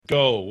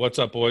Go. What's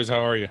up, boys?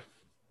 How are you?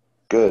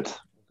 Good.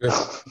 Good,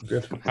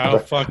 good. How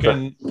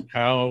fucking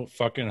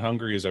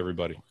hungry is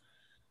everybody?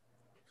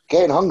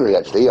 Getting hungry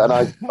actually, and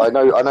I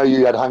know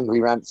you had hungry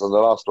rants on the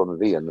last one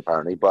with Ian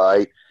apparently,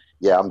 but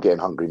I'm getting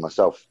hungry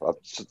myself. I'm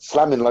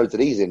slamming loads of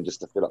these in just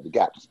to fill up the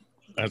gaps.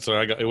 That's what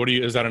I got. What do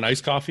you? Is that an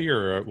iced coffee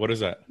or what is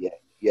that?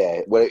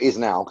 Yeah. Well, it is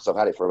now because I've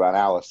had it for about an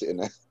hour sitting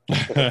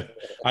there.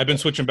 I've been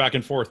switching back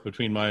and forth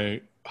between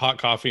my hot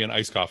coffee and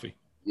iced coffee.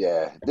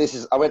 Yeah,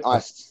 I went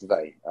iced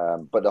today,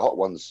 but the hot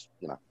ones,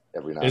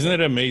 every now. Isn't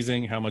it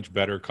amazing how much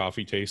better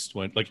coffee tastes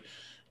when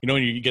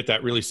when you get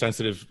that really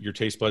sensitive, your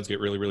taste buds get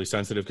really, really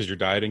sensitive because you're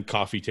dieting.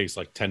 Coffee tastes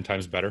like 10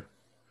 times better.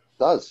 It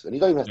does, and you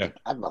don't even have to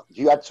add nothing.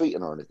 Do you add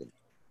sweetener or anything?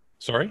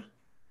 Sorry?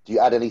 Do you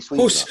add any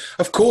sweetener?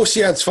 Of course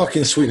he adds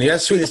fucking sweetener. He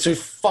adds sweetener to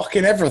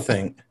fucking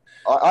everything.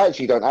 I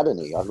actually don't add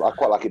any. I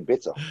quite like it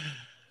bitter.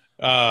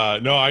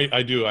 No,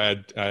 I do. I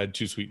had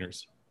two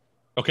sweeteners.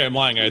 Okay, I'm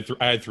lying.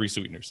 I had three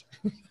sweeteners.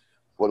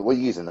 What are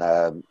you using?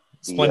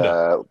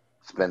 Splenda.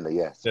 Splenda,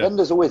 yeah.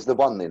 Splenda's always the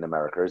one in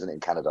America, isn't it? In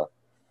Canada.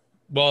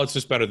 Well, it's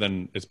just better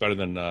than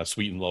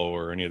Sweet and Low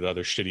or any of the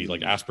other shitty like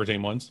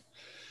aspartame ones.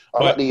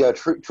 I like the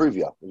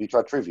Truvia. Have you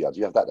tried Truvia? Do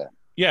you have that there?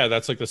 Yeah,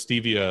 that's like the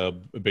stevia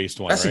based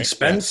one. That's right?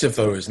 expensive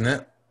though, isn't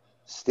it?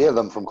 Steal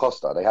them from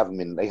Costa. They have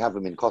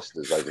them in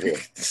Costas over here.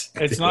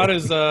 It's not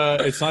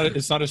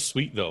as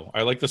sweet though.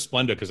 I like the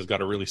Splenda because it's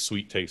got a really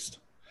sweet taste.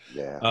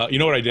 Yeah. You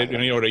know what I did? You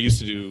know what I used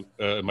to do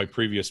in my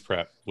previous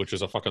prep, which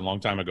was a fucking long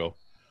time ago.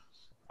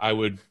 I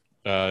would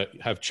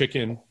have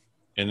chicken,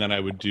 and then I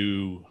would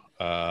do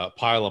a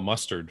pile of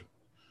mustard,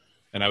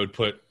 and I would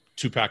put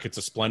 2 packets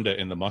of Splenda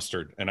in the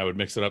mustard, and I would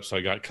mix it up so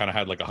I kind of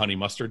had like a honey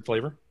mustard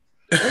flavor.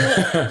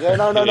 Yeah,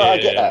 no, I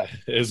get that.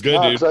 It's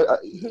good,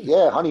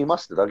 dude. Honey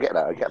mustard. I get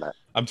that.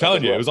 I'm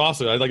telling you, it was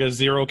awesome. I had like a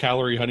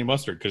 0-calorie honey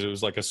mustard because it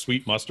was like a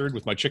sweet mustard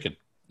with my chicken. It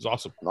was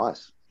awesome.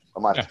 Nice. I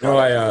might have to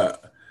try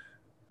that.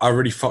 I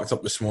really fucked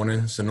up this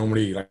morning. So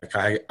normally, like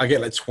I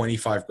get like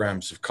 25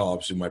 grams of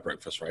carbs in my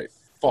breakfast, right?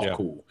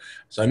 Cool.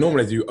 So I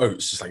normally do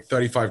oats, just like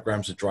 35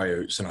 grams of dry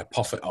oats, and I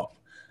puff it up.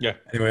 Yeah.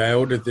 Anyway, I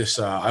ordered this.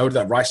 I ordered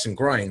that rice and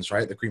grinds,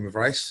 right? The cream of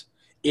rice.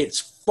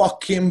 It's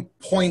fucking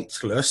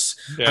pointless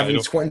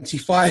having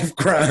 25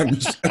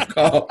 grams of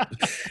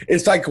carbs.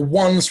 It's like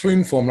one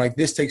spoonful. I'm like,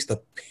 this takes the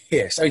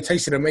piss. It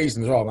tasted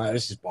amazing as well. Man,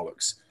 this is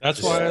bollocks.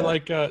 That's why I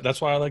like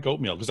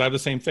oatmeal because I have the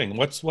same thing.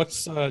 What's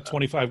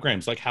 25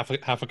 grams? Like half a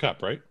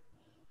cup, right?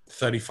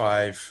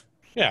 35.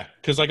 Yeah,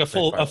 because like a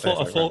full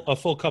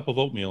cup of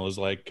oatmeal is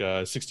like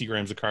 60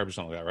 grams of carbs or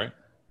something like that, right?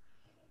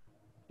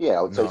 Yeah,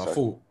 I would say so.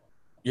 Full.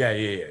 Yeah.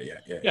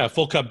 Yeah, a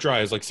full cup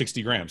dry is like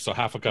 60 grams, so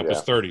half a cup is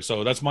 30.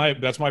 So that's my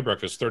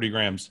breakfast, 30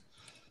 grams.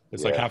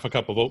 It's like half a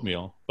cup of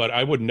oatmeal. But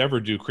I would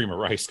never do cream of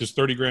rice because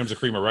 30 grams of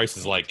cream of rice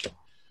is like.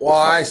 Well,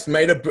 I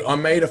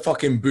made a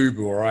fucking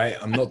boo-boo, all right?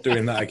 I'm not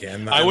doing that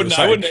again. I wouldn't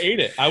have ate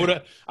it.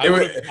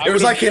 It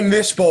was like in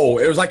this bowl.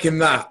 It was like in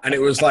that. And it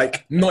was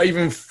like not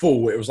even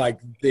full. It was like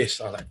this.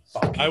 I was like,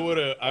 fuck. I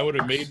would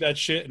have made that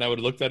shit and I would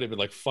have looked at it and been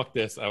like, fuck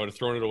this. I would have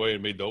thrown it away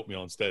and made the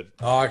oatmeal instead.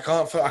 Oh, I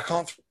can't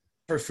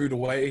throw food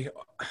away.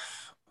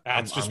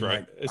 It's just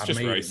right. It's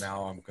just rice.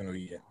 Now I'm going to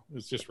eat it.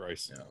 It's just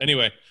rice. Yeah.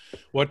 Anyway,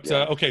 what?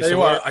 Okay, I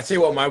tell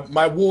you what.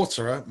 My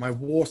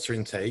water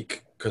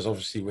intake, because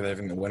obviously with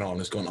everything that went on,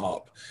 has gone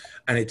up,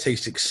 and it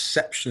tastes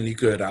exceptionally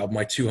good out of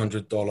my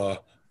 $200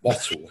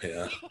 bottle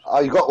here. Oh,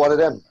 you got one of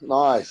them?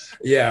 Nice.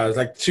 Yeah, it was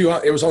like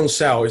it was on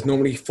sale. It's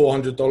normally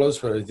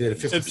 $400, but it did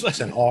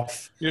 50%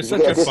 off. You're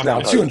such a fucking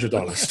now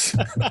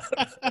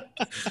 $200.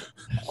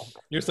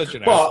 You're such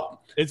an ass.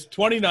 It's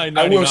 $29.99.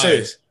 I will say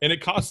this, and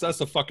it costs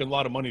us a fucking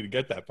lot of money to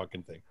get that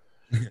fucking thing.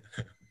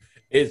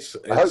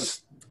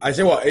 I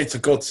tell you what, it's a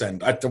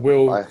godsend.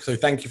 So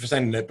thank you for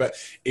sending it, but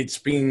it's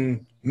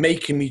been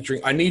making me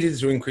drink. I needed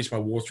to increase my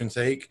water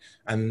intake,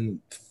 and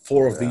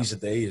 4 of these a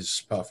day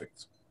is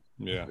perfect.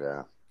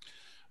 Yeah.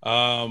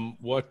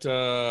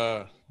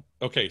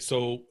 Okay,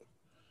 so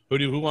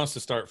who wants to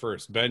start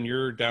first? Ben,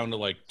 you're down to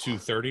like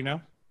 230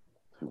 now?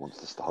 Who wants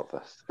to start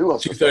first? Who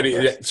wants 230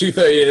 at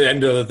the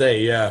end of the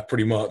day, yeah,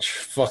 pretty much.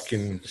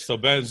 Fucking. So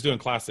Ben's doing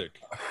classic.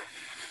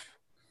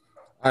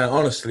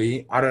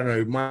 Honestly, I don't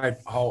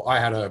know. I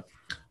had a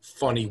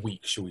funny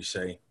week, shall we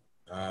say.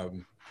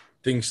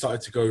 Things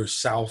started to go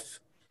south.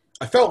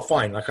 I felt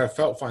fine. I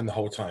felt fine the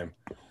whole time.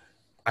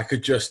 I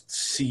could just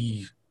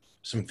see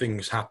some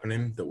things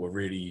happening that were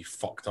really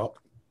fucked up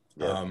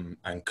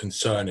and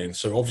concerning.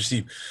 So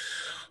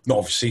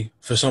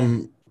for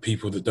some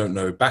people that don't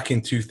know, back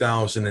in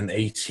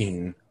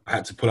 2018, I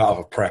had to pull out of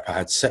a prep. I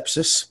had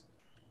sepsis.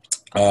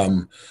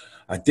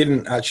 I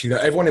didn't actually know.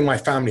 Everyone in my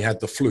family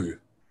had the flu.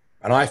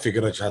 And I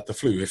figured I just had the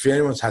flu. If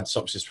anyone's had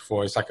sepsis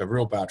before, it's like a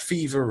real bad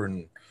fever.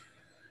 And,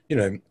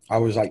 I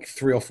was like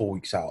 3 or 4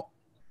 weeks out.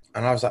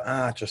 And I was like,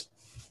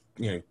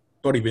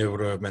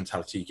 bodybuilder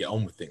mentality, get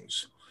on with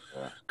things.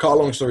 Yeah. Cut a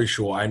long story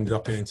short, I ended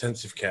up in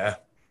intensive care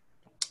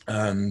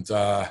and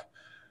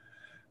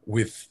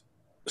with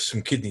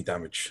some kidney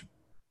damage,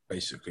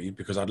 basically,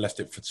 because I'd left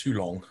it for too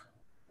long.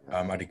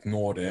 I'd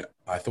ignored it.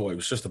 I thought it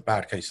was just a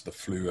bad case of the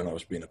flu and I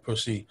was being a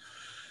pussy.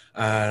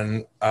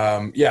 And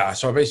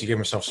so I basically gave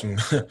myself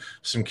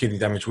some kidney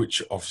damage,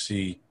 which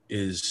obviously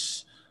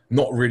is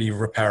not really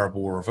repairable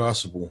or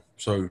reversible.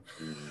 So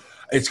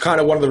it's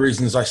kind of one of the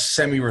reasons I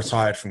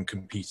semi-retired from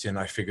competing.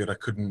 I figured I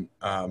couldn't.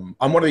 I'm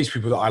one of these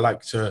people that I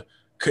like to,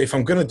 if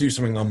I'm going to do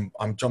something,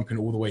 I'm jumping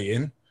all the way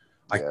in.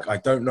 I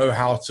don't know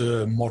how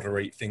to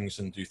moderate things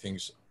and do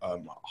things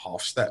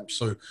half steps.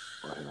 So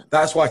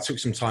that's why I took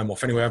some time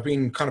off. Anyway, I've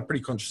been kind of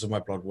pretty conscious of my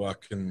blood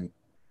work and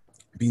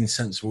being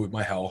sensible with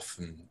my health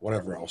and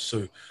whatever else.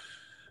 So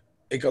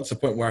it got to the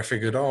point where I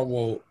figured,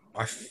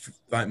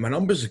 like my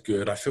numbers are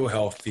good. I feel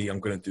healthy. I'm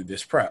going to do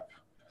this prep.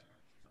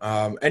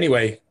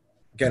 Anyway,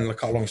 again,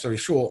 like a long story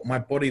short, my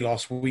body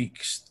last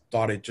week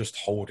started just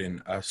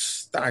holding a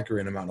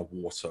staggering amount of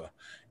water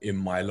in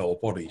my lower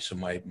body. So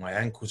my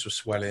ankles were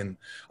swelling.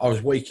 I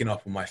was waking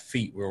up and my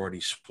feet were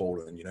already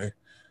swollen, you know,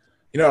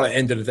 like at the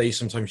end of the day,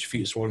 sometimes your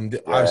feet are swollen. Yeah.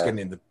 I was getting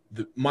in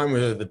mine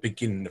were at the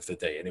beginning of the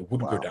day and it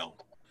wouldn't go down.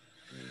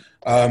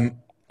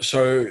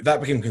 So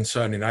that became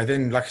concerning. I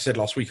then, like I said,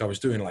 last week, I was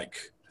doing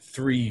like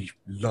 3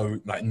 no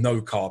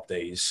carb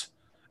days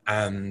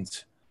and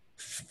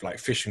like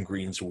fish and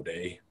greens all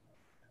day.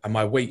 And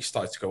my weight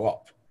started to go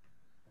up,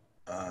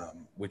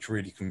 which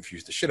really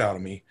confused the shit out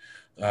of me.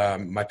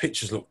 My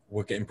pictures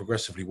were getting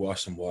progressively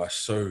worse and worse.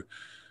 So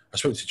I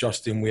spoke to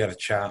Justin. We had a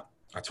chat.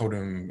 I told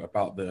him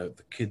about the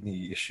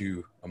kidney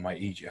issue and my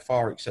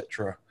EGFR,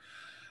 etc.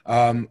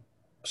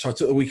 So I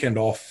took the weekend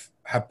off,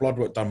 had blood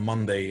work done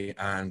Monday,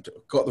 and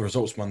got the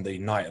results Monday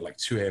night at like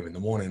 2 a.m. in the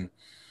morning.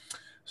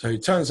 So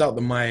it turns out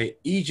that my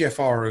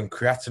EGFR and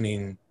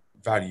creatinine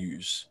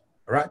values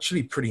are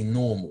actually pretty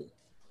normal,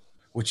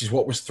 which is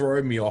what was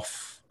throwing me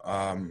off,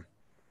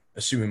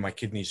 assuming my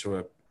kidneys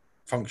were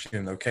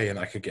functioning okay and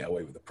I could get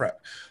away with the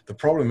prep. The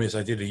problem is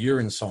I did a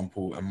urine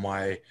sample and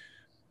my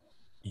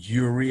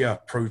urea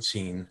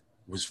protein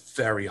was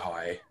very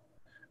high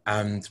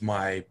and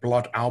my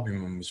blood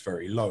albumin was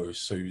very low.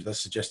 So that's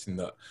suggesting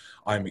that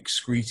I'm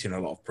excreting a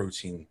lot of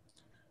protein,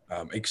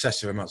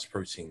 excessive amounts of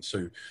protein. So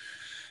it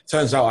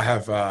turns out I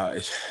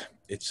have,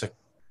 it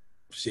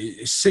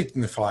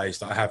signifies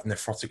that I have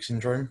nephrotic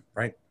syndrome,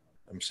 right?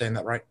 I'm saying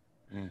that right?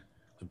 Mm.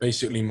 So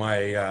basically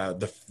my,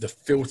 the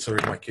filter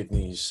in my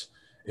kidneys,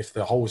 if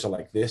the holes are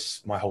like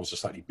this, my holes are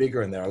slightly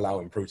bigger and they're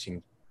allowing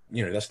protein,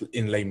 you know, that's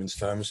in layman's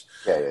terms.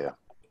 Yeah.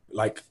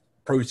 Like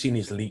protein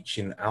is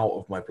leaching out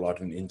of my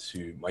blood and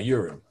into my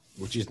urine,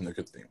 which isn't a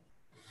good thing.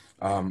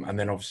 And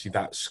then obviously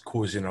that's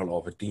causing a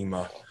lot of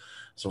edema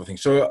sort of thing.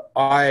 So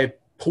I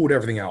pulled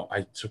everything out.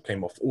 I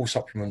came off all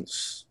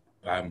supplements,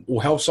 all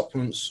health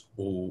supplements,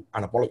 all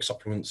anabolic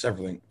supplements,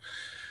 everything.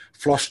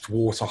 Flushed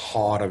water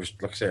hard. I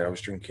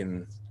was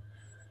drinking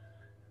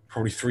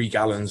probably 3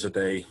 gallons a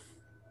day.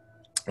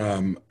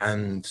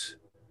 And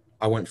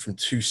I went from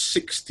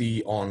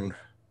 260 on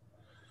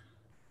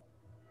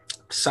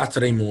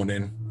Saturday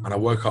morning, and I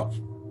woke up.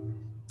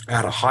 I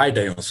had a high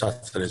day on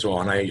Saturday as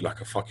well, and I ate like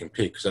a fucking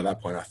pig because at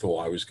that point I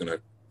thought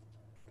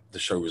the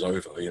show was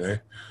over, you know.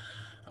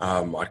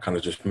 I kind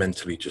of just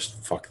mentally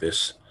fuck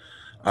this.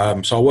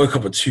 So I woke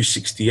up at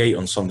 268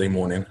 on Sunday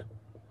morning,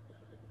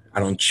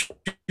 and on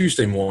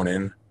Tuesday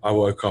morning I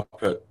woke up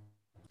at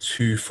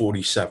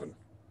 247.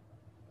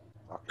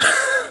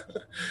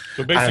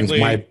 So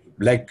basically, and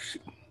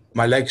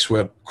my legs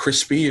were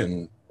crispy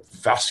and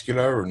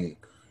vascular, and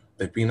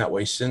they've been that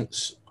way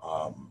since.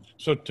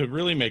 So to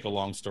really make a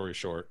long story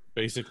short,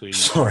 basically,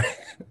 sorry,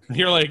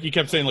 you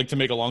kept saying like to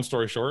make a long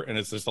story short, and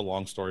it's just a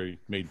long story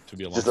made to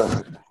be a long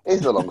story.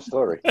 It's a long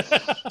story.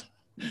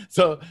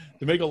 So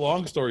to make a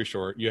long story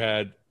short, you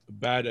had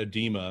bad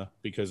edema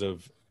because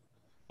of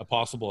a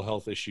possible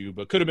health issue,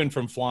 but could have been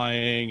from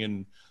flying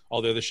and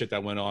all the other shit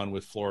that went on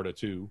with Florida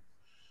too.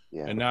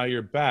 Yeah. And now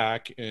you're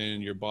back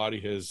and your body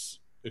has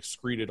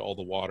excreted all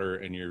the water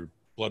and your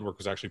blood work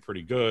was actually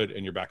pretty good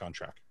and you're back on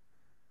track.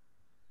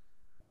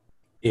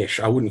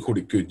 Ish. I wouldn't call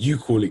it good. You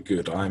call it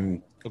good.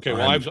 I'm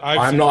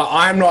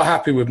not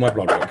happy with my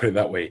blood work, put it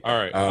that way. All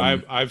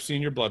right. I've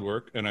seen your blood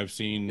work and I've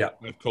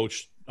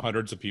coached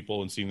hundreds of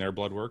people and seen their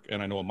blood work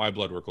and I know what my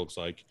blood work looks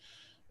like.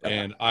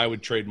 And I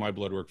would trade my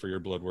blood work for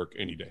your blood work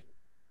any day.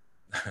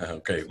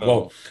 Okay.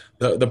 So,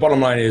 well, the bottom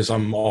line is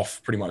I'm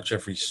off pretty much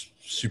every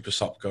super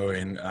sup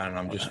going and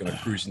I'm just going to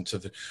cruise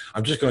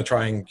I'm just going to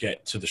try and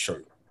get to the show.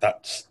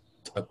 That's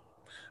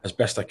as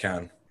best I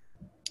can.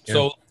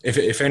 So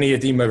if any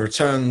edema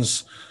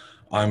returns,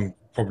 I'm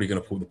probably going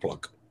to pull the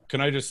plug.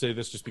 Can I just say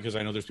this just because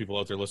I know there's people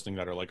out there listening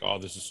that are like, oh,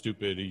 this is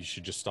stupid. You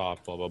should just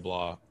stop, blah, blah,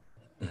 blah.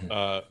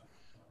 Mm-hmm.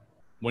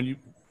 When you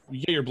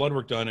get your blood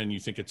work done and you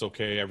think it's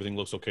okay, everything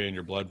looks okay in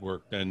your blood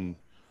work, then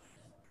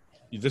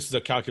this is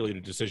a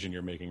calculated decision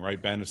you're making,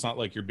 right, Ben? It's not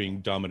like you're being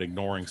dumb and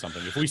ignoring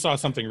something. If we saw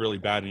something really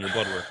bad in your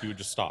blood work, you would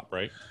just stop,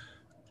 right?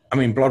 I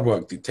mean, blood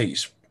work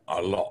dictates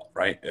a lot,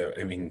 right?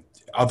 I mean,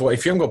 otherwise,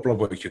 if you haven't got blood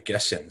work, you're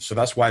guessing. So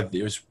that's why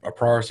it was a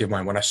priority of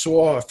mine. When I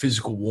saw a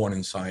physical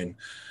warning sign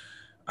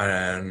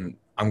and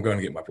I'm going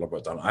to get my blood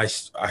work done, I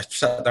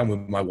sat down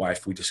with my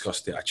wife. We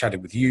discussed it. I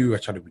chatted with you. I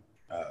chatted with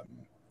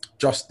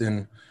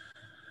Justin.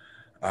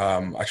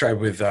 I tried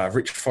with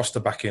Rich Foster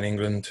back in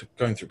England,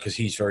 going through because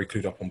he's very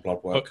clued up on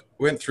blood work.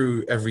 Went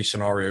through every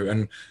scenario,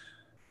 and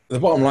the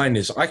bottom line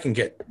is I can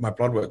get my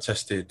blood work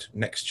tested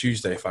next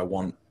Tuesday if I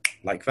want,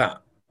 like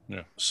that.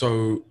 Yeah.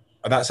 So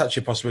that's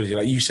actually a possibility.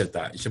 Like you said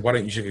that. You said, why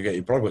don't you get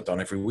your blood work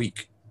done every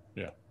week?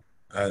 Yeah.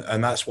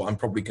 And that's what I'm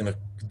probably going to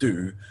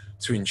do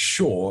to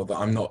ensure that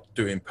I'm not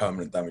doing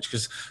permanent damage,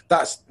 because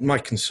that's my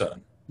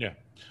concern. Yeah.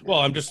 Well,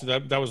 I'm just,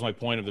 that was my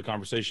point of the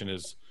conversation,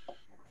 is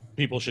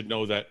people should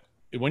know that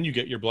when you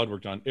get your blood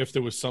work done, if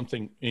there was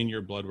something in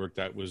your blood work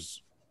that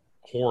was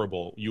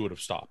horrible, you would have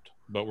stopped.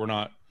 But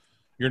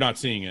you're not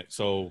seeing it,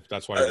 so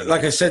that's why.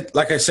 Like I said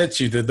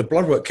to you, the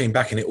blood work came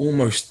back, and it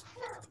almost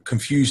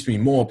confused me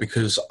more,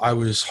 because I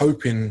was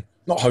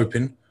not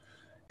hoping.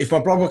 If my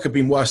blood work had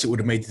been worse, it would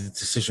have made the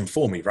decision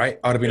for me, right?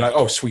 I'd have been like,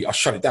 oh, sweet, I'll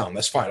shut it down.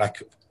 That's fine.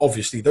 Like,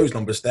 obviously, those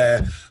numbers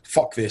there,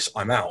 fuck this,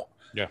 I'm out.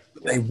 Yeah.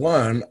 But they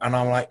weren't, and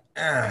I'm like,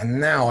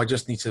 now I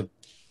just need to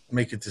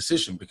make a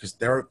decision, because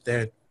they're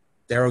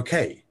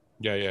okay.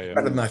 Yeah.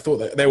 Better than I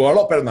thought. They were a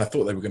lot better than I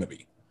thought they were going to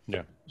be.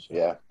 Yeah.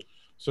 Yeah.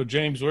 So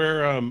James,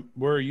 where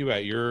are you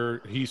at?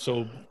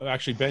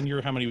 Actually, Ben,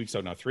 you're how many weeks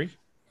out now? 3?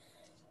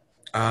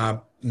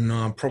 No,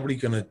 I'm probably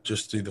going to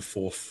just do the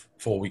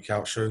 4-week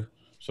out show.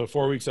 So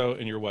 4 weeks out,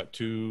 and you're what,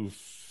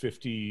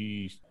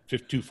 250,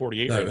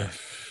 248? No, right now?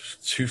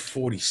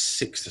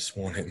 246 this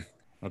morning.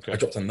 Okay. I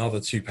dropped another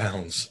 2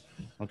 pounds.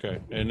 Okay.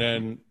 And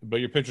then,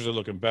 but your pictures are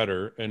looking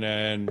better. And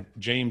then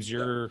James,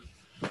 you're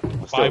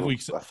Still 5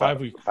 weeks. a 5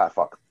 weeks. Fat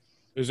fuck.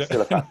 Is that?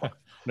 Still a fat fuck.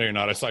 No, you're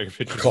not. I saw your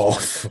pictures.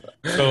 Cough.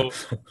 So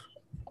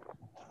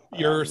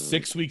you're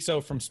 6 weeks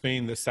out from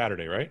Spain this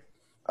Saturday, right?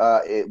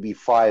 It'd be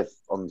 5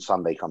 on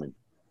Sunday coming.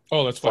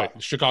 Oh, that's fine.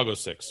 Chicago's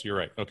 6. You're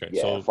right. Okay.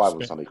 Yeah, so 5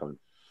 on Sunday coming.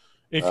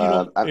 If you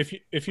don't,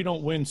 if you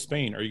don't win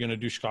Spain, are you going to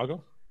do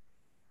Chicago?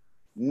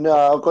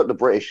 No, I've got the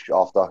British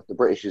after. The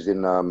British is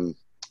in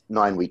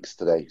 9 weeks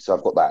today, so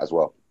I've got that as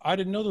well. I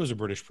didn't know there was a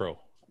British Pro.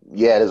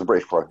 Yeah, there's a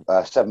British Pro.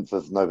 7th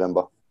of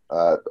November.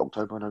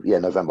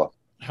 November.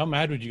 How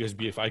mad would you guys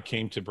be if I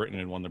came to Britain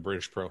and won the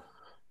British Pro?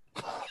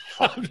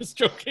 I'm just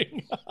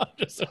joking. I'm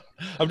just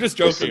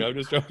joking. Listen, I'm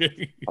just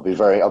joking. I'll be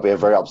a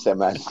very upset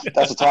man.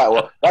 That's a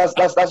title.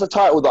 That's a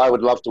title that I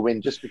would love to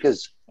win, just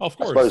because. Of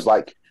course. I suppose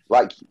like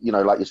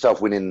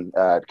yourself winning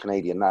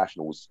Canadian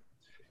nationals.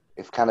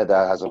 If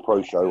Canada has a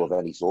pro show of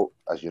any sort,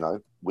 as you know,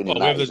 winning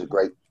that is a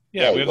great.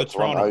 Yeah, we have got the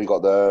Toronto. You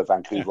got the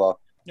Vancouver.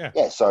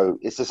 Yeah. So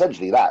it's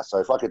essentially that. So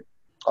if I could,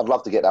 I'd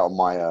love to get that on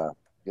my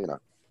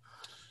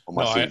on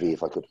my CV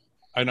if I could.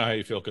 I know how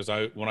you feel, because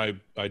when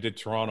I did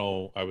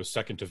Toronto, I was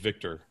second to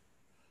Victor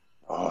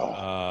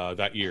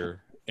that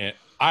year, and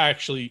I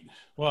actually,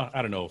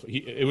 I don't know,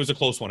 it was a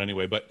close one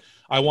anyway, but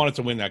I wanted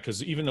to win that,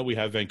 because even though we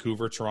have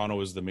Vancouver,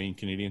 Toronto is the main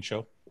Canadian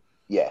show.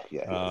 Yeah.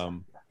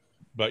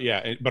 But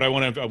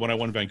when I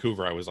won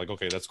Vancouver, I was like,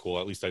 okay, that's cool.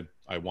 At least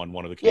I won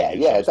one of the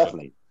Canadian shows.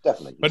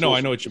 Definitely. But no,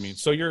 I know what you mean.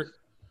 So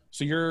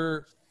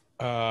you're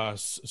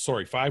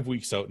 5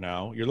 weeks out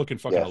now. You're looking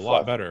fucking a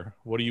lot better.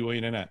 What are you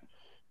weighing in at?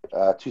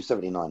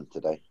 279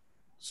 today.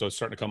 So it's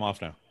starting to come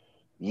off now.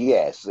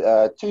 Yes,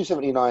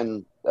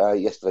 279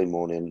 yesterday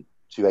morning,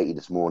 280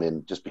 this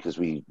morning, just because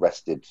we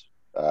rested.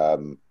 I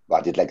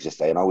did legs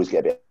yesterday, and I always get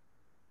a bit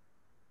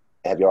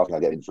heavier after I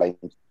get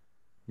inflamed.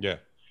 Yeah.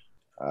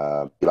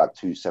 Be like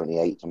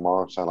 278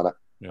 tomorrow, something like that.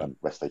 Yeah.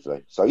 Rest day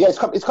today. So yeah, it's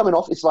coming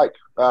off. It's like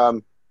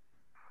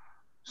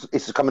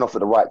it's coming off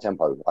at the right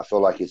tempo. I feel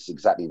like it's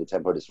exactly the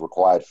tempo that's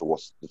required for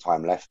what's the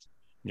time left.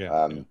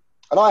 Yeah.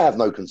 And I have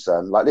no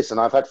concern. Like, listen,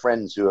 I've had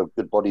friends who are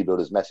good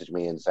bodybuilders message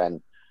me and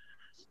saying,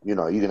 you're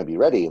going to be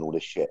ready and all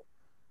this shit.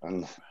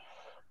 And,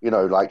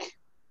 like,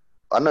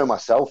 I know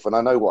myself and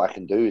I know what I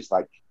can do. It's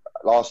like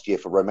last year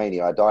for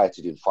Romania, I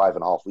dieted in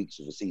 5.5 weeks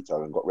of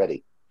Aceto and got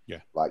ready.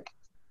 Yeah. Like,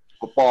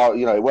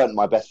 it weren't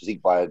my best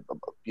physique but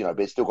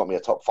it still got me a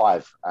top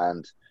 5.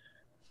 And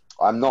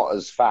I'm not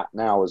as fat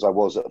now as I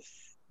was at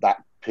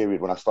that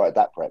period when I started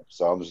that prep.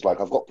 So I'm just like,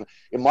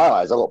 in my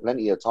eyes, I've got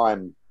plenty of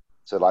time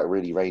to like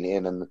really rein it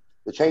in. And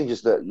the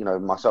changes that,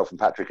 myself and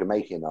Patrick are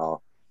making are,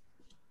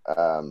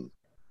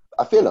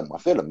 I feel them.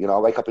 I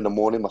wake up in the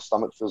morning, my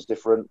stomach feels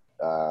different.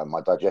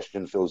 My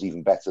digestion feels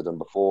even better than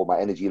before. My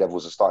energy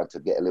levels are starting to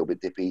get a little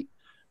bit dippy.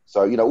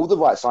 So, all the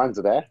right signs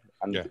are there.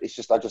 And it's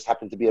just, I just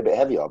happen to be a bit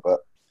heavier. But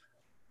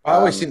I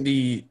always think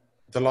the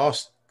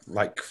last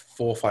like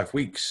 4 or 5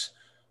 weeks,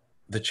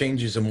 the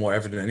changes are more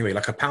evident anyway.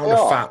 Like a pound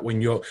of fat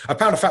when you're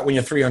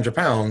 300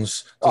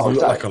 pounds doesn't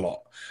look like a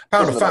lot. A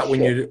pound of fat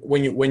when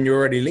you're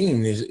already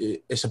lean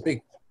it's a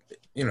big,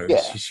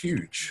 it's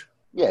huge.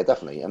 Yeah,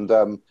 definitely. And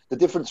the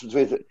difference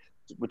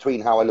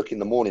between how I look in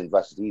the morning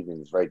versus the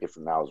evening is very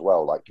different now as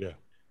well. Like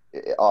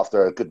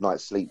after a good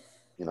night's sleep,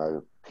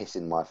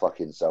 pissing my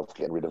fucking self,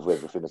 getting rid of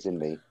everything that's in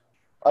me,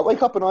 I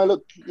wake up and I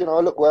look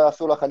where I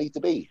feel like I need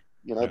to be.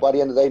 By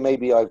the end of the day,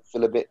 maybe I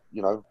feel a bit,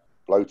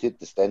 bloated,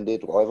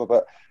 distended, whatever,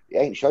 but it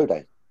ain't show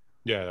day.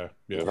 Yeah.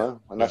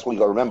 And that's what you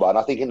got to remember. And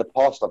I think in the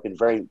past, I've been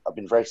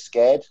very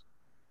scared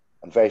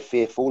and very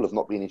fearful of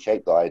not being in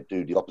shape. That I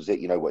do the opposite.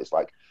 You know what it's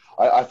like.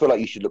 I feel like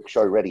you should look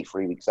show ready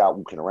 3 weeks out,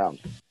 walking around,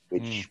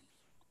 which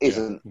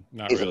isn't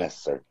really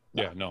necessary.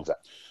 No.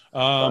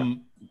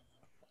 Exactly.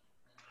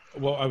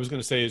 What I was going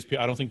to say is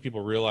I don't think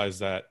people realize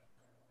that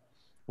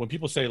when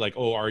people say like,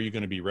 "Oh, are you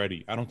going to be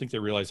ready?" I don't think they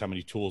realize how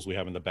many tools we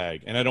have in the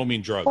bag, and I don't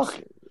mean drugs.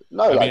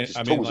 No,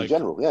 just tools in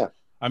general. Yeah.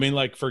 I mean,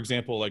 like, for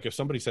example, like if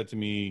somebody said to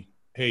me,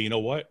 "Hey, you know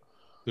what?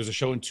 There's a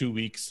show in 2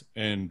 weeks,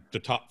 and the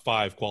top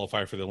 5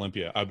 qualify for the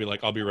Olympia," I'd be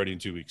like, "I'll be ready in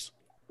 2 weeks."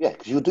 Yeah,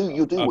 because you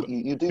do what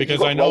you do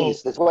because I know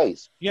there's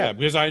ways. Yeah,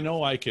 because I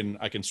know I can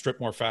strip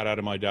more fat out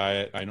of my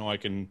diet. I know I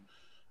can,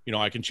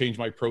 I can change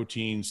my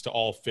proteins to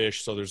all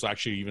fish, so there's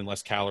actually even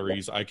less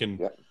calories. I can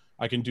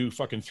do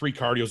fucking 3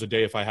 cardios a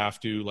day if I have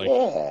to. Like,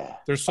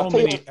 there's so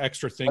many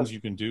extra things you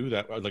can do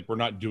that like we're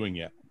not doing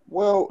yet.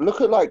 Well,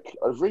 look at like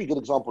a really good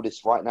example of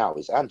this right now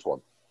is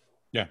Antoine.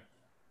 Yeah,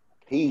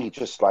 he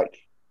just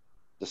like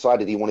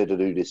decided he wanted to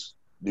do this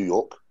New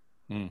York,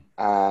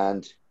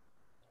 and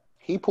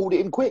he pulled it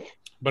in quick.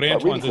 But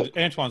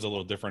Antoine's a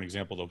little different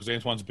example though, because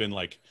Antoine's been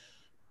like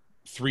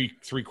three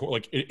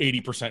like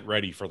 80%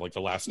 ready for like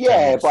the last.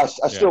 10 weeks. But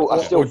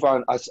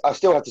I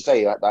still have to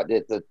say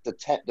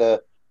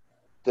that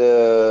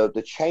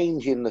the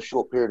change in the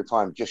short period of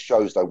time just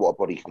shows though what a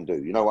body can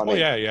do. You know what I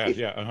mean? I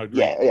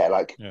agree.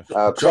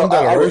 John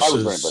De La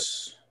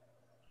Rosa's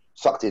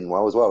sucked in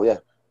well as well. Yeah.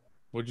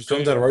 What'd you say?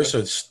 John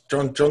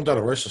De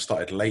La Rosa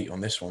started late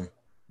on this one.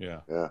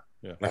 Yeah.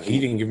 Like he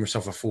didn't give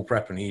himself a full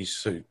prep, and you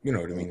know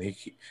what I mean?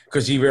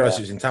 Because he realized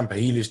he was in Tampa.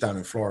 He lives down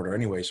in Florida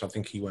anyway, so I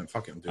think he went,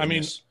 fuck it, I'm doing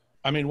this.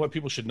 I mean, what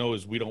people should know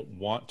is we don't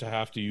want to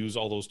have to use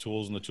all those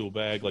tools in the tool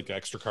bag, like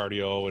extra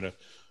cardio, and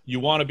you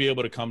want to be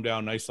able to come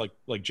down nice,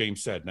 like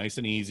James said, nice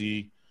and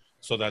easy,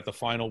 so that the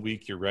final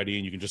week you're ready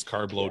and you can just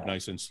carb load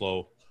nice and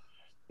slow.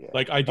 Yeah.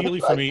 Like ideally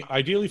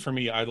for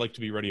me, I'd like to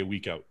be ready a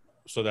week out,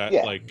 so that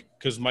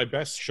because my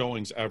best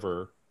showings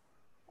ever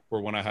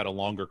were when I had a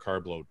longer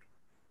carb load.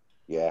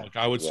 Yeah. Like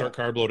I would start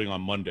carb loading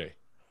on Monday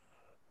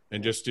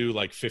and just do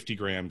like 50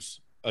 grams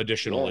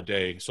additional a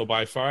day. So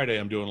by Friday,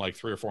 I'm doing like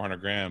 300 or 400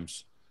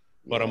 grams,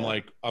 but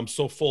I'm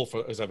so full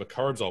as I have a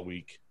carbs all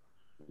week.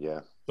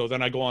 Yeah. So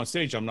then I go on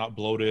stage. I'm not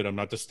bloated. I'm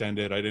not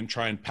distended. I didn't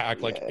try and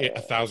pack like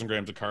 1,000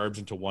 grams of carbs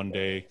into one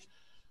day.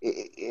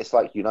 It's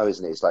like,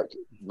 isn't it? It's like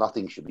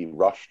nothing should be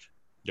rushed.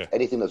 Yeah.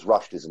 Anything that's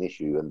rushed is an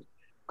issue. And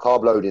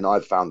carb loading,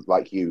 I've found,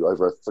 like you,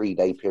 over a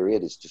 3-day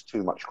period is just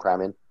too much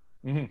cramming.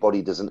 Mm-hmm.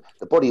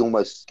 The body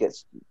almost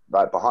gets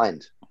like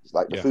behind. It's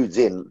like the food's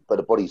in, but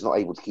the body's not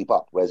able to keep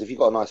up. Whereas if you've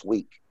got a nice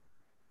week,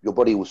 your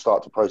body will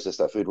start to process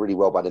that food really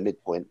well by the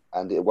midpoint,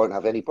 and it won't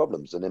have any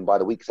problems. And then by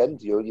the week's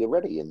end, you're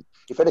ready. And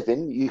if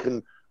anything, you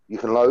can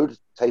load,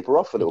 taper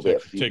off a little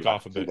bit. Take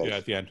off a bit,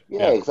 at the end.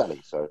 Yeah,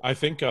 exactly. So I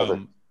think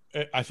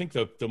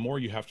the more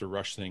you have to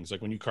rush things,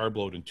 like when you carb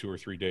load in 2 or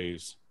 3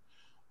 days,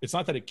 it's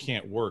not that it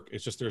can't work.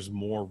 It's just there's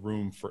more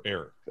room for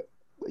error.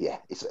 Yeah,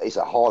 it's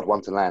a hard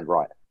one to land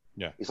right.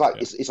 Yeah, it's like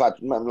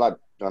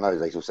I know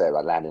they still say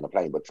like landing a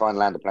plane, but try and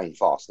land a plane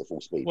fast at full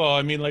speed. Well,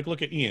 I mean, like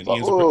look at Ian.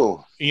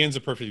 Ian's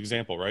a perfect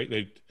example,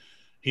 right?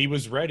 He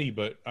was ready,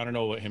 but I don't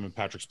know what him and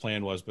Patrick's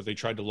plan was, but they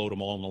tried to load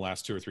him all in the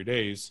last 2 or 3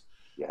 days.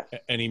 Yeah,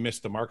 and he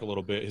missed the mark a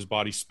little bit. His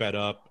body sped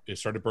up. It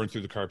started to burn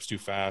through the carbs too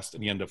fast,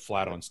 and he ended up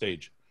flat on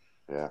stage.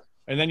 Yeah.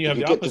 And then you have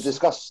the opposite.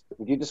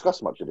 Did you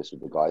discuss much of this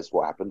with the guys?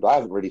 What happened? I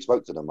haven't really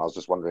spoke to them. I was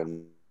just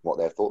wondering what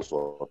their thoughts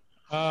were.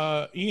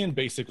 Ian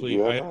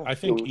basically, I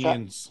think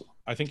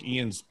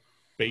Ian's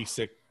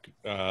basic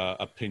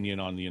opinion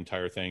on the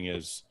entire thing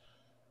is,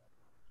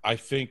 I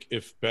think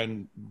if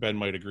Ben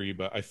might agree,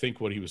 but I think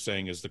what he was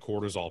saying is the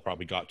cortisol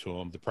probably got to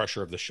him, the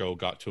pressure of the show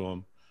got to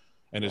him,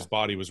 and his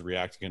body was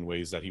reacting in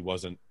ways that he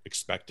wasn't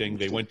expecting.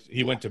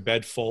 He went to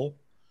bed full,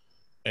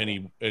 and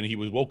he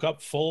woke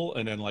up full,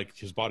 and then like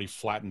his body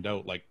flattened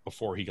out like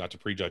before he got to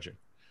prejudging.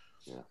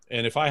 Yeah.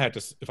 And if I had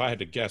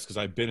to guess, because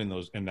I've been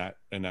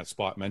in that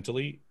spot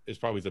mentally, it's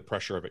probably the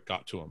pressure of it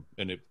got to him.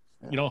 And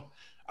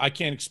I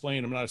can't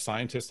explain. I'm not a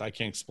scientist. I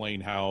can't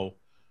explain how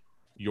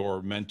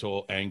your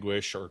mental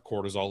anguish or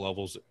cortisol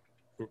levels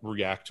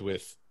react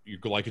with your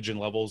glycogen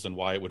levels and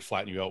why it would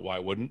flatten you out, why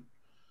it wouldn't.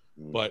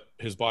 But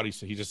his body,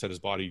 he just said his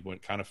body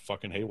went kind of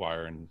fucking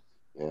haywire and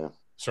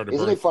started.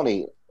 Isn't it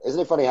funny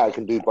how it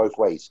can do both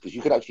ways? Because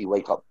you could actually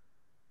wake up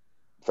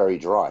very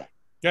dry.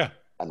 Yeah.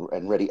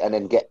 And ready, and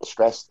then get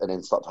stressed, and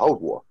then start to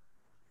hold water.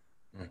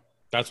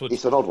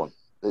 It's an odd one.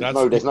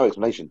 There's no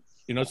explanation.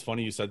 You know, it's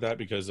funny you said that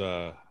because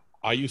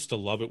I used to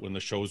love it when the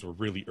shows were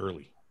really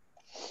early,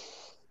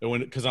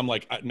 and because I'm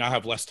like, now I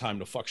have less time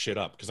to fuck shit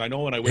up because I know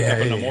when I wake up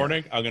in the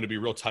morning, I'm going to be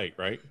real tight,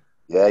 right?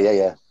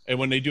 Yeah. And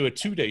when they do a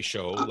 2-day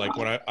show, like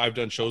when I've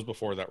done shows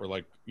before that were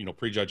like,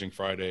 prejudging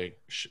Friday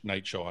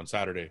night show on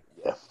Saturday.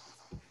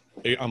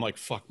 Yeah. I'm like,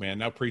 fuck, man.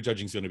 Now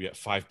prejudging is going to be at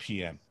 5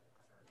 p.m.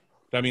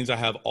 That means I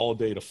have all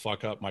day to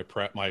fuck up my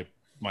prep, my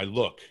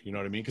look. You know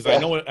what I mean? Because I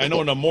know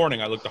in the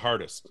morning I look the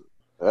hardest.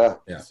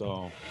 Yeah.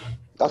 So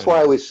that's why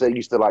I always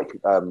used to like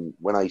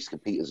when I used to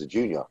compete as a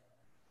junior,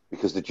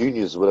 because the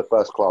juniors were the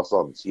first class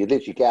on. So you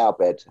literally get out of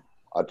bed.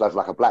 I'd have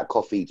like a black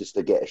coffee just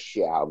to get a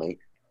shit out of me,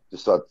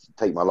 just so I'd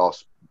take my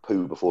last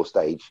poo before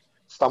stage.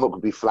 Stomach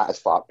would be flat as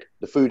fuck.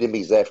 The food in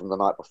me's there from the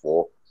night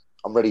before.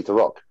 I'm ready to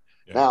rock.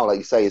 Yeah. Now, like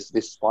you say, it's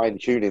this fine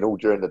tuning all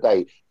during the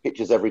day.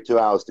 Pictures every 2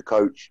 hours to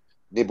coach.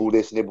 Nibble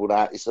this, nibble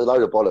that. It's a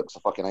load of bollocks. I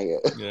fucking hate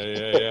it.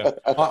 Yeah.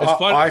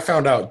 I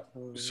found out.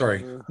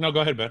 Sorry. No,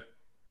 go ahead, Ben.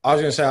 I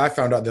was going to say, I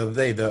found out the other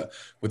day that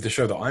with the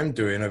show that I'm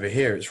doing over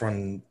here, it's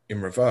run in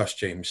reverse,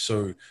 James.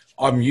 So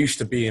I'm used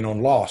to being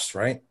on last,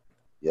 right?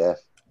 Yeah.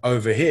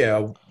 Over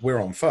here, we're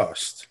on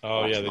first.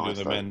 Oh, that's they nice,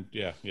 do the men.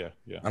 Yeah.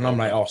 And I'm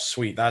like, oh,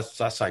 sweet.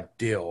 That's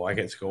ideal. I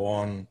get to go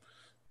on,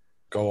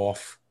 go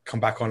off, come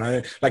back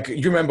on. Like,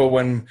 you remember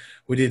when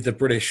we did the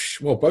British,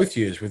 well, both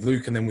years with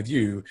Luke and then with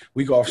you,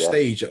 we got off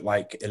stage at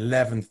like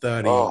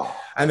 11:30,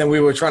 and then we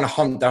were trying to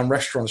hunt down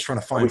restaurants, trying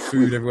to find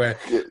food everywhere.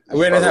 We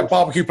went to that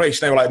barbecue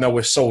place, and they were like, no,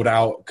 we're sold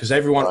out, because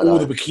everyone, all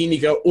the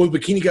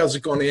bikini girls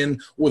have gone in,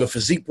 all the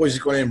physique boys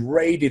have gone in,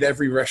 raided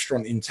every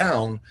restaurant in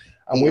town,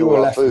 and we were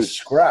left with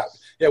scrap.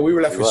 Yeah, we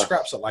were left with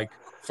scraps at like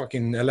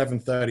fucking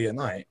 11:30 at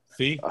night.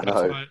 See,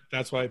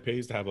 that's why it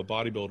pays to have a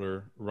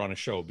bodybuilder run a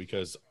show,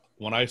 because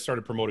when I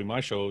started promoting my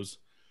shows,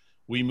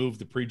 we moved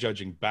the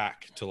prejudging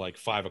back to like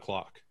 5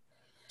 o'clock,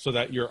 so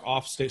that you're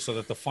off stage, so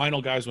that the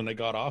final guys, when they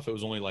got off, it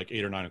was only like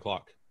 8 or 9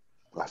 o'clock.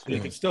 You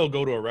could still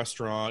go to a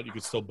restaurant, you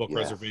could still book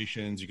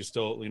reservations, you could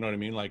still, you know what I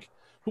mean? Like,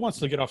 who wants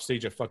to get off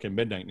stage at fucking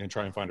midnight and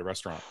try and find a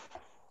restaurant?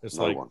 It's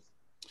no like one.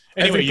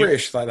 Anyway, every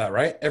British like that,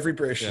 right? Every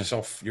British is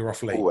off. You're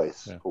off late.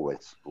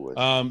 Always.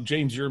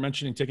 James, you were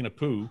mentioning taking a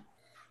poo,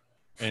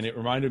 and it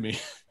reminded me.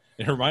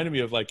 It reminded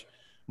me of like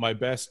my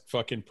best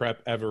fucking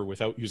prep ever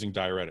without using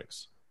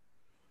diuretics.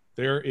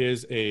 There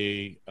is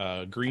a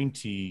green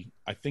tea.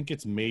 I think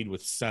it's made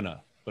with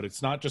senna, but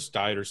it's not just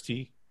dieter's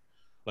tea.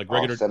 Like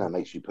regular senna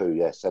makes you poo.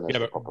 Yeah, senna.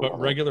 Yeah, but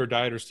regular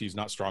dieter's tea is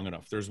not strong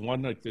enough. There's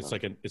one like it's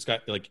like it's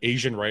got like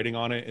Asian writing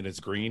on it, and it's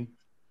green.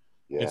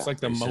 Yeah, it's like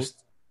the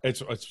most.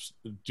 It's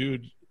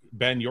dude.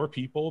 Ben, your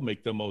people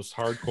make the most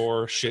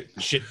hardcore shit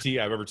tea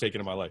I've ever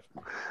taken in my life.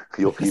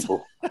 Your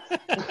people.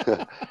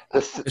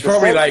 It's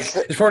probably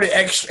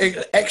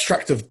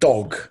extract of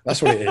dog.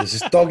 That's what it is.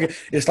 It's dog.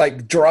 It's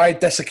like dried,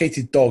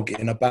 desiccated dog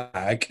in a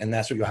bag, and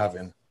that's what you're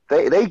having.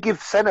 They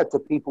give senna to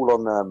people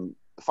on.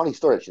 Funny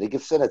story actually. They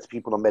give senna to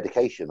people on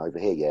medication over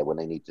here. Yeah, when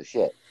they need to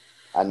shit.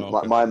 And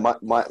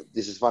my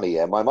this is funny.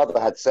 Yeah, my mother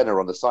had senna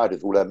on the side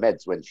with all her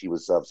meds when she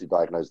was obviously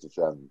diagnosed with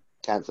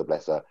cancer.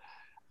 Bless her.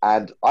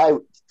 And I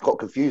got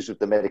confused with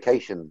the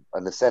medication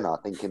and the senna,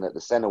 thinking that the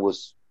senna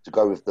was to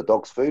go with the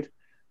dog's food.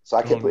 So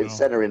I kept putting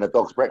senna in the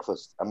dog's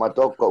breakfast, and my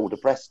dog got all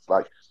depressed.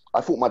 Like, I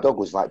thought my dog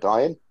was like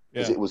dying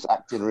because it was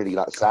acting really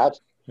like sad.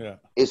 Yeah,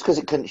 it's because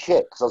it couldn't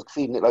shit because I was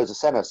feeding it loads of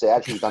senna. So it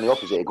actually done the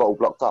opposite. It got all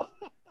blocked up.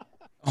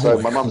 So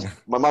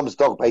my mum's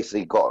dog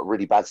basically got a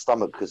really bad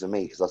stomach because of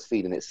me, because I was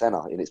feeding it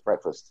senna in its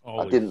breakfast.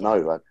 I didn't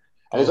know, man.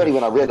 And it's only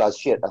when I realised,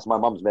 shit, that's my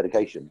mum's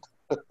medication.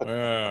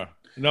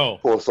 No,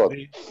 poor sod.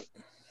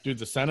 Dude,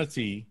 the senna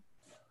tea,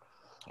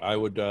 I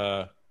would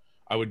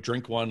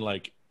drink one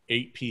like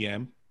 8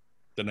 p.m.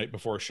 the night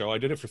before a show. I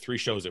did it for 3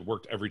 shows. It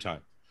worked every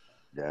time.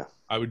 Yeah.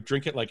 I would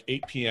drink it like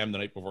 8 p.m. the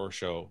night before a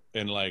show,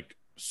 and like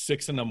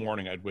 6 in the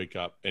morning I'd wake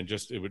up and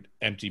it would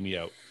empty me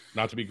out.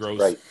 Not to be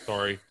gross,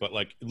 sorry, but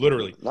like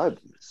literally. No.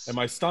 And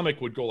my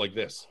stomach would go like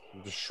this. It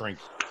would just shrink.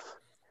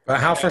 But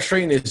how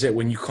frustrating is it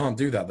when you can't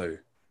do that though?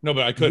 No,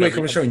 but I could. You wake up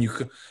and show and you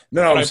could.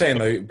 No, I'm saying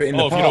though, but in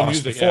the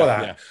past, before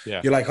that,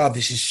 you're like, oh,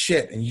 this is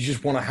shit, and you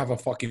just want to have a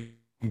fucking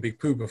big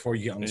poo before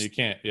you get on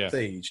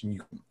stage.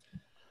 And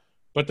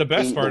but the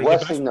best part, the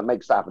worst thing that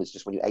makes that happen is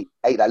just when you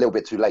ate that a little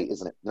bit too late,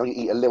 isn't it? You know, you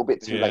eat a little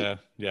bit too late.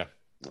 Yeah.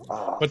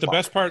 But the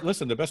best part,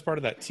 the best part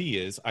of that tea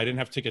is I didn't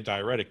have to take a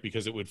diuretic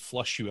because it would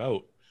flush you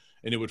out,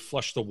 and it would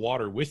flush the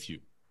water with you.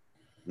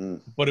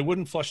 But it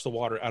wouldn't flush the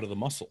water out of the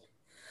muscle.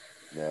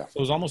 Yeah. So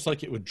it was almost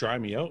like it would dry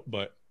me out,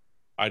 but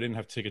I didn't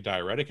have to take a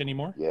diuretic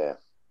anymore. Yeah.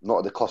 Not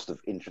at the cost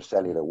of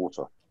intracellular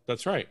water.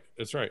 That's right.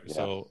 Yeah.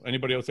 So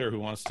anybody out there who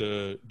wants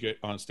to get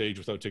on stage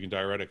without taking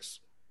diuretics,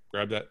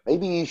 grab that.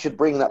 Maybe you should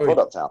bring that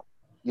product out.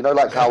 You know,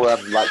 like how,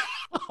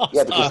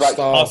 because like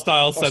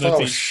hostile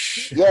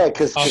sedity. Yeah,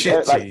 because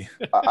like,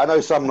 I know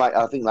some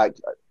I think like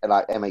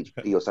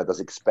MHP or so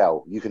does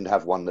Expel. You can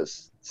have one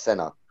that's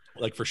senna.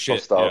 Like for shit.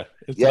 Hostile.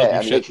 Yeah,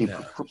 and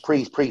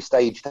literally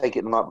pre-stage, take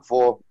it the night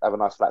before, have a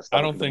nice flat stomach.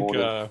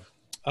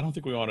 I don't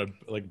think we want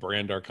to like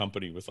brand our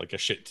company with like a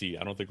shit tea.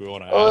 I don't think we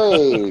want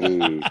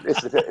to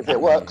if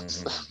it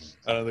works.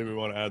 I don't think we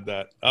want to add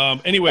that.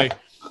 Anyway,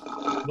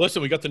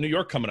 listen, we got the New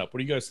York coming up. What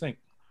do you guys think?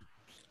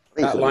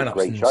 That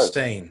lineup's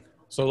insane.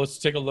 So let's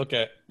take a look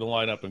at the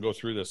lineup and go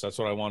through this. That's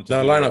what I wanted to do.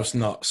 The lineup's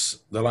nuts.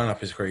 The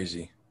lineup is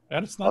crazy.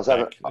 And it's not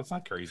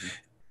crazy.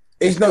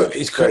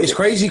 It's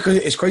crazy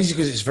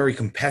because it's very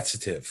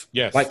competitive.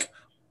 Yes. Like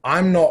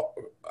I'm not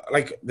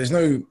like there's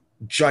no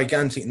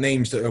gigantic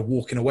names that are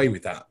walking away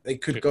with that.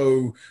 It could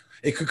go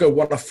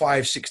 1 of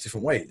 5, 6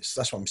 different ways.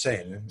 That's what I'm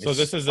saying. So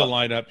this is the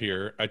lineup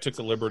here. I took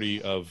the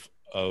liberty of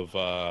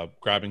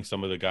grabbing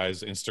some of the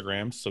guys'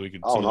 Instagrams so we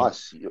could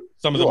see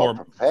some of the more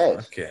prepared.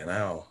 Okay,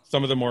 now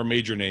some of the more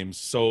major names.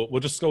 So we'll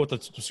just go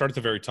with start at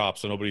the very top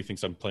so nobody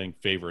thinks I'm playing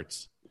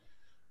favorites.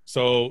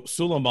 So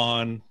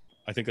Suleiman,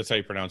 I think that's how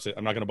you pronounce it.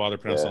 I'm not going to bother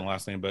pronouncing the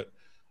last name, but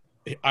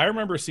I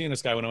remember seeing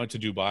this guy when I went to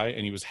Dubai,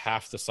 and he was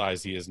half the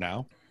size he is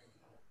now.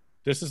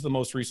 This is the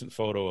most recent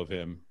photo of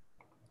him.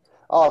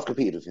 Oh, I've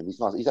competed with him. He's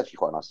nice. He's actually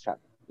quite a nice chap.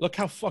 Look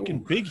how fucking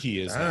big he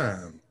is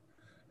now.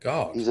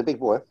 God. He's a big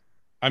boy.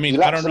 I mean, He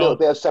lacks I don't a little know.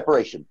 bit of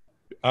separation.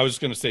 I was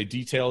going to say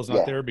detail is not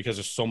Yeah. there because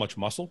there's so much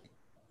muscle.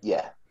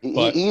 Yeah,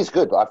 But- he is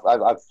good.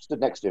 I've stood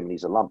next to him and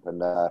he's a lump.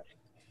 And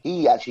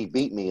he actually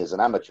beat me as an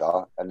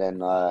amateur. And then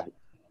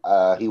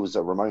he was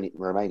at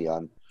Romania.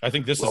 And I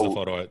think this is Well, the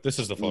photo. This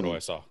is the photo I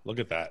saw. Look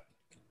at that.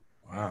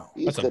 Wow.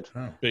 he is That's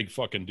good. Big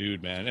fucking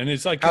dude, man. And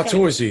it's like How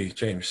tall is he,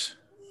 James?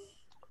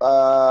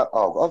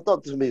 I've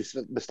not to be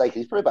mistaken.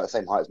 He's probably about the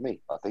same height as me,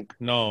 I think.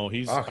 No,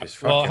 he's Fuck, he's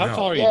well. fucking How hell.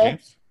 tall are you, Yeah.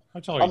 James? How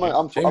tall are you? James?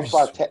 I'm James-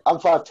 5'10". I'm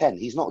 5'10".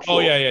 He's not Oh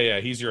short. yeah.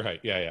 He's your height.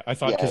 Yeah. I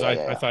thought because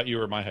Yeah. I thought you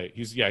were my height.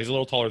 He's a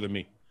little taller than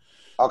me.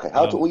 Okay,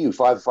 how tall are you?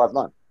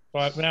 5'9".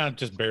 But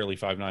just barely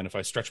 5'9" if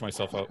I stretch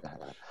myself out.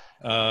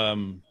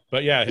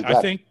 But yeah, He's I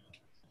black. think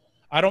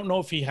I don't know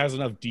if he has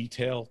enough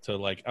detail to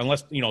like,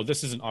 unless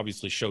this isn't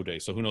obviously show day,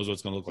 so who knows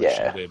what's going to look like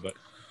Yeah. show day. But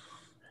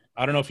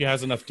I don't know if he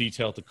has enough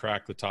detail to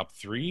crack the top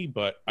 3.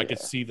 But I could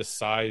Yeah. see the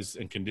size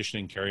and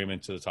conditioning carry him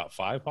into the top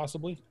 5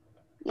 possibly.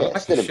 Yeah, like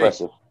still his shape.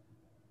 impressive.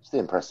 Still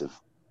impressive.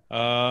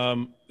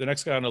 The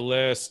next guy on the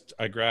list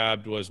I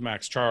grabbed was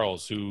Max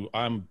Charles, who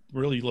I'm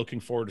really looking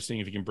forward to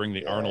seeing if he can bring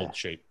the Yeah. Arnold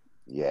shape.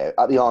 Yeah,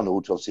 at the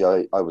Arnold,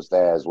 obviously, I was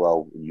there as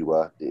well. You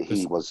were. He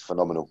This- was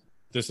phenomenal.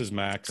 This is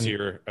Max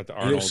here at the He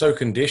Arnold. looks so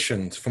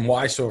conditioned. From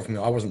what I saw from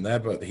him, I wasn't there,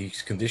 but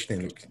his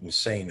conditioning looked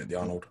insane at the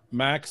Arnold.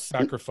 Max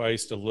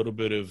sacrificed a little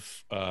bit of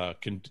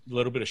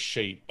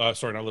shape.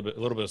 Sorry, not a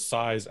little bit of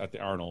size at the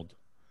Arnold.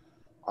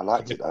 I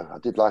liked it though. I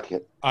did like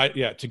it.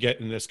 To get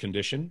in this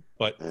condition,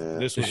 but Yeah.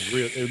 this was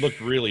real. It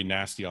looked really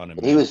nasty on him.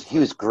 He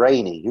was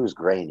grainy. He was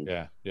grainy.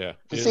 Yeah. You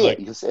can It, see like, it.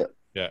 You can see it.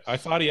 Yeah, I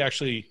thought he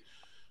actually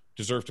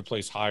deserved to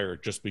place higher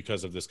just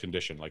because of this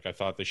condition. Like I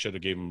thought they should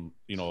have gave him,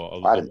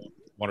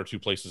 one or two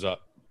places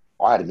up.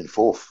 I had him in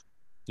 4th.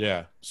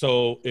 Yeah.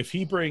 So if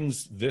he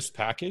brings this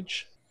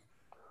package,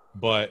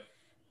 but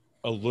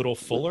a little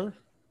fuller,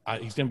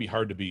 he's going to be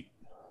hard to beat.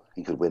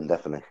 He could win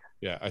definitely.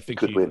 Yeah, I think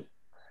Could win.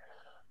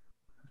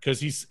 because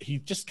he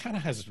just kind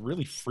of has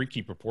really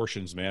freaky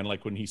proportions, man.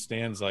 Like when he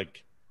stands,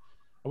 like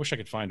I wish I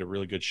could find a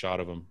really good shot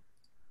of him.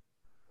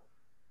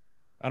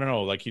 I don't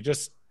know, like he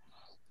just,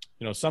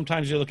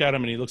 sometimes you look at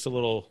him and he looks a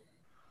little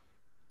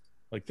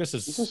like this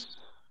is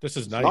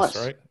nice, nice.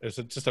 right? It's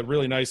just a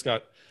really nice,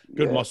 got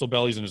good Yeah. muscle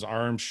bellies in his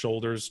arms,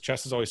 shoulders,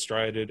 chest is always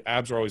striated,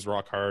 abs are always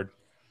rock hard.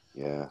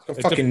 Yeah. Got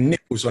It's fucking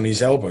nipples on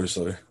his elbows,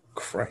 though.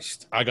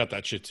 Christ. I got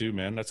that shit too,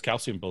 man. That's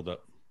calcium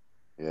buildup.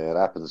 Yeah, it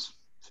happens.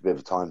 It's a bit of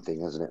a time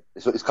thing, isn't it?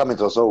 It's coming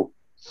to us all.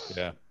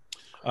 Yeah.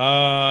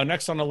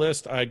 Next on the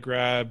list, I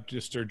grabbed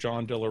Mr.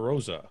 John De La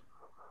Rosa,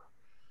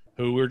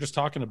 who we were just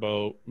talking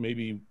about.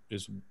 Maybe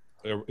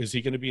is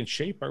he going to be in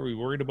shape? Are we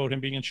worried about him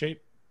being in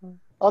shape?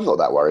 I'm not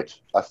that worried.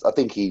 I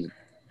think even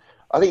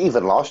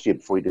last year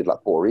before he did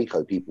like Puerto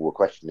Rico, people were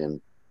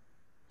questioning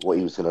what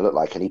he was going to look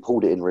like, and he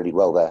pulled it in really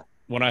well there.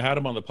 When I had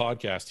him on the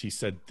podcast, he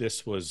said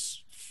this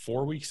was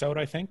 4 weeks out,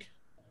 I think.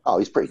 Oh,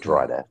 he's pretty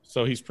dry there.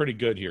 So he's pretty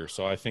good here.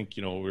 So I think,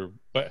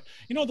 but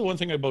the one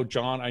thing about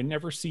John, I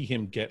never see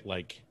him get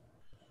like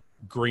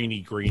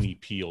grainy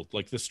peeled.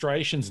 Like the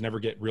striations never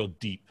get real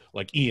deep,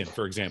 like Ian,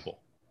 for example.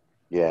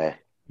 Yeah.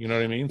 You know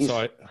what I mean?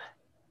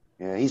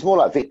 Yeah, he's more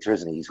like Victor,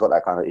 isn't he? He's got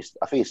that kind of.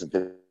 I think it's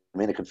a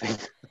Dominican thing.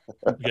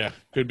 Yeah,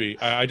 could be.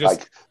 I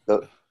just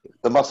like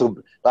the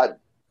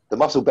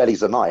muscle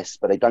bellies are nice,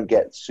 but they don't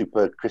get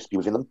super crispy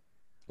within them.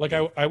 like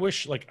I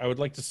wish like I would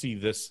like to see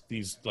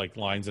these like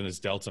lines in his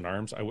delts and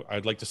arms.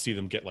 I'd like to see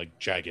them get like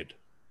jagged,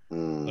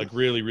 like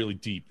really really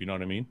deep. You know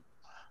what I mean? Do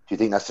you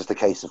think that's just a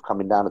case of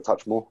coming down a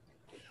touch more?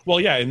 Well,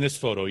 yeah, in this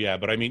photo, yeah,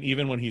 but I mean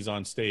even when he's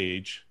on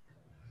stage.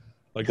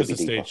 Like Could this is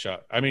a be stage deeper.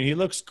 shot. I mean, he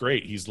looks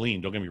great. He's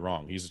lean. Don't get me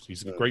wrong. He's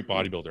a great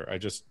bodybuilder.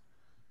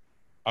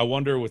 I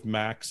wonder with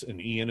Max and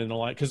Ian in the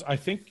line, because I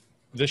think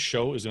this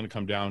show is going to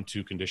come down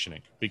to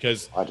conditioning,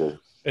 because I do.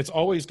 it's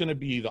always going to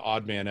be the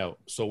odd man out.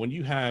 So when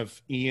you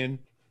have Ian,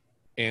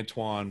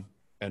 Antoine,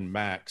 and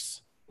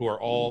Max, who are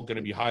all going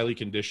to be highly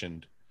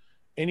conditioned,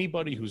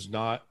 anybody who's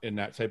not in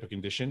that type of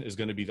condition is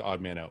going to be the odd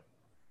man out,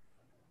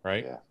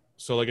 right? Yeah.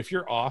 So like if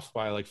you're off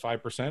by like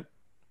 5%,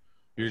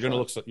 you're going to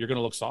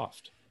look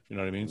soft. You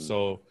know what I mean?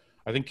 So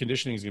I think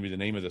conditioning is going to be the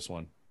name of this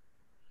one.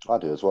 I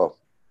do as well.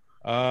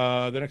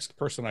 The next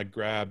person I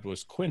grabbed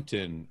was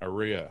Quinton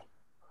Aria.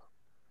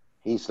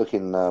 He's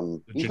looking.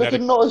 He's genetic-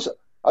 looking not as.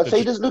 I'd the say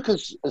he ge- doesn't look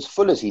as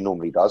full as he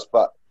normally does,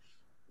 but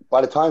by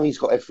the time he's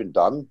got everything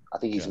done, I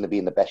think he's Yeah. going to be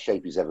in the best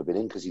shape he's ever been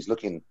in because he's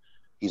looking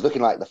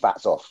like the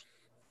fat's off.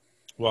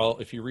 Well,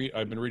 if you read,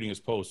 I've been reading his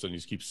posts and he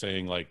keeps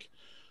saying like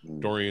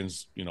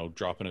Dorian's,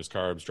 dropping his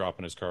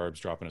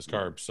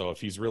carbs. So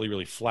if he's really,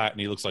 really flat and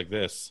he looks like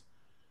this,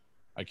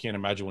 I can't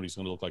imagine what he's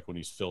going to look like when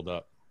he's filled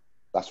up.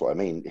 That's what I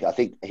mean. I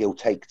think he'll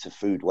take to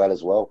food well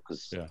as well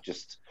because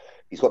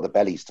he's got the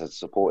bellies to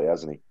support it,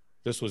 hasn't he?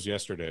 This was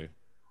yesterday.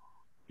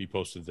 He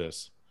posted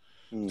this.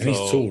 And he's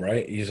tall,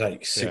 right? He's like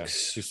He's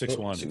 6'1".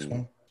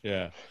 6'1".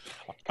 Yeah.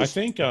 I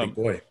think Big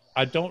boy.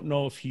 I don't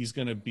know if he's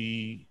going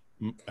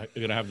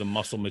to have the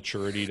muscle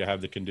maturity to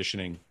have the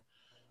conditioning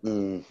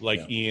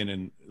like Ian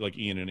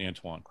and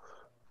Antoine.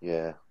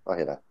 Yeah, I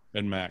hear that.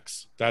 And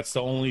Max. That's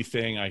the only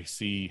thing I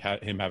see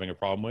him having a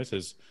problem with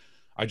is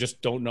I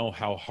just don't know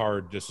how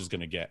hard this is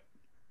going to get.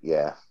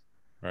 Yeah.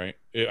 Right.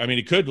 I mean,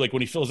 it could, like,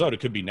 when he fills out, it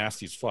could be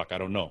nasty as fuck. I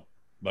don't know.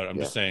 But I'm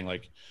just saying,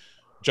 like,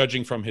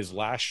 judging from his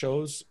last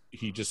shows,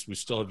 we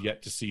still have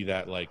yet to see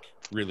that, like,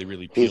 really,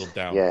 really peeled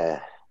down.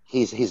 Yeah.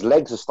 His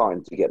legs are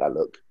starting to get that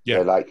look. Yeah.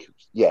 They're like,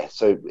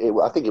 so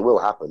I think it will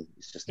happen.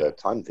 It's just a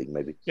time thing,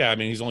 maybe. Yeah. I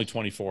mean, he's only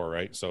 24,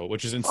 right? So,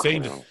 which is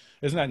insane.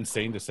 Isn't that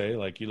insane to say?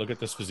 Like, you look at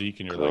this physique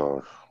and you're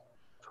like,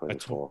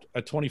 24.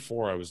 At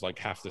 24, I was like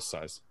half this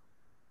size.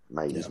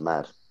 Mate, he's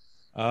mad.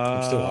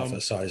 I'm still half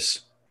that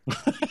size.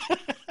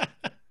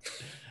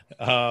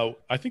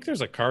 I think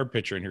there's a carb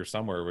picture in here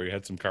somewhere where he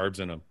had some carbs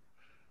in him.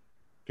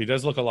 He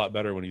does look a lot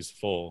better when he's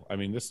full. I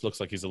mean, this looks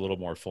like he's a little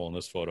more full in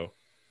this photo.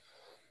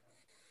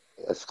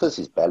 It's because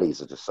his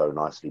bellies are just so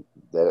nicely.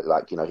 They're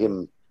like,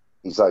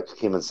 he's like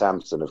him and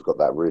Samson have got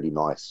that really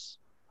nice,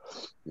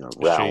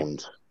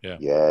 round. Shape.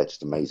 Yeah,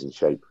 just amazing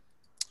shape.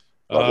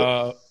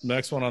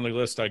 Next one on the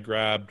list I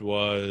grabbed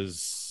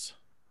was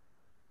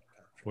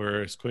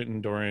where's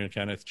Quentin, Dorian,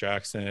 Kenneth,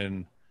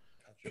 Jackson,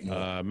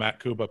 Matt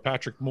Kuba,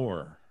 Patrick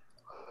Moore.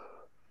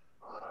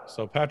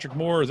 So Patrick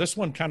Moore, this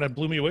one kind of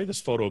blew me away,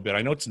 this photo a bit.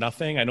 I know it's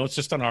nothing. I know it's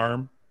just an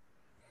arm.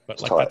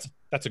 But like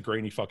that's a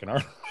grainy fucking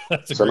arm.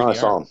 It's a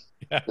nice arm.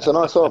 Yeah. It's a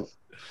nice arm.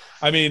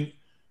 I mean,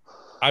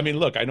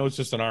 look, I know it's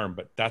just an arm,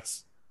 but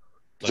it's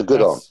a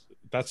good arm.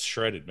 That's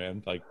shredded,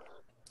 man. Like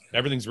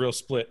everything's real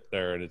split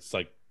there, and it's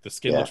like the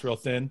skin looks real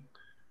thin.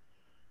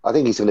 I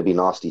think he's going to be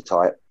nasty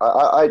tight.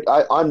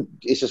 I'm.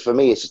 It's just for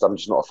me. It's just I'm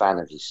just not a fan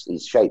of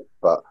his shape.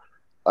 But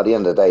at the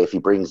end of the day, if he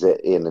brings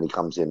it in and he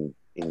comes in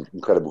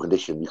incredible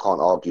condition, you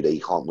can't argue that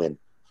he can't win.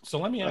 So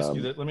let me ask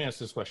you that. Let me ask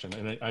this question,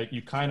 and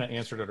you kind of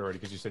answered it already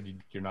because you said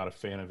you're not a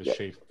fan of his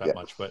shape that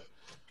much. But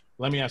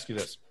let me ask you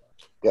this: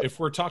 if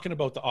we're talking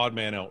about the odd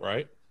man out,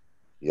 right?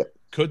 Yep.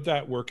 Could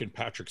that work in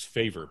Patrick's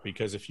favor?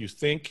 Because if you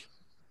think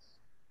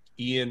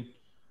Ian,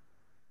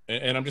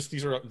 and I'm just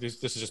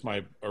this is just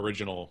my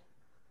original.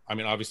 I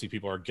mean, obviously,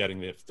 people are getting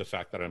the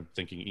fact that I'm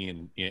thinking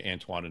Ian,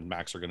 Antoine, and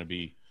Max are going to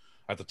be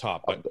at the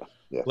top. But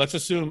let's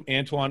assume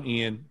Antoine,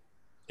 Ian,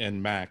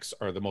 and Max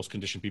are the most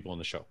conditioned people in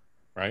the show,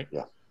 right?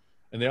 Yeah.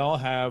 And they all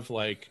have,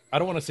 like, I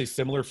don't want to say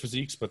similar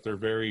physiques, but they're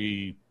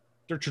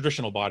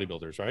traditional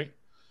bodybuilders, right?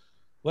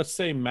 Let's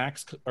say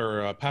Max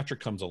or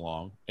Patrick comes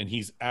along and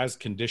he's as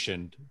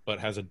conditioned, but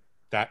has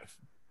that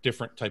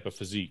different type of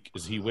physique.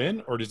 Does he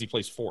win or does he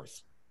place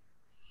fourth?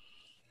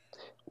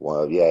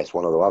 Well, yeah, it's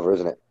one or the other,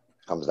 isn't it?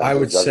 Comes down. I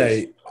would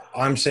say,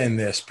 I'm saying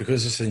this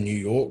because it's in New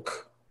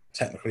York.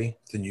 Technically,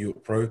 the New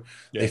York Pro,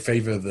 they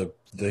favor the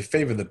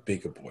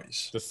bigger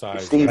boys. The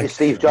size.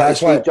 Steve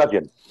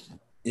judging.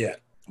 Yeah.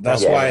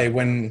 That's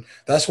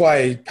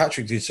why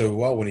Patrick did so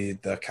well when he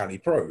did the Cali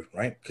Pro,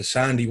 right? Because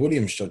Sandy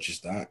Williams judges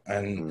that,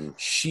 and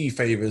she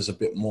favors a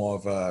bit more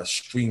of a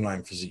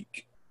streamlined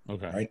physique.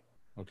 Okay. Right.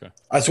 Okay.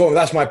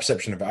 That's my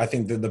perception of it. I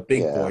think that the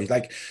big boys,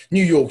 like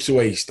New York's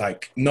always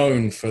like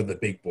known for the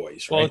big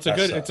boys. Right? Well,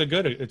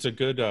 it's a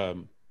good.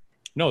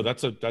 No,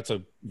 that's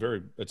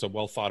a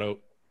well thought out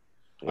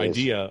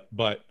idea,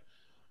 but.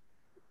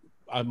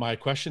 My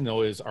question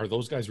though is, are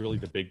those guys really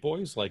the big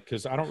boys? Like,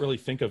 because I don't really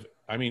think of.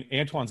 I mean,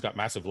 Antoine's got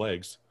massive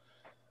legs.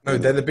 No,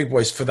 they're the big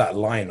boys for that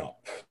lineup.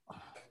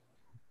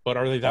 But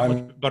are they that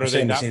much? But are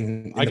they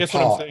that? I guess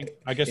what I'm saying.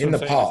 I guess in the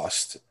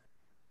past.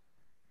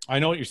 I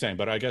know what you're saying,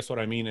 but I guess what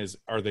I mean is,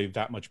 are they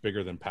that much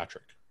bigger than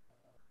Patrick?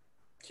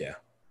 Yeah,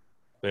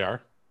 they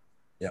are.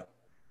 Yeah.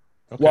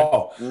 Okay.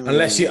 Well,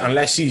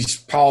 unless he's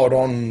piled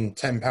on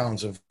 10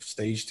 pounds of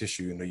stage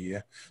tissue in a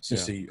year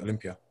since the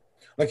Olympia.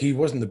 Like he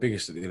wasn't the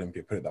biggest at the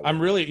Olympia. Put it that way. I'm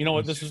really, you know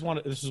what, this is one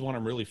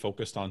I'm really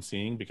focused on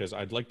seeing because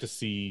I'd like to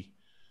see.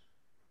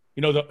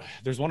 You know,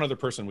 there's one other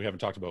person we haven't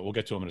talked about. We'll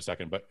get to him in a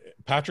second, but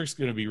Patrick's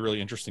going to be really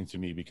interesting to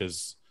me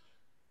because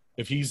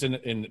if he's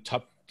in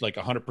top like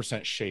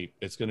 100% shape,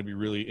 it's going to be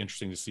really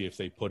interesting to see if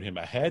they put him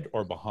ahead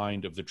or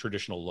behind of the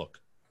traditional look.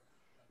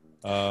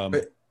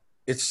 But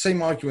it's the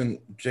same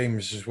argument,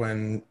 James, as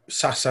when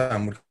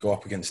Sasan would go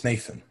up against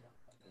Nathan.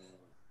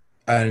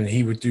 And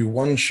he would do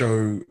one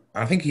show.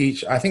 I think he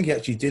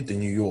actually did the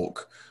New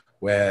York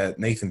where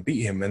Nathan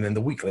beat him, and then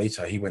the week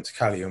later he went to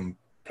Cali and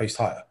placed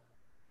higher.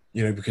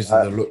 You know, because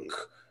of the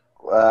look.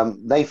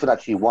 Nathan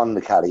actually won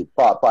the Cali,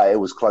 but it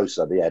was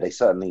closer. Yeah, they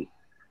certainly.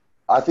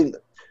 I think,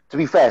 to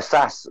be fair,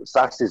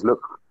 Sass's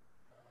look.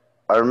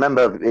 I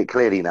remember it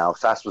clearly now.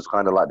 Sass was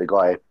kind of like the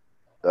guy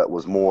that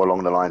was more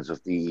along the lines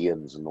of the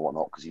Ians and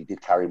whatnot because he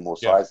did carry more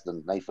size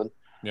than Nathan.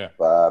 Yeah.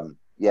 But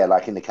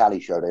like in the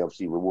Cali show, they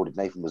obviously rewarded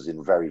Nathan was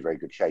in very, very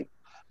good shape.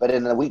 But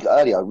in a week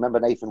earlier, I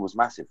remember Nathan was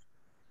massive.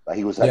 Like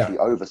he was actually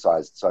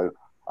oversized. So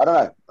I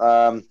don't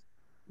know.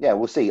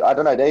 We'll see. I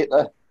don't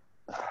know.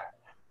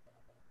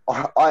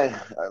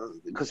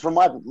 Because from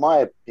my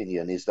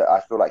opinion is that I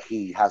feel like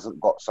he hasn't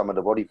got some of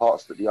the body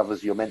parts that the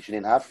others you're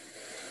mentioning have.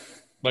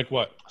 Like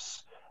what?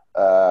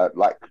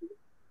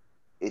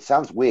 it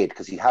sounds weird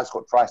because he has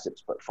got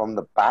triceps, but from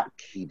the back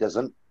he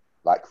doesn't.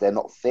 Like they're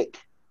not thick.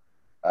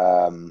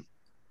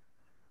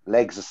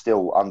 Legs are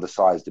still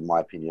undersized in my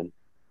opinion,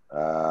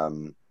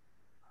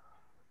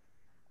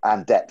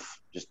 and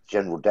depth, just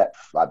general depth,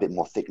 like a bit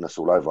more thickness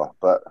all over.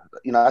 But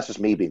that's just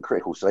me being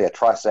critical. So yeah,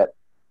 tricep,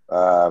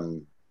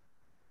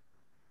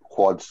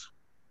 quads,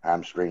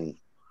 hamstring,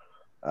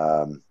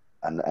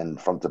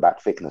 and front to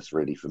back thickness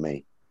really for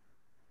me.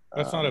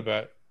 That's not a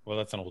bad. Well,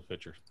 that's an old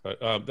picture,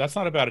 but that's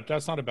not a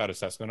bad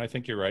assessment. I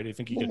think you're right. I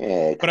think he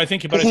could, but I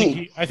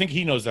think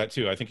he knows that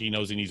too. I think he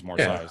knows he needs more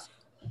size.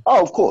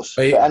 Oh, of course,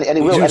 and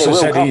it will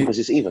come because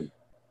it's even.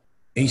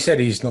 He said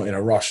he's not in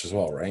a rush as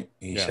well, right?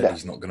 He said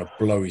he's not going to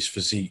blow his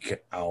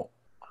physique out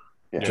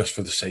just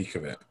for the sake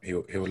of it.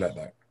 He'll let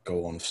that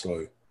go on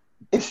slow.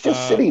 It's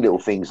just silly little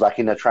things like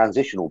in a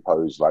transitional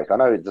pose. Like I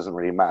know it doesn't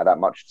really matter that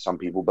much to some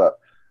people, but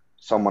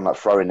someone like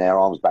throwing their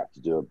arms back to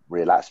do a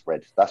rear lat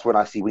spread. That's when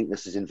I see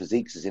weaknesses in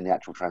physiques is in the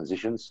actual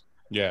transitions.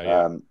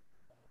 And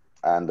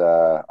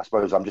I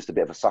suppose I'm just a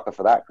bit of a sucker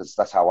for that because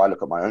that's how I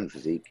look at my own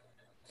physique.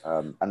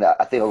 And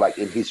I feel like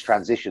in his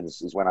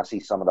transitions is when I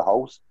see some of the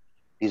holes.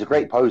 He's a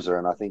great poser,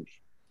 and I think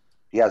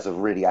he has a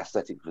really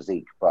aesthetic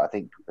physique. But I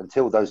think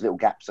until those little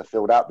gaps are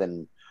filled out,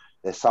 then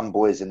there's some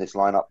boys in this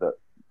lineup that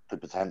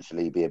could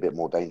potentially be a bit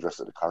more dangerous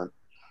at the current.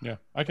 Yeah,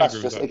 I can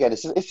agree with that. Again,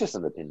 it's just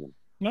an opinion.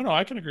 No,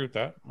 I can agree with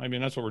that. I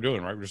mean, that's what we're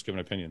doing, right? We're just giving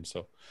opinions.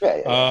 So,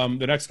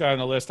 the next guy on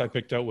the list I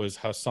picked out was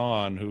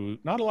Hassan, who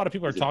not a lot of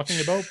people are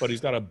talking about, but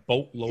he's got a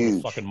boatload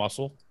of fucking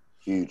muscle.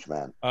 Huge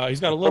man. He's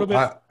got a little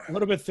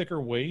bit thicker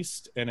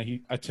waist,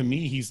 and to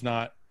me, he's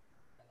not.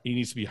 He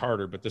needs to be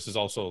harder, but this is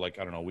also like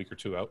I don't know, a week or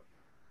two out.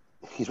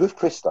 He's with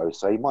Chris though,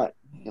 so he might,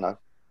 he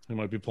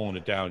might be pulling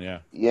it down. Yeah.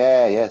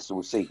 Yeah. So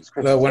we'll see.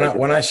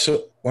 When I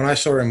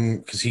saw him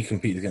because he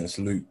competed against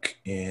Luke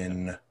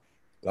in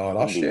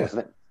last year,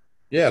 wasn't it?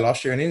 Yeah,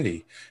 last year in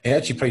Indy, he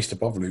actually placed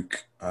above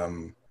Luke,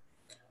 and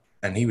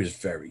he was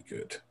very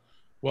good.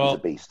 Well, he's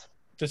a beast.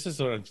 This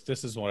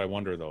is what I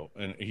wonder though,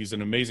 and he's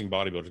an amazing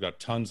bodybuilder. He's got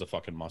tons of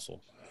fucking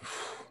muscle.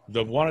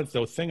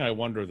 The thing I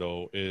wonder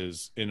though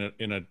is in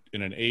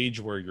an age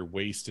where your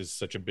waist is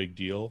such a big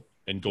deal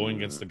and going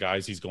against the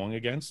guys he's going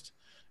against,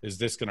 is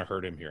this going to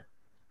hurt him here?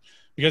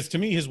 Because to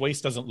me, his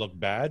waist doesn't look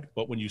bad,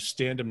 but when you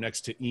stand him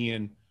next to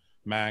Ian,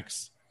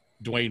 Max,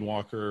 Dwayne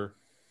Walker,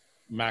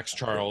 Max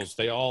Charles,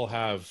 they all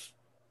have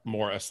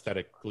more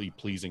aesthetically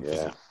pleasing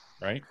physique,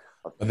 right?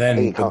 But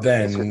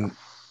then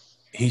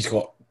he's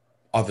got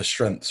other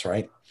strengths,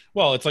 right?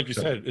 Well, it's like you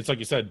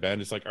said,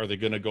 Ben. It's like, are they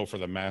going to go for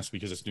the mass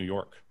because it's New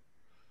York?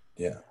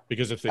 Yeah.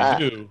 Because if they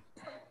do,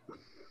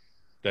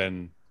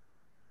 then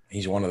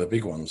he's one of the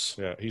big ones.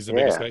 Yeah, he's the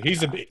biggest guy.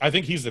 I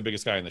think he's the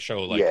biggest guy in the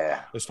show. Like,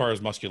 as far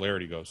as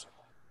muscularity goes.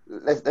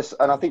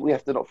 And I think we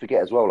have to not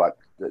forget as well, like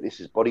that this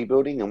is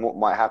bodybuilding, and what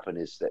might happen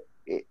is that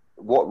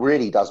what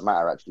really does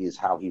matter actually is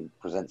how he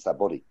presents that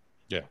body.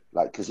 Yeah.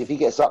 Like, because if he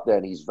gets up there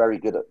and he's very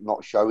good at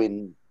not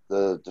showing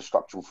the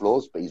structural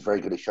flaws, but he's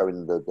very good at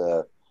showing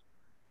the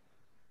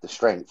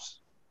strengths,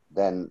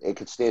 then it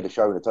could steer the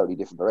show in a totally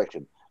different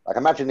direction. Like,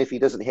 imagine if he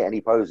doesn't hit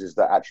any poses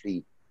that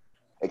actually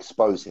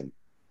expose him.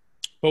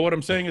 But what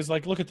I'm saying is,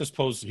 like, look at this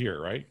pose here,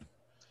 right?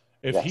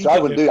 I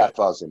wouldn't do that if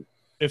I was him.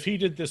 If he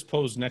did this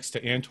pose next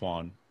to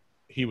Antoine,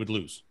 he would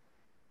lose.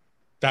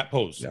 That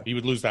pose. Yeah. He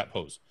would lose that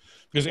pose.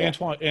 Because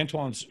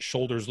Antoine's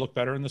shoulders look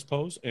better in this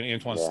pose, and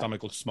Antoine's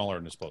stomach looks smaller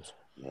in this pose.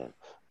 Yeah.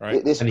 Right?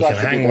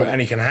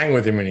 And he can hang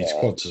with him in his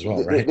quads as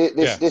well, right?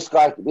 This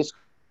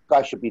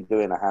guy should be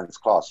doing a hands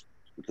clasp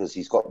because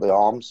he's got the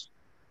arms.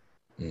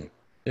 Mm.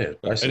 Yeah,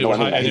 and it would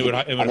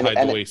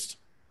hide the waist.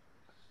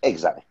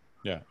 Exactly.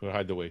 Yeah, it would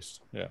hide the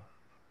waist. Yeah,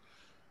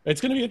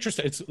 it's going to be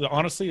interesting.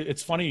 Honestly,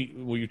 it's funny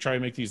when you try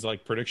and make these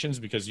like predictions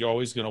because you're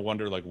always going to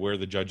wonder like where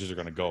the judges are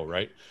going to go,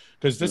 right?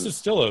 Because this is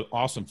still an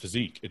awesome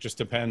physique. It just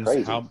depends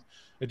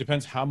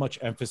how much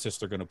emphasis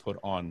they're going to put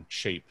on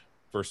shape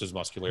versus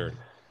muscularity.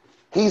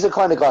 He's the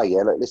kind of guy,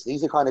 yeah. Like, listen,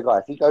 he's the kind of guy.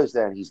 If he goes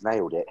there and he's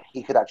nailed it,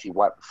 he could actually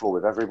wipe the floor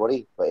with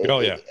everybody. But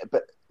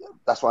but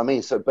that's what I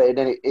mean. So, but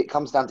then it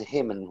comes down to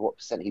him and what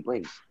percent he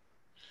brings.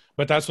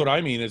 But that's what I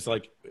mean. Is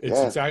like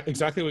it's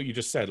exactly what you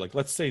just said. Like,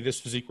 let's say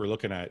this physique we're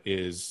looking at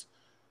is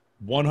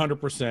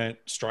 100%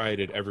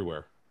 striated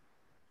everywhere.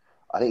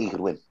 I think he could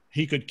win.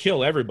 He could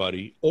kill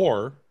everybody,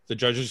 or the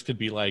judges could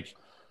be like,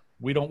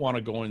 "We don't want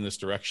to go in this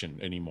direction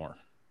anymore."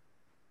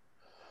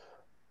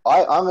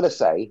 I'm going to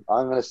say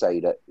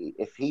that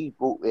if he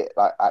brought it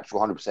like actual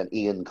 100%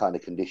 Ian kind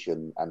of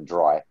condition and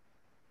dry,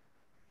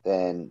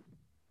 then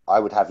I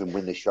would have him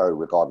win the show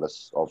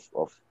regardless of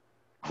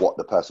what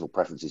the personal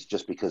preference is,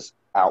 just because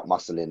out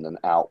muscling and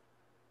out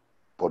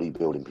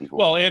bodybuilding people.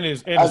 Well,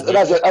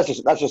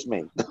 that's just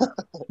me.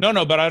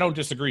 No, but I don't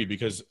disagree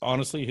because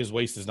honestly, his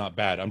waist is not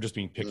bad. I'm just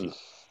being picky.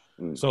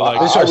 So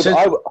like,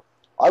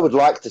 I would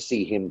like to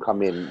see him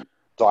come in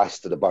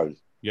diced to the bone.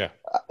 Yeah,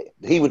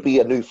 he would be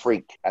a new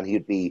freak, and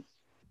he'd be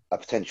a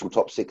potential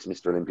top 6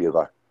 Mr. Olympia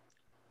guy.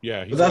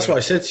 Yeah, but that's what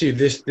I said to you.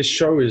 This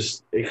show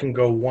it can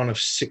go one of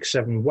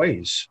 6-7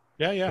 ways.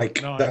 Yeah.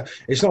 Like No, that,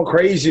 it's not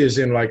crazy as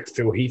in like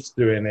Phil Heath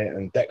doing it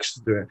and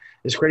Dexter doing it.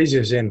 It's crazy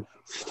as in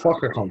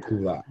fuck. I can't call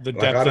that. the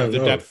Like, depth I don't of the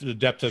know. depth the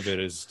depth of it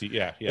is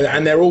yeah.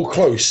 And they're all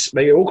close.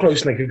 They're all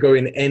close, and they could go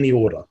in any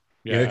order.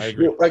 Yeah, You know? I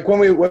agree. Like when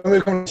we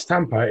were coming to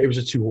Tampa, it was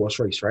a 2-horse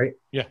race, right?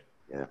 Yeah.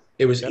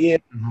 It was Yep.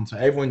 Ian and Hunter.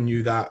 Everyone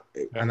knew that,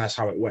 and that's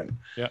how it went.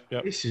 Yeah.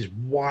 This is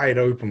wide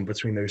open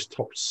between those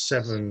top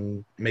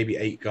 7, maybe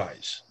 8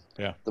 guys.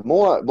 Yeah. The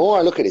more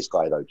I look at this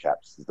guy, though,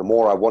 chaps, the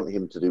more I want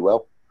him to do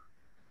well.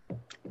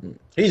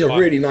 He's a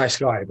really nice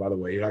guy, by the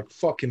way. Like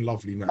fucking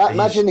lovely man.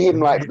 Imagine He's him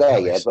like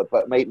really there, nice.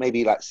 but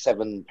maybe like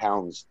 7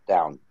 pounds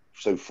down,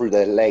 so through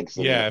their legs.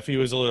 And Yeah, if he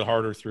was a little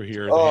harder through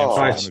here, the Oh.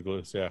 hamstrings and the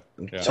glutes.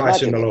 Yeah. Tyson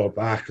Imagine the it. lower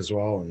back as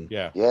well. And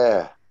Yeah.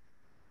 yeah.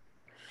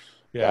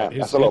 Yeah.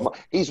 That's a lot.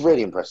 He's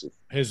really impressive.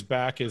 His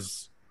back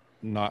is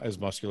not as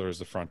muscular as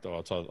the front,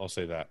 though. I'll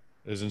say that.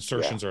 His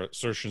insertions are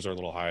a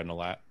little high in the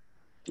lat.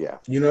 Yeah.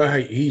 you know how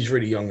he's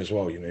really young as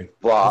well. You know.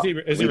 But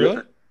Is he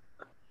really?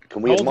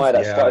 Can we How old admire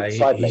that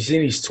side leg? he's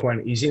in his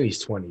 20s. He's in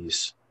his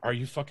 20s. Are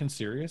you fucking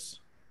serious?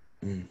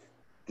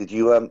 Did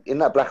you in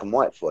that black and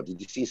white floor?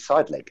 Did you see his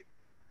side leg?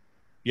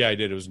 Yeah, I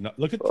did. It was not.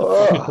 Look at the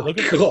Oh, look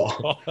at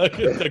God. look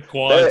at the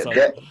quads.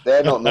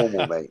 They're not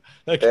normal, mate.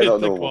 Look They're at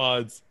not the normal.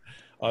 quads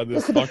on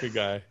this fucking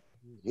guy.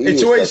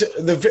 It's always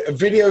the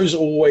videos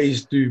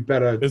always do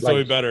better. It's like,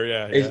 way better.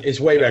 Yeah. It's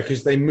way better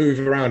because they move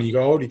around. You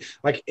go, holy,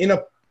 like in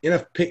a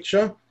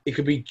picture, it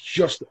could be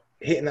just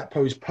hitting that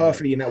pose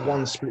perfectly in that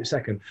one split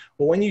second.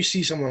 But when you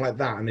see someone like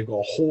that and they've got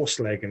a horse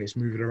leg and it's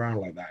moving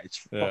around like that, it's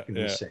fucking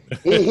insane.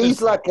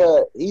 he's like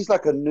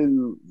a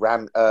new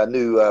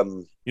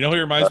You know who he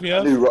reminds me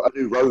of? a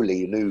new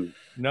Rowley,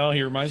 No,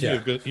 he reminds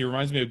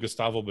me of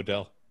Gustavo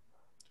Bedell.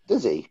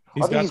 Does he?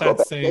 He's I think got that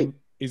better same. shape.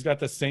 He's got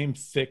the same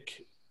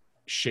thick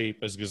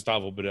shape as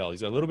Gustavo Bedell.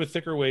 He's a little bit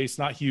thicker waist,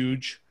 not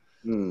huge,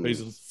 but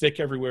he's thick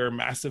everywhere,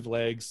 massive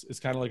legs. It's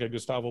kind of like a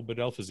Gustavo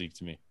Bedell physique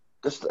to me.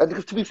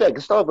 And to be fair,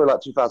 Gustavo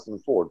like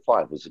 2004 and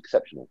 5 was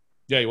exceptional.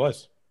 Yeah, he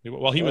was.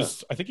 Well, he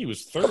was. I think he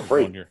was third Top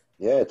 3. 1 year.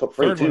 Yeah, top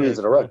 3 Third 2 one years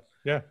in a row.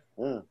 Yeah.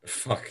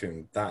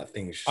 Fucking that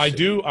thing's. I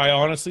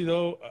honestly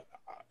though,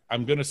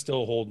 I'm gonna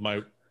still hold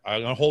my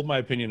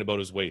opinion about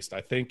his waist.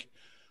 I think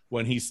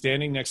when he's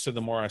standing next to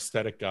the more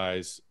aesthetic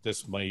guys,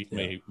 this may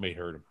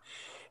hurt him.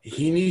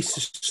 He needs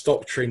to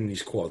stop training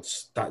these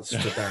quads. That's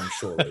for damn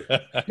sure.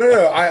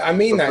 No, I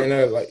mean that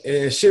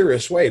in a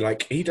serious way.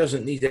 Like he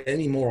doesn't need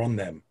any more on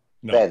them.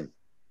 No.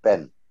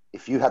 Ben,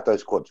 if you had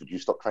those quads, would you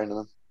stop training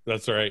them?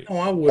 That's right. No,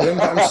 I wouldn't.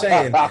 But I'm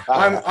saying,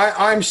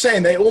 I'm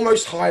saying they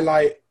almost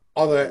highlight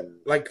other,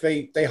 like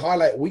they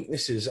highlight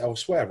weaknesses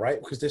elsewhere, right?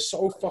 Because they're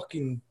so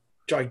fucking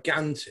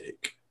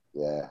gigantic.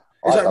 Yeah,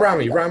 It's like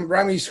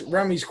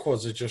Rami's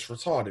quads are just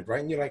retarded,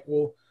 right? And you're like,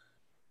 well,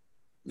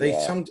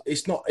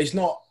 it's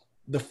not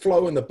the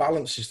flow and the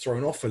balance is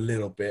thrown off a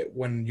little bit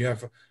when you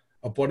have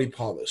a body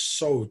part that's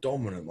so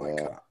dominant like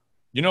that.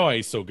 You know why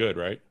he's so good,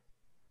 right?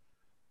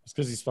 It's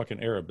because he's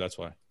fucking Arab. That's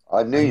why.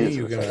 I knew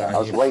you were going to say that.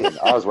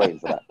 I was waiting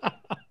for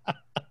that.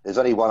 There's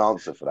only one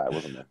answer for that,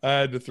 wasn't there? I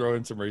had to throw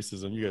in some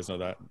racism. You guys know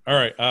that. All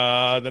right.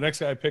 The next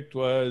guy I picked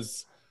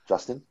was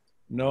Justin.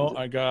 No,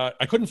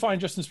 I couldn't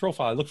find Justin's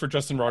profile. I looked for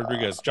Justin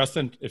Rodriguez.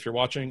 Justin, if you're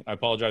watching, I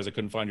apologize. I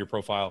couldn't find your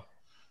profile.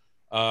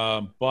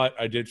 But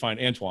I did find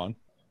Antoine.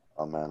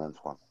 Oh man,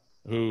 Antoine.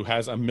 Who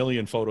has a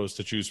million photos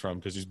to choose from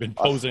because he's been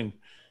posing.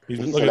 He's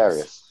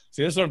hilarious.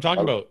 See, this is what I'm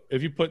talking about.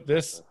 If you put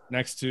this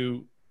next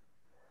to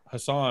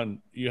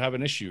Hassan, you have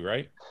an issue,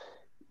 right?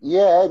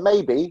 Yeah,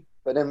 maybe,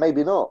 but then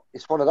maybe not.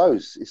 It's one of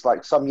those. It's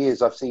like some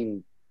years I've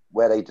seen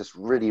where they just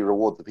really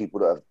reward the people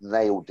that have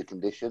nailed the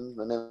condition,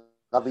 and then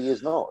other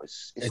years not.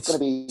 It's going to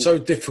be so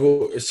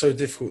difficult. It's so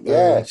difficult. Though,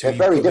 yeah, they're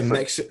very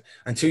different.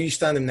 Until you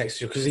stand him next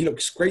to, because he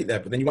looks great there,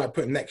 but then you might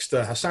put him next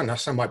to Hassan.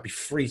 Hassan might be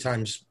 3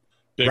 times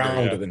bigger,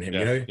 rounder than him. Yeah,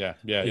 you know?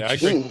 Yeah. I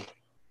agree.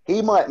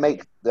 He might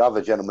make the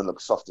other gentleman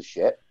look soft as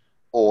shit,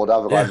 or the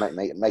other guy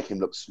make him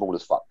look small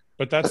as fuck.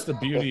 But that's the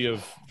beauty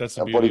of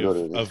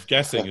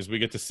guessing is we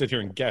get to sit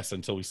here and guess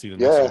until we see the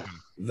next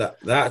one.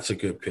 That's a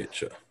good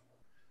picture.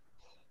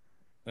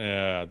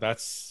 Yeah,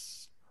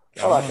 that's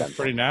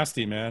pretty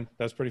nasty, man.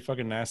 That's pretty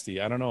fucking nasty.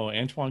 I don't know.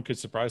 Antoine could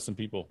surprise some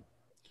people.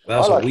 That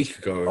was a week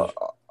ago.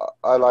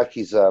 I like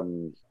his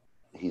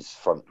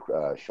front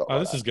shot. Oh,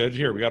 this is good.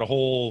 Here, we got a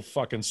whole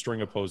fucking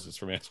string of poses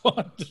from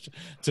Antoine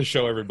to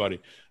show everybody.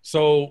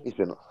 So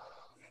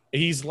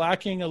he's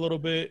lacking a little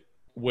bit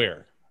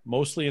where?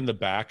 Mostly in the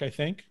back, I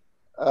think.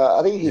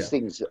 I think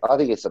I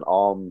think it's an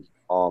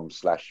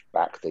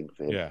arm/back thing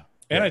for him. Yeah,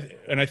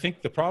 and I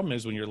think the problem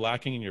is when you're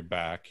lacking in your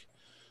back,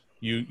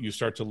 you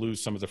start to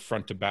lose some of the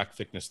front to back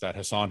thickness that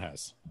Hassan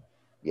has.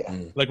 Yeah,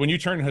 like when you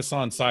turn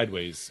Hassan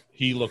sideways,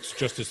 he looks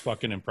just as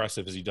fucking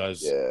impressive as he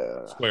does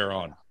square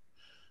on.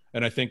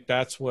 And I think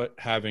that's what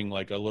having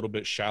like a little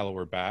bit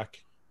shallower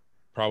back,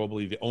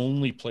 probably the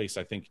only place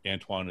I think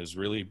Antoine is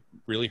really,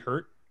 really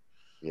hurt.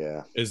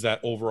 Yeah, is that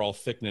overall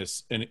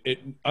thickness, and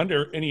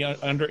under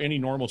any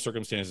normal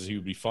circumstances he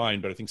would be fine,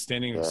 but I think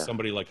standing with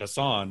somebody like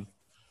Hassan,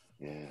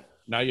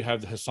 now you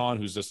have the Hassan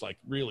who's this like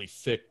really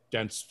thick,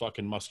 dense,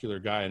 fucking muscular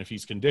guy, and if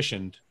he's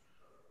conditioned,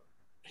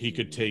 he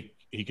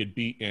could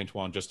beat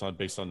Antoine just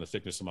based on the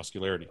thickness and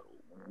muscularity.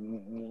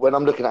 When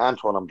I'm looking at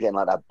Antoine, I'm getting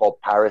like that Bob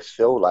Paris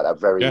feel, like that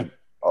very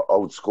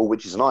old school,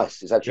 which is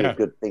nice. It's actually a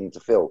good thing to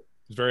feel.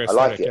 It's very aesthetic.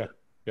 I like it.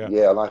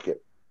 Yeah, I like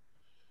it.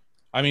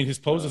 I mean, his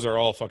poses are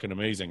all fucking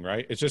amazing,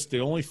 right? It's just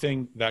the only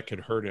thing that could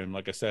hurt him,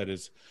 like I said,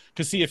 is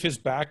because see, if his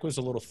back was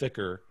a little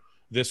thicker,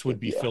 this would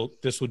be filled.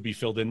 This would be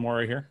filled in more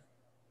right here.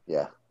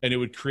 Yeah, and it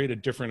would create a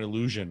different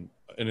illusion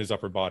in his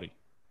upper body.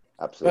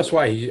 Absolutely. That's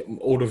why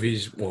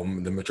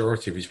the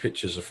majority of his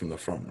pictures are from the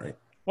front, right?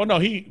 Well, no,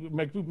 me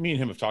and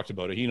him have talked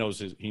about it. He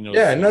knows.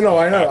 Yeah, no,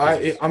 I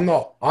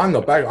know. I'm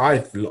not back.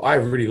 I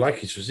really like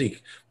his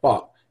physique,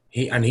 but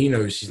he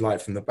knows he's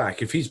light from the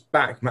back. If his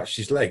back matched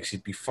his legs,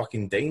 he'd be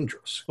fucking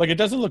dangerous. Like, it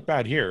doesn't look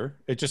bad here.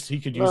 It just, he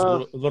could use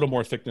a little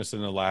more thickness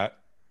in the lat.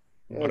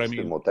 Yeah, but I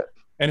mean,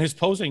 and his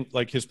posing's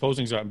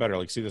gotten better.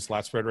 Like, see this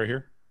lat spread right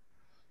here?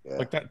 Yeah.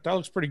 Like that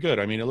looks pretty good.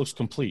 I mean, it looks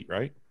complete,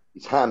 right?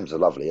 His hams are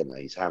lovely, aren't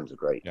they? His hams are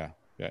great. Yeah.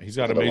 Yeah, he's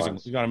got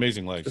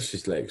amazing legs. Just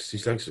his legs.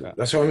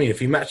 That's what I mean. If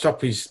he matched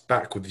up his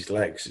back with his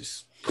legs,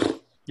 it's...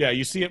 Yeah,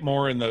 you see it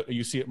more in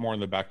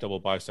the back double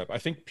bicep. I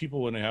think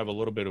people, when they have a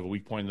little bit of a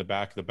weak point in the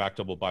back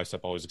double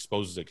bicep always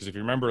exposes it. Because if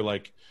you remember,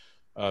 like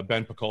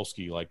Ben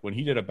Pakulski, like when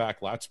he did a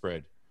back lat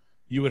spread,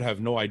 you would have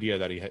no idea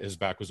that his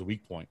back was a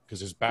weak point because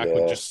his back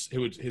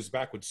his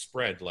back would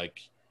spread like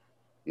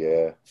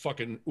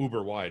fucking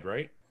uber wide,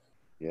 right?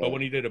 Yeah. But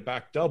when he did a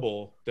back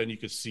double, then you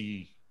could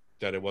see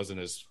that it wasn't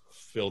as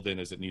filled in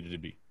as it needed to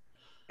be.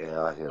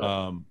 Yeah, I hear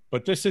that.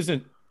 But this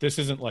isn't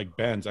like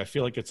Ben's. I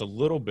feel like it's a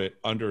little bit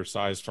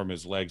undersized from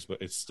his legs,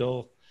 but he's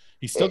still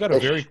got a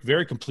very,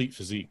 very complete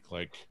physique.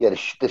 Like, yeah,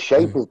 the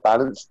shape is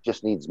balanced,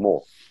 just needs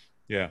more.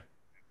 Yeah.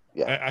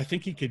 Yeah. I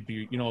think he could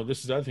be,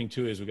 this is the other thing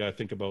too, is we got to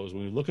think about is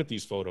when we look at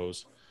these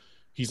photos,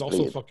 he's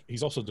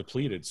also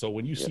depleted. So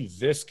when you see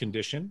this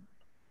condition,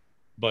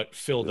 but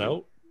filled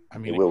out, I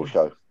mean, it will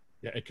show.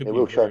 Yeah, it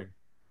will show.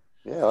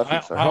 Yeah, I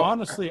think so.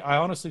 I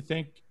honestly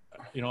think,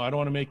 I don't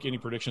want to make any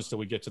predictions till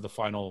we get to the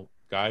final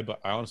guy,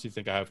 but I honestly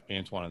think I have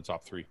Antoine in the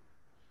top 3.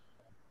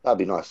 That'd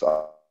be nice.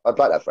 I'd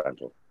like that for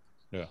Antoine.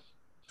 Yeah.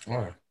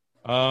 All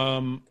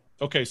right.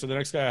 Okay, so the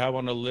next guy I have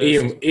on the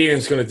list,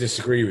 Ian's going to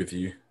disagree with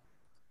you.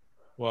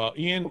 Well,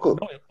 Ian,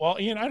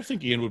 Ian, I don't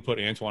think Ian would put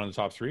Antoine in the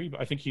top 3, but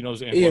I think he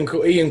knows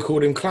Antoine. Ian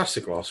called him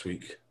classic last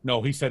week.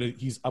 No, he said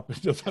he's up.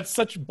 That's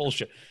such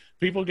bullshit.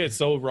 People get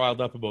so riled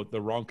up about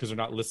the wrong because they're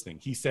not listening.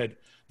 He said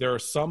there are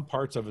some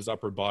parts of his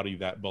upper body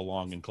that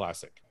belong in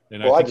classic.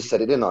 And I just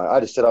said it, didn't I?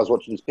 I just said I was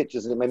watching these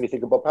pictures and it made me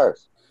think about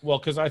Paris. Well,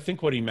 because I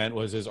think what he meant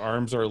was his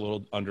arms are a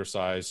little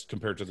undersized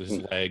compared to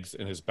his legs,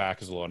 and his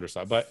back is a little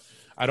undersized. But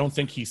I don't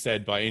think he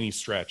said by any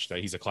stretch that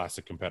he's a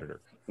classic competitor.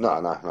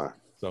 No.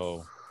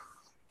 So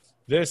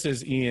this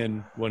is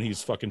Ian when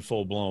he's fucking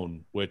full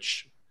blown,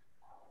 which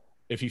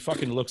if he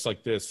fucking looks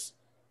like this,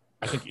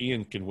 I think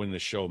Ian can win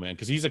this show, man,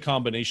 because he's a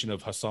combination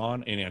of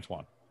Hassan and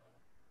Antoine.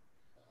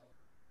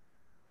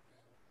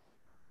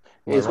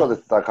 He's got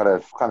that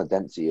kind of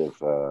density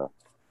of.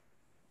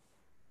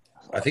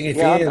 I think if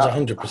Ian's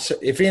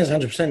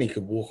 100%, he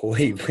could walk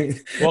away.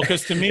 Well,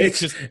 because to me,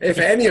 if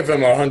any of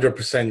them are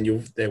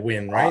 100%, they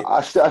win, right?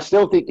 I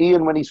still think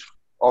Ian, when he's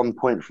on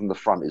point from the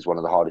front, is one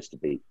of the hardest to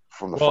beat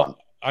from the front.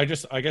 I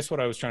guess what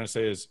I was trying to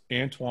say is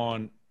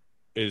Antoine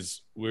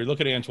is. We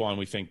look at Antoine,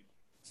 we think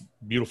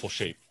beautiful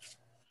shape.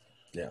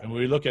 Yeah. And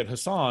when we look at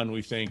Hassan,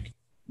 we think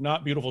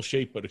not beautiful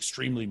shape, but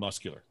extremely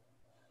muscular.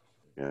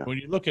 Yeah. When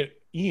you look at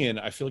Ian,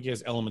 I feel like he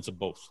has elements of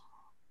both.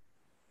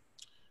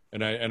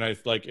 And I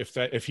like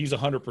if he's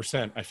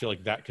 100%, I feel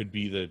like that could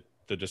be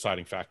the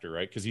deciding factor,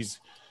 right? Because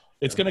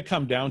it's going to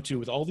come down to,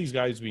 with all these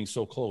guys being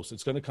so close,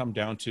 it's going to come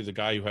down to the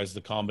guy who has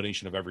the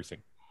combination of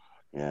everything.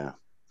 Yeah.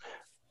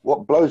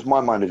 What blows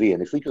my mind of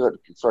Ian, if we could,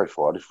 sorry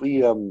Fuad, if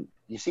we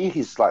you see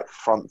his like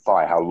front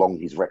thigh, how long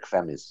his rec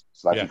fem is.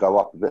 So like you go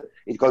up a bit,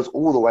 it goes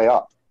all the way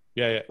up.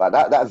 Yeah. Like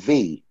that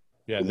V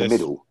in the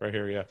middle. Right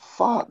here, yeah.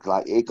 Fuck,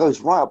 like it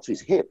goes right up to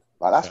his hip.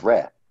 Like that's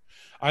rare.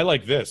 I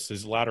like this,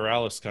 his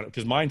lateralis kind of,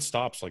 because mine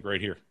stops like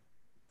right here.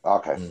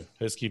 Okay.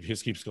 His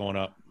keeps going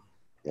up.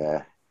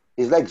 Yeah.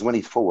 His legs when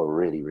he's full are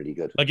really, really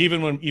good. Like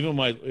even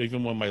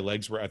when my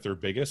legs were at their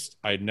biggest,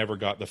 I never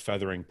got the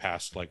feathering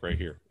past like right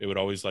here. It would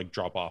always like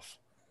drop off.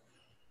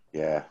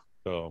 Yeah.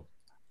 So,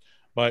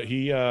 but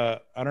he, I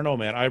don't know,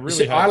 man. I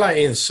like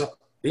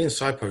Ian's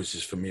side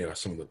poses for me are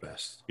some of the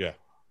best. Yeah.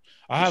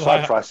 I have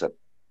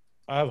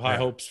high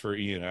hopes for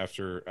Ian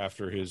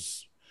after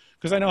his,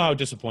 because I know how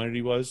disappointed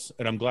he was,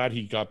 and I'm glad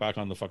he got back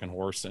on the fucking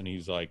horse. And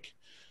he's like,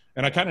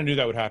 and I kind of knew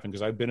that would happen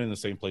because I've been in the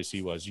same place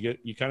he was. You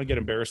kind of get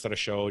embarrassed at a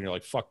show, and you're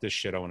like, "Fuck this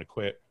shit, I want to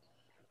quit."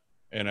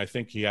 And I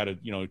think he had it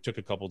took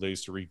a couple of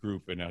days to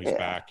regroup, and now he's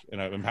back,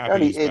 and I'm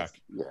happy he's back.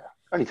 Yeah, it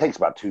only takes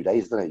about 2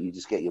 days, doesn't it? You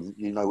just get you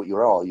know what you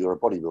are. You're a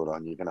bodybuilder,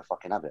 and you're gonna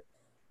fucking have it.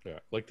 Yeah,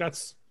 like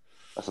that's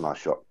a nice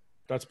shot.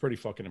 That's pretty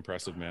fucking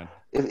impressive, man.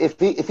 If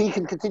he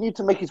can continue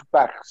to make his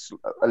back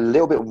a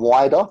little bit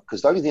wider,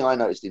 because the only thing I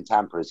noticed in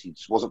Tampa is he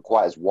just wasn't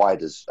quite as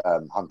wide as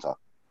Hunter.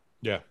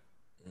 Yeah.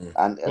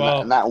 And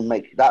that will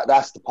make that.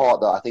 That's the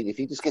part that I think if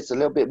he just gets a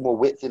little bit more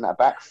width in that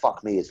back,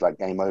 fuck me, it's like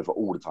game over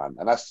all the time.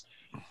 And that's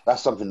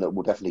something that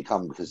will definitely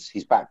come because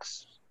his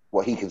back's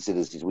what he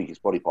considers his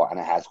weakest body part, and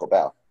it has got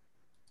better.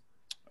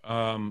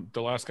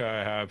 The last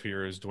guy I have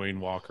here is Dwayne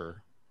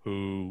Walker,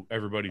 who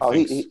everybody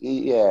thinks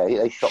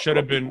should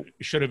have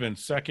been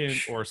second,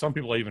 or some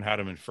people even had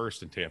him in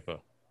first in Tampa.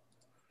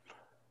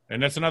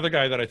 And that's another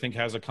guy that I think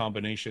has a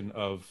combination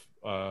of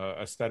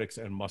aesthetics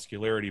and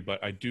muscularity,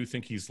 but I do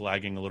think he's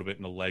lagging a little bit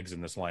in the legs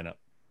in this lineup.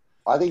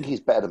 I think he's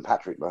better than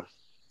Patrick, though.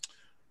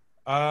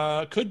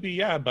 Could be,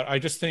 yeah, but I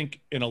just think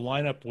in a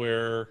lineup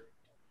where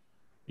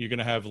you're going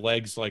to have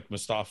legs like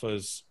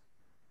Hassan,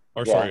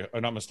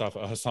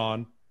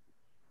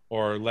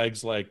 or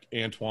legs like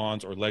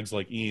Antoine's, or legs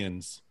like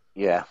Ian's.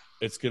 Yeah,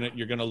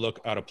 you're gonna look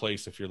out of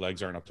place if your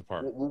legs aren't up to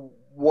par.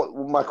 What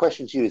my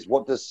question to you is,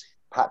 what does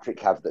Patrick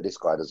have that this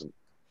guy doesn't?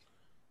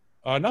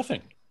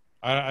 Nothing.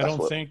 I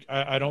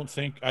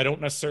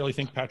don't necessarily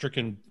think Patrick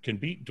can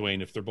beat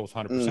Dwayne if they're both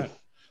 100%.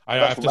 I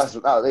have to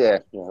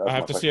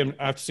see him.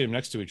 I have to see him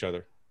next to each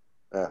other.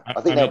 Yeah,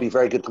 I think that would be a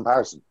very good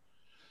comparison.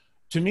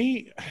 To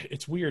me,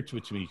 it's weird to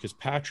me because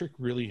Patrick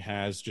really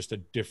has just a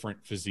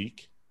different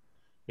physique.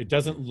 It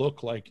doesn't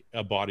look like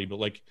a body, but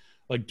like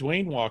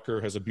Dwayne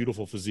Walker has a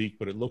beautiful physique,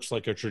 but it looks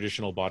like a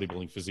traditional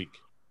bodybuilding physique,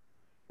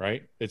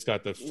 right? It's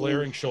got the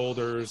flaring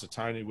shoulders, a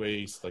tiny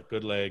waist, like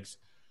good legs.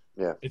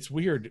 Yeah, it's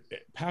weird.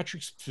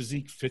 Patrick's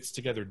physique fits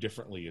together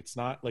differently. It's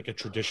not like a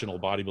traditional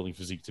bodybuilding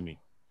physique to me.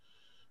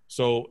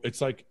 So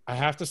it's like I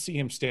have to see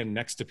him stand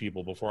next to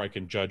people before I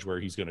can judge where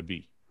he's going to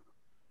be.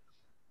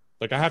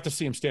 Like I have to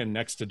see him stand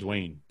next to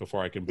Dwayne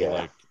before I can be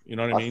like, you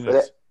know what I mean?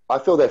 I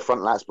feel their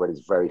front lat spread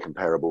is very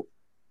comparable.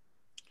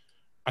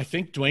 I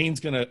think Dwayne's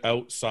going to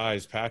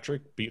outsize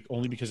Patrick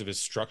only because of his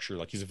structure.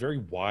 Like he's a very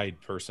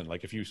wide person.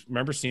 Like if you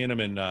remember seeing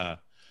him in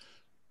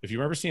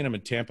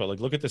Tampa, like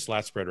look at this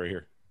lat spread right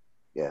here.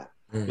 Yeah.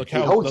 Look how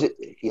he holds it.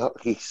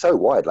 He's so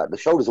wide. Like the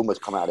shoulders almost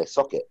come out of their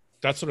socket.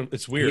 That's what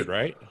it's weird,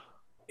 right?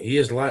 He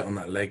is light on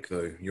that leg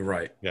though. You're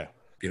right. Yeah.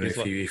 You know, if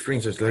he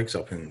brings his legs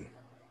up and.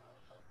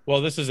 Well,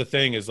 this is the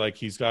thing is like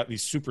he's got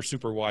these super,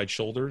 super wide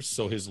shoulders.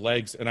 So his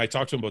legs, and I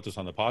talked to him about this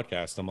on the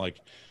podcast. I'm like,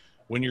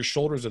 when your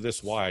shoulders are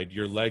this wide,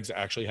 your legs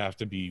actually have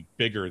to be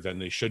bigger than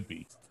they should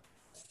be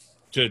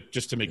to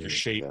make your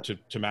shape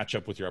to match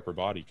up with your upper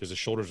body because the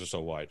shoulders are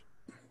so wide.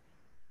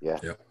 Yeah.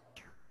 Yep.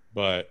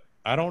 But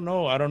I don't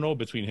know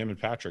between him and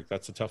Patrick.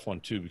 That's a tough one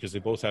too because they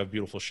both have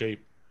beautiful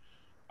shape.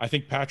 I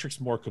think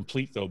Patrick's more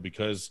complete though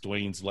because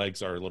Dwayne's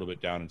legs are a little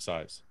bit down in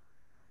size.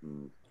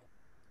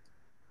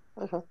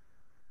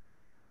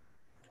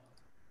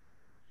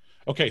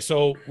 Okay,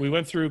 so we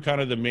went through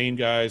kind of the main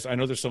guys. I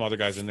know there's some other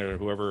guys in there.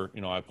 Whoever,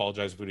 I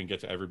apologize if we didn't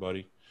get to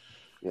everybody.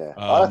 Yeah,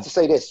 I have to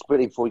say this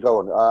quickly before we go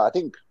on. I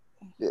think,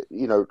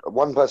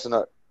 one person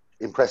that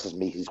impresses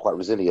me, he's quite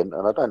resilient,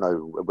 and I don't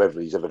know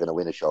whether he's ever going to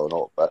win a show or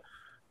not, but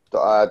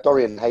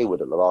Dorian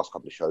Hayward at the last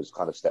couple of shows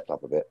kind of stepped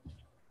up a bit.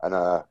 And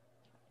I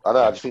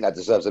just think that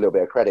deserves a little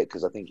bit of credit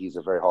because I think he's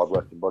a very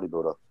hard-working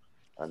bodybuilder,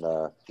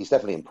 and he's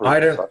definitely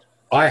improved.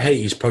 I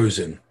hate his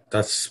posing.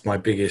 That's my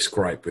biggest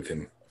gripe with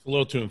him. A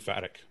little too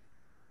emphatic.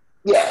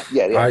 Yeah,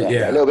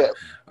 a little bit.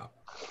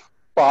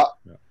 But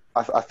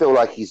I feel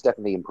like he's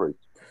definitely improved.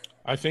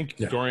 I think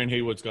Dorian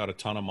Hayward's got a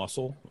ton of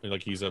muscle.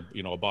 Like he's a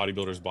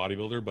bodybuilder's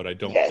bodybuilder, but I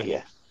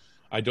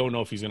don't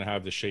know if he's going to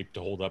have the shape to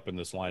hold up in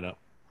this lineup.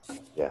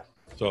 Yeah.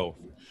 So,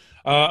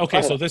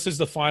 okay, so this is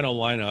the final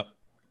lineup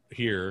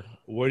here.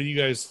 What do you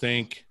guys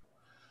think?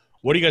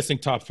 What do you guys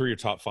think top 3 or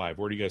top 5?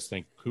 Where do you guys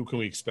think? Who can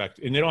we expect?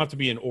 And they don't have to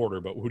be in order,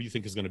 but who do you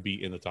think is going to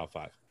be in the top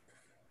 5?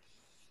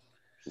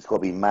 It's got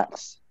to be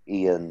Max,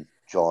 Ian,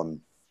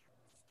 John,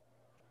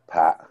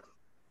 Pat,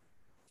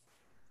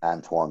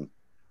 Antoine,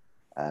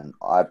 and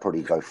I'd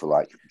probably go for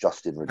like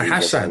Justin Rodriguez.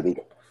 Hassan. Maybe.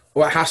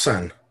 What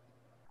Hassan?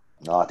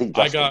 No, I think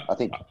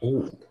Justin.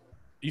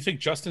 You think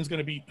Justin's going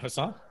to beat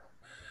Hassan?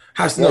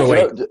 No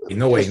way.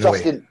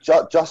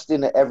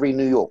 Justin at every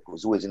New York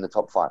was always in the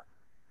top 5.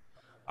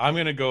 I'm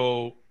going to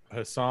go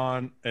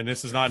Hassan, and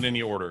this is not in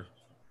any order.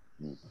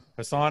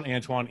 Hassan,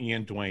 Antoine,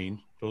 Ian,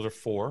 Dwayne. Those are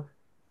 4.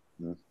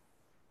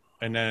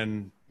 And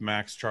then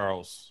Max,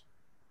 Charles.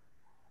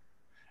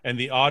 And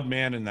the odd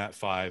man in that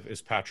 5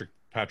 is Patrick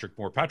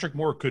Moore. Patrick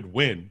Moore could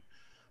win,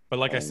 but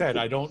like I said,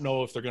 I don't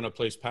know if they're going to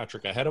place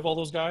Patrick ahead of all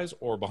those guys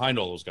or behind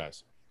all those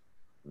guys.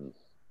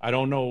 I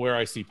don't know where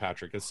I see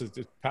Patrick.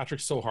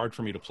 Patrick's so hard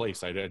for me to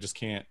place. I just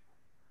can't.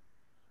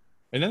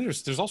 And then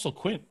there's also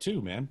Quint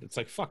too, man. It's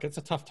like fuck. It's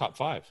a tough top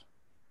 5.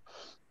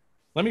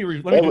 Let me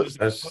do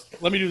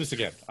this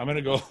again. I'm going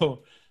to go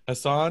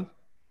Hassan,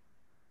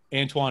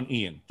 Antoine,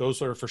 Ian.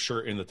 Those are for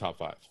sure in the top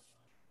 5.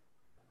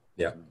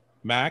 Yeah.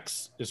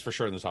 Max is for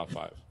sure in the top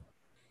 5.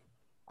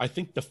 I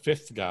think the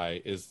 5th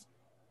guy is,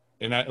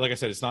 and like I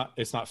said, it's not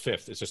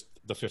 5th. It's just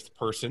the 5th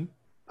person.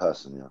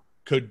 Yeah.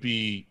 Could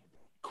be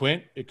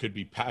Quint. It could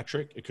be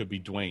Patrick. It could be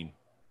Dwayne.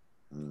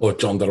 Or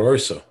John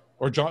DeRosa.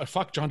 Or John.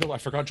 Fuck John. I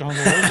forgot John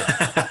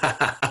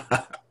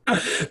DeRosa.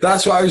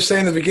 That's what I was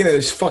saying at the beginning.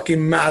 It's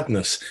fucking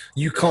madness.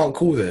 You can't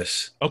call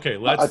this. Okay,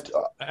 let's.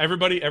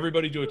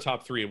 Everybody do a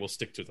top three, and we'll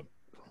stick to them.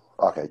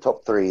 Okay,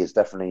 top three is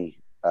definitely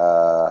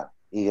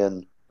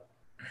Ian,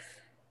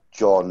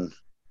 John,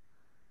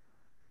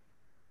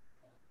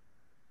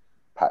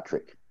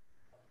 Patrick.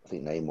 I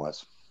think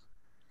name-wise.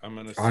 I'm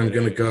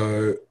gonna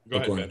go. Go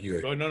ahead, Ben.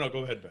 You go. No,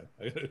 go ahead,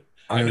 Ben.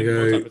 I'm gonna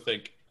go. Time to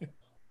think.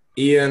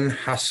 Ian,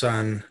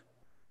 Hassan,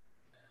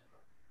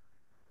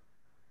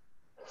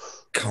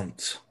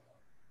 cunt.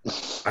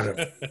 I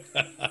don't.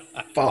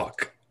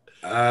 Fuck.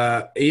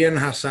 Ian,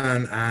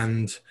 Hassan,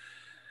 and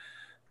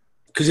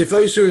because if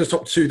those two are the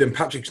top two, then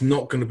Patrick's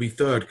not going to be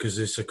third because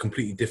it's a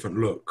completely different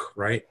look,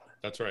 right?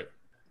 That's right.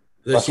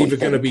 It's either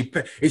going to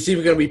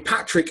be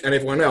Patrick and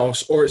everyone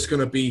else, or it's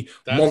going to be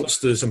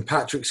Monsters and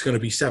Patrick's going to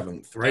be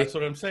seventh, right? That's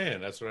what I'm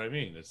saying. That's what I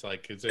mean. It's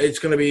like it's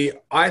going to be.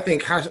 I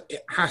think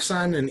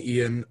Hassan and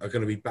Ian are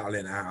going to be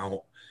battling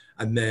out,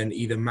 and then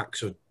either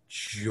Max or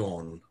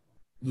John.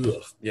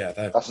 Ugh. Yeah,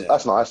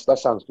 that's nice. That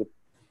sounds good.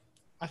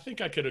 I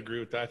think I could agree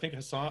with that. I think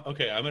Hassan.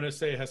 Okay, I'm going to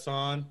say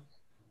Hassan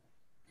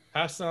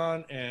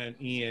and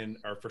Ian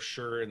are for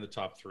sure in the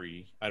top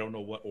three. I don't know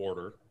what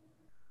order.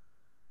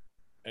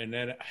 And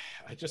then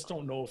I just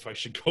don't know if I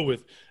should go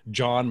with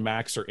John,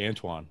 Max, or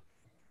Antoine.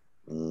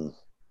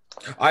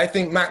 I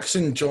think Max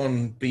and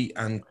John beat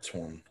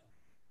Antoine.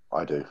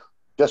 I do.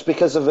 Just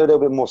because of a little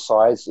bit more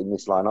size in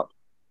this lineup.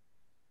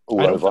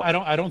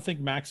 I don't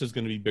think Max is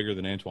going to be bigger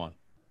than Antoine.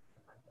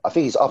 I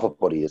think his upper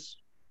body is.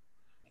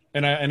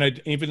 And I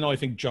even though I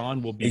think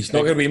John will be He's not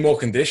going to be more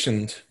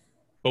conditioned.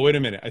 But wait a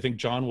minute. I think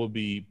John will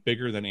be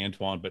bigger than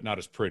Antoine, but not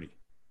as pretty.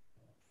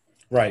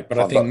 Right, but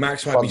I think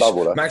Max might be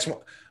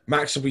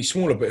Max will be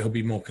smaller, but he'll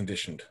be more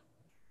conditioned.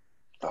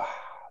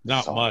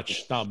 Not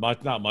much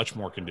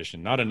more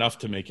conditioned. Not enough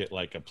to make it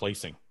like a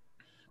placing.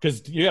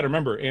 Because you got to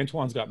remember,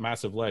 Antoine's got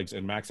massive legs,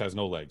 and Max has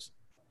no legs.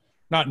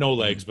 Not no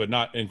legs, but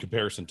not in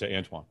comparison to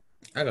Antoine.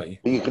 I got you.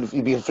 But you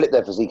can flip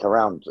their physique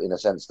around in a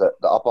sense that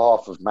the upper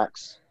half of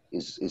Max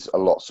is a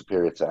lot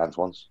superior to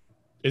Antoine's.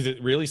 Is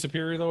it really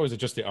superior though, or is it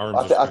just the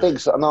arms? I think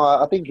so. No,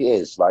 I think it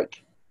is. I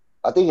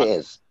think it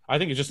is. I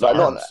think it's just the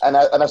arms. And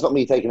that's not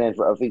me taking it.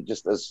 I think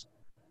just as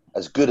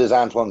good as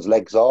Antoine's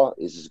legs are,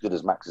 is as good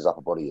as Max's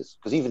upper body is.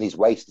 Because even his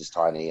waist is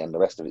tiny and the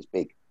rest of it's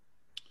big.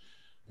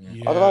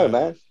 Yeah. I don't know,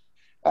 man.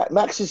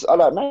 Max is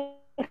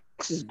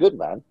good,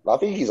 man. I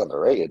think he's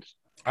underrated.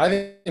 I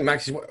think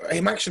Max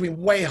should be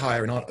way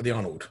higher in the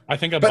Arnold. I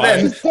think, but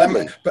then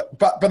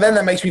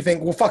that makes me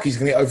think, well, fuck, he's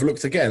gonna get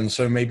overlooked again.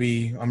 So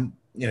maybe I'm,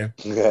 Yeah.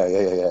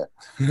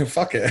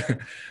 Fuck it,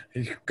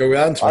 go with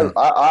Antoine.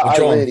 I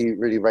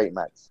really rate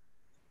Max.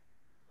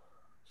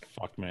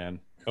 Fuck,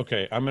 man.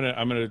 Okay, I'm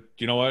gonna.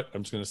 You know what?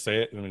 I'm just gonna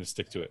say it, and I'm gonna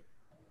stick to it.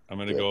 I'm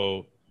gonna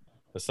go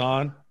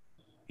Hassan,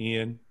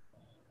 Ian,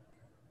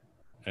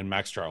 and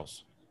Max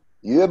Charles.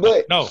 Yeah,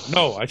 but no,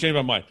 I changed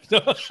my mind.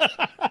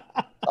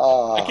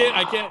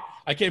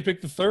 I can't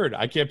pick the third.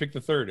 I can't pick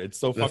the third. It's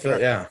so fucking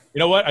hard. Yeah. You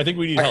know what? I think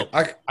we need help.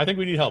 I think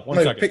we need help. One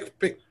second.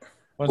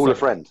 Call a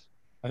friend.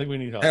 I think we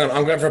need help. Hang on,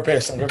 I'm going for a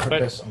piss.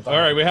 All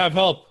right, we have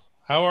help.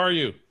 How are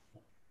you?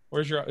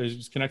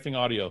 Is connecting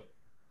audio?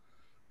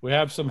 We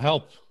have some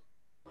help.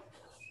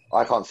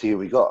 I can't see who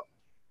we got.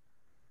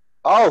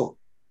 Oh,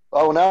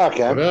 now I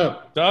can. What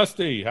up?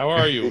 Dusty, how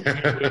are you?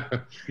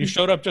 You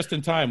showed up just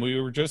in time.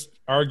 We were just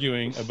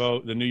arguing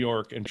about the New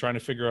York and trying to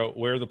figure out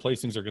where the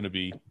placings are going to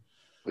be.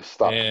 We're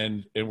stuck.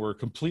 And we're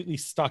completely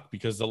stuck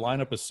because the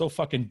lineup is so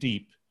fucking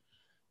deep.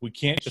 We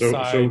can't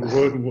decide. So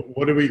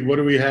what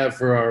do we have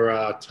for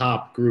our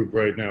top group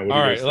right now?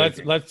 All right,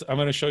 let's. I'm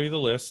going to show you the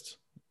list.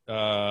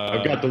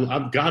 I've got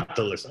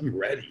the list. I'm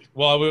ready.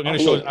 Well, I'm going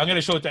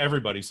to show it to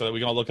everybody so that we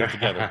can all look at it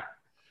together.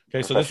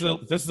 Okay, so this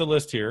is the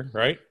list here,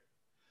 right?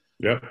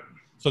 Yep.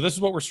 So this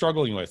is what we're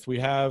struggling with.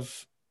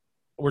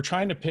 We're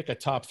trying to pick a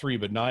top three,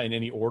 but not in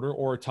any order,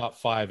 or a top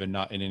five and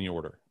not in any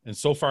order. And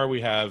so far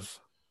we have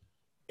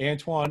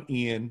Antoine,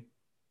 Ian,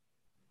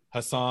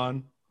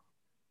 Hassan,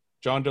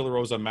 John De La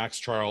Rosa, Max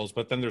Charles,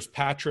 but then there's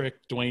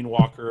Patrick, Dwayne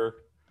Walker,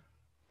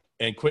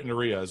 and Quentin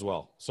Aria as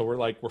well. So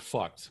we're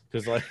fucked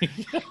because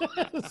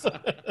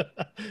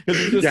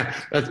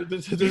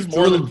there's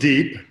more than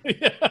deep.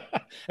 Yeah.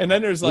 And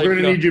then there's we're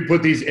gonna need you to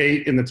put these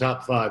 8 in the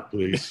top 5,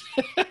 please.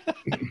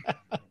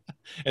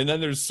 And then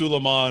there's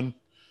Suleiman,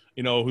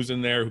 who's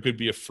in there who could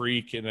be a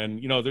freak, and then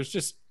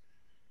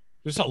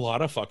there's a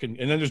lot of fucking,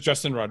 and then there's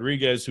Justin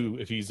Rodriguez who,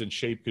 if he's in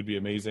shape, could be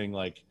amazing.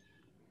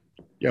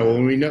 Yeah,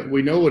 well, we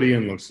know what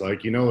Ian looks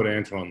like. You know what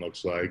Antoine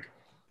looks like.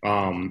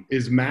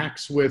 Is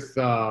Max with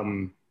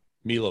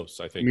Milos?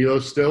 I think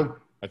Milos still.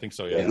 I think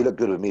so. Yeah, he looked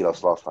good with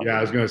Milos last time. Yeah,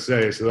 I was gonna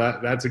say. So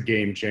that's a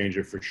game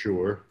changer for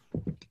sure.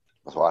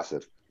 That's what I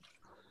said.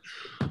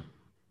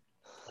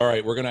 All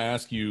right, we're gonna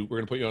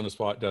put you on the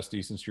spot,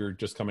 Dusty, since you're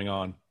just coming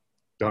on.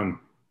 Done.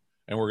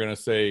 And we're gonna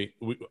say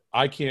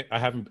I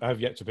have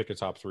yet to pick a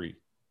top three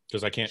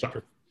because I can't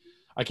figure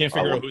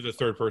out who the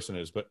third person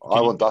is. But I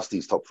want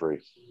Dusty's top three.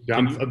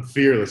 I'm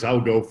fearless.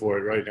 I'll go for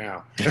it right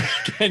now.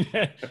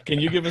 Can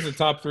you give us a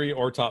top three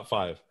or top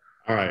five?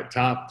 All right,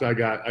 top. I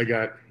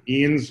got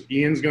Ian's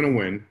gonna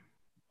win.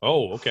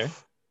 Oh, okay.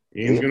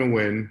 Ian's gonna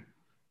win.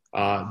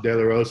 De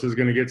La Rosa is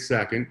going to get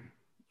second.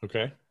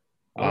 Okay.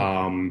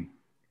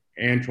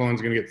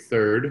 Antoine's going to get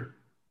third.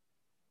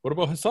 What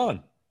about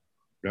Hassan?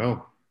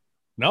 No.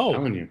 No. I'm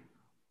telling you.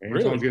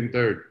 Antoine's Really? getting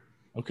third.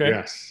 Okay.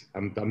 Yes.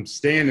 I'm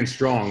standing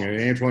strong.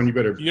 And Antoine, you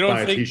better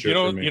buy a T-shirt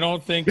for me. You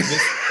don't think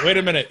this – wait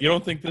a minute. You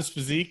don't think this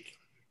physique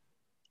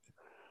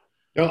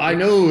 – No, I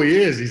know who he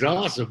is. He's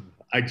awesome.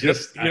 You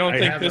don't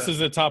think this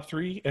is a top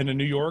 3 in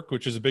New York,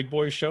 which is a big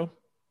boys show?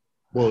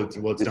 Well, it's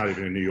not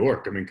even in New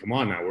York. I mean, come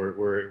on now.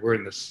 We're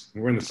in the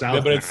South.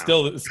 Yeah, but it's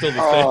still the same.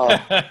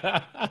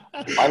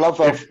 I love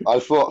how I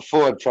thought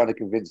Ford trying to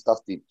convince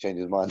Dusty to change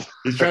his mind.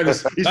 He's trying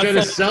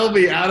to sell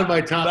me out of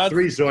my top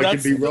 3 so I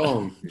can be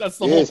wrong. That's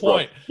the whole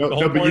point.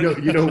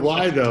 But you know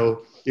why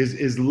though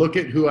is look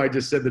at who I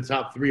just said the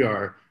top 3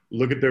 are.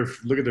 Look at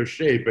their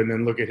shape and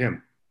then look at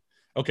him.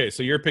 Okay,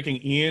 so you're picking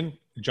Ian,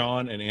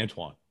 John, and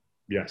Antoine.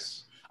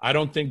 Yes. I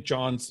don't think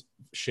John's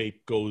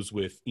shape goes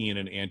with Ian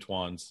and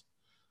Antoine's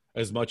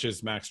as much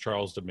as Max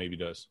Charles maybe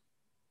does.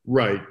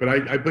 Right, but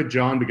I put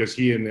John because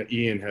he and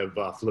Ian have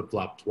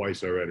flip-flopped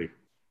twice already.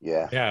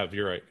 Yeah. Yeah,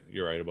 you're right.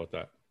 You're right about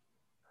that.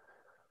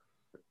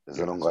 There's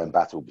an ongoing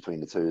battle between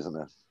the two, isn't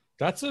there?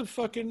 That's a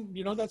fucking,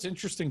 that's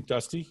interesting,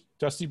 Dusty.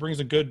 Dusty brings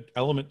a good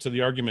element to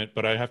the argument,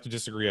 but I have to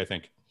disagree, I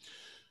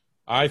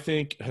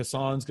think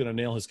Hassan's going to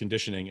nail his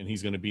conditioning, and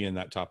he's going to be in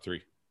that top 3.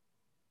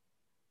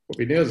 If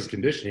he nails his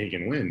conditioning, he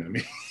can win. I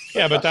mean,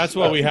 yeah, but that's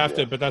what we have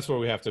to. But that's what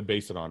we have to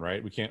base it on,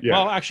 right? We can't. Yeah.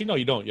 Well, actually, no,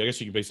 you don't. I guess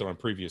you can base it on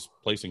previous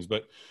placings.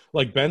 But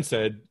like Ben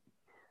said,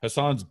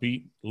 Hassan's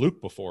beat Luke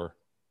before.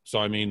 So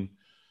I mean,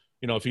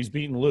 if he's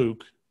beaten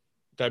Luke,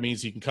 that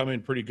means he can come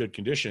in pretty good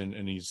condition,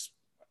 and he's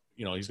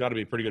got to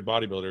be a pretty good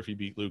bodybuilder if he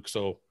beat Luke.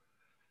 So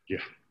yeah,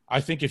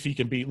 I think if he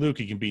can beat Luke,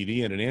 he can beat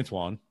Ian and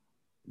Antoine.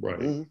 Right.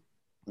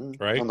 Mm-hmm.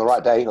 Right. On the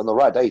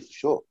right day, for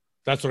sure.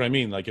 That's what I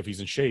mean. Like if he's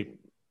in shape.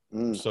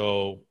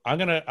 So I'm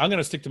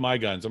gonna stick to my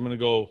guns. I'm gonna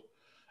go,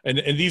 and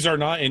these are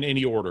not in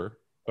any order.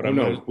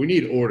 But we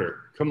need order.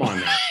 Come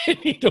on now. I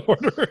need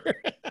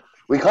order.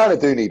 We kind of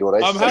do need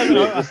order. I'm having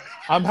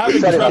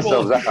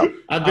trouble.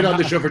 I've been on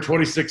the show for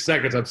 26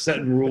 seconds. I'm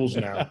setting rules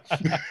now.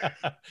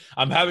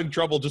 I'm having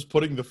trouble just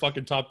putting the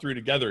fucking top 3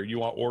 together. You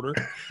want order?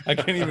 I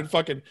can't even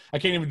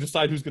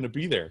decide who's gonna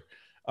be there.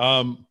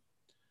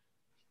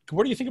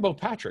 What do you think about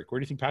Patrick? Where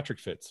do you think Patrick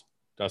fits,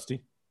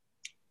 Dusty?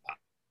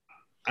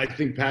 I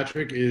think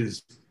Patrick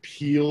is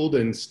peeled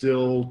and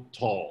still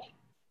tall.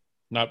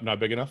 Not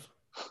big enough?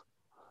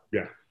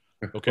 Yeah.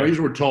 Okay. When I use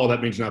the word tall,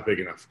 that means not big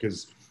enough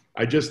because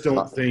I just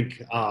don't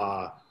think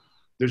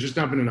there's just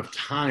not been enough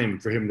time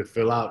for him to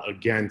fill out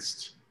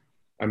against.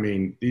 I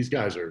mean, these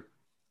guys are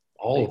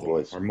all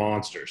of them are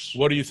monsters.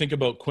 What do you think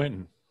about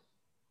Quentin?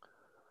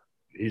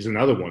 He's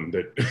another one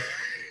that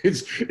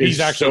he's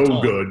actually so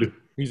tall. Good.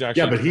 He's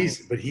actually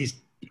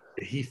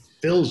he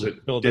fills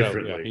it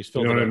differently.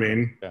 Yeah, you know what I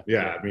mean?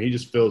 Yeah. I mean, he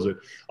just fills it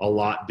a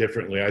lot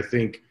differently. I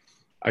think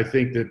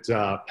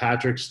that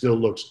Patrick still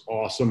looks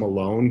awesome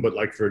alone, but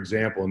like, for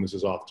example, and this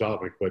is off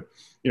topic, but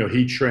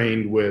he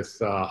trained with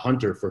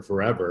Hunter for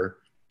forever,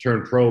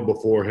 turned pro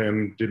before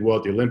him, did well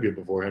at the Olympia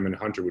before him, and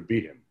Hunter would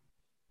beat him.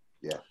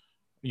 Yeah.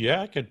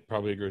 Yeah, I could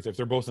probably agree with that. If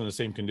they're both in the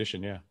same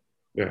condition, yeah.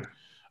 Yeah.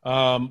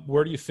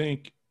 Where do you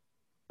think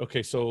 –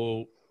 okay,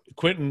 so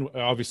Quentin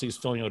obviously is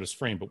filling out his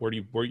frame, but where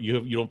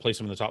you don't place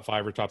him in the top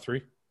 5 or top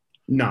 3?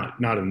 Not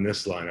in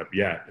this lineup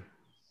yet,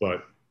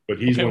 but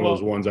he's one of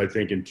those ones I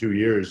think in 2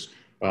 years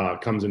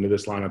comes into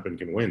this lineup and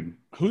can win.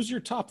 Who's your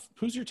top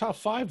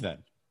 5 then?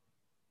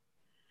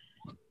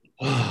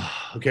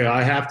 Okay,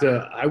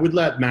 I would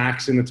let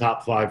Max in the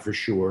top 5 for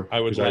sure. I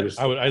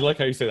like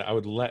how you say that. I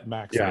would let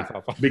Max in the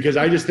top 5. Because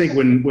I just think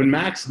when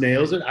Max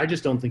nails it, I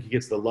just don't think he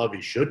gets the love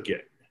he should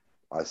get.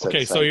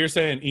 Okay, so you're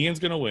saying Ian's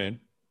going to win.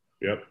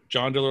 Yep.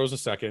 John De La Rosa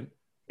second.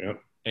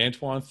 Yep.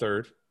 Antoine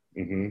third.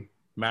 Mm-hmm.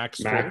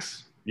 Max.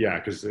 Yeah,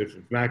 because if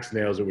Max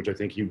nails it, which I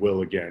think he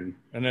will again.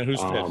 And then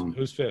who's fifth?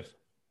 Who's fifth?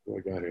 Oh, I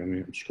got it.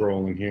 I'm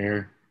scrolling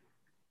here.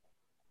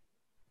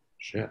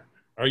 Shit.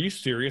 Are you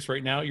serious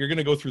right now? You're going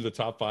to go through the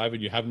top 5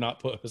 and you have not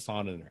put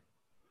Hassan in there.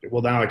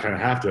 Well, now I kind of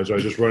have to. So I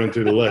was just running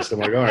through the list. I'm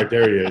like, all right,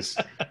 there he is.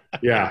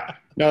 Yeah.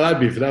 No,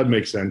 that'd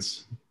make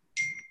sense.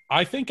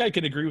 I think I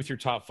could agree with your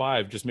top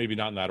 5, just maybe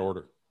not in that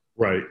order.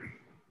 Right.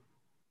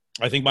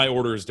 I think my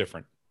order is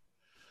different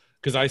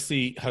because I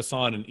see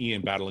Hassan and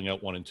Ian battling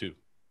out 1 and 2.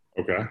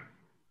 Okay.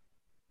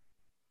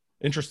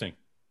 Interesting.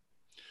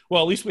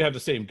 Well, at least we have the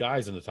same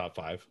guys in the top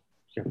 5.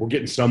 Yeah, we're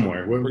getting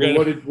somewhere.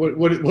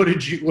 What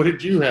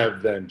did you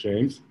have then,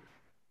 James?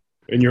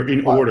 In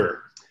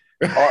order.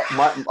 Order.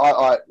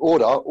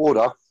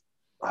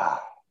 I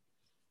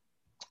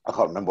can't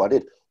remember what I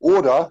did.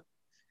 Order.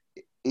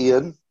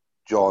 Ian,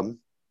 John,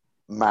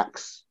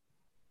 Max.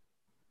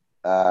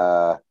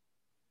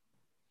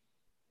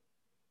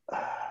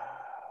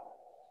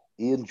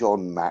 Ian,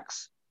 John,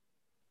 Max.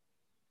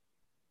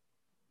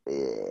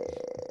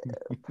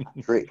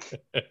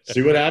 Patrick.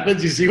 See what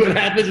happens? You see what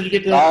happens when you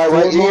get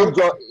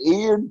to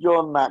Ian,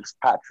 John, Max,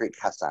 Patrick,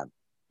 Hassan.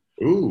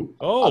 Ooh.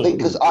 Oh,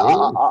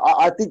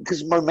 I think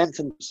because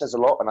momentum says a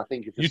lot, and I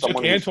think if you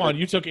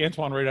took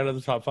Antoine right out of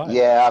the top 5.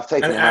 Yeah, I've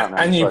taken him out now.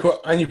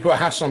 And you put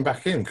Hassan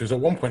back in because at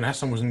one point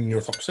Hassan was in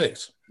your top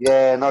 6.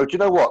 Yeah, no. Do you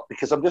know what?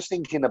 Because I'm just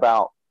thinking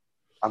about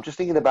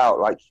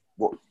like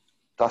what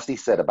Dusty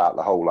said about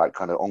the whole like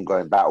kind of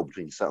ongoing battle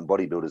between certain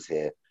bodybuilders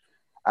here,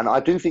 and I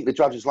do think the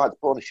judges like to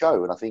put on a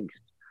show, and I think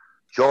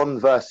John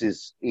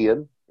versus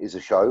Ian is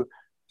a show.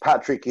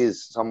 Patrick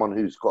is someone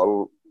who's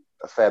got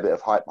a fair bit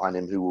of hype behind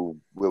him who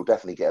will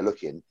definitely get a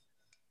look in.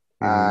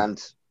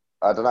 And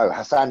I don't know,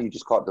 Hassan you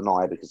just can't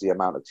deny because of the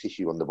amount of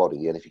tissue on the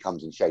body, and if he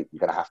comes in shape, you're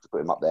going to have to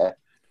put him up there.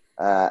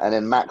 And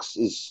then Max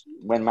is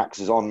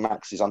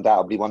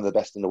undoubtedly one of the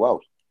best in the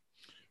world.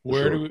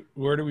 Where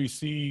do we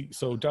see?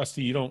 So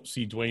Dusty, you don't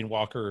see Dwayne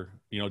Walker.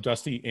 You know,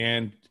 Dusty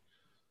and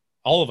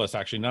all of us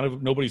actually.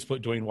 Nobody's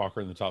put Dwayne Walker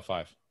in the top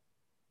 5.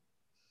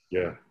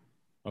 Yeah.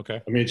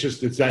 Okay. I mean,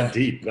 it's that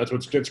deep.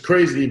 It's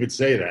crazy to even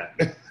say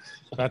that.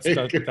 That's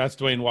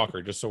Dwayne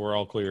Walker. Just so we're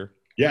all clear.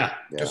 Yeah.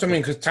 Just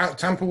because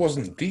Tampa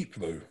wasn't deep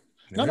though.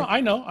 No, I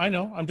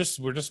know.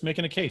 We're just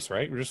making a case,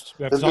 right? We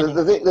have to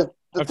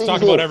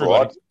talk about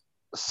everybody.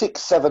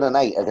 6, 7, and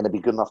 8 are going to be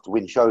good enough to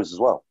win shows as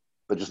well,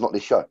 but just not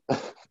this show.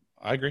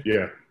 I agree.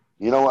 Yeah.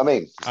 You know what I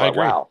mean? I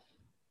agree. Wow.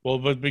 Well,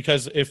 but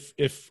because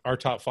if our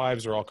top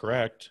 5s are all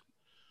correct,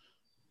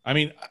 I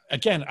mean,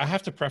 again, I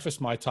have to preface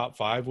my top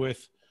 5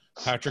 with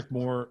Patrick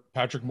Moore.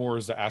 Patrick Moore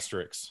is the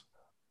asterisk.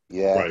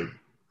 Yeah. Right.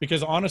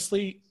 Because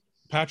honestly,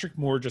 Patrick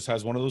Moore just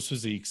has one of those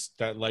physiques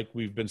that, like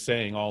we've been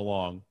saying all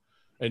along,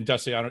 and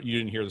Dusty, you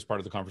didn't hear this part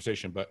of the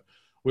conversation, but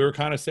we were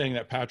kind of saying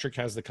that Patrick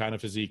has the kind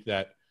of physique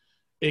that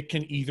it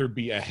can either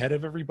be ahead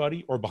of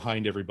everybody or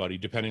behind everybody,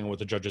 depending on what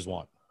the judges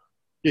want.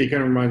 Yeah, he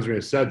kind of reminds me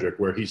of Cedric,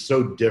 where he's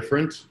so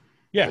different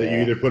that you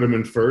either put him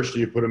in first or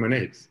you put him in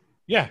 8th.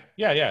 Yeah.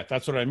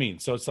 That's what I mean.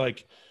 So it's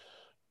like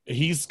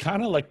he's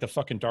kind of like the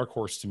fucking dark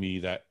horse to me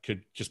that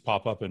could just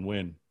pop up and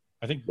win.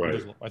 I think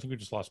we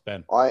just lost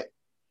Ben. I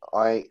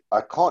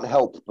can't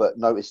help but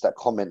notice that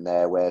comment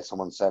there where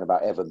someone's saying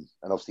about Evan,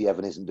 and obviously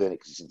Evan isn't doing it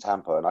because he's in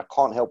Tampa, and I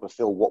can't help but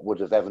feel what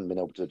would have Evan been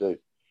able to do.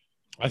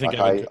 I think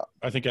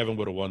Evan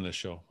would have won this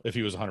show if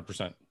he was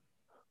 100%.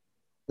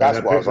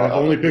 That's what the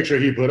only picture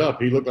he put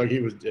up, he looked like he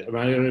was. I mean,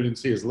 I didn't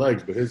see his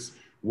legs, but his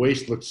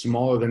waist looked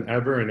smaller than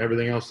ever, and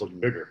everything else looked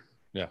bigger.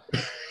 Yeah.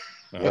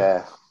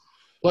 Yeah.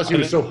 Plus, he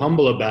was so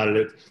humble about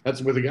it.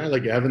 That's with a guy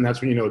like Evan.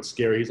 That's when you know it's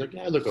scary. He's like,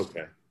 "Yeah, I look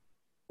okay."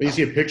 But you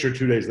see a picture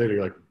 2 days later,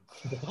 you're like,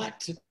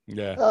 "What?"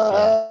 Yeah.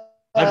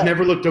 I've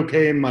never looked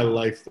okay in my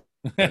life.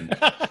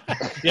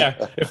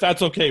 Yeah, if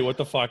that's okay, what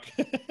the fuck?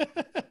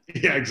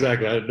 Yeah,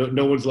 exactly.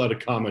 No one's allowed to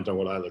comment on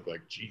what I look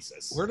like.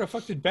 Jesus. Where the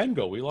fuck did Ben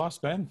go? We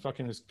lost Ben.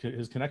 Fucking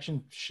his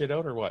connection shit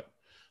out or what?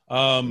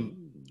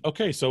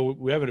 Okay, so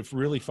we have a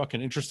really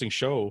fucking interesting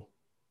show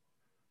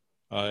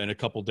in a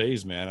couple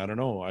days, man. I don't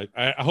know.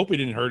 I hope we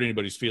didn't hurt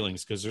anybody's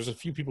feelings because there's a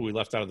few people we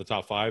left out of the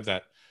top 5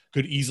 that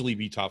could easily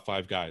be top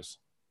 5 guys.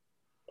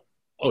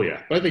 Oh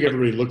yeah, but I think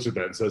everybody looks at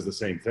that and says the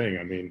same thing.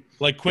 I mean,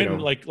 like Quentin,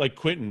 like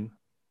Quentin.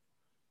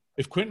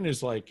 If Quentin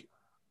is like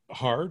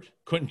hard,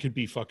 Quentin could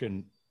be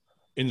fucking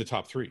in the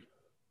top 3.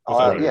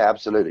 Yeah,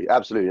 absolutely,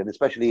 and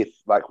especially if,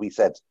 like we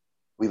said,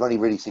 we've only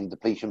really seen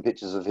depletion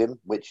pictures of him,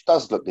 which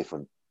does look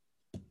different.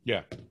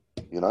 Yeah,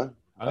 you know.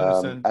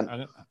 I'm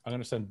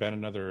gonna send Ben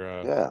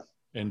another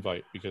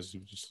invite because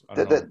you just.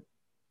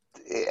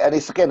 And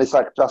it's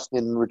like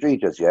Justin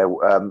Rodriguez. Yeah,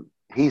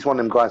 he's one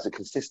of them guys that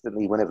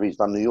consistently, whenever he's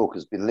done New York,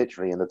 has been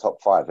literally in the top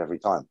 5 every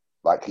time.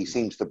 Like he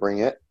seems to bring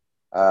it.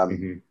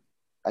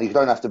 And you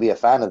don't have to be a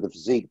fan of the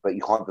physique, but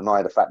you can't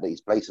deny the fact that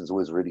his placing is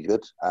always really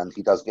good, and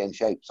he does get in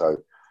shape. So,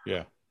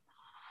 yeah,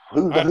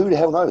 who the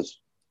hell knows?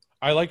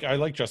 I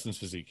like Justin's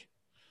physique.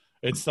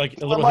 It's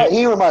like a little.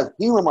 He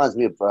reminds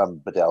me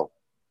of Bedell.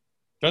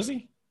 Does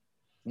he?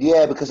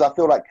 Yeah, because I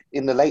feel like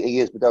in the later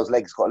years, Bedell's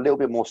legs got a little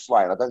bit more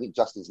slight. I don't think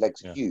Justin's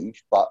legs are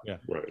huge, but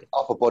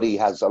upper body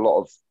has a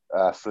lot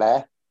of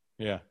flair.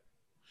 Yeah,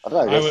 I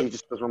don't know. He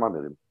just does remind me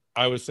of him.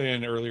 I was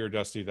saying earlier,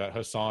 Dusty, that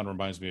Hassan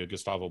reminds me of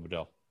Gustavo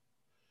Bedell.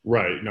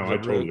 Right. No, I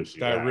totally see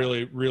that.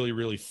 Really, really,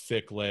 really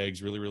thick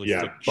legs, really, really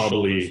thick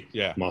bubbly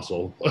shoulders.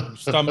 Muscle.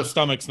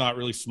 Stomach's not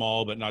really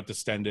small, but not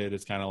distended.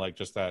 It's kind of like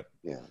just that.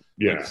 Yeah.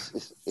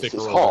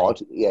 It's hard.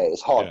 Yeah,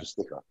 it's hard to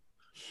stick up.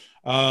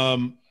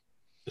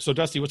 So,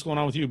 Dusty, what's going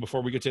on with you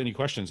before we get to any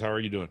questions? How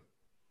are you doing?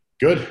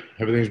 Good.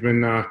 Everything's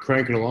been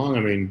cranking along. I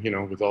mean,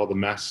 with all the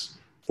mess,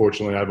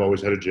 fortunately, I've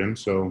always had a gym.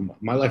 So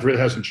my life really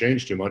hasn't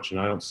changed too much, and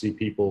I don't see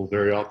people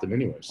very often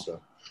anyway.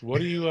 So. Are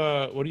you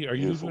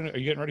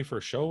getting ready for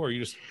a show or are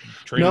you just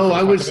training? No,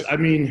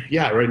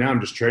 right now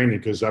I'm just training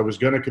because I was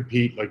going to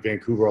compete like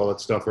Vancouver, all that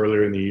stuff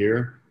earlier in the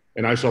year.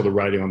 And I saw the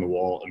writing on the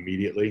wall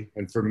immediately.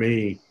 And for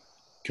me,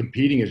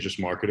 competing is just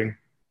marketing.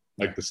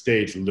 Like the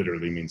stage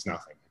literally means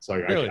nothing. It's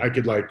like, really? I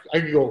could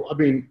go, I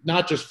mean,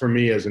 not just for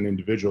me as an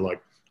individual,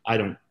 like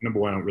number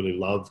one, I don't really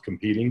love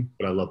competing,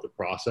 but I love the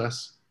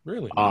process.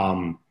 Really?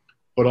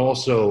 But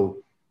also,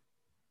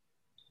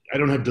 I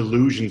don't have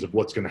delusions of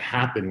what's going to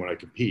happen when I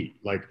compete.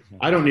 Like,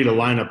 I don't need a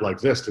lineup like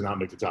this to not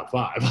make the top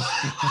 5.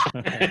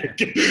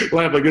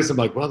 Lineup like this, I'm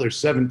like, well, there's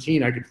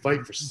 17. I could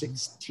fight for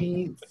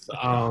 16th.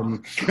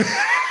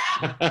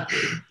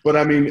 But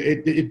I mean,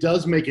 it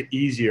does make it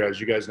easier,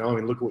 as you guys know. I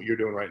mean, look at what you're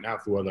doing right now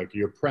for like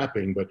you're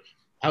prepping, but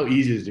how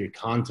easy is it to get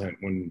content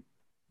when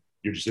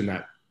you're just in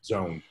that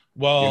zone?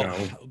 Well,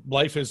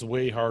 life is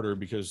way harder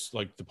because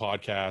like the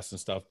podcast and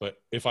stuff. But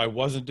if I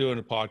wasn't doing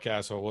a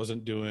podcast, or I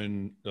wasn't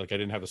doing like I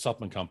didn't have a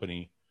supplement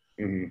company,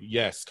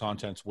 yes,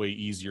 content's way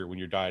easier when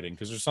you're dieting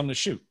because there's something to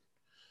shoot.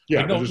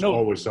 Yeah, like, there's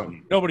always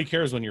something. Nobody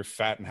cares when you're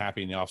fat and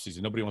happy in the off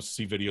season. Nobody wants to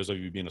see videos of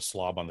you being a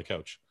slob on the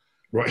couch.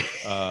 Right.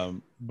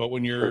 But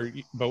when you're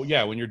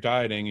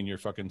dieting and you're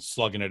fucking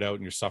slugging it out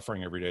and you're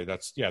suffering every day,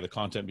 the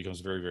content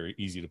becomes very, very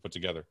easy to put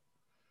together.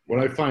 What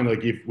I find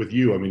like with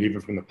you, I mean, even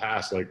from the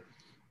past, like,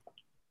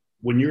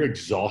 when you're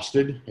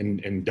exhausted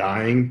and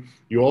dying,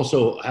 you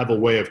also have a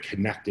way of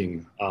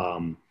connecting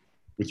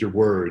with your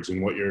words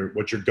and what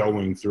you're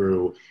going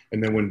through.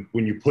 And then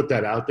when you put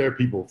that out there,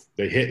 people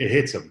it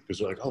hits them because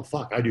they're like, oh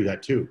fuck, I do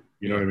that too.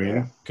 You know what I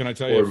mean? Can I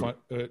tell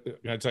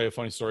you a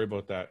funny story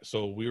about that?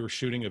 So we were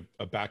shooting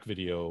a back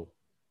video.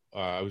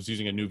 I was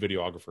using a new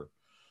videographer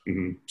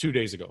 2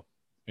 days ago,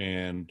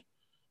 and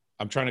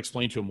I'm trying to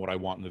explain to him what I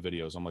want in the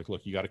videos. I'm like,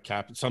 look, you got to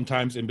cap.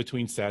 Sometimes in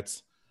between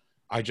sets,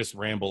 I just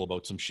ramble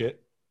about some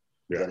shit.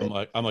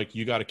 Yeah. I'm like,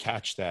 you got to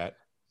catch that,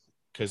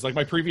 because like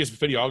my previous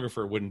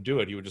videographer wouldn't do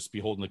it. He would just be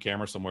holding the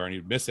camera somewhere and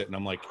he'd miss it. And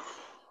I'm like,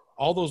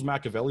 all those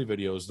Machiavelli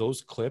videos,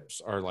 those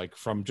clips are like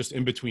from just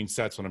in between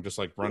sets when I'm just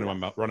like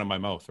running my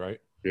mouth, right?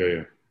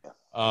 Yeah.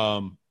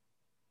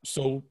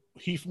 So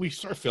we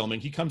start filming.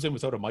 He comes in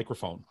without a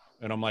microphone,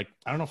 and I'm like,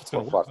 I don't know if it's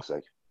gonna work. Fuck's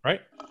sake.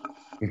 Right?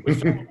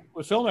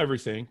 We film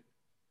everything,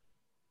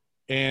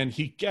 and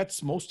he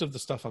gets most of the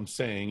stuff I'm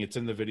saying. It's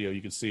in the video.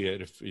 You can see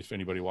it if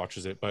anybody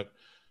watches it. But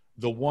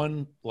the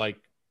one, like,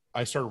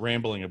 I started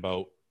rambling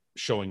about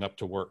showing up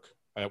to work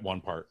at one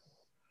part.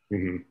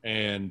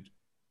 And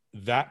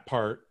that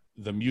part,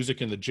 the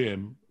music in the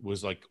gym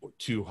was like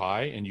too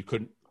high, and you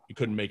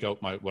couldn't make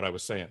out what I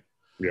was saying.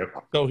 Yeah.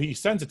 So he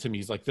sends it to me.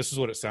 He's like, this is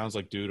what it sounds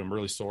like, dude. I'm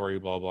really sorry,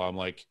 blah, blah. I'm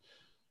like,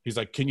 he's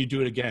like, can you do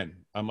it again?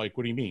 I'm like,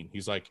 what do you mean?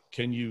 He's like,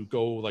 can you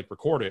go like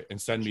record it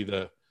and send me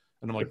and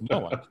I'm like,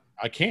 no,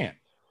 I can't.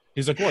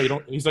 He's like, well, you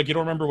don't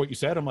remember what you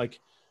said? I'm like,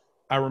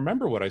 I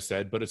remember what I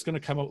said, but it's going to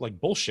come out like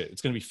bullshit.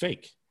 It's going to be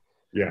fake.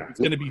 Yeah.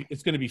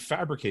 It's going to be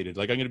fabricated.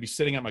 Like, I'm going to be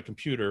sitting at my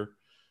computer,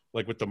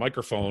 like with the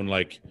microphone,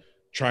 like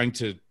trying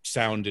to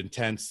sound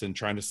intense and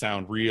trying to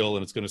sound real.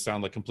 And it's going to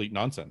sound like complete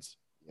nonsense.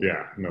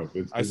 Yeah, no,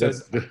 I said,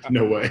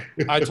 no way.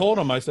 I told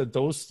him, I said,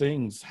 those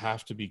things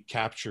have to be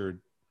captured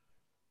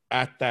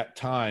at that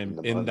time,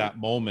 in that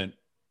moment,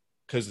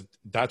 because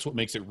that's what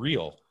makes it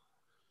real.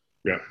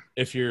 Yeah.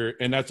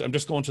 I'm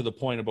just going to the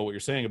point about what you're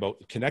saying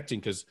about connecting,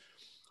 because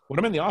when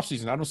I'm in the off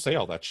season, I don't say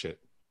all that shit.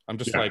 I'm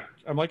just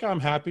I'm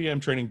happy. I'm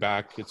training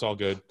back. It's all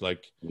good.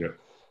 Like,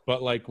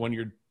 but like when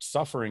you're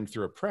suffering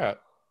through a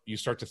prep, you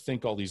start to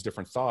think all these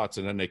different thoughts,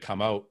 and then they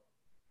come out.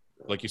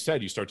 Like you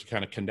said, you start to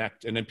kind of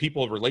connect, and then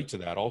people relate to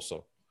that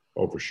also.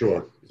 Oh, for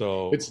sure.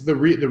 So it's the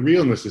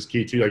realness is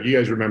key too. Like, you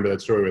guys remember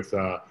that story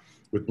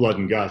with Blood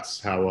and Guts,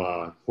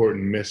 how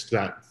Horton missed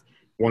that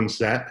one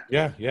set.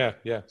 Yeah.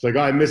 It's like,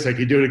 oh, I missed it.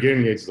 Can you do it again?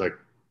 And it's like,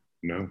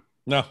 no,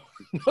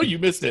 you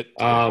missed it.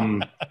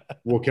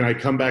 Well, can I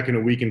come back in a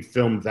week and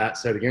film that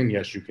set again?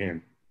 Yes, you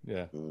can.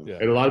 Yeah. And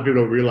a lot of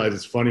people don't realize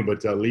it's funny,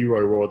 but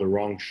Leroy wore the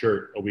wrong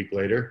shirt a week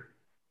later,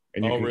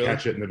 and you can really?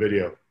 catch it in the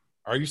video.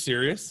 Are you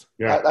serious?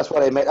 Yeah. That's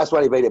why they made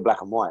it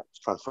black and white,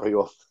 to try and throw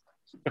you off.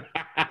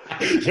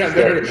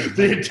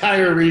 The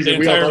entire reason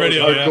we all thought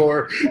it was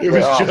hardcore. Yeah. It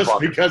was just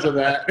because of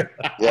that.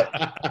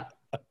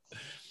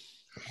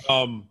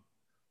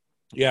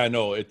 Yeah.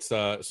 No, it's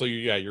so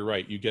you're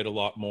right. You get a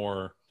lot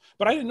more,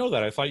 but I didn't know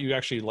that. I thought you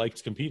actually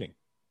liked competing.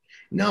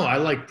 No, I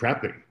like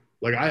prepping.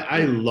 Like,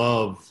 I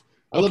love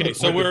the part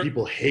that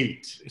people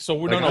hate. So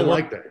we're like, I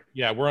like that.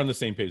 Yeah, we're on the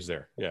same page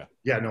there. Yeah.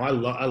 Yeah, no,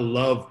 I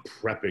love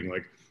prepping.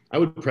 Like, I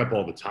would prep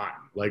all the time.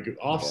 Like,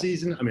 off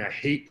season, I mean, I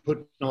hate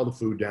putting all the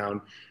food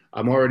down.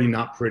 I'm already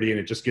not pretty, and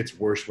it just gets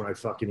worse when I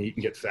fucking eat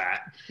and get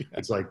fat. Yeah.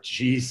 It's like,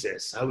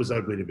 Jesus, I was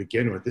ugly to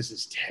begin with. This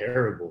is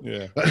terrible.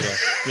 Yeah.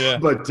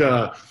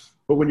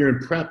 But when you're in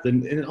prep,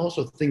 and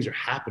also things are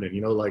happening.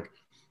 You know, like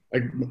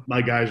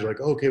my guys are like,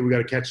 okay, we got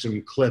to catch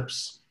some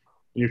clips.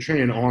 And you're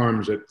training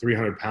arms at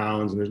 300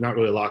 pounds, and there's not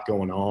really a lot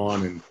going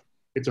on, and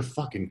it's a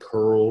fucking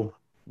curl.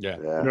 Yeah.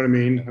 You know what I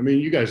mean? I mean,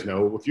 you guys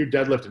know, if you're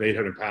deadlifting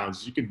 800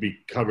 pounds, you could be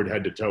covered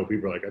head to toe.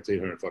 People are like, that's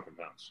 800 fucking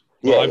pounds.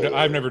 Well,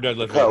 I've never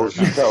deadlifted 800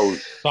 pounds.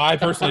 So I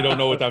personally don't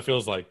know what that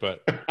feels like,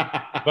 but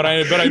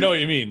I know what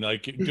you mean.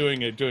 Like,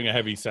 doing a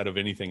heavy set of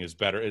anything is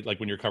better. Like,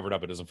 when you're covered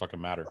up, it doesn't fucking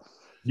matter.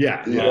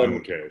 Yeah. No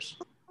one cares.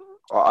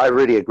 I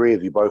really agree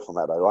with you both on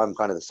that, though. I'm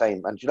kind of the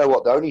same. And do you know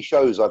what? The only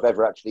shows I've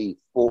ever actually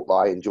thought that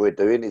I enjoyed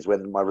doing is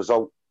when my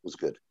result was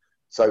good.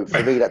 So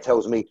for me, that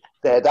tells me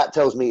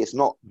it's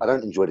not. I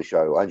don't enjoy the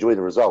show. I enjoy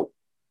the result.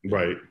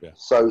 Right. Yeah.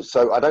 So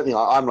I don't think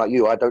I'm like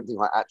you. I don't think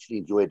I actually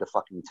enjoyed the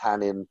fucking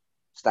tanning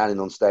standing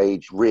on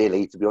stage,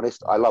 really, to be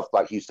honest. I love,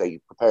 like you say,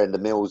 preparing the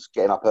meals,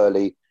 getting up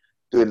early,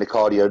 doing the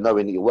cardio,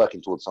 knowing that you're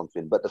working towards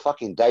something. But the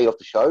fucking day of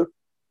the show,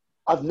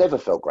 I've never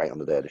felt great on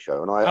the day of the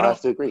show. And I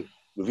have to agree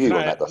with you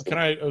on that, Dustin.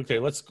 Okay,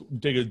 let's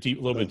dig a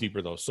little bit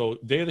deeper, though. So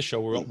day of the show,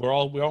 we're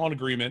all in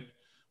agreement.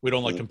 We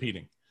don't like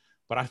competing.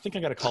 But I think I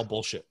got to call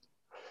bullshit.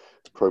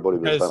 Pro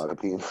bodybuilders don't like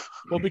competing.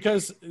 Well,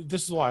 because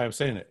this is why I'm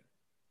saying it.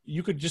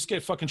 You could just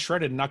get fucking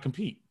shredded and not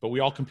compete, but we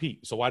all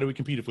compete. So why do we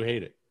compete if we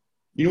hate it?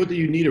 You know what?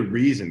 You need a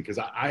reason, because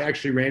I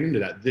actually ran into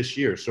that this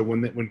year. So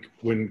when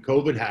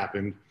COVID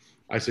happened,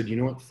 I said, you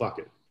know what? Fuck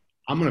it.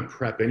 I'm going to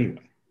prep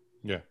anyway.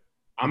 Yeah.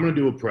 I'm going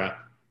to do a prep.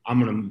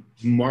 I'm going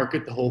to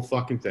market the whole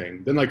fucking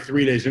thing. Then like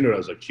 3 days into it, I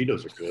was like,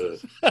 Cheetos are good.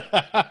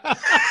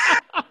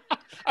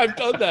 I've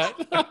done that.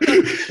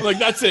 I'm like,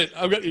 that's it.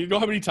 You know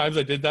how many times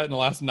I did that in the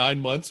last 9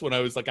 months when I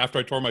was like, after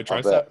I tore my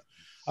tricep?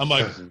 I'm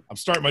like, I'm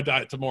starting my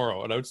diet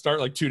tomorrow. And I would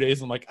start like 2 days.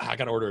 And I'm like, I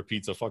got to order a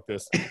pizza. Fuck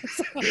this.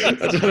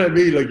 That's what I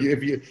mean. Like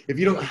if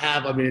you don't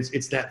have, I mean, it's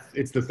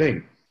the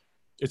thing.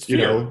 It's fear.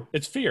 You know?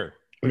 It's fear.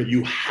 I mean,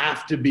 you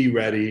have to be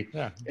ready.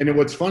 Yeah. And then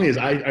what's funny is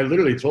I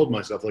literally told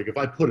myself, like, if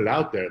I put it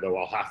out there, though,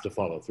 I'll have to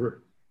follow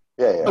through.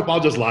 Yeah. Nope, I'll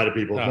just lie to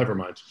people. Never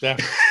mind. Yeah.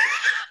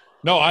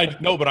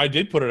 But I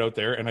did put it out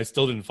there and I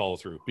still didn't follow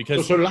through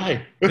because so did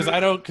I. because I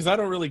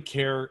don't really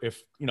care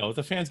if, if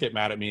the fans get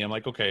mad at me. I'm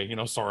like, okay,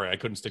 sorry, I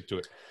couldn't stick to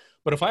it.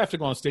 But if I have to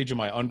go on stage in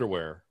my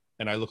underwear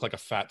and I look like a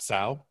fat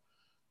sow,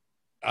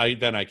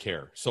 then I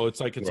care. So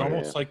it's like it's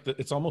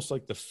almost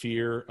like the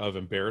fear of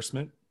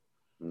embarrassment,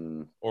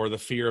 or the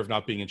fear of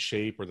not being in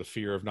shape, or the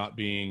fear of not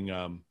being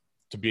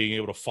being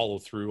able to follow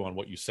through on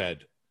what you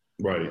said.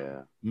 Right.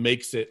 Yeah.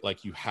 Makes it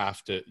like you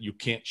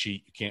can't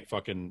cheat,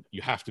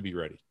 you have to be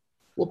ready.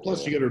 Well,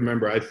 plus you got to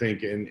remember, I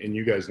think, and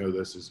you guys know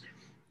this, is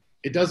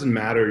it doesn't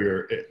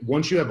matter.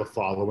 Once you have a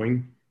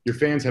following, your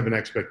fans have an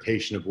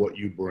expectation of what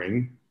you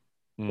bring.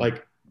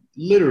 Like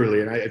literally,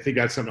 and I think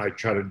that's something I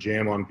try to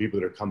jam on people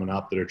that are coming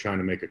up that are trying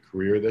to make a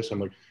career of this. I'm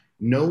like,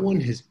 no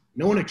one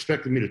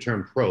expected me to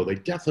turn pro. They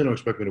definitely don't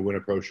expect me to win a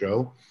pro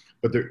show,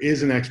 but there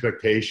is an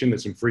expectation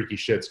that some freaky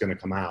shit's going to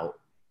come out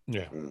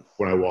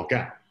when I walk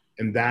out.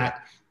 And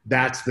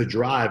that's the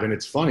drive. And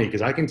it's funny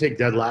because I can take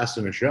dead last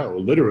in a show,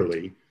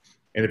 literally.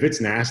 And if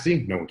it's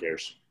nasty, no one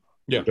cares.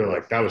 Yeah. They're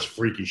like, that was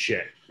freaky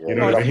shit. Yeah, you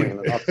know what I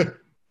mean?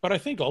 But I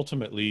think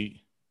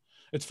ultimately,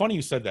 it's funny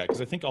you said that, because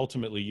I think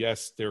ultimately,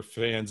 yes, they're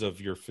fans of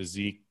your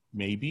physique,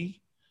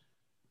 maybe.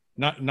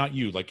 Not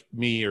you, like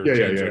me or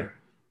James. Yeah.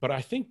 But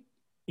I think,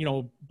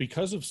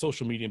 because of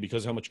social media and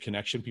because of how much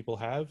connection people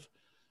have,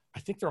 I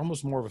think they're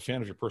almost more of a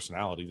fan of your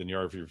personality than you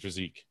are of your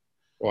physique.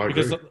 Well,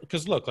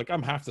 because look, like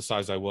I'm half the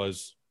size I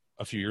was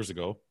a few years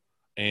ago,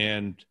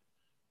 and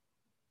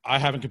I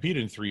haven't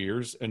competed in 3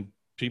 years, and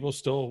people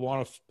still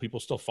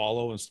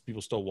follow, and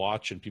people still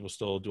watch, and people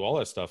still do all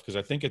that stuff. Because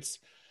I think it's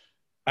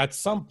at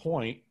some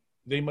point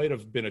they might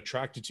have been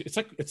attracted to.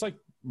 It's like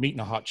meeting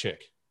a hot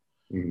chick.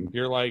 Mm-hmm.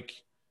 You're like,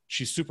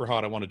 she's super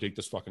hot. I want to date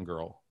this fucking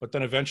girl. But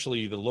then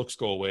eventually the looks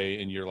go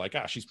away, and you're like,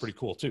 she's pretty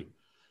cool too.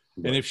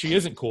 Right. And if she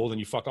isn't cool, then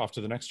you fuck off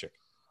to the next chick.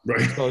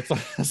 Right.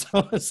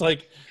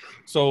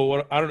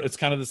 So I don't. It's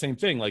kind of the same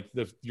thing. Like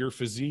your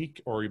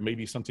physique, or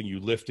maybe something you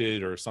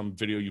lifted, or some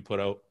video you put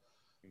out,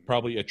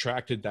 probably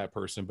attracted that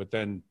person, but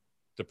then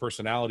the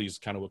personality is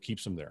kind of what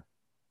keeps them there.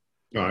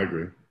 No, I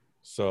agree.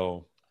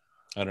 So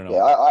I don't know.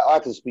 Yeah, I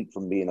can speak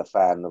from being a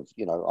fan of,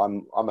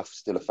 I'm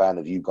still a fan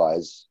of you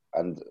guys,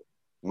 and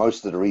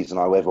most of the reason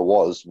I ever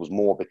was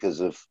more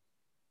because of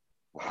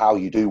how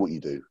you do what you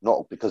do,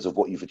 not because of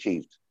what you've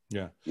achieved.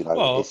 Yeah.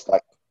 It's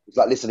like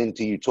listening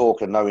to you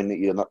talk and knowing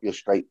that you're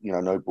straight,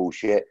 no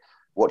bullshit,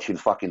 watching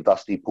fucking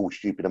Dusty pull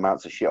stupid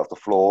amounts of shit off the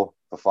floor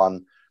for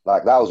fun.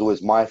 Like, that was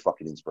always my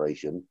fucking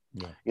inspiration.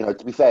 Yeah.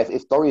 To be fair,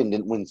 if Dorian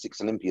didn't win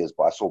 6 Olympias,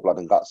 but I saw Blood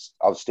and Guts,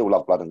 I would still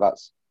love Blood and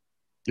Guts.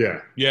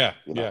 Yeah. Yeah.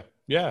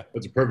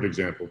 That's a perfect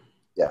example.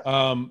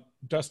 Yeah.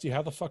 Dusty,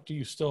 how the fuck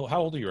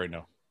how old are you right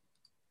now?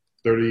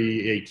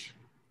 38.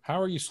 How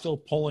are you still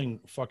pulling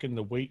fucking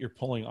the weight you're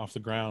pulling off the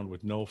ground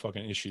with no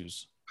fucking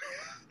issues?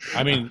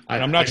 I mean,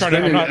 I spend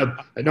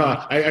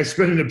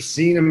an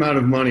obscene amount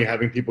of money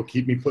having people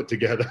keep me put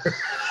together.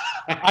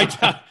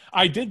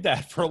 I did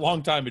that for a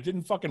long time. It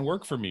didn't fucking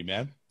work for me,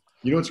 man.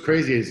 You know what's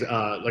crazy is,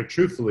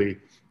 truthfully,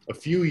 a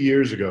few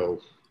years ago,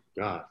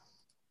 4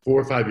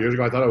 or 5 years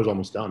ago, I thought I was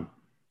almost done.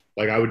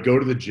 Like, I would go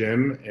to the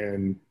gym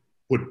and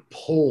would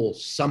pull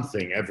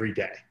something every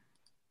day.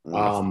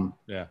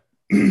 Yeah.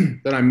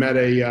 Then I met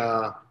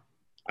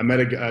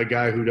a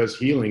guy who does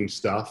healing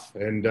stuff,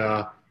 and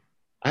I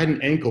had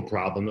an ankle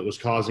problem that was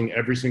causing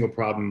every single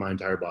problem in my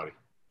entire body.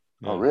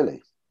 Oh,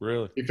 really?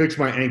 Really? He fixed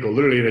my ankle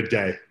literally in a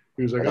day.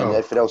 He was like, and then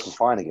everything else was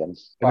fine again.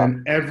 And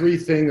then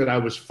everything that I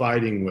was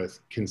fighting with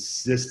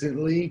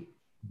consistently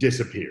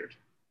disappeared.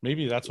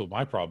 Maybe that's what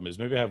my problem is.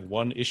 Maybe I have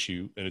one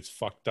issue and it's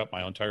fucked up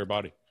my entire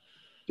body.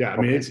 Yeah, I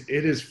mean, it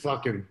is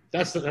fucking,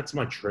 that's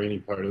my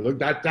training part. Look,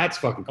 that's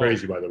fucking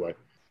crazy, by the way.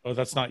 Oh,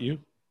 that's not you?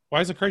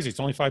 Why is it crazy? It's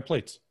only 5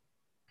 plates.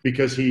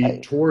 Because he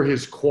tore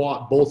his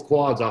both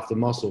quads off the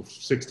muscle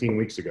 16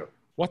 weeks ago.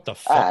 What the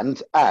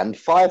fuck? And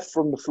 5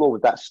 from the floor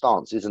with that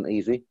stance isn't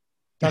easy.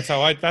 That's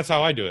how I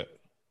do it.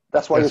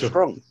 That's why you're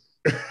strong.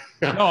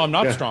 No, I'm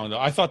not strong though.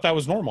 I thought that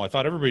was normal. I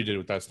thought everybody did it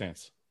with that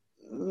stance.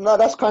 No,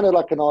 that's kind of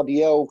like an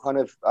RDL kind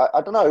of.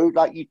 I don't know.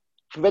 Like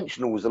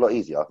conventional was a lot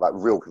easier, like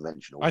real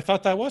conventional. I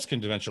thought that was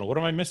conventional. What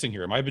am I missing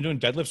here? Am I been doing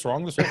deadlifts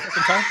wrong this whole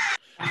fucking time?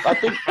 I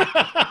think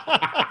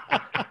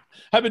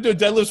I've been doing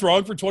deadlifts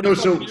wrong for 20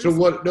 years. So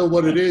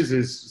what it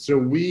is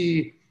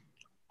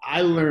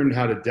I learned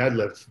how to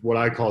deadlift, what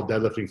I call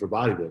deadlifting for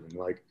bodybuilding.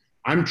 Like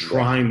I'm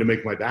trying to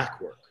make my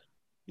back work.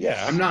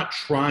 Yeah. I'm not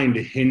trying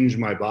to hinge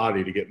my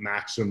body to get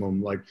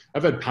maximum. Like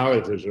I've had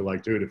powerlifters who are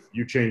like, dude, if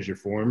you change your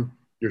form,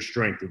 your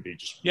strength would be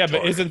just retarded.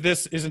 But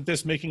isn't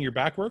this making your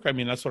back work? I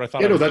mean, that's what I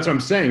thought. Yeah, no, that's what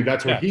I'm saying.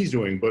 That's what he's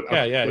doing. But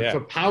if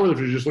a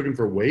powerlifter is just looking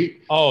for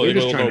weight, they're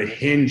just trying to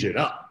hinge it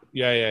up.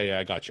 Yeah.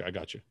 I got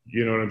you.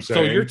 You know what I'm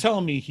saying? So you're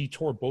telling me he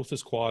tore both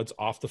his quads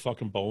off the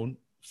fucking bone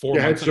 4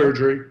 months months ago?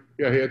 Surgery.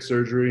 Yeah, he had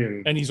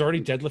surgery. And he's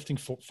already deadlifting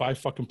 5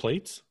 fucking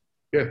plates?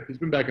 Yeah, he's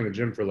been back in the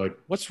gym for like.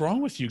 What's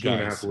wrong with you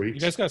guys? 2.5 weeks. You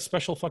guys got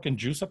special fucking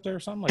juice up there or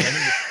something? Like,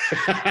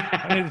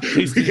 I need to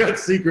taste we got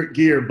secret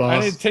gear, boss. I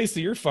need to taste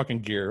of your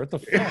fucking gear. What the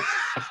fuck?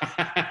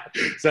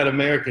 It's that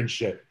American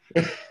shit.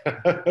 I'm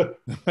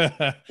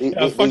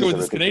fucking with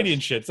this Canadian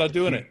shit. It's not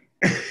doing it.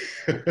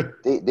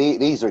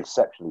 These are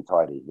exceptionally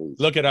tidy.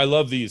 Look I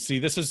love these.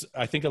 See,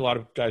 I think a lot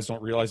of guys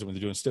don't realize it when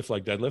they're doing stiff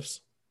leg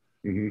deadlifts.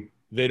 Mm-hmm.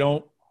 They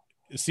don't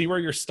see where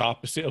you're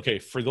stopping. Okay,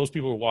 for those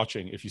people who are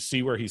watching, if you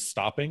see where he's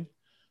stopping,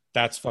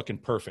 that's fucking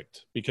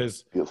perfect,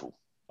 because beautiful.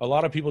 A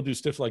lot of people do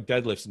stiff leg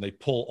deadlifts and they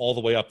pull all the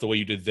way up the way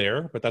you did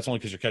there, but that's only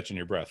because you're catching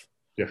your breath.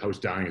 Yeah, I was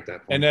dying at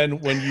that point. And then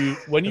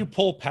when you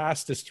pull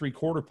past this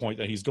 3/4 point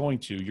that he's going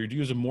to, you're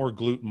using more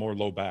glute and more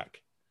low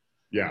back.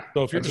 Yeah.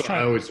 So if you're just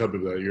I always tell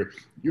people that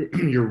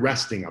you're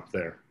resting up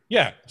there.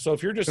 Yeah. So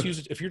if you're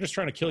just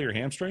trying to kill your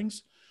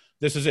hamstrings,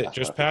 this is it.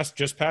 That's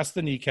just past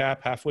the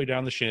kneecap, halfway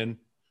down the shin,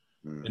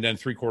 and then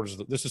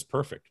 3/4. This is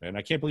perfect. And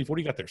I can't believe, what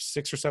do you got there?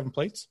 6 or 7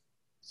 plates?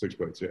 6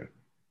 plates. Yeah.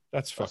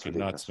 That's fucking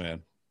nuts,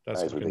 man.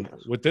 That's fucking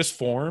ridiculous. With this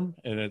form,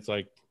 and it's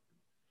like.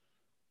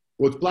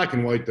 Well, it's black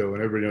and white though,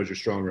 and everybody knows you're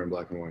stronger in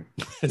black and white.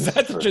 Is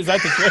that the trick?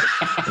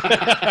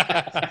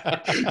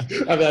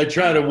 I mean, I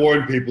try to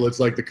warn people. It's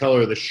like the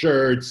color of the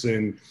shirts,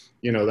 and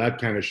that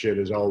kind of shit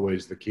is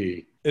always the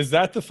key. Is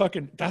that the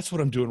fucking? That's what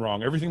I'm doing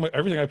wrong. Everything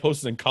I post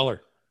is in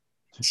color.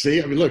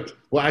 See, I mean, look.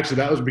 Well, actually,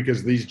 that was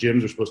because these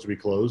gyms are supposed to be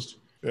closed.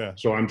 Yeah.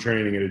 So I'm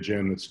training at a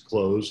gym that's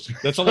closed.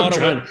 That's a lot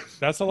of weight.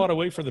 That's a lot of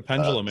weight for the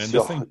pendulum, man.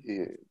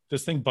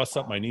 This thing busts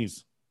up my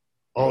knees.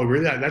 Oh,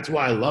 really? That's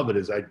why I love it.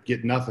 Is I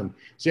get nothing.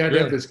 See,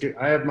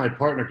 I have my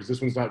partner, because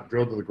this one's not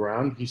drilled to the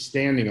ground. He's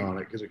standing on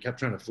it because it kept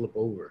trying to flip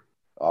over.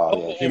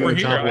 Oh, yeah. Over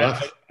here. Top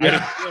left. I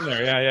didn't see him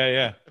there.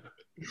 Yeah.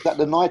 Is that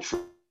the Nitro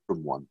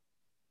one?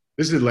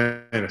 This is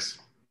Atlantis.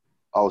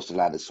 Oh, it's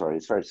Atlantis. Sorry,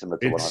 it's very similar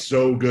to one. It's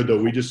so good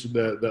though. We just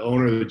the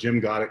owner of the gym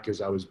got it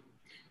because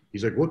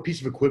he's like, what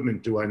piece of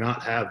equipment do I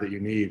not have that you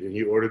need? And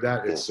he ordered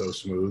that. It's so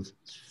smooth.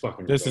 It's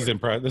fucking. This is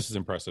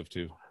impressive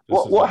too.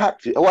 What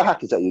hack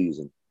is that you're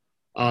using?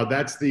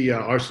 That's the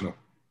Arsenal.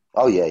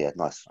 Oh yeah,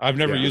 nice. I've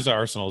never used the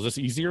Arsenal. Is this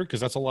easier? Because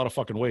that's a lot of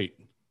fucking weight.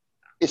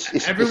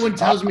 Everyone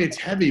tells me it's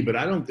heavy, but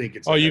I don't think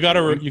it's. Oh, you got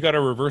a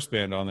reverse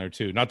band on there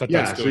too. Not that.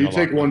 Yeah, so you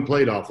take one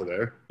plate off of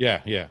there.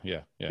 Yeah.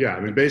 I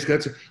mean,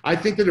 basically, I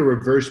think that a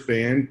reverse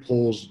band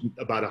pulls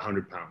about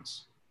 100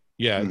 pounds.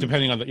 Yeah,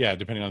 depending on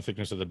the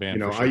thickness of the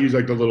band. I use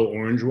like the little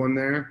orange one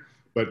there.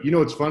 But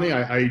it's funny.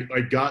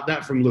 I got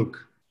that from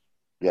Luke.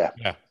 Yeah.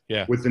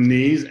 With the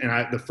knees, and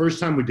the first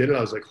time we did it,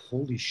 I was like,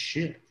 holy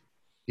shit.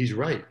 He's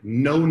right.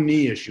 No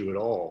knee issue at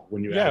all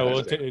when you. Yeah, well,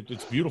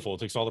 it's beautiful.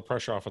 It takes all the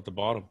pressure off at the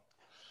bottom.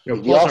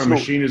 Plus our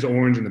machine is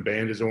orange and the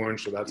band is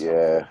orange, so that's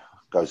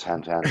goes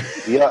hand to hand.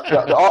 Yeah,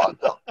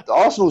 the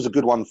Arsenal is a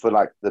good one for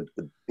like the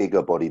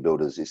bigger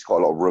bodybuilders. It's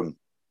got a lot of room.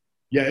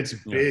 Yeah, it's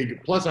big. Yeah.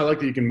 Plus, I like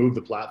that you can move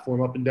the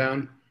platform up and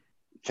down.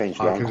 Change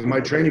because my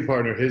training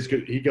partner,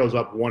 he goes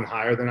up one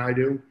higher than I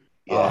do.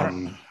 Yeah.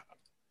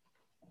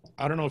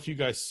 I don't know if you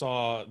guys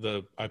saw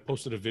I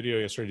posted a video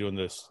yesterday doing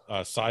this.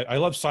 I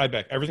love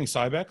Cybex. Everything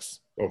Cybex.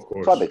 Oh, of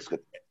course. Cybex good.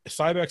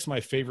 Cybex,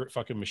 my favorite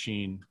fucking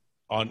machine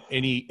on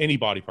any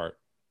body part,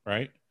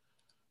 right?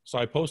 So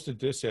I posted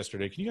this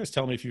yesterday. Can you guys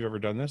tell me if you've ever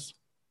done this?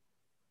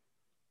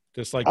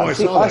 Just like I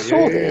saw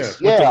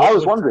this. Yeah, I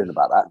was wondering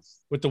about that.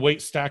 With the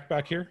weight stacked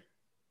back here.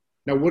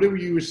 Now, what were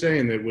you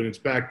saying that when it's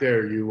back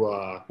there, you?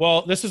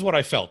 Well, this is what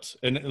I felt,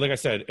 and like I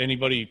said,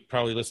 anybody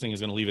probably listening is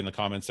going to leave in the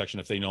comments section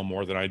if they know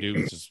more than I do,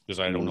 because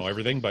I don't know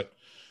everything. But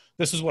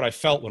this is what I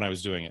felt when I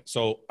was doing it.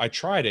 So I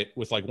tried it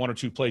with like 1 or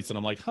 2 plates, and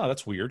I'm like,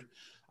 that's weird.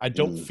 I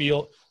don't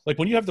feel like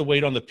when you have the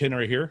weight on the pin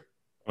right here.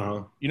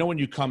 When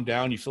you come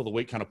down, you feel the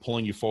weight kind of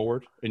pulling you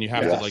forward, and you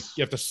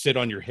have to sit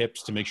on your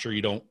hips to make sure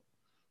you don't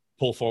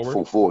pull forward.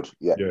 Pull forward,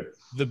 yeah.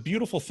 The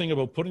beautiful thing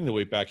about putting the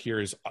weight back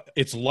here is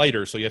it's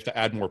lighter, so you have to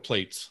add more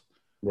plates.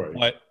 Right.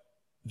 But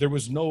there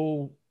was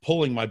no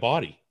pulling my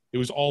body. It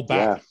was all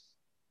back.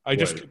 Yeah.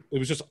 It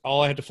was just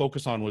all I had to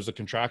focus on was the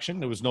contraction.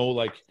 There was no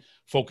like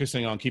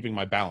focusing on keeping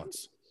my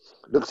balance.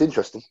 Looks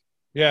interesting.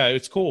 Yeah,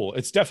 it's cool.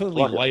 It's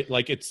definitely Like it. light.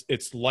 Like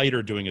it's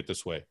lighter doing it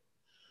this way.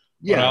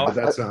 Yeah, Well, but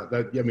that's not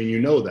that. I mean,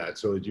 you know that,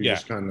 so you're Yeah.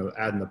 just kind of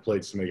adding the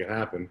plates to make it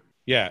happen.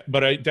 Yeah,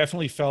 but I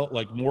definitely felt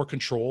like more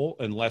control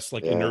and less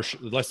like Yeah.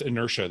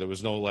 inertia. There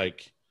was no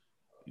like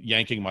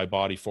yanking my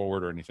body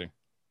forward or anything.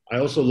 I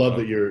also love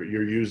that you're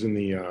using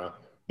the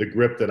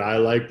grip that I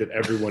like that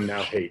everyone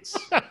now hates.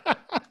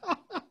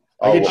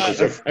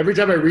 Every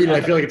time I read it,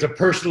 I feel like it's a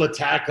personal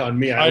attack on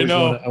me. I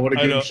want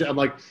to give him shit. I'm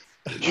like,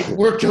 it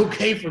worked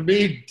okay for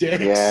me,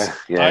 dicks.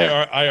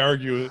 Yeah. I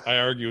argue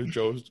with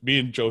Joe. Me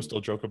and Joe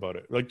still joke about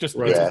it. Like just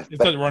Right.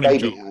 it's a running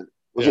joke.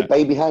 Was it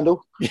baby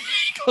handle? He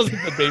calls it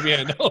the baby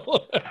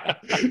handle.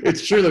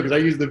 It's true though, because I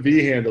use the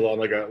V handle on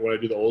when I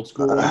do the old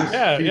school ones.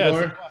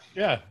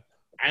 Yeah.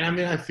 And I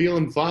mean, I feel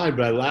them fine,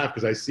 but I laugh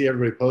because I see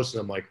everybody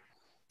posting. I'm like,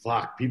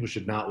 fuck, people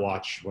should not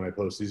watch when I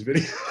post these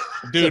videos.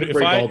 Dude,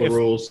 break all the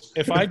rules.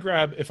 If I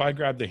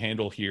grab the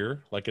handle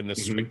here, like in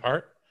this swing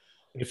part,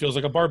 it feels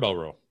like a barbell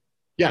row.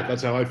 Yeah,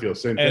 that's how I feel.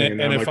 Same thing.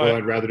 And I'm like,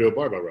 I'd rather do a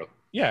barbell row.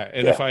 Yeah,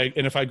 and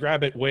if I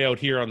grab it way out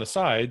here on the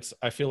sides,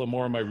 I feel it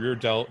more in my rear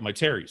delt, my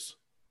teres.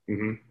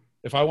 Mm-hmm.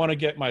 If I want to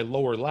get my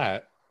lower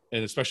lat,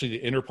 and especially the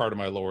inner part of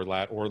my lower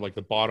lat, or like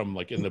the bottom,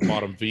 like in the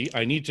bottom V,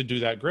 I need to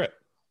do that grip.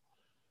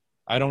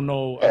 I don't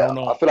know.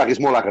 I feel like it's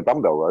more like a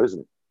dumbbell row, isn't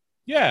it?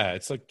 Yeah,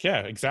 it's like,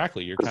 yeah,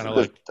 exactly. You're kind of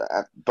like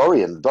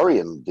Dorian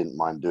didn't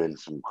mind doing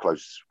some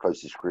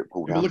closest grip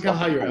pull down. Look how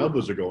high your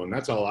elbows are going.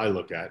 That's all I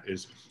look at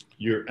is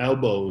your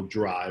elbow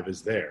drive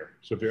is there.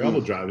 So if your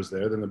elbow drive is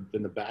there, then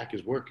the back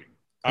is working.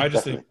 I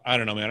just think, I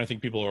don't know, man. I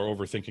think people are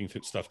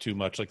overthinking stuff too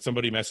much. Like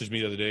somebody messaged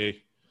me the other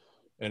day,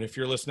 and if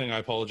you're listening, I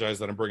apologize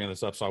that I'm bringing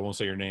this up, so I won't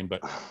say your name,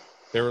 but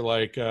they were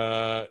like,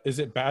 is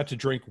it bad to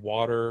drink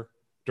water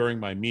during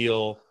my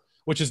meal?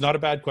 Which is not a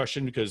bad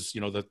question because,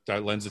 you know,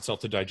 that lends itself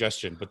to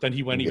digestion. But then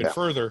he went even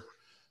further,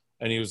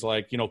 and he was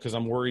like, you know, because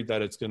I'm worried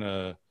that it's going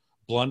to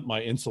blunt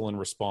my insulin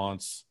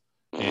response,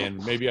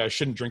 and maybe I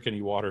shouldn't drink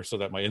any water so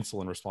that my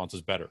insulin response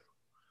is better.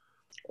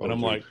 And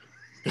I'm like,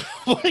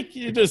 like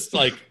you just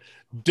like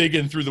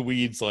digging through the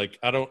weeds. Like,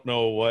 I don't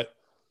know what.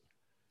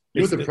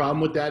 You know what the problem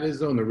with that is,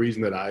 though, and the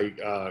reason that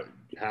I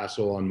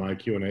hassle on my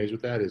Q&As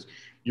with that is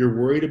you're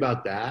worried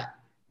about that,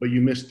 but you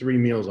missed 3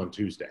 meals on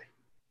Tuesday.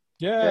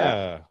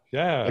 Yeah.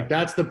 Like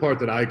that's the part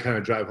that I kind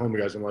of drive home to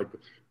guys. I'm like,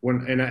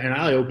 and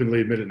I openly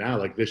admit it now,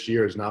 like this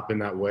year has not been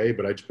that way,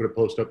 but I just put a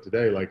post up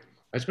today. Like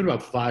I spent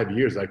about 5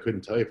 years. I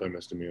couldn't tell you if I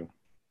missed a meal.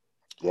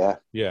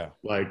 Yeah.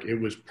 Like it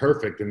was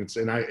perfect. And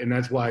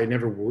that's why I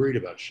never worried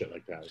about shit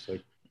like that. It's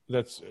like,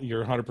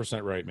 you're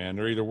 100% right, man.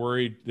 They're either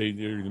worried they're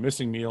either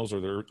missing meals or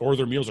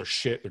their meals are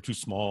shit. They're too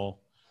small.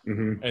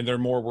 Mm-hmm. And they're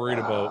more worried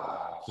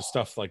about the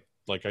stuff like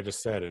I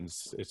just said. And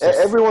it's just,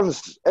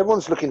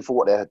 everyone's looking for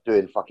what they're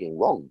doing fucking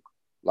wrong.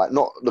 Like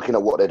not looking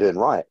at what they're doing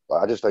right.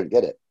 Like, I just don't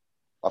get it.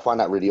 I find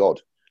that really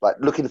odd. Like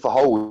looking for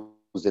holes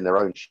in their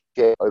own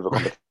shit,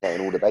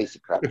 overcomplicating all the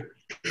basic crap.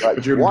 Like,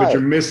 but you're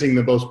missing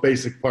the most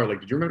basic part. Like,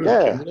 did you remember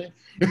that gym today?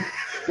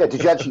 Yeah.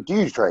 Did you do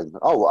you train?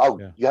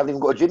 You haven't even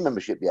got a gym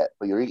membership yet,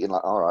 but you're eating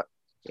like all right.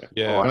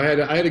 Yeah. All right.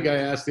 I had a guy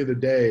ask the other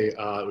day.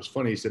 It was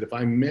funny. He said, if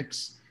I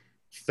mix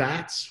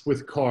fats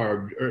with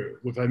carb, or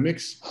if I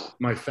mix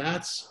my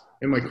fats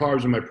and my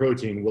carbs and my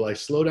protein, will I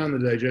slow down the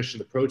digestion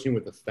of the protein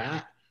with the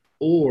fat?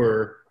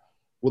 Or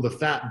will the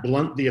fat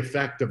blunt the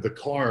effect of the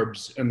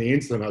carbs and the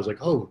insulin? I was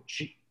like, oh,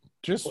 gee.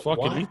 Just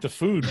fucking eat the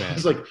food, man. I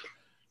was like,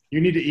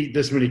 you need to eat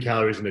this many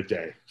calories in a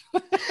day.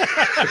 Because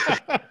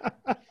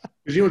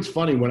you know what's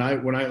funny? When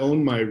I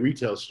owned my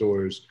retail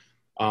stores,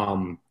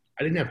 I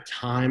didn't have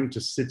time to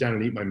sit down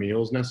and eat my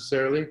meals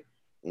necessarily.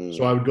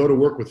 So I would go to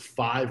work with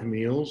 5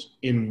 meals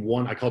in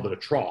one. I called it a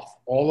trough.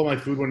 All of my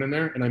food went in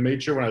there, and I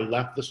made sure when I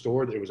left the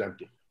store that it was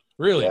empty.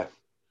 Really? Yeah.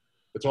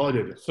 That's all I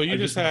did. So you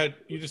just had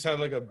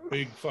like a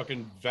big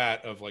fucking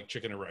vat of like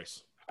chicken and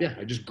rice. Yeah,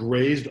 I just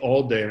grazed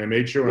all day, and I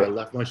made sure when I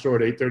left my store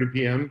at 8:30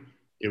 p.m.,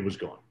 it was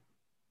gone.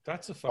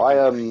 That's a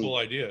fucking cool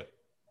idea.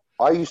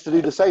 I used to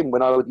do the same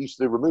when I used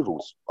to do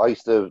removals. I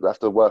used to have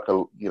to work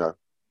a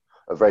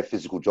very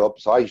physical job,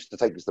 so I used to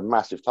take this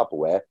massive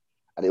Tupperware,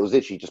 and it was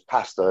literally just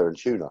pasta and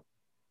tuna.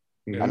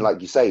 Mm-hmm. And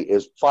like you say, it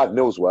was 5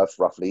 meals worth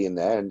roughly in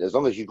there, and as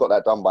long as you got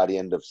that done by the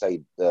end of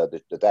say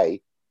the day,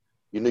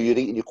 you knew you'd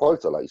eaten your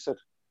quota, like you said.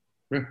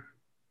 Yeah.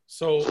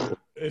 So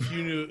if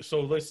you knew,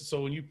 so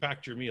when you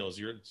packed your meals,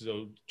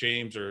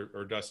 James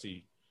or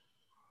Dusty,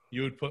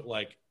 you would put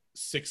like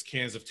 6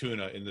 cans of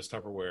tuna in this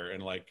Tupperware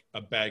and like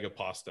a bag of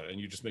pasta, and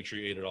you just make sure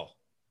you ate it all.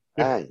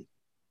 Dang,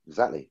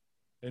 exactly.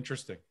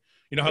 Interesting.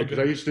 You know how good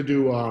I used to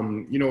do.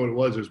 You know what it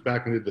was? It was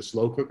back when we did the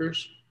slow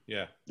cookers.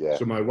 Yeah.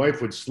 So my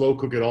wife would slow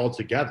cook it all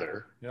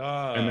together,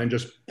 and then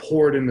just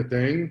pour it in the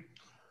thing,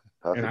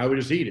 and I would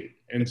just eat it.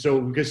 And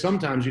so because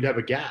sometimes you'd have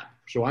a gap.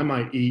 So I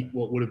might eat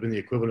what would have been the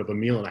equivalent of a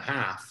meal and a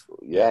half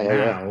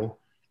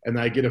and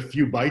I get a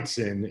few bites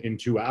in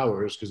 2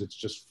 hours because it's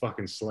just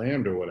fucking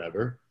slammed or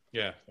whatever.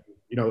 Yeah.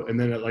 You know, and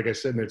then like I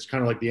said, it's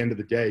kind of like the end of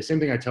the day. Same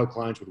thing I tell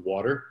clients with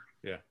water.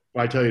 Yeah.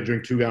 If I tell you to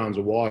drink 2 gallons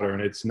of water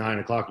and it's 9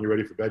 o'clock and you're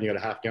ready for bed and you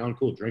got a half gallon,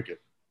 cool, drink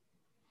it.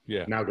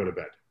 Yeah. Now go to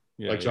bed.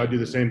 Yeah, So I do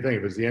the same thing.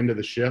 If it's the end of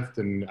the shift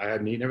and I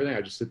hadn't eaten everything,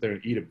 I just sit there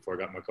and eat it before I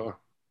got in my car.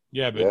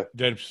 Yeah, but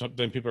then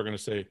people are going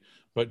to say,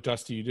 but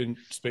Dusty, you didn't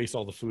space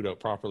all the food out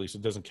properly, so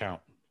it doesn't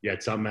count. Yeah,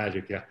 it's not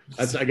magic. Yeah,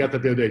 I got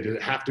that the other day. Does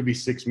it have to be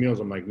 6 meals?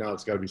 I'm like, no,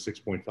 it's got to be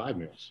 6.5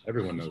 meals.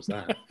 Everyone knows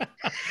that.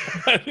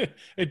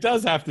 It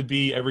does have to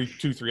be every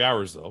 2-3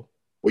 hours, though.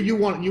 Well, you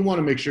want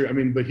to make sure. I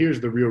mean, but here's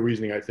the real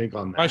reasoning I think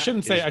on that. I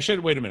shouldn't say. I should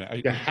wait a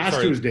minute. Has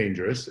to is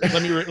dangerous.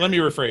 let me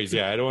rephrase.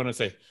 Yeah, I don't want to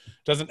say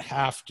doesn't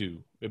have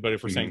to, but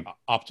if we're saying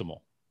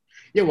optimal.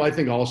 Yeah, well, I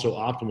think also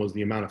optimal is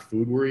the amount of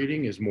food we're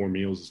eating is more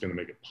meals is going to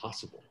make it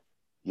possible.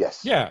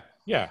 Yes. Yeah,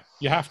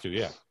 you have to.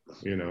 Yeah.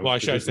 Well, I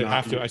said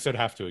have to. I said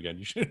have to again.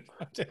 You should.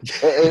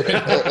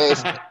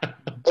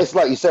 It's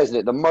like you say, isn't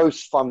it? The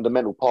most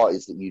fundamental part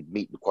is that you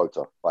meet the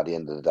quota by the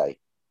end of the day.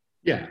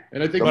 Yeah,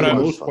 and I think for the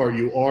most part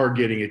you are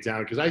getting it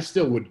down because I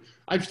still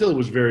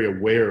was very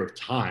aware of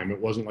time.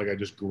 It wasn't like I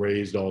just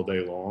grazed all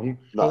day long.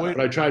 No. But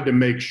I tried to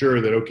make sure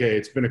that okay,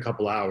 it's been a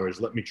couple hours.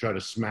 Let me try to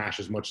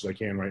smash as much as I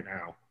can right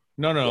now.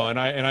 No, and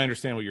I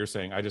understand what you're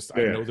saying. I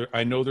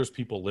know there's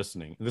people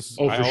listening. This is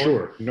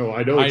sure. No,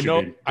 I know.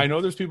 I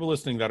know there's people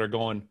listening that are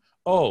going,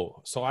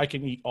 oh, so I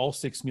can eat all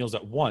 6 meals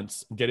at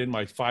once, get in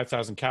my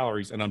 5,000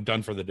 calories, and I'm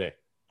done for the day.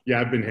 Yeah,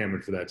 I've been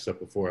hammered for that stuff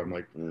before. I'm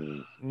like,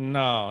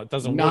 no, it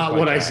doesn't. Not work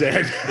what like I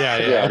that. said.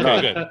 Yeah.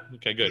 Okay, good.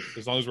 Okay, good.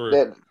 As long as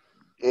we're.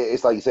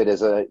 It's like you said.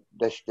 There's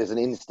an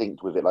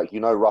instinct with it. Like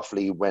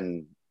roughly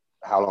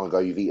how long ago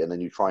you've eaten,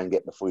 and you try and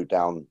get the food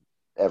down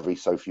every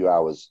so few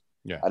hours.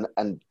 Yeah.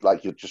 And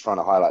like you're just trying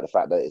to highlight the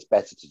fact that it's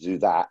better to do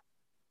that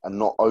and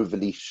not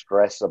overly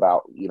stress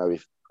about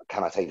if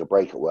can I take a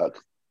break at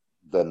work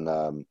than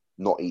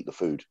not eat the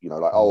food.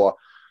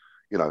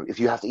 If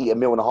you have to eat a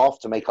meal and a half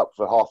to make up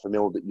for half a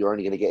meal that you're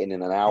only going to get in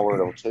an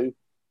hour or two,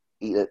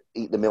 eat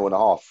the meal and a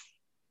half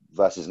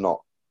versus not.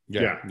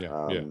 Yeah.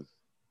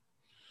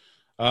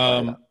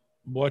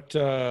 What?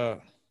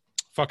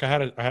 Fuck!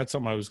 I had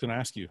something I was going to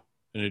ask you,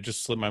 and it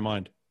just slipped my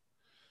mind.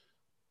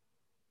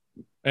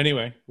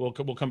 Anyway, we'll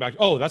come back.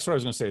 Oh, that's what I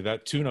was going to say.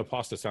 That tuna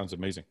pasta sounds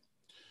amazing.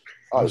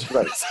 Oh, it's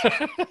great.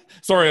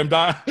 Sorry, I'm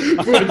dying.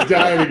 I'm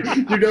dying.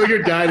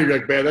 You're dying. You're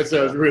like, man, that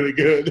sounds really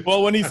good.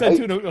 Well, when he said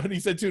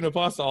tuna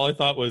pasta, all I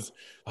thought was,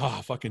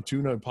 fucking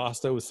tuna and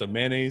pasta with some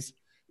mayonnaise.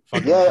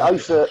 I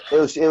used to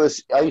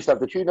have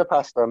the tuna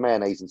pasta,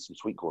 mayonnaise, and some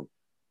sweet corn.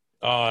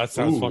 Oh, that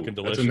sounds fucking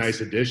delicious. That's a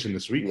nice addition.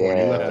 The sweet corn,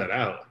 you left that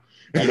out.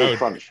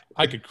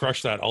 I could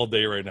crush that all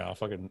day right now.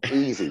 Fucking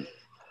easy.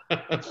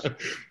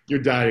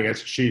 You're dieting.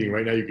 That's cheating.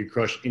 Right now, you could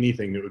crush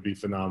anything that would be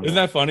phenomenal. Isn't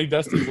that funny,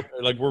 Dusty?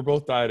 Like we're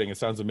both dieting. It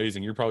sounds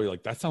amazing. You're probably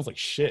like, that sounds like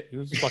shit.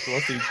 What's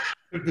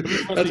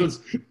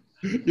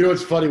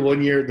funny?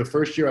 One year, the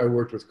first year I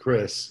worked with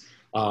Chris,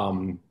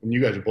 and you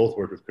guys have both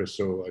worked with Chris,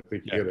 so I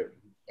think you get it.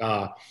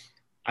 I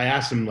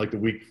asked him like the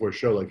week before the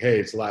show, like, hey,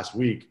 it's the last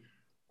week.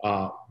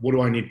 What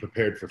do I need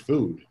prepared for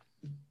food?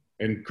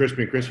 And Chris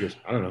goes,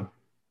 I don't know.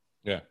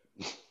 Yeah.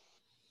 I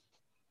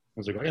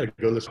was like, I got to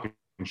go to this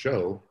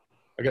show.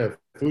 I got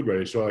food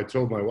ready. So I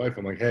told my wife,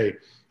 I'm like, hey,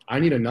 I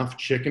need enough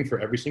chicken for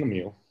every single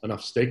meal,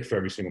 enough steak for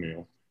every single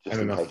meal,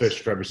 and enough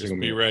fish for every single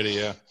meal. Be ready,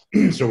 yeah.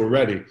 So we're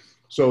ready.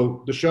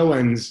 So the show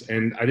ends,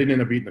 and I didn't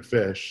end up eating the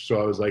fish.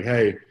 So I was like,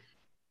 hey,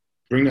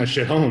 bring that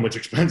shit home. It's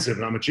expensive,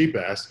 and I'm a cheap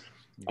ass.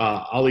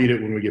 I'll eat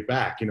it when we get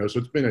back. So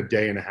it's been a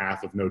day and a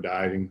half of no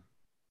dieting.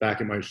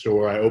 Back at my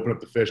store, I open up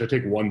the fish. I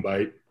take one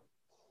bite,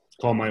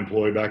 call my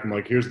employee back. I'm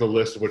like, here's the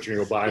list of what you're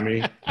going to go buy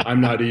me.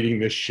 I'm not eating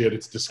this shit.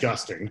 It's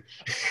disgusting.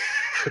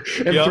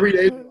 And 3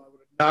 days, I would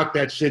knock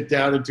that shit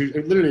down. It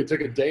literally took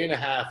a day and a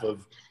half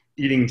of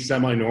eating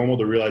semi-normal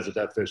to realize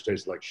that fish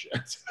tastes like shit.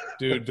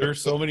 Dude,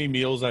 there's so many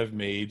meals I've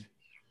made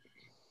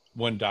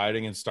when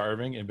dieting and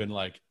starving and been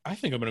like, I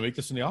think I'm going to make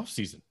this in the off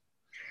season.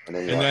 And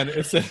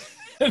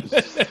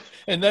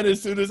then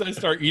as soon as I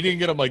start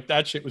eating it, I'm like,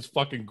 that shit was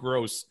fucking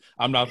gross.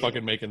 I'm not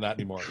fucking making that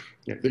anymore.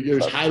 Yeah,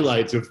 there's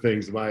highlights of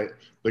things.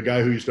 The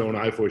guy who used to own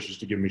iForce used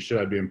to give me shit.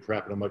 I'd be in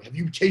prep, and I'm like, have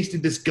you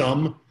tasted this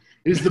gum?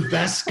 It is the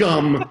best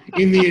gum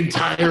in the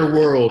entire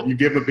world. You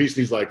give him a piece,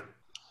 and he's like,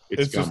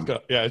 it's gum. Just gum.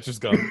 Yeah, it's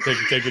just gum.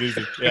 Take it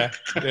easy. Yeah.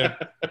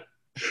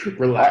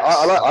 Relax.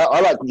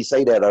 I like what you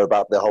say there, though,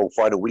 about the whole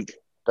final week.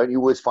 Don't you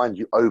always find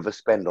you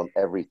overspend on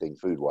everything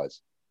food-wise?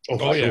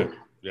 Oh yeah. Sure.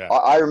 Yeah.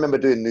 I remember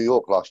doing New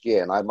York last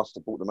year, and I must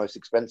have bought the most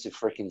expensive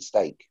freaking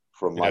steak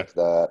from it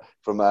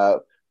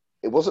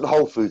wasn't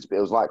Whole Foods, but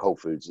it was like Whole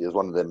Foods. It was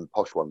one of them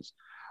posh ones.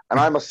 And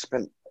I must have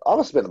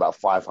spent about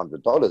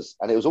 $500,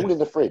 and it was all in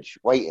the fridge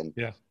waiting.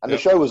 Yeah. And the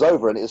show was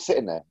over, and it was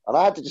sitting there, and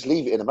I had to just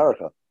leave it in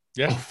America.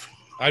 Yeah,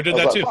 I did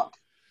that too.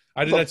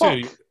 I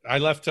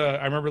left.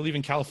 I remember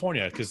leaving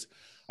California because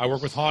I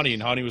work with Hani,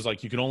 and Hani was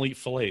like, "You can only eat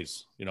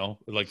fillets,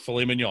 like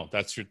filet mignon.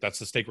 That's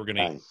the steak we're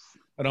gonna eat."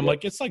 And I'm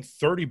like, "It's like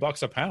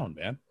 $30 a pound,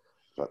 man."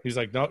 He's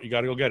like, "No, you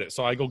got to go get it."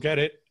 So I go get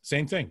it.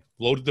 Same thing.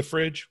 Loaded the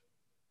fridge.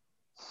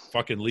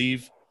 Fucking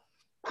leave.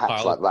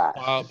 Pile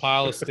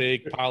of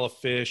steak. Pile of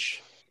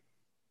fish.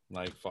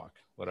 Like, fuck,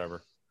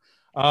 whatever.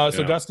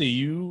 So Dusty,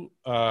 you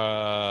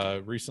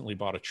recently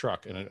bought a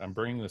truck, and I'm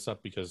bringing this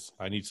up because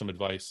I need some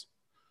advice.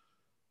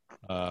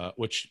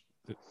 Which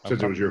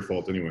Since it was your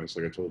fault anyway,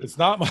 like I told you. It's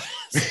not my.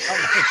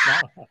 It's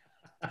not,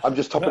 I'm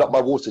just topping up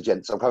my water,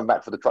 gents. I'm coming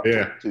back for the truck.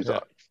 Yeah.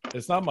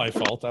 it's not my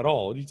fault at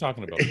all. What are you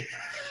talking about?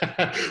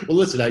 Well,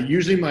 listen,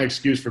 usually my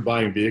excuse for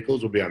buying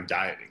vehicles will be I'm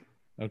dieting.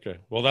 Okay.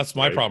 Well, that's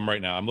my problem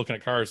right now. I'm looking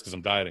at cars because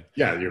I'm dieting.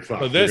 Yeah, you're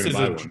fucked. So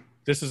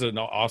this is an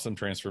awesome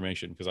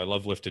transformation because I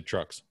love lifted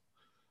trucks.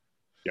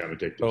 Yeah, I'm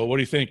addicted. So what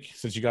do you think?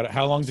 Since you got it,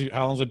 how long's it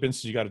been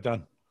since you got it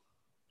done?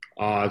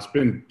 It's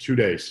been 2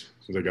 days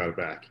since I got it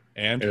back,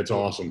 and it's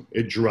awesome.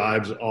 It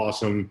drives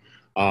awesome.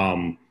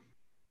 I'm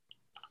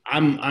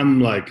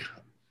like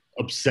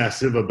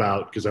obsessive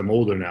about, because I'm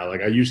older now.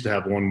 Like I used to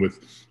have one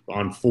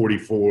on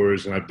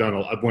 44s, and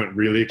I've went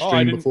really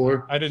extreme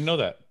before. I didn't know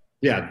that.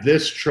 Yeah,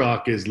 this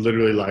truck is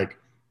literally like,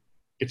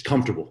 it's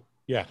comfortable.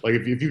 Yeah. Like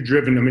if you've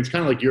driven, I mean, it's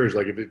kind of like yours.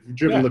 Like if you've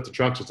driven lifted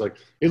trucks, it's like,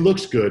 it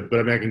looks good, but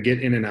I mean, I can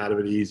get in and out of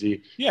it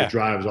easy. Yeah. It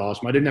drives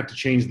awesome. I didn't have to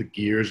change the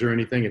gears or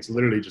anything. It's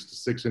literally just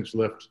a 6-inch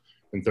lift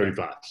and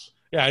 35s.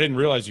 Yeah, I didn't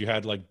realize you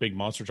had like big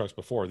monster trucks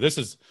before. This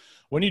is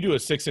when you do a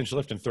 6-inch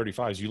lift in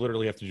 35s, you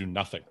literally have to do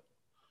nothing.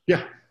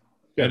 Yeah.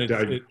 Yeah, and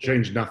it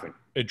changed nothing.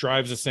 It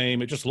drives the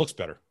same. It just looks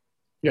better.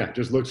 Yeah, it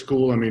just looks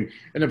cool. I mean,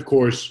 and of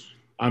course,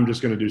 I'm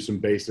just going to do some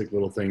basic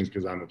little things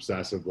because I'm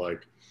obsessive,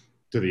 like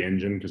to the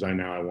engine, because I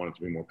want it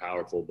to be more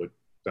powerful, but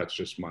that's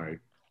just my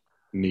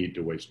need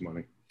to waste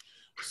money.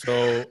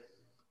 So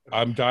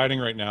I'm dieting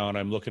right now, and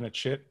I'm looking at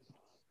shit.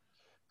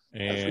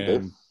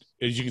 And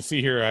as you can see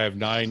here, I have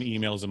 9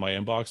 emails in my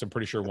inbox. I'm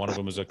pretty sure one of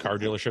them is a car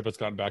dealership that's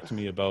gotten back to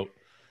me about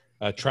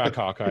a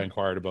Trackhawk I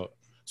inquired about.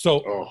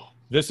 So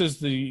this is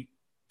the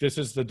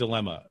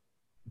dilemma.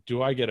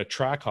 Do I get a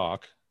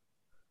Trackhawk?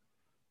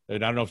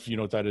 And I don't know if you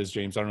know what that is,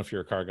 James. I don't know if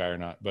you're a car guy or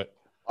not, but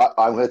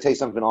I'm going to tell you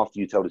something after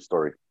you tell the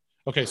story.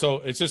 Okay, so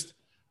there's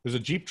a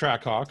Jeep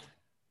Trackhawk.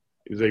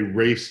 It's a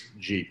race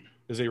Jeep.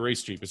 It's a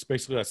race Jeep. It's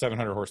basically that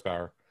 700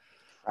 horsepower.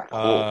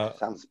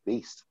 Sounds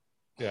beast.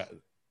 Yeah,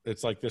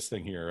 it's like this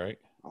thing here, right?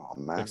 Oh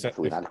man, except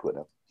inadequate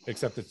though.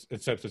 Except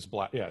it's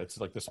black. Yeah, it's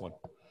like this one.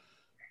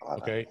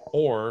 Like okay, that.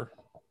 Or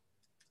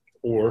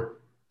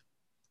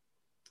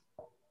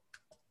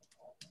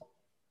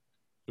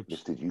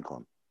listed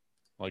Yukon,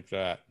 like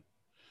that,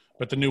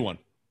 but the new one.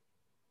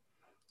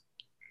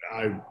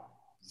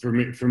 For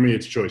me,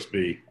 it's choice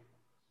B.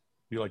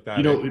 You like that?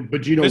 You know,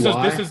 but you know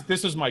why?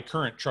 This is my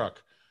current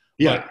truck.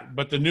 Yeah,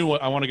 but the new one,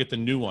 I want to get the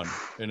new one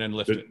and then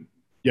lift it.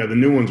 Yeah, the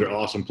new ones are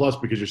awesome. Plus,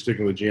 because you're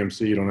sticking with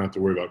GMC, you don't have to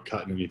worry about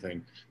cutting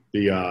anything.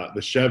 The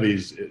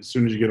Chevys, as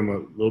soon as you get them a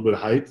little bit of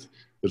height,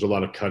 there's a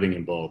lot of cutting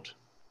involved.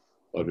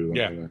 A lot of people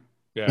don't know that.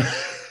 Yeah.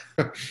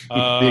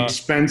 The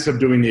expense of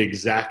doing the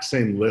exact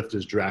same lift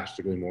is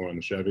drastically more on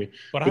the Chevy.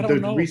 But I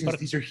don't know. The reason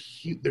these are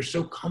huge, they're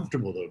so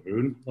comfortable though,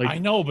 dude. Like, I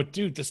know, but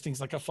dude, this thing's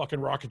like a fucking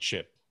rocket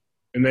ship.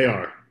 And they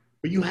are.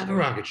 But you have a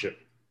rocket ship.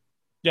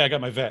 Yeah, I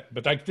got my Vet,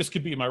 but this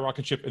could be my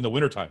rocket ship in the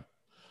wintertime.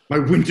 My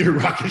winter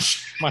rocket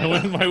ship. my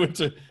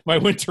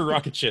winter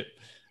rocket ship.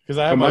 Because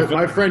I have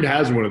my friend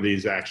has one of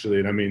these actually,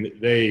 and I mean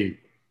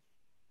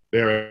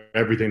they're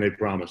everything they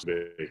promised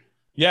to be.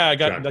 Yeah, I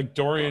got like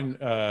Dorian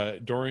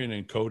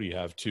and Cody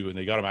have 2, and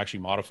they got them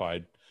actually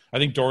modified. I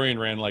think Dorian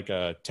ran like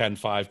a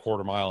 10.5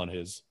 quarter mile in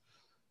his.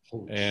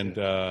 Holy and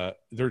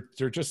shit.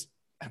 They're just,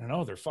 I don't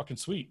know, they're fucking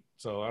sweet.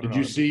 So I don't know.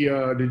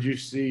 Did you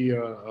see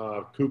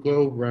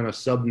Kuklo ran a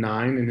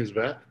sub-9 in his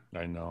Vet?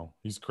 I know,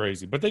 he's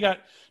crazy. But they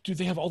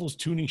have all those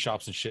tuning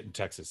shops and shit in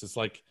Texas. It's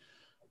like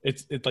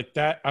it's like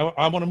that.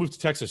 I want to move to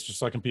Texas just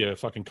so I can be a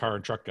fucking car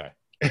and truck guy.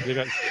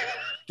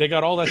 They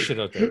got all that shit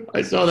out there.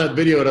 I saw that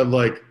video and I'm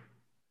like,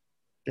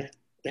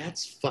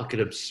 that's fucking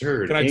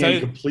absurd. Can I tell you,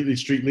 completely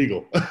street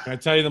legal. Can I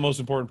tell you the most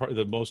important part,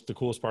 the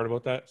coolest part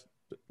about that?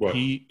 What?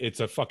 It's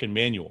a fucking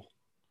manual.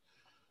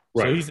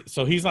 Right.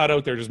 So he's not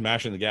out there just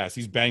mashing the gas.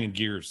 He's banging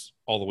gears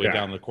all the way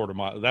down the quarter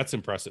mile. That's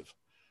impressive.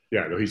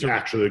 Yeah, no, he's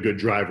actually a good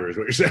driver, is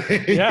what you're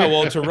saying. Yeah,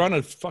 well, to run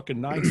a fucking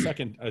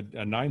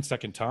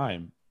 9-second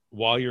time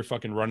while you're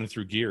fucking running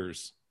through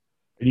gears.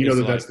 And you know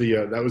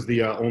that was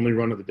the only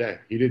run of the day.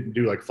 He didn't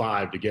do like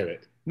 5 to get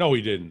it. No,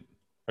 he didn't.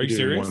 Are you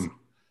serious?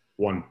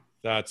 One.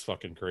 That's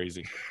fucking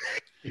crazy.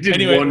 He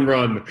did one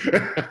run.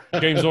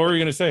 James, what were you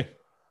going to say?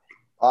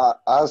 I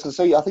was going to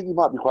say, I think you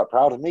might be quite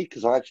proud of me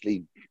because I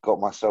actually got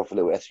myself a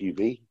little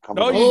SUV.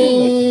 What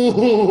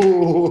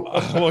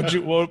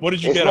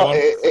did you get on?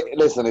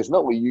 Listen, it's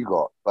not what you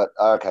got, but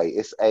okay,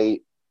 it's a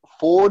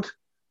Ford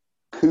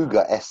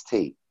Kuga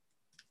ST.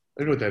 I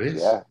don't know what that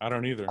is. Yeah. I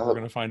don't either. We're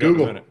going to find out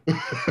in a minute.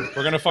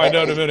 We're going to find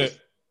out in a minute.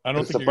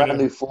 It's a brand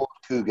new Ford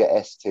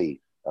Kuga ST,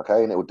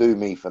 okay? And it will do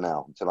me for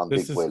now until I'm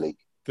big boy league.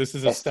 This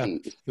is a step.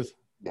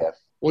 Yeah.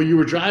 Well, you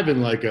were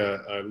driving like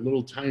a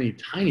little tiny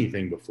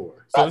thing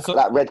before.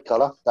 That red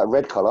color,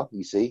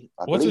 you see.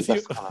 Is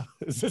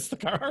this the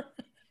car?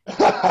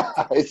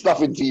 It's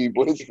nothing to you,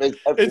 boys.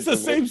 It's the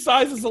same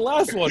size as the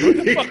last one. What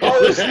the fuck?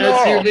 It's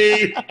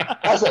SUV.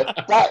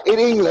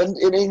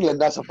 In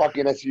England, that's a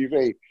fucking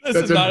SUV.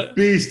 That's a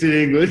beast in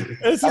England.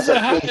 This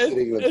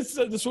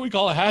is what we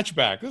call a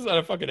hatchback. This is not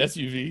a fucking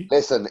SUV.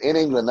 Listen, in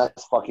England,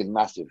 that's fucking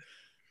massive.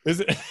 Is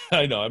it?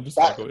 I know. I'm just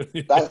talking with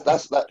you.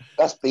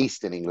 That's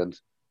beast in England.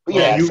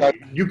 But yeah,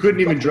 you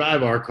couldn't even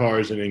drive our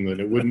cars in England.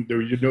 It wouldn't.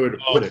 You'd know where to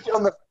put it.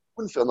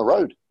 Wouldn't fit on the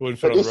road. Wouldn't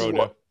fit on the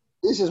road.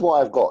 This is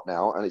what I've got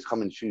now, and it's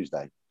coming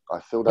Tuesday. I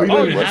filled out. You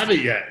don't even have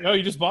it yet. No,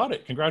 you just bought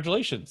it.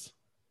 Congratulations.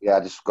 Yeah, I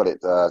just got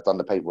it done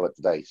the paperwork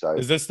today. So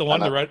is this the one?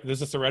 The red? Is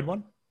this the red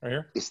one right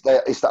here? It's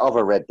the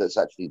other red that's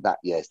actually that.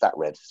 Yeah, it's that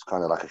red. It's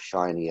kind of like a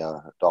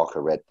shinier,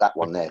 darker red. That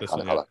one there,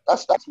 kind of color.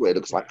 That's what it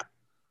looks like.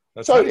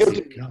 That's so nice.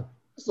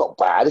 It's not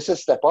bad. It's a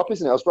step up,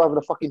 isn't it? I was driving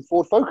a fucking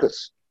Ford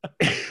Focus.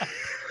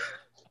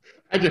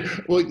 I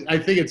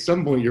think at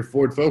some point your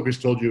Ford Focus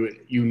told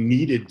you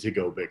needed to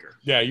go bigger.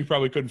 Yeah, you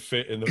probably couldn't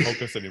fit in the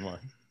Focus anymore.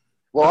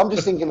 Well, I'm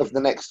just thinking of the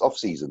next off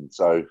season,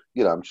 so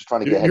I'm just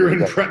trying to get ahead. You're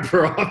in prep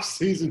for off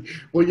season.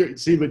 Well,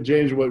 but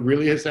James, what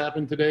really has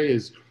happened today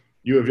is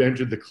you have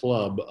entered the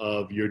club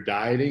of you're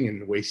dieting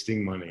and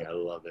wasting money. I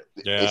love it.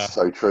 Yeah, it's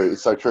so true.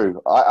 It's so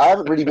true. I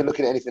haven't really been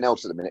looking at anything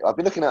else at the minute. I've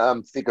been looking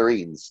at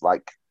figurines.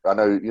 Like I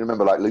know you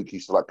remember, like Luke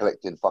used to like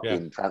collecting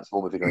fucking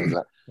Transformer figurines.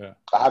 Yeah.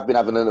 I have been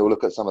having a little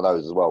look at some of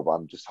those as well, but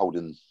I'm just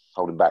holding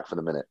back for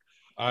the minute.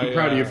 I'm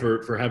proud of you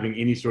for having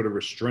any sort of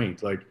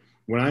restraint. Like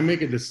when I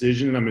make a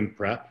decision and I'm in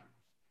prep,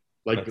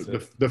 like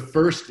the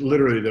first,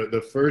 literally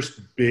the first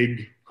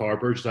big car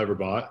purchase I ever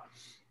bought,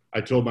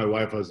 I told my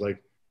wife, I was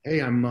like, hey,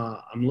 I'm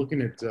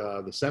looking at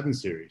the 7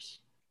 Series.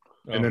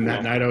 And then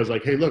that night I was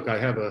like, hey, look, I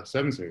have a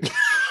 7 Series.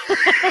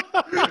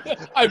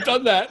 I've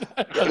done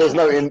that. There's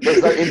no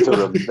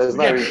interim. There's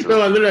no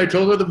interim. No, I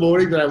told her in the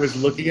morning that I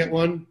was looking at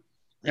one.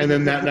 And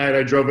then that night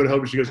I drove it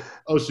home and she goes,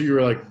 oh, so you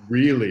were like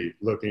really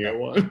looking at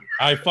one?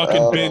 I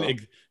fucking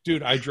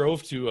dude, I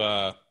drove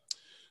to,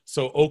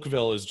 so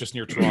Oakville is just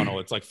near Toronto.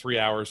 It's like 3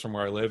 hours from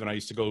where I live. And I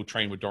used to go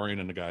train with Dorian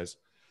and the guys.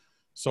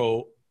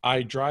 So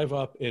I drive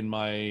up in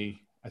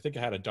I think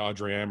I had a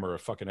Dodge Ram or a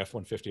fucking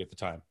F-150 at the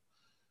time.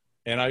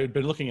 And I had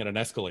been looking at an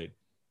Escalade.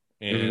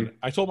 And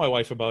I told my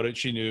wife about it.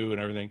 She knew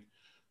and everything.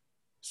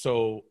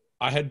 So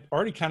I had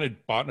already kind of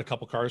bought a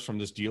couple cars from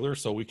this dealer.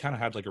 So we kind of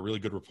had like a really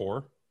good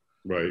rapport.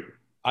 Right.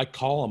 I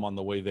call them on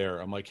the way there.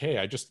 I'm like,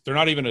 hey, they're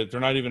not even a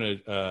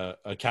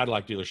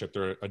Cadillac dealership.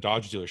 They're a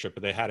Dodge dealership,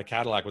 but they had a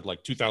Cadillac with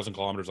like 2,000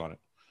 kilometers on it.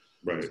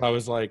 Right. So I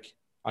was like,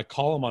 I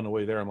call him on the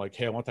way there. I'm like,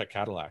 hey, I want that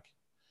Cadillac.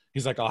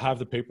 He's like, I'll have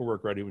the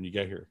paperwork ready when you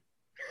get here.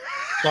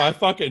 So I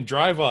fucking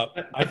drive up.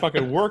 I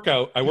fucking work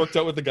out. I worked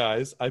out with the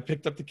guys. I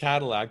picked up the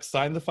Cadillac,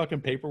 signed the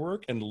fucking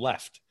paperwork, and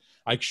left.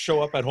 I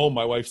show up at home.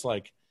 My wife's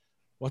like,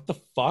 what the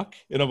fuck?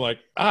 And I'm like,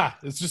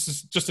 it's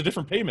just a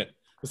different payment.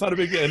 It's not a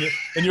big deal.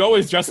 And you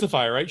always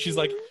justify, right? She's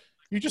like,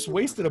 you just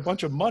wasted a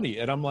bunch of money.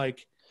 And I'm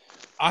like,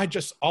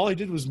 all I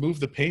did was move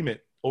the payment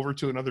over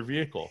to another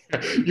vehicle.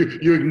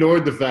 You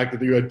ignored the fact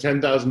that you had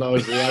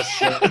 $10,000 less.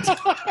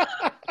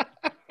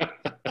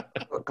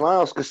 Can I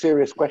ask a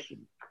serious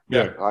question?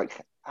 Yeah. Like,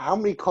 how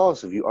many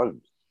cars have you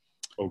owned?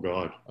 Oh,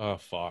 God. Oh,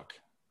 fuck.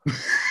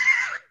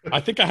 I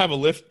think I have a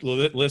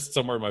list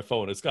somewhere in my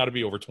phone. It's got to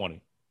be over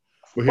 20.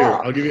 Well, here,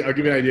 I'll give you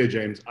an idea,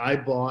 James. I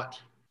bought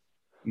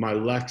my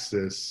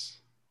Lexus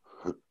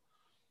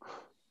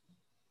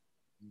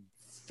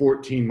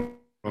 14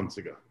 months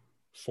ago.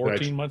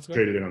 14 months ago?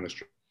 Traded in on this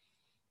truck.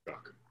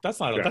 That's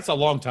a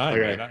long time,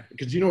 man.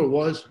 Because you know what it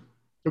was?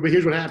 But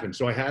here's what happened.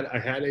 So I had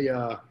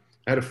a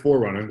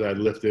 4Runner that I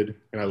lifted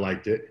and I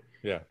liked it.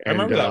 Yeah, I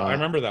remember that. I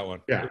remember that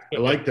one. Yeah, I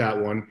liked that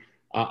one.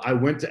 I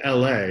went to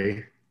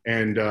LA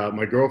and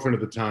my girlfriend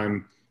at the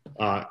time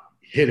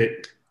hit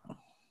it.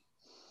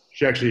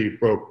 She actually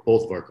broke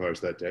both of our cars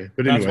that day.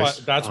 But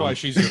anyways, that's why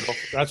she's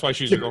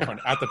your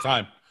girlfriend at the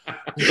time.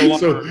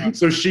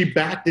 So she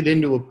backed it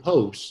into a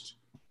post,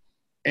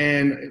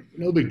 and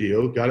no big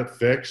deal, got it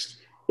fixed.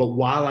 But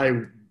while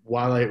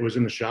I was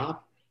in the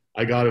shop,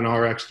 I got an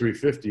RX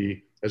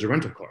 350 as a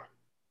rental car.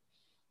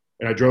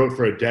 And I drove it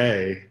for a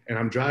day, and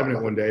I'm driving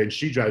it one day, and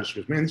she drives. She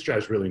goes, "Man, this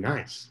drives really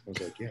nice." I was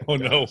like, "Yeah." Oh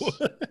no!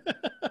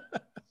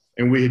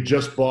 And we had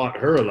just bought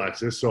her a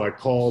Lexus, so I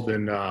called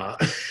and I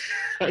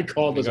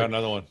called. Got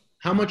another one.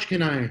 How much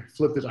can I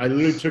flip this? I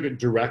literally took it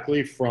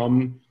directly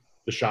from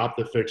the shop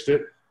that fixed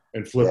it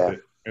and flipped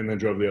it, and then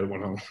drove the other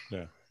one home.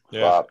 Yeah,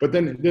 yeah. But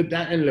then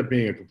that ended up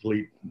being a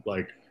complete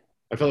I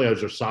felt like I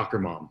was a soccer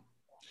mom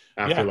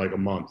after like a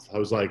month. I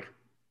was like,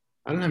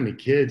 I don't have any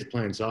kids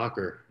playing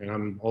soccer, and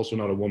I'm also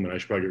not a woman. I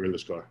should probably get rid of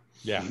this car.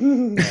 Yeah.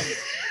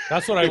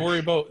 That's what I worry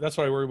about. That's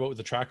what I worry about with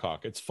the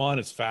Trackhawk. It's fun,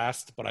 it's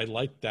fast, but I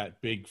like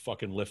that big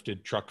fucking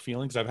lifted truck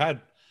feeling. Because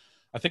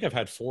I think I've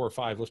had 4 or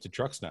 5 lifted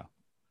trucks now.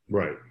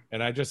 Right.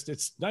 And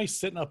it's nice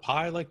sitting up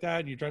high like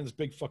that. You drive this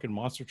big fucking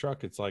monster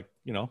truck. It's like,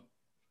 Yeah.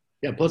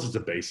 Plus, it's the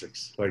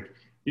basics. And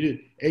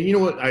you know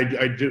what?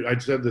 I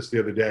said this the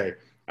other day.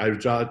 I've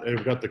got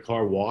the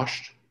car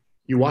washed.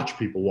 You watch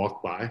people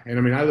walk by, and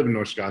I mean, I live in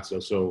North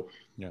Scottsdale, so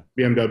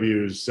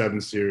BMWs,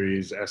 7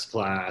 Series,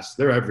 S-Class,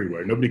 they're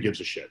everywhere. Nobody gives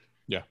a shit.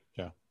 Yeah,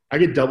 yeah. I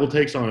get double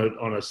takes on a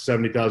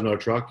 $70,000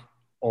 truck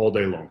all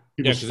day long.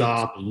 People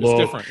stop, look.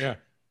 It's different, yeah.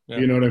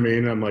 You know what I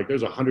mean? I'm like,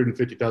 there's a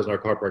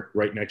 $150,000 car park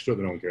right next to it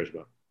that no one cares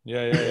about.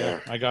 Yeah.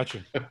 I got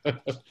you.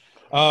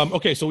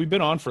 Okay, so we've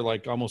been on for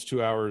like almost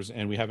 2 hours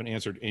and we haven't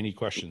answered any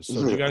questions.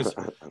 So do you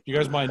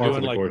guys mind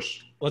doing like,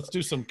 let's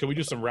do some, can we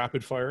do some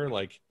rapid fire?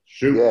 Like,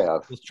 shoot. Yeah.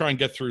 Let's try and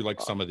get through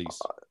like some of these.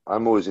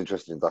 I'm always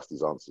interested in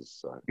Dusty's answers.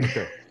 So.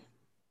 Okay.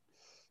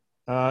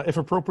 If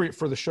appropriate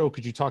for the show,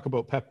 could you talk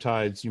about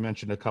peptides? You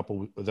mentioned a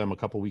couple of them a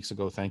couple weeks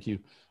ago. Thank you.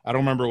 I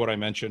don't remember what I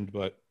mentioned,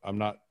 but I'm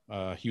not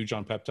huge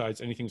on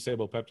peptides. Anything to say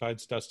about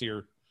peptides, Dusty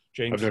or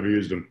James? I've never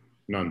used them.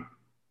 None.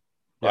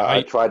 Yeah,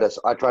 I tried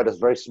a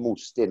very small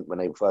stint when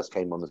they first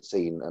came on the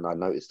scene, and I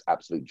noticed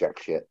absolute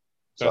jack shit.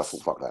 So I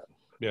thought, fuck that.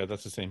 Yeah,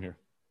 that's the same here.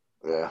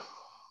 Yeah.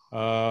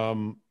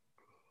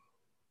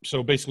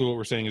 So basically, what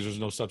we're saying is there's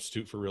no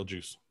substitute for real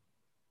juice.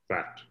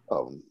 Fact.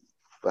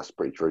 That's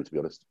pretty true, to be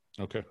honest.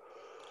 Okay.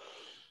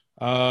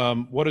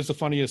 What is the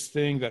funniest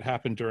thing that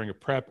happened during a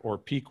prep or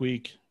peak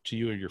week to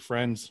you and your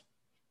friends?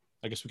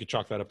 I guess we could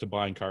chalk that up to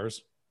buying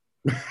cars.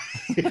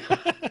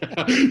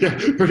 Yeah,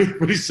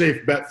 pretty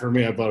safe bet for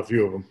me. I bought a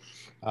few of them.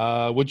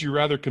 Would you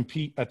rather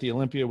compete at the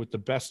Olympia with the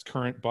best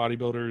current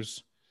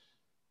bodybuilders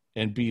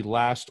and be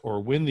last,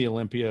 or win the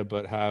Olympia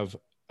but have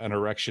an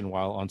erection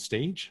while on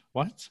stage?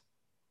 What?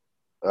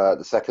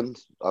 The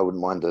second, I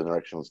wouldn't mind an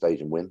erection on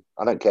stage and win.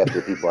 I don't care if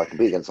the people I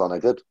compete against aren't no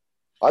good.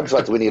 I'd just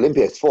like to win the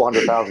Olympia. It's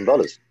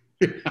 $400,000.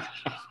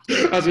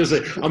 I was gonna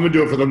say I'm gonna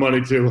do it for the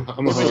money too.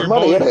 It's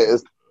money, isn't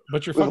it?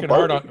 But your fucking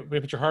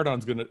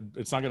hard-on's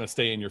it's not gonna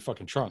stay in your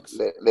fucking trunks.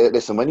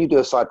 Listen, when you do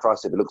a side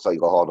tricep, it looks like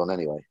you got hard on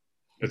anyway.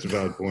 That's a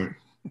valid point.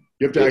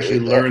 You have to actually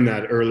learn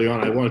that early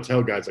on. I want to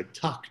tell guys like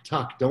tuck,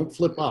 don't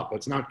flip up.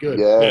 That's not good.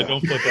 Yeah,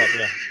 don't flip up.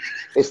 Yeah.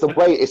 It's the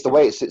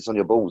way it sits on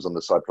your balls on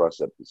the side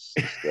tricep.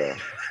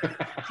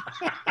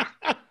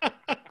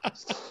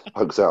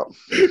 Hugs out.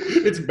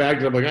 It's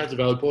bagged up. Like, that's a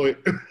valid point.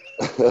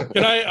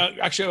 Can I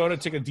actually? I want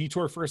to take a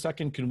detour for a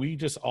second. Can we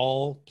just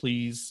all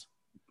please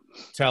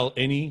tell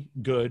any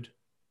good,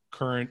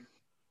 current,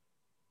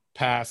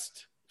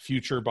 past,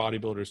 future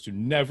bodybuilders to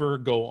never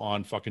go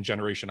on fucking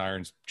Generation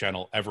Iron's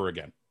channel ever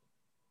again?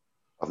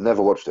 I've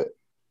never watched it.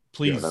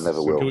 Please, I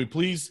never will. Can we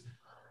please?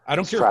 I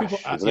don't care trash,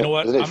 if people. you know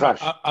what? trash?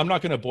 I'm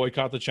not going to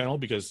boycott the channel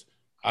because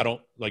I don't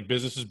like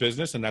business is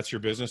business, and that's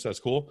your business. That's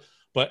cool.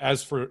 But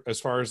as far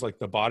as like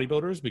the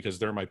bodybuilders, because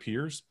they're my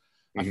peers,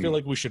 I feel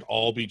like we should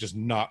all be just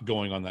not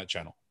going on that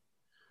channel.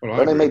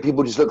 Don't they make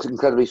people just look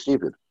incredibly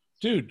stupid?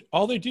 Dude,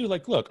 all they do,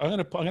 like, look, I'm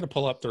gonna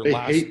pull up their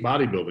last. They hate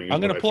bodybuilding.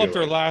 I'm gonna pull up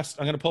their last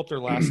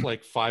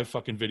like 5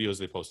 fucking videos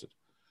they posted.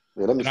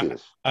 Yeah, let me see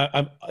this.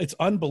 It's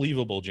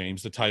unbelievable,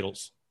 James, the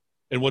titles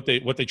and what they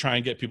try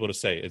and get people to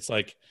say. It's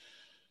like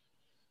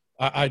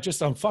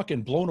I'm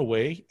fucking blown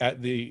away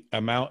at the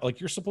amount. Like,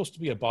 you're supposed to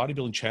be a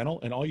bodybuilding channel,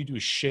 and all you do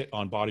is shit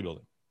on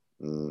bodybuilding.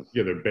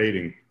 Yeah, they're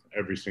baiting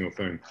every single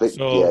thing.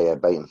 So,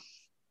 baiting.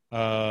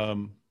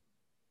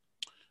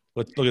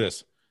 Look at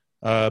this.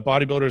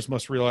 Bodybuilders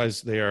must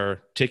realize they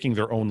are taking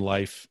their own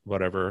life,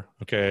 whatever.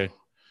 Okay.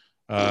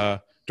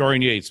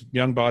 Dorian Yates,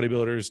 young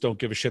bodybuilders don't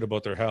give a shit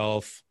about their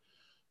health.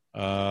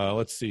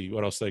 Let's see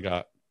what else they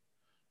got.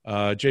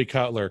 Jay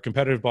Cutler,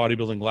 competitive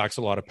bodybuilding lacks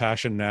a lot of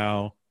passion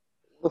now.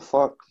 What the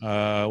fuck?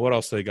 What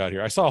else they got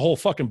here? I saw a whole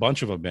fucking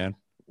bunch of them, man.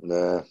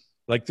 Nah.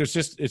 Like, it's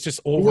just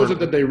over. Who was it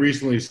that they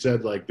recently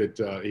said like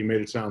that? He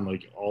made it sound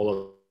like all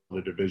of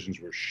the divisions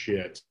were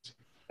shit.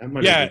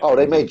 Yeah. Oh,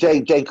 they made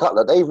Jay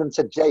Cutler. They even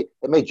said Jay.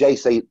 They made Jay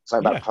say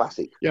something about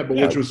classic. Yeah, but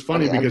which was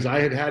funny because I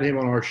had him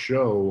on our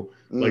show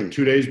like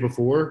 2 days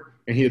before,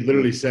 and he had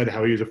literally said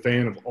how he was a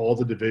fan of all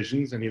the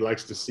divisions, and he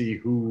likes to see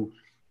who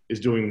is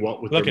doing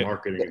what with their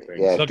marketing and things.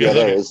 Yeah,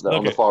 there it is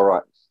on the far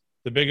right.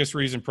 The biggest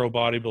reason pro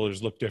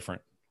bodybuilders look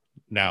different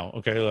now.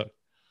 Okay, look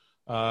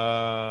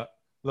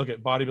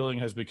at bodybuilding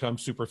has become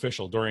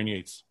superficial. Dorian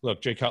Yates.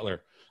 Look, Jay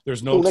Cutler.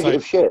 There's no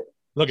negative shit.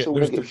 Look at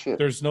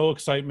there's no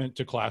excitement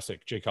to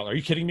classic. Jay Cutler. Are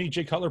you kidding me?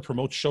 Jay Cutler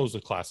promotes shows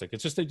of classic.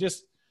 It's just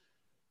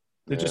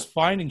they're just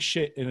finding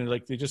shit and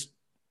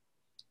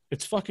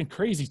it's fucking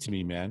crazy to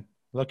me, man.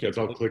 Look, it's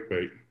all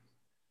clickbait.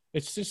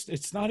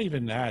 It's not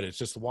even that. It's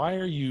just why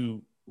are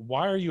you a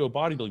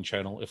bodybuilding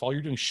channel if all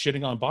you're doing is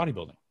shitting on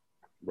bodybuilding?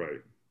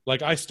 Right.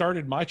 Like, I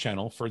started my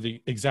channel for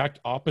the exact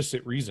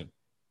opposite reason.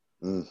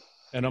 And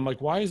I'm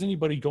like, why is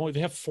anybody going?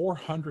 They have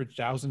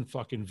 400,000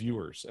 fucking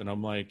viewers, and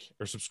I'm like,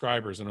 or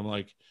subscribers, and I'm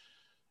like,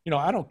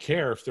 I don't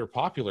care if they're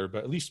popular,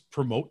 but at least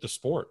promote the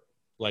sport.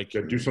 Like,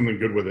 do something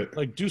good with it.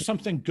 Like, do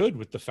something good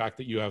with the fact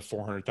that you have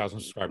 400,000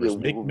 subscribers.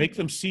 Make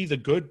them see the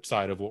good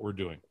side of what we're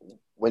doing.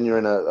 When you're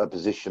in a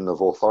position of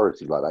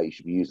authority like that, you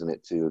should be using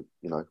it to,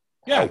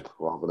 help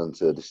rather than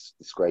to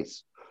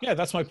disgrace. Yeah,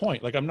 that's my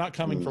point. Like, I'm not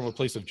coming from a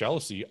place of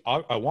jealousy.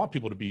 I want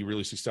people to be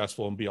really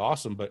successful and be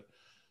awesome, but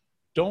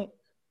don't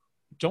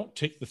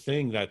take the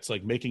thing that's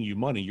like making you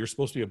money. You're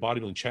supposed to be a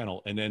bodybuilding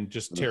channel and then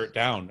just tear it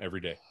down every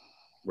day.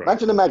 Right.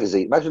 Imagine a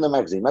magazine. Imagine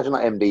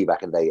like MD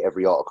back in the day.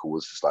 Every article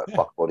was just like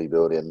fuck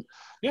bodybuilding.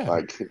 Yeah,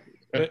 like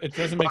it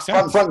doesn't make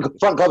sense. Front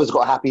cover's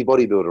got a happy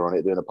bodybuilder on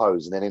it doing a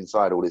pose, and then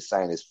inside all it's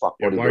saying is fuck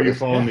bodybuilding. Why are you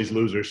following these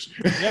losers?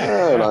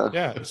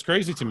 Yeah, it's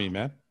crazy to me,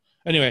 man.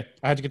 Anyway,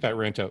 I had to get that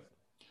rant out.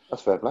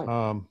 That's fair play.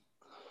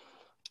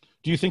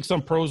 Do you think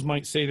some pros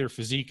might say their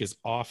physique is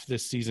off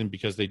this season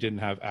because they didn't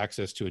have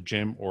access to a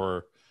gym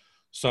or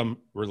some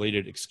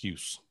related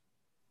excuse?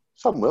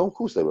 Some will, of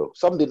course they will.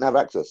 Some didn't have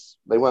access.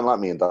 They weren't like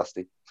me and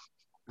Dusty.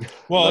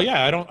 Well,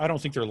 yeah, I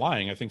don't think they're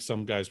lying. I think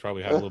some guys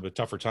probably had a little bit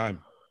tougher time.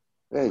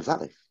 Yeah,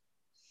 exactly.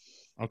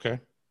 Okay.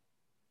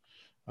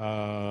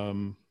 Let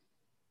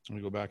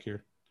me go back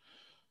here.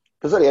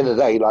 Because at the end of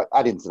the day, like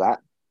adding to that,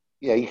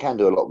 yeah, you can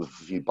do a lot with a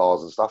few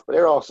bars and stuff, but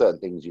there are certain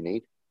things you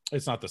need.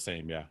 It's not the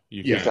same, yeah.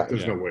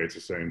 There's no way it's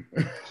the same.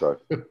 So,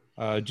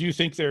 do you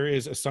think there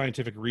is a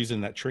scientific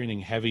reason that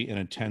training heavy and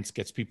intense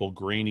gets people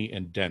grainy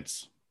and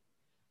dense?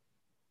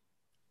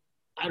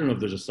 I don't know if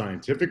there's a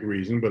scientific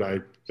reason, but I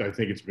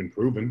think it's been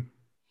proven.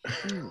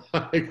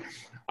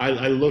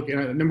 I look,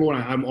 and number one,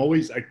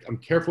 I'm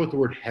careful with the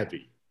word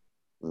heavy.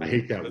 I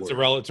hate that word.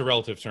 It's a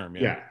relative term,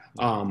 yeah.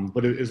 Yeah.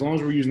 But as long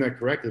as we're using that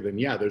correctly, then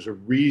yeah, there's a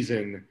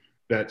reason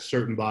that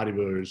certain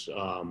bodybuilders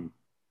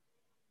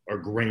are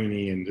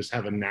grainy and just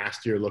have a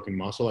nastier looking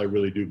muscle. I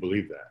really do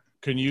believe that.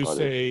 Can you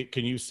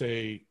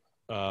say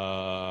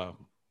the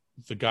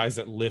guys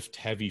that lift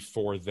heavy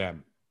for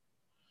them?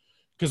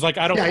 Because like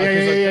I don't.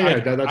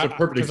 That's a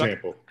perfect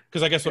example.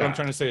 Because I guess what I'm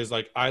trying to say is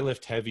like I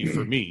lift heavy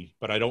for me,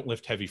 but I don't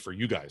lift heavy for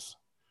you guys.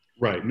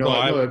 Right. No,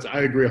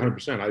 I agree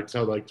 100%. I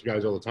tell like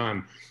guys all the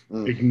time,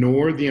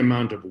 ignore the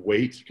amount of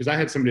weight. Because I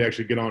had somebody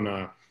actually get on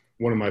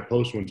one of my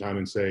posts one time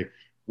and say,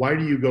 "Why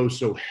do you go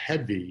so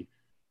heavy?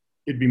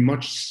 It'd be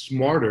much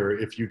smarter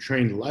if you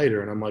trained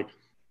lighter." And I'm like,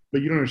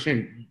 "But you don't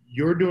understand.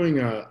 You're doing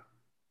a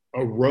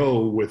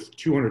row with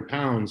 200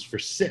 pounds for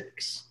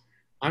 6.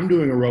 I'm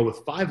doing a row with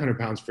 500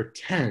 pounds for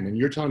 10, and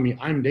you're telling me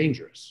I'm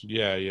dangerous."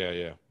 Yeah.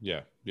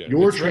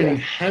 You're training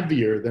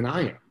heavier than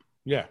I am.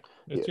 Yeah.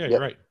 You're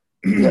right.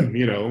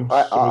 You know,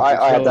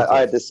 I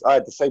had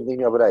the same thing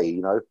the other day.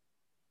 You know,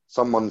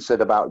 someone said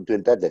about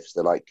doing deadlifts.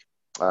 They're like,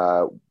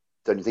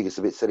 "Don't you think it's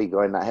a bit silly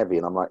going that heavy?"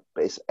 And I'm like,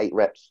 "But it's 8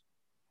 reps.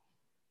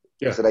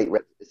 Yeah. It's an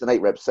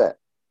 8 rep set.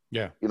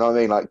 Yeah. You know what I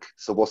mean? Like,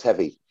 so what's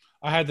heavy?"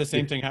 I had the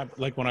same thing happen.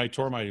 Like when I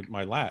tore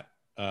my lat,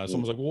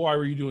 someone's like, "Well, why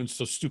were you doing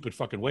so stupid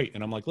fucking weight?"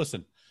 And I'm like,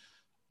 "Listen,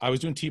 I was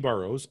doing T-bar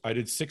rows. I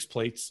did 6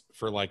 plates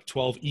for like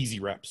 12 easy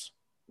reps.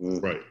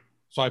 Right.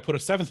 So I put a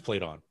 7th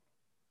plate on.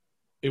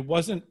 It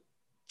wasn't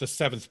the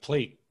 7th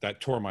plate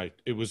that tore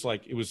it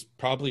was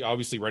probably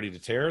obviously ready to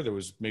tear. There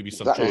was maybe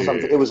some trauma.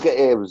 It was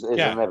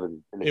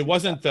 11. It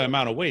wasn't the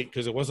amount of weight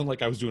because it wasn't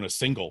like I was doing a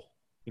single.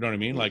 You know what I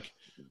mean? Like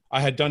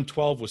I had done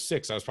 12 with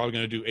 6. I was probably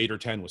going to do 8 or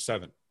 10 with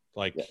 7.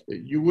 Like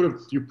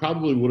you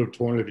probably would have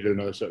torn it if you did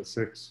another set of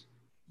 6.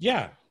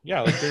 Yeah.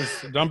 Like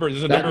there's a number.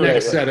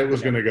 Next set it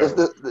was going to go.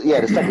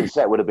 The second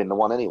set would have been the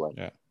one anyway.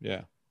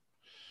 Yeah.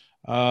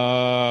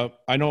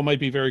 I know it might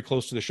be very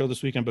close to the show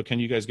this weekend, but can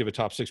you guys give a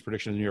top 6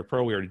 prediction in New York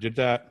Pro? We already did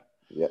that.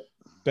 Yeah.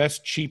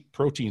 Best cheap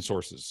protein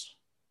sources.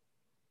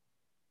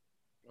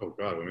 Oh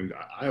God! I mean,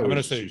 I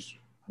always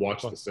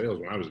watch the sales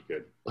when I was a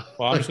kid.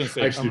 Well, I'm just going to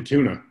say I used to do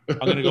tuna.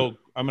 I'm going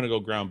to go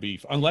ground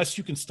beef, unless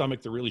you can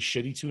stomach the really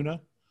shitty tuna,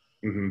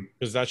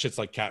 because that shit's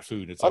like cat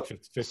food. It's like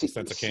 50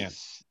 cents a can.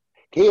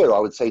 Here, I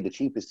would say the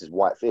cheapest is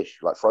white fish,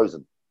 like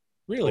frozen.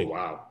 Really? Oh,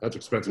 wow, that's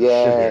expensive.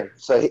 Yeah.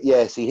 So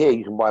see here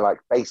you can buy like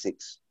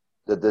basics,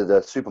 the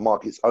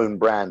supermarket's own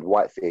brand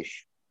white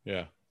fish.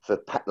 Yeah. For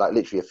like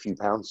literally a few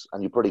pounds,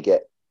 and you probably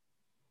get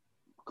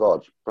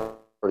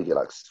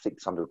like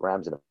 600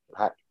 grams in a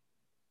pack.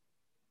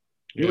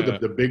 You know what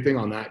the big thing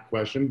on that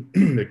question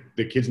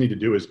the kids need to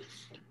do is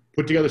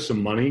put together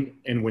some money,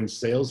 and when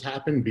sales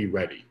happen, be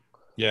ready.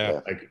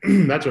 Yeah. Like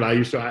that's what I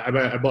used to.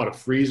 I bought a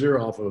freezer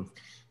off of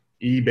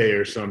eBay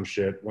or some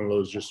shit, one of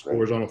those just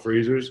horizontal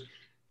freezers.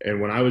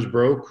 And when I was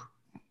broke,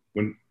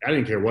 when I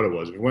didn't care what it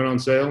was, if it went on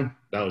sale,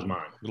 that was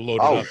mine.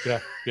 Loaded up.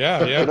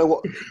 Yeah. You know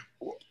what?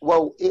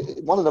 Well,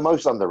 one of the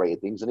most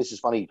underrated things, and this is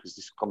funny because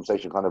this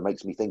conversation kind of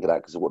makes me think of that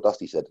because of what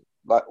Dusty said,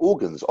 like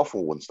organs,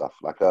 off-wall and stuff,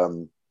 like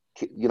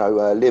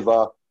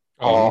liver,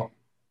 heart.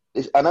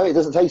 I know it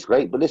doesn't taste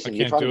great, but listen,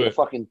 you're trying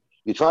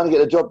to get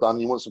the job done.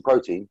 And you want some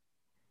protein.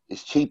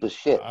 It's cheap as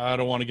shit. I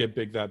don't want to get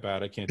big that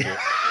bad. I can't do it.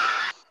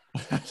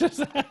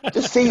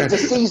 just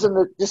season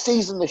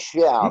the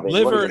shit out of it.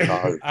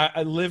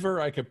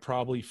 Liver, I could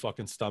probably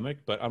fucking stomach,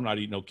 but I'm not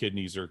eating no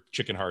kidneys or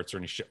chicken hearts or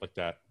any shit like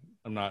that.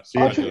 I'm not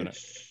doing it.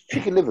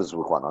 Chicken livers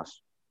were quite nice.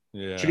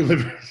 Yeah, chicken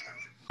livers.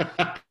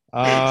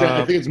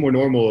 I think it's more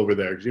normal over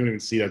there because you don't even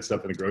see that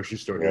stuff in the grocery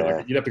store. Yeah.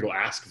 Like, you'd have to go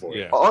ask for it.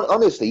 Yeah.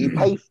 Honestly, you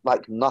pay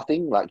like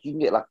nothing. Like you can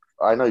get like,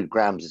 I know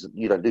grams.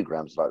 You don't do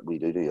grams like we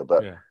do you?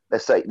 But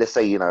let's say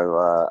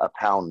a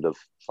pound of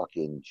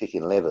fucking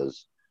chicken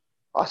livers.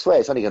 I swear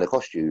it's only going to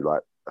cost you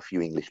like a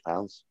few English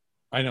pounds.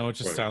 I know, it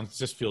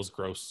just feels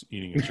gross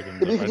eating a chicken.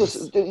 But you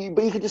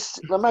could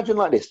just imagine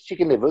like this: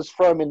 chicken livers,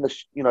 throw them in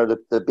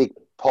the big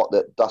pot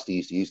that Dusty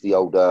used to use, the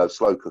old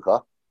slow cooker.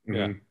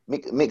 Yeah.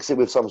 Mix it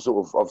with some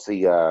sort of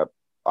obviously I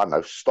don't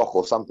know, stock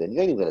or something. You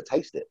ain't even going to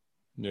taste it.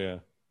 Yeah.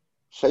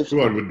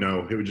 Everyone would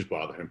know. It would just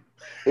bother him.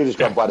 He'll just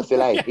go and buy the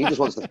fillet. He just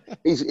wants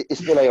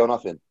it's fillet or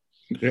nothing.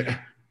 Yeah.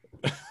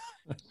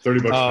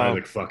 $30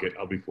 like fuck it,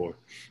 I'll be poor.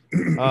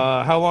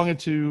 How long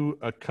into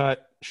a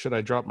cut should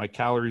I drop my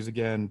calories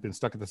again? Been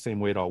stuck at the same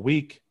weight all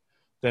week.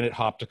 Then it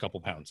hopped a couple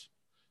pounds.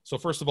 So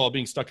first of all,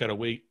 being stuck at a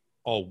weight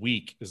all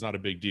week is not a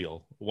big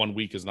deal. 1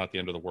 week is not the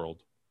end of the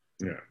world.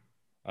 Yeah.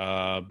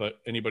 But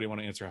anybody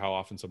want to answer how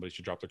often somebody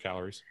should drop their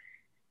calories?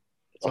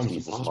 It's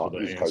almost impossible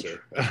to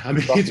answer. I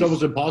mean, it's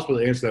almost impossible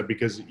to answer that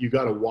because you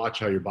got to watch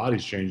how your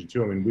body's changing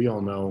too. I mean, we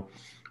all know.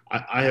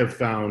 I have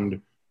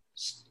found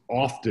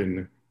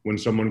often when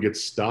someone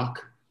gets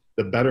stuck,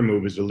 the better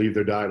move is to leave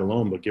their diet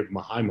alone, but give them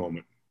a high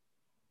moment.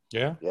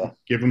 Yeah.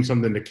 Give them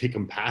something to kick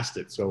them past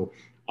it. So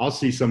I'll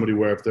see somebody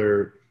where if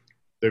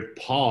they've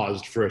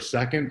paused for a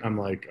second, I'm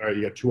like, all right,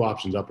 you got 2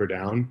 options, up or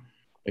down.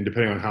 And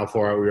depending on how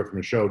far out we are from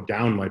the show,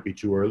 down might be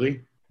too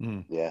early.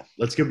 Yeah.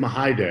 Let's give them a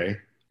high day.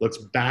 Let's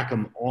back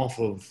them off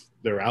of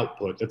their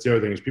output. That's the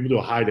other thing is people do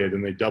a high day,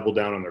 then they double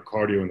down on their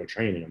cardio and their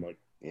training. I'm like,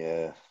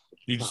 yeah.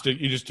 You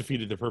just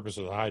defeated the purpose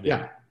of the high day.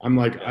 Yeah. I'm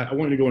like, I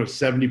want you to go into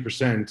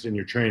 70% in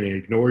your training,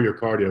 ignore your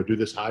cardio, do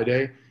this high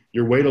day.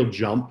 Your weight will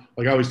jump.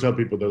 Like I always tell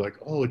people, they're like,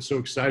 oh, it's so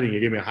exciting.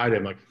 You gave me a high day.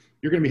 I'm like,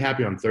 you're going to be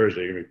happy on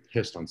Thursday. You're going to be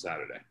pissed on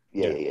Saturday.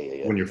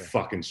 Yeah. When you're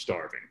fucking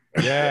starving.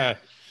 Yeah.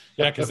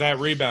 Yeah, because that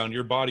rebound,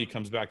 your body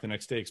comes back the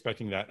next day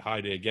expecting that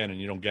high day again,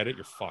 and you don't get it,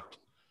 you're fucked.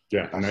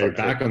 Yeah, and now you're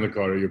back on the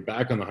cardio. You're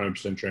back on the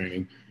 100%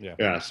 training.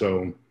 Yeah.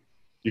 So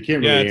you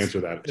can't really answer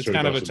that. It's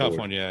kind of a tough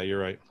one. Yeah,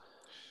 you're right.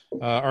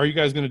 Are you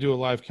guys going to do a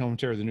live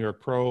commentary of the New York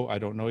Pro? I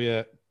don't know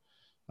yet.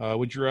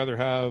 Would you rather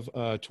have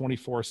a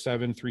 24/7,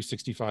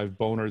 365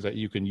 boner that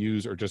you can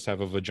use or just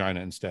have a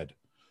vagina instead?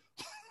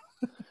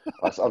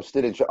 I am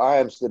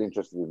still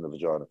interested in the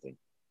vagina thing.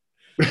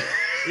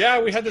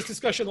 Yeah, we had this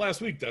discussion last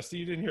week, Dusty.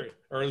 You didn't hear it.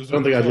 Or I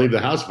don't think I'd leave the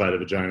house if I had a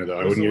vagina,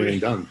 though. I wouldn't get anything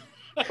done.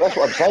 That's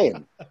what I'm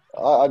saying.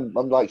 I'm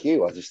like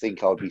you. I just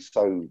think I would be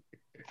so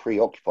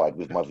preoccupied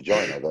with my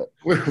vagina that.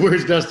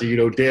 Where's Dusty? You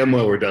know damn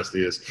well where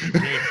Dusty is.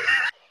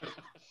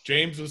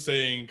 James was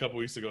saying a couple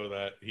weeks ago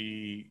that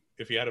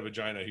if he had a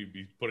vagina, he'd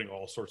be putting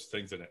all sorts of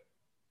things in it,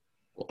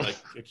 like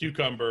a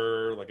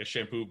cucumber, like a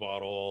shampoo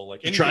bottle,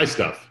 like anything, try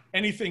stuff,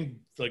 anything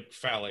like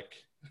phallic,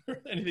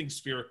 anything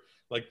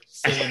like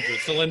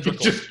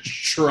cylindrical. Just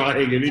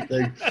trying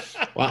anything.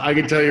 Well, I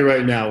can tell you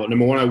right now.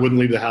 Number 1, I wouldn't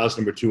leave the house.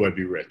 Number 2, I'd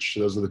be rich. So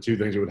those are the 2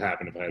 things that would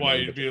happen if I had. Why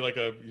you'd be like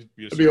I'd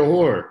be a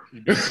whore.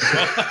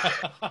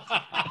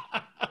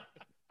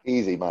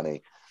 Easy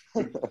money.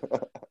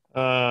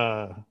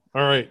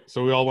 All right,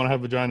 so we all want to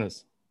have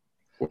vaginas.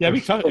 Yeah, it'd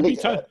be tough.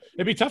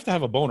 It'd be tough to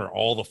have a boner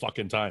all the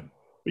fucking time.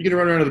 You're gonna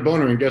run around with a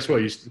boner, and guess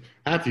what?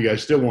 Half of you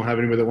guys still won't have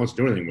anybody that wants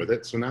to do anything with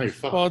it. So now you're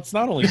fucked. Well, it's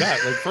not only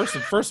that. Like first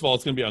of all,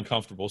 it's gonna be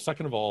uncomfortable.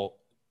 Second of all,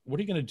 what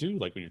are you gonna do?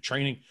 Like when you're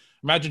training,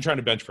 imagine trying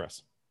to bench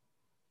press.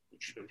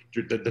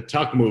 The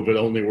tuck move, it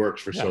only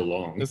works for so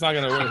long. It's not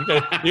gonna work.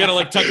 You gotta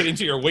like tuck it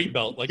into your weight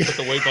belt, like put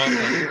the weight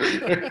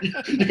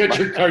belt. You got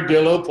your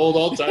Cardillo pulled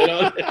all tight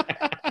on.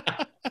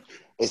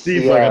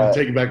 Steve, I got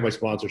to take back my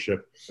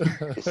sponsorship.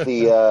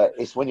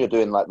 It's when you're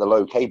doing like the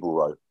low cable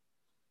row.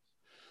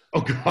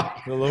 Oh God,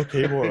 the low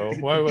cable row.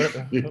 Why?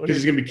 Because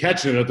he's gonna be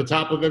catching it at the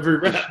top of every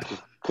rep.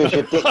 Because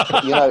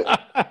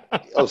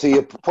obviously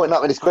you're pointing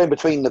up and it's going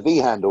between the V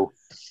handle.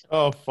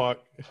 Oh fuck!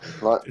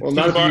 Like, well,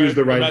 not if you use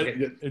the right.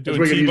 That's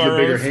why you use the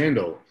bigger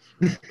handle.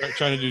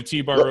 Trying to do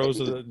T-bar rows,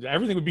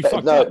 everything would be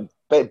fucked up.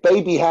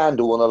 Baby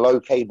handle on a low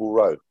cable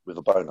row with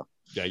a boner.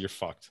 Yeah, you're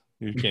fucked.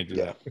 You can't do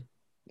that.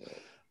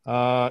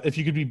 If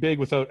you could be big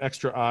without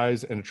extra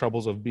eyes and the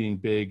troubles of being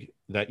big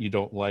that you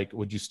don't like,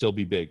 would you still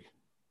be big?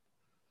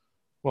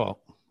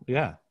 Well,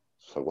 yeah.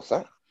 So what's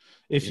that?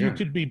 If you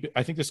could be,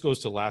 I think this goes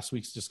to last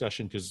week's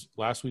discussion, because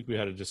last week we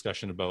had a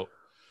discussion about,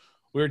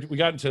 we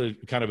got into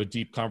kind of a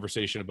deep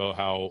conversation about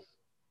how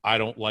I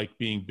don't like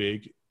being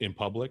big in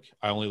public.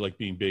 I only like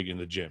being big in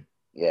the gym.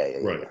 Yeah.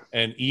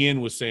 And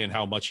Ian was saying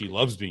how much he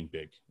loves being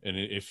big. And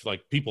if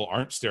like people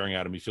aren't staring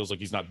at him, he feels like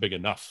he's not big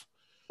enough.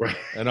 Right.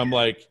 And I'm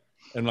like,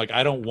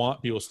 I don't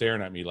want people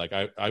staring at me. Like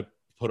I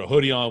put a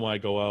hoodie on when I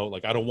go out.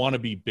 Like I don't want to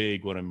be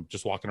big when I'm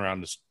just walking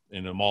around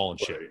in a mall and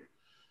shit. Right.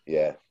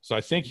 Yeah. So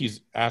I think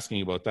he's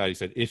asking about that. He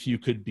said, if you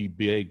could be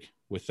big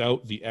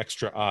without the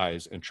extra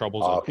eyes and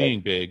troubles of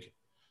being big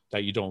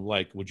that you don't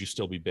like, would you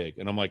still be big?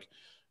 And I'm like,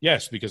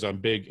 yes, because I'm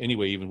big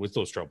anyway, even with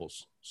those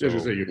troubles. So,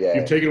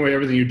 you've taken away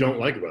everything you don't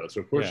like about it.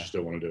 So of course you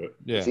still want to do it.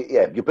 Yeah. See,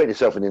 you're putting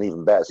yourself in an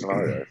even better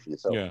scenario for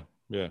yourself.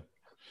 Yeah.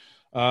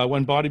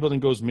 When bodybuilding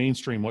goes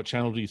mainstream, what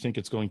channel do you think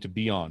it's going to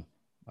be on?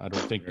 I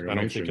don't think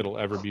it'll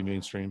ever be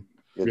mainstream.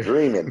 You're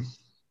dreaming.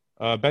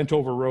 Bent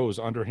over rows,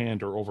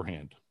 underhand or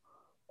overhand?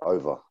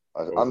 Over.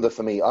 Under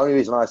for me. Only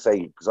reason I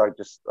say, because I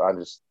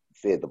just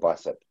feared the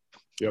bicep.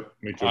 Yep,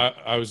 me too.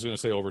 I was going to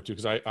say over too,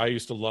 because I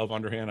used to love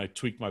underhand. I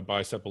tweaked my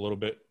bicep a little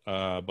bit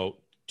about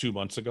 2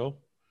 months ago.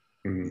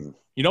 Mm-hmm.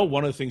 You know,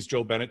 one of the things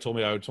Joe Bennett told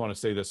me, I just want to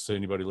say this to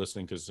anybody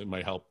listening because it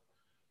might help.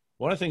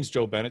 One of the things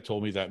Joe Bennett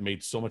told me that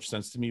made so much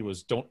sense to me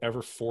was don't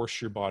ever force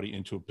your body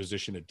into a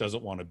position it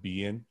doesn't want to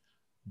be in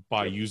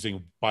by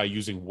using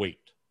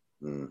weight.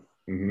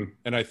 Mm-hmm.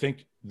 And I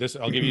think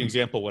I'll give you an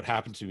example of what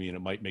happened to me, and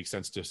it might make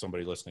sense to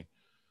somebody listening.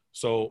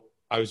 So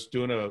I was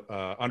doing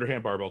a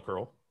underhand barbell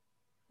curl,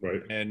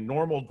 Right. And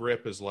normal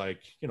grip is like,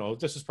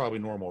 this is probably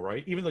normal,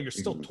 right? Even though you're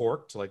still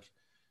torqued, like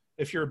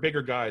if you're a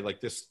bigger guy, like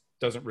this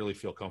doesn't really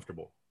feel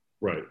comfortable.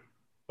 Right.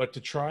 But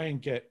to try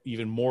and get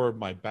even more of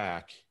my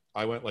back,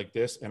 I went like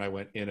this and I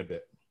went in a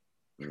bit.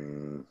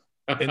 And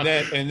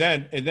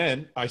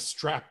then I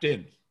strapped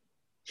in.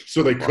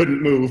 So they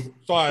couldn't move.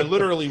 So I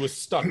literally was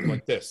stuck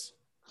like this.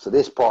 So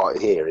this part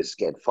here is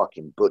getting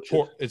fucking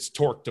butchered. It's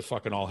torqued to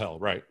fucking all hell,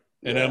 right?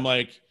 And then I'm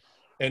like,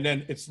 and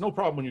then it's no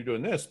problem when you're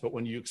doing this, but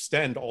when you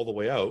extend all the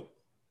way out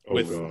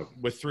with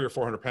 300 or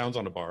 400 pounds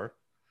on the bar,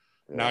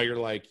 now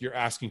you're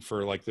asking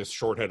for like this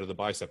short head of the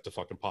bicep to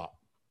fucking pop.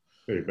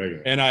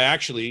 And I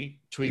actually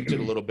tweaked it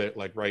a little bit,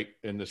 like right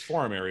in this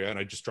forearm area, and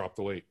I just dropped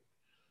the weight.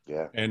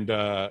 Yeah. And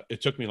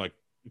it took me like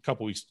a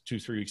couple weeks,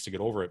 2-3 weeks to get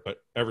over it.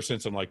 But ever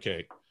since, I'm like,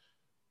 okay,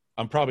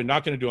 I'm probably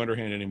not going to do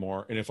underhand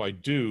anymore. And if I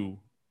do,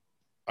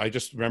 I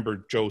just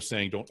remember Joe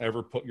saying, don't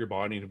ever put your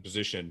body in a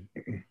position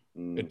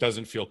it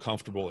doesn't feel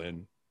comfortable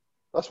in.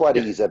 That's why the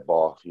EZ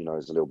bar,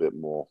 is a little bit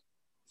more.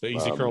 The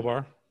easy curl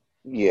bar?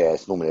 Yeah,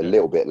 it's normally a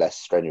little bit less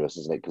strenuous,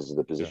 isn't it? Because of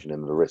the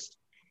positioning of the wrist.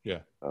 Yeah.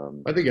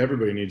 I think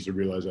everybody needs to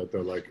realize that,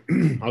 though. Like,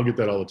 I'll get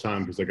that all the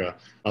time because, like,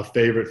 a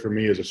favorite for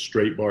me is a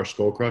straight bar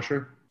skull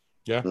crusher.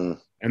 Yeah.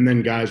 And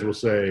then guys will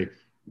say,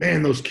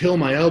 man, those kill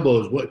my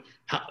elbows.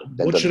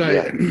 What should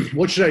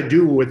I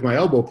do with my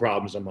elbow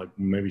problems? I'm like,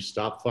 maybe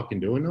stop fucking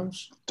doing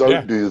those.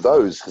 Don't do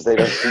those because they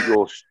don't suit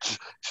your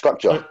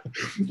structure.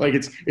 Like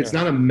it's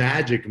not a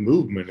magic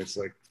movement. It's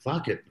like,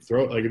 fuck it.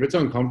 Like if it's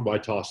uncomfortable, I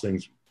toss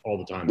things all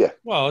the time. Yeah.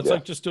 Well, it's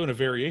like just doing a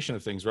variation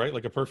of things, right?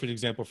 Like a perfect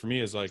example for me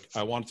is like,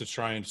 I wanted to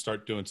try and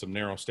start doing some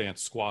narrow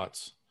stance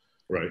squats.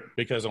 Right.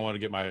 Because I want to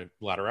get my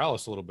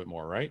lateralis a little bit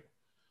more, right?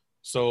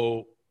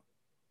 So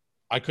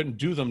I couldn't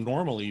do them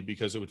normally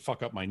because it would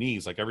fuck up my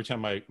knees. Like every time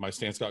my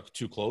stance got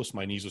too close,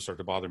 my knees would start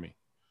to bother me.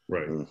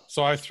 Right.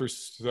 So I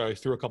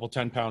threw a couple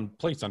 10-pound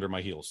plates under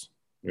my heels.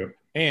 Yep.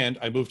 And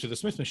I moved to the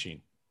Smith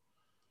machine.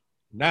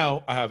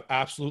 Now I have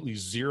absolutely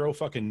zero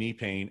fucking knee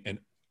pain and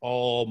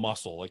all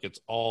muscle. Like it's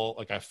all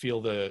like I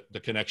feel the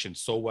connection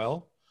so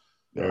well.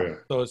 Yeah.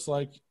 So it's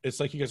like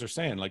you guys are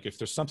saying, like if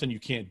there's something you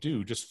can't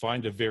do, just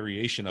find a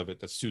variation of it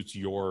that suits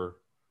your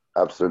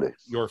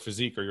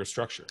physique or your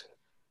structure.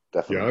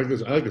 Definitely.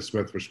 Yeah, I like the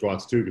Smith for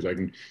squats too because I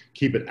can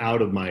keep it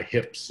out of my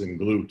hips and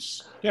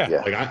glutes. Yeah.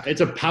 Like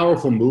it's a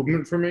powerful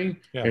movement for me,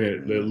 and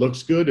it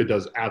looks good. It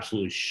does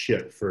absolutely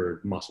shit for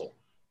muscle.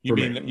 You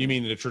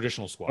mean the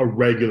traditional squat? A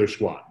regular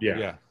squat, yeah.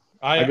 Yeah.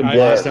 I can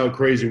blast out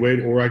crazy weight,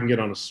 or I can get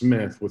on a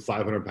Smith with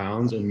 500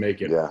 pounds and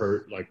make it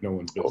hurt like no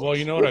one's business. Well,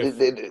 you know what?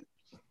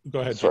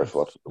 Go ahead. Sorry,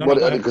 Ford.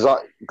 Because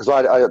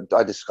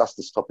I discussed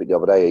this topic the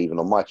other day, even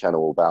on my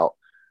channel, about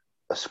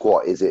a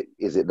squat. Is it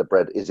the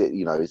bread? Is it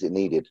is it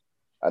needed?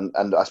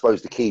 And I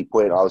suppose the key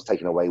point I was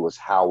taking away was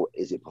how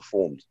is it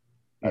performed?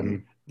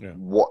 And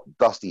what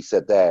Dusty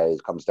said there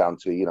comes down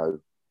to,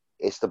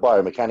 it's the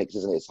biomechanics,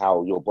 isn't it? It's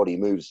how your body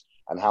moves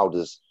and how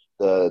does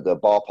the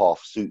bar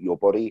path suit your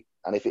body.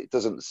 And if it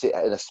doesn't sit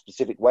in a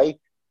specific way,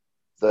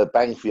 the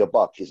bang for your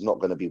buck is not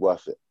going to be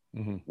worth it.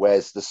 Mm-hmm.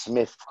 Whereas the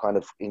Smith kind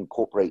of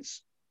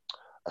incorporates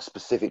a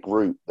specific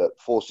route that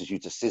forces you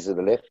to scissor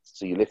the lift.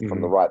 So you lift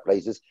from the right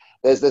places.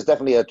 There's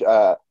definitely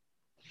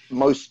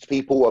most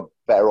people are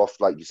better off,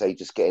 like you say,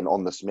 just getting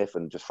on the Smith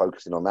and just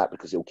focusing on that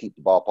because it'll keep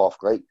the bar path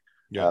great.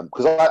 Yeah.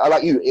 Because I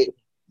like you,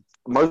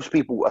 most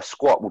people, a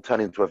squat will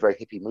turn into a very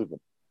hippie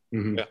movement.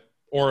 Mm-hmm. Yeah.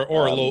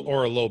 Or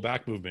a low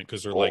back movement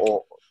because they're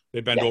they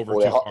bend over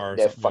too far.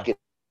 They're fucking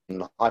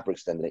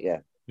hyperextending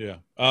it. Yeah.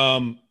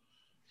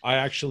 I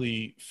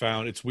actually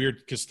found it's weird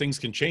because things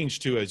can change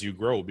too as you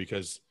grow,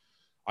 because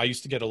I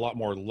used to get a lot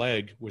more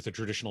leg with a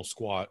traditional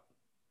squat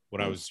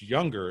when I was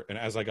younger, and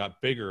as I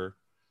got bigger,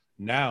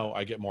 now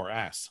I get more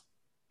ass.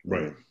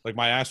 Right. Like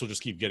my ass will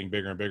just keep getting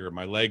bigger and bigger.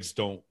 My legs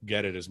don't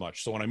get it as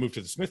much. So when I moved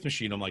to the Smith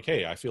machine, I'm like,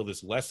 hey, I feel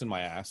this less in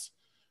my ass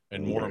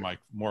and more of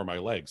my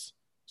legs.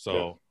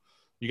 So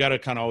you got to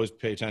kind of always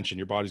pay attention.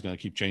 Your body's going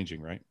to keep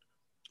changing, right?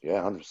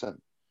 Yeah,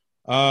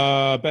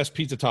 100%. Best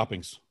pizza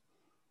toppings.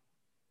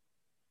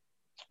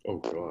 Oh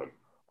God.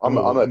 I'm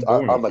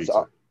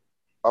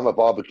a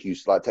barbecue,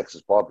 like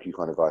Texas barbecue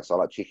kind of guy. So I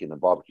like chicken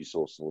and barbecue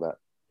sauce and all that.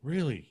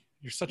 Really?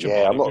 You're such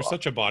you're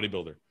such a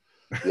bodybuilder.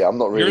 Yeah, I'm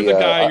not really.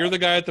 You're the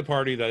guy at the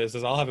party that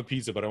says, "I'll have a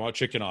pizza, but I want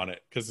chicken on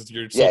it," because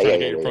you're still trying to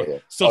get your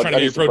trying to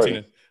get your protein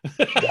in.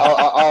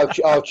 I'll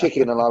have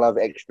chicken and I'll have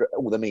extra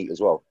all the meat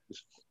as well.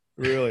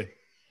 Really?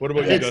 What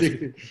about you,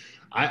 Dusty?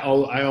 I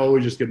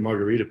always just get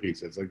margarita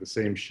pizza. It's like the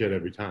same shit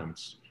every time.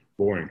 It's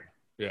boring.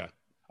 Yeah,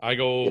 I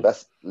go. Yeah,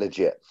 that's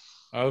legit.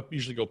 I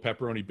usually go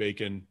pepperoni,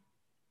 bacon,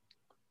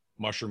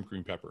 mushroom,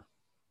 green pepper.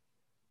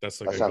 That's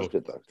like that sounds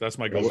good though. That's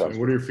my go.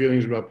 What are your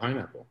feelings about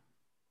pineapple?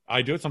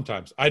 I do it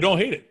sometimes. I don't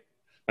hate it.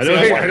 I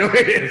don't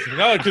hate it.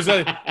 No, because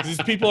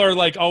these people are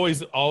like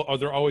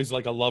they're always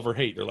like a love or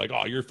hate. They're like,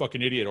 oh, you're a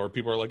fucking idiot. Or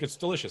people are like, it's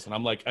delicious. And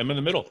I'm like, I'm in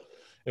the middle.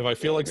 If I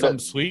feel like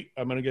something's sweet,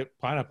 I'm going to get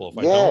pineapple. If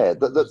I don't.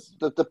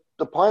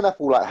 The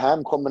pineapple like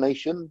ham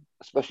combination,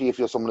 especially if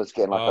you're someone that's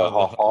getting like a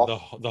half.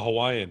 The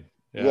Hawaiian.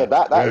 Yeah,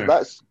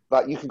 that's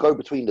like you can go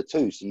between the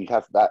two. So you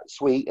have that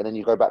sweet, and then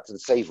you go back to the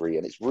savory,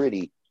 and it's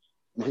really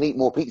you can eat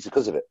more pizza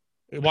because of it.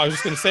 Well, I was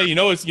just going to say,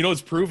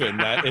 it's proven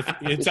that if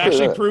it's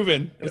actually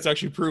proven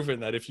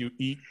that if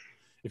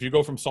you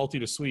go from salty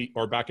to sweet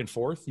or back and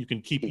forth, you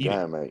can keep eating.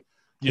 Going, mate.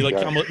 You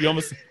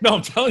almost no.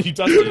 I'm telling you,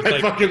 Dustin.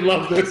 I fucking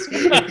love this.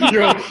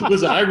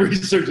 Listen, I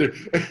researched it.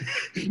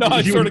 No,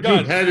 I swear to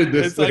God,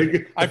 this thing.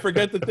 like I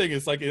forget the thing.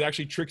 It's like it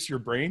actually tricks your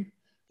brain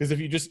because if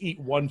you just eat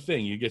one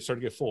thing, you start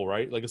to get full,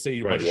 right? Like let's say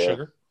you eat a bunch of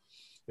sugar.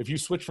 If you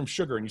switch from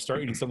sugar and you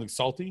start eating something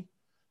salty,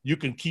 you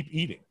can keep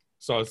eating.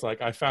 So it's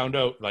like I found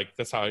out like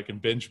that's how I can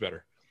binge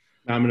better.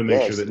 I'm going to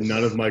make sure that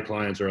none of my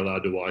clients are allowed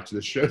to watch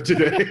this show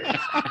today.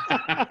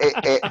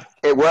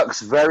 it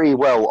works very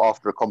well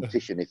after a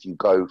competition if you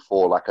go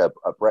for like a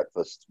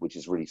breakfast, which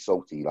is really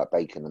salty, like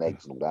bacon and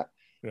eggs and all that,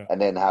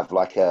 and then have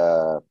like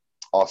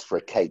ask for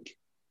a cake.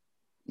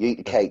 You eat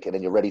the cake and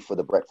then you're ready for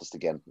the breakfast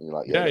again. And you're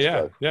like,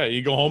 yeah.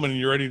 You go home and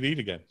you're ready to eat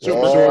again.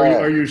 So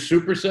are you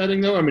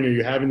supersetting though? I mean, are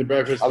you having the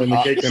breakfast and then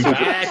the cake and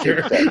back?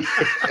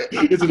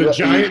 Is it a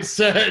giant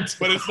set?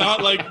 But it's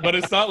not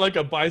like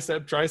a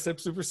bicep tricep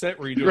superset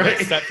where you do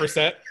it set for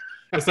set.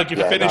 It's like you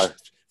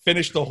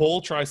finish the whole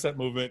tricep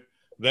movement,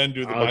 then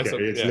do the bicep.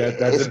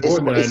 That's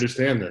important that I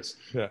understand this.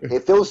 Yeah.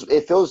 It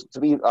feels to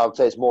me. I would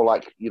say it's more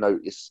like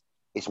it's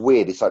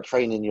weird. It's like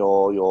training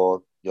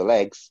your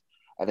legs.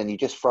 And then you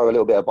just throw a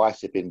little bit of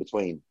bicep in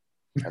between,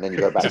 and then you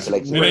go back to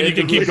legs. And then you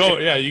can keep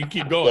going. Yeah, you can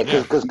keep going.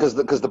 Because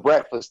the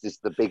breakfast is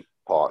the big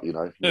part. You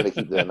got to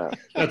keep doing that.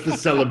 That's the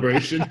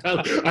celebration. I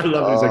love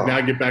it. It's like now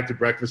I get back to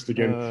breakfast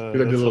again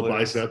because I did little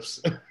biceps.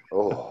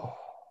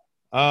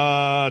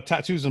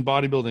 Tattoos and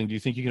bodybuilding. Do you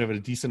think you can have a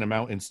decent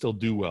amount and still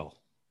do well?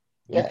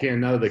 You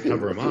can now that they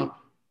cover them up.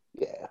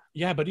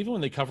 Yeah, but even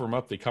when they cover them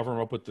up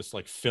with this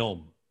like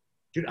film.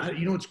 Dude,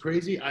 you know what's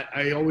crazy?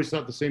 I always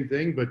thought the same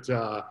thing, but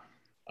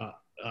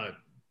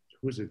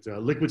who is it?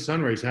 Liquid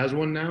Sun Rays has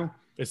one now.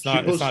 It's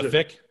not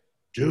thick.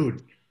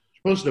 Dude, she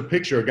posted a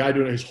picture of a guy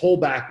doing it. His whole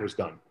back was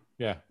done.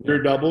 Yeah.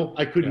 Rear double.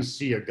 I couldn't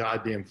see a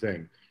goddamn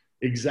thing.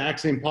 Exact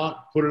same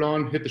pot, put it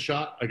on, hit the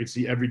shot. I could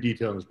see every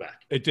detail in his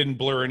back. It didn't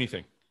blur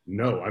anything.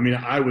 No. I mean,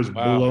 I was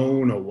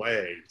blown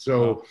away.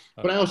 So,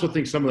 but I also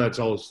think some of that's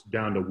all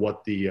down to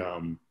what the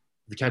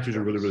tattoos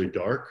are really, really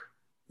dark.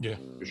 Yeah.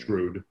 You're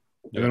screwed.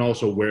 And then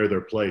also where they're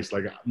placed.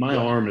 Like my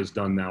arm is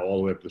done now all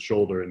the way up the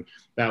shoulder. And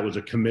that was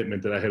a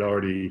commitment that I had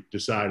already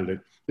decided that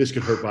this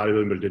could hurt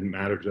bodybuilding, but it didn't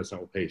matter because that's not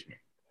what pays me.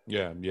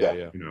 Yeah.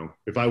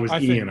 If I was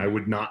Ian, I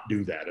would not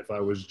do that. If I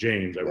was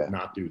James, I would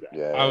not do that.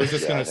 Yeah, I was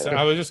just going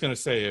to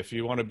say, if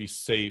you want to be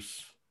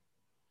safe,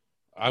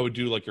 I would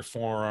do like your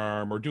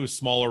forearm or do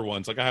smaller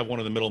ones. Like I have one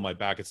in the middle of my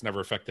back. It's never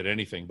affected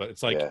anything, but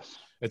it's like,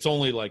 it's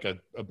only like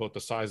about the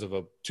size of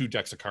 2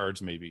 decks of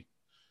cards, maybe.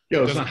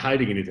 Yeah, it's not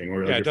hiding anything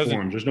or like your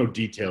forms. There's no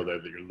detail there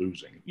that you're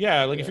losing.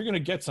 Yeah, like if you're going to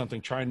get something,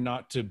 try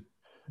not to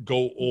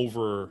go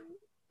over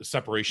the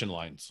separation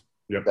lines.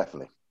 Yep.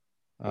 Definitely.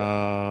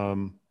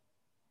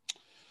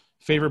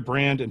 Favorite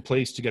brand and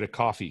place to get a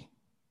coffee?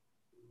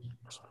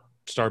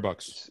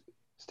 Starbucks.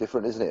 It's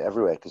different, isn't it,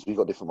 everywhere? Because we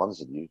got different ones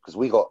than you. Because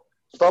we got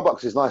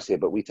Starbucks is nice here,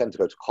 but we tend to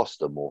go to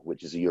Costa more,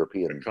 which is a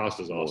European.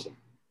 Costa's awesome.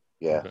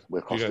 Yeah, okay.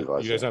 We're Costa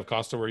guys. You guys have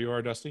Costa where you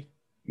are, Dusty?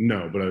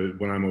 No, but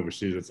when I'm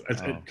overseas,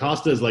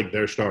 Costa is like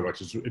their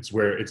Starbucks. It's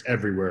where it's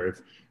everywhere.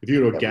 If you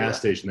go to a gas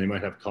station, they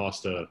might have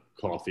Costa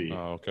coffee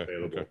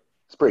available. Okay.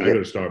 It's pretty good. I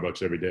go to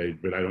Starbucks every day,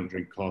 but I don't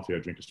drink coffee. I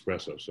drink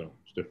espresso, so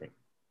it's different.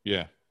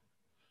 Yeah.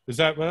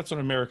 That's what an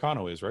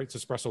Americano is, right? It's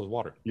espresso with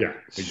water. Yeah,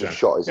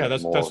 exactly. Shot,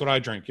 that's what I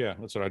drink. Yeah,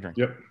 that's what I drink.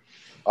 Yep.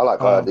 I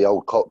like the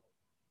old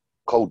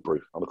cold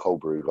brew. I'm a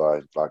cold brew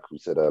guy, like we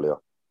said earlier.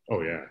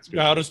 Oh yeah, it's good.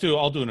 Yeah,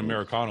 I'll do an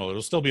Americano.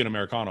 It'll still be an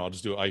Americano. I'll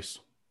just do ice.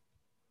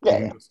 Yeah,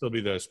 It'll still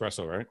be the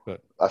espresso, right?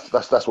 But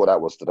that's what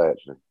that was today,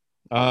 actually.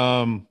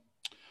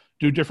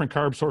 Do different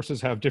carb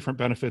sources have different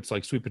benefits,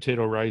 like sweet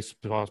potato, rice,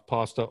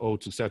 pasta,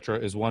 oats, etc.?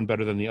 Is one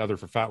better than the other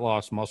for fat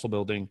loss, muscle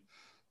building,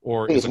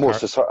 or I think it's more.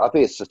 I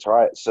think it's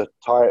satiety.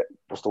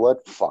 What's the word?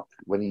 Fuck.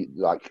 When you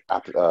like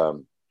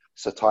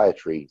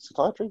satiety.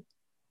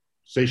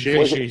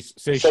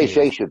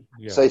 Satiation.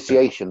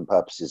 Satiation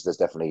purposes, there's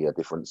definitely a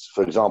difference.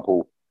 For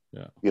example,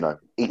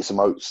 eat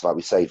some oats, like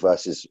we say,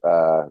 versus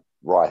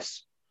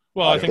rice.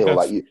 Well, I think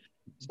that's,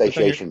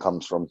 satiation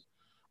comes from.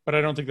 But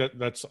I don't think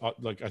that's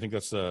like, I think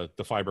that's the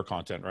fiber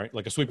content, right?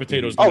 Like a sweet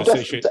potato is going to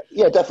satiate.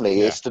 Definitely.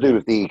 Yeah. It's to do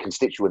with the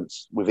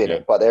constituents within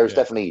it, but there's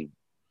definitely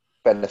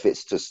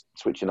benefits to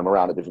switching them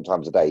around at different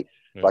times of day.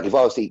 Yeah. Like if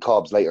I was to eat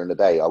carbs later in the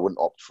day, I wouldn't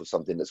opt for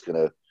something that's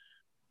going to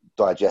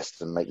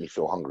digest and make me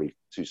feel hungry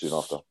too soon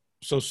after.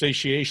 So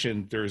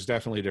satiation, there's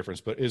definitely a difference,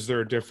 but is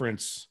there a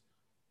difference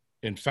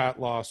in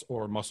fat loss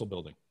or muscle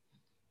building?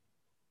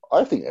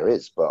 I think there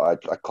is, but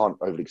I can't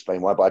overly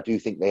explain why. But I do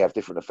think they have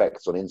different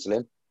effects on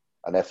insulin,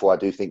 and therefore I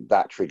do think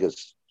that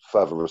triggers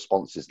further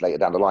responses later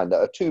down the line that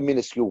are too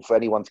minuscule for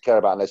anyone to care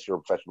about unless you're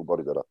a professional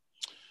bodybuilder.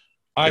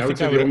 I think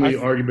the only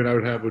argument I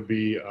would have would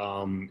be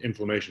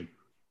inflammation.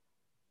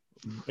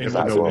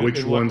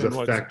 Which ones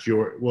affect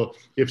your... Well,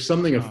 if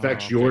something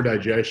affects your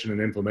digestion and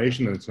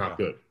inflammation, then it's not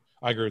good.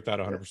 I agree with that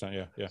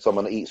 100%. Yeah.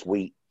 Someone that eats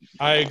wheat.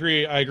 I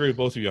agree with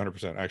both of you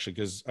 100%, actually,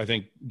 because I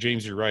think,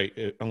 James, you're right.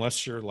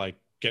 Unless you're like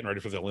getting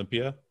ready for the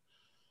Olympia,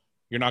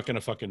 you're not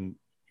going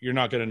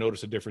to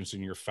notice a difference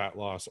in your fat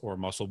loss or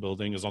muscle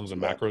building as long as the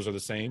macros are the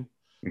same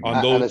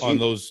on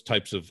those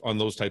types of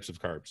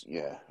carbs.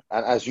 Yeah.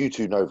 And as you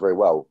two know very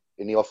well,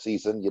 in the off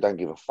season, you don't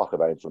give a fuck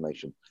about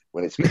inflammation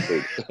when it's good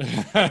food.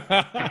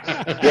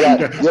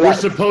 You're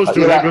supposed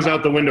to, and that goes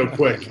out the window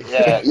quick.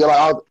 Yeah, you're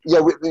like,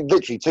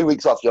 literally 2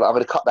 weeks off, you're like, I'm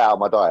going to cut that out of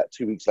my diet.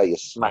 2 weeks later, you're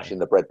smashing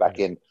the bread back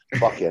in.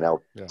 Fucking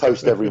hell.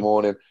 Toast every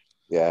morning.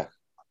 Yeah.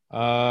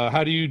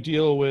 How do you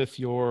deal with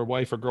your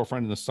wife or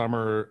girlfriend in the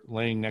summer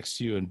laying next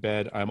to you in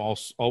bed? I'm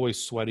always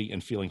sweaty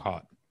and feeling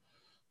hot.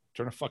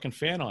 Turn a fucking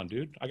fan on,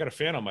 dude. I got a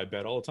fan on my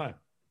bed all the time.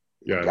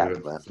 Yeah, I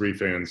have 3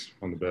 fans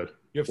on the bed.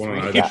 You have one three.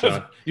 On either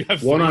side. You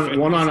have one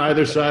on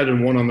either side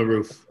and one on the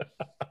roof.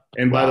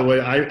 And by the way,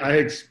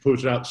 I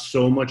push out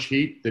so much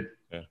heat that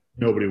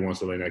nobody wants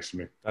to lay next to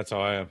me. That's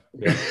how I am.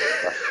 Yeah.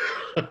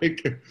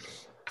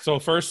 So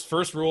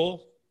first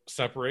rule,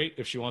 separate.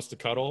 If she wants to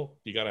cuddle,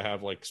 you got to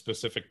have like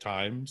specific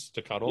times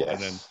to cuddle,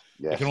 and then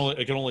it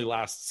can only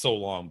last so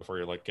long before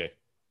you're like, okay,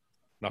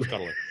 enough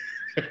cuddling.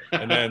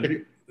 And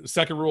then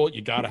second rule,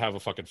 you got to have a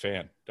fucking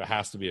fan. There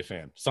has to be a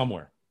fan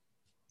somewhere.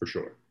 For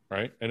sure.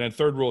 Right. And then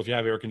third rule, if you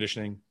have air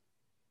conditioning,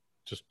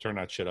 just turn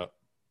that shit up.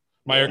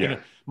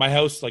 My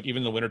house, like even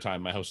in the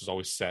wintertime, my house is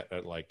always set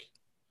at like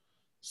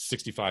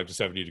 65 to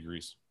 70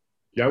 degrees.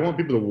 Yeah, I want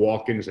people to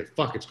walk in and say,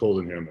 fuck, it's cold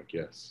in here. I'm like,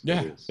 yes.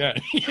 Yeah. Yeah.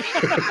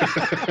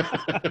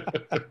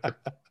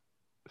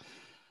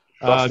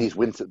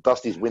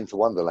 Dusty's winter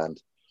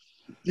wonderland.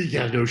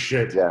 Yeah, no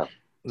shit. Yeah.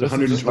 It's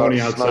 120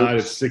 outside,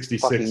 it's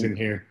 66 in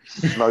here.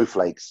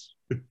 Snowflakes.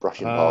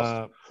 Brushing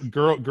past.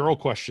 Girl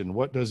question.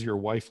 What does your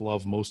wife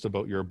love most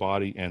about your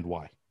body and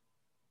why?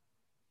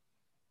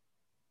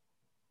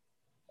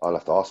 I'll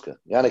have to ask her.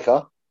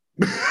 Yannicka,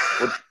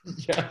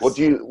 what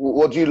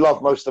do you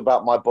love most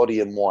about my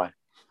body and why?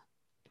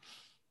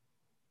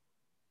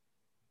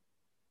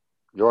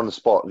 You're on the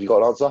spot. Have you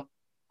got an answer?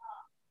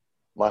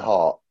 My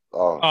heart.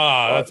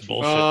 That's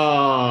bullshit.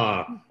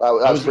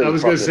 I was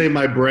going to say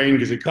my brain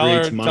because it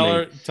creates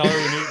money.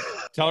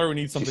 Tell her we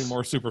need something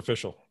more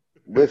superficial.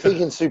 We're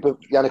thinking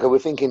Yannicka, we're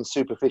thinking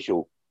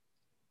superficial,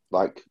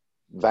 like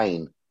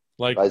vein.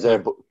 Like, is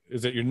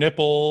it your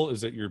nipple?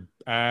 Is it your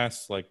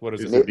ass? Like, what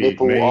is it?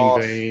 Nipple, main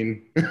arse,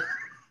 vein.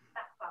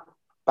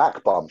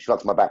 Back bum. She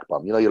likes my back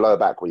bum. You know your lower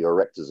back where your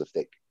erectors are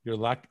thick. Your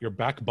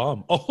back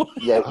bum. Oh,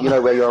 yeah. You know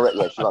where your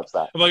yeah. She likes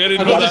that. I'm like, I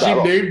didn't know that. She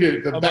named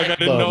it. I'm like, I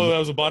didn't know that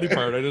was a body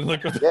part. I didn't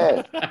like.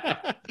 Yeah.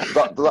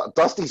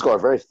 Dusty's got a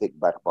very thick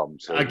back bum.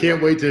 So, I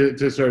can't wait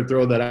to start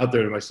throwing that out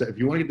there to myself. If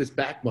you want to get this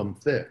back bum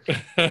thick,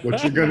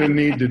 what you're going to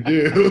need to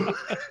do.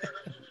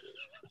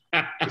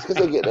 It's because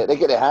they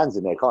get their hands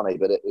in there, can't they?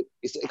 But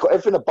it's got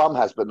everything a bum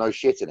has, but no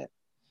shit in it.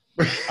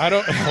 I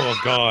don't.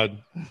 Oh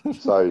God.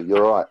 So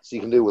you're all right. So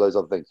you can do all those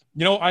other things.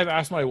 You know, I've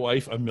asked my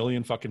wife a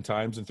million fucking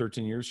times in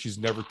 13 years. She's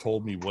never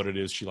told me what it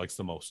is she likes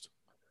the most.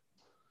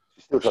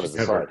 She's still trying to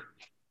decide.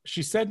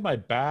 She said my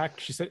back.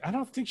 She said, I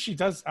don't think she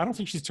does. I don't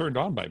think she's turned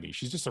on by me.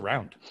 She's just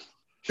around.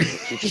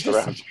 She's just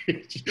around.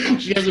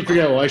 She hasn't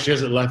figured out why she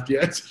hasn't left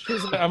yet.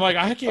 I'm like,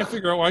 I can't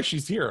figure out why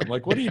she's here. I'm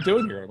like, what are you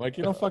doing here? I'm like,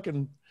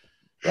 fucking.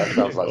 That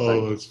sounds like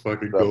it's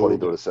fucking cool. What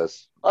daughter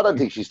says. I don't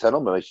think she's turned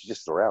on by me. She's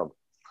just around.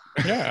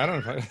 Yeah, I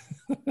don't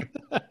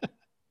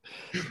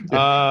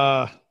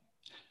know.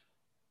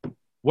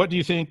 What do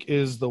you think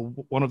is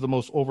one of the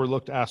most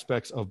overlooked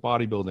aspects of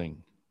bodybuilding?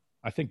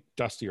 I think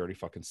Dusty already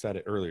fucking said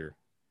it earlier.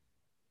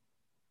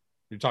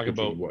 You're talking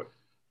about what?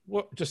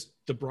 Just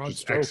the broad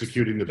strokes.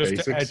 Executing the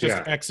basics.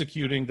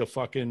 Executing the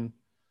fucking.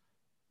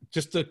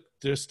 Just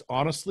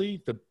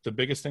honestly, the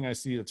biggest thing I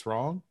see that's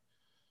wrong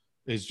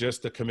is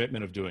just the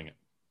commitment of doing it.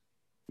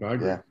 No, I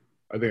agree. Yeah.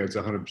 I think it's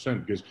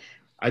 100% because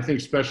I think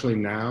especially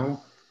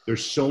now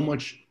there's so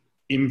much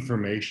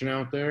information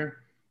out there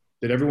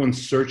that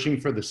everyone's searching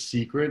for the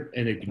secret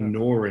and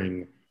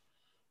ignoring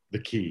the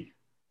key.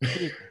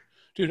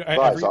 Dude,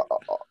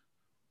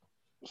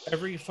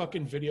 every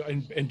fucking video,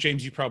 and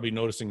James, you probably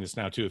noticing this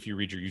now too if you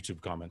read your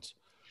YouTube comments.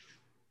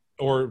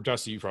 Or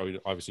Dusty, you've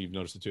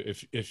noticed it too.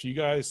 If you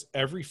guys,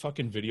 every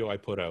fucking video I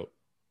put out,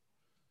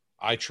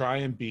 I try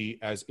and be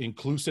as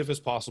inclusive as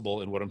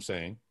possible in what I'm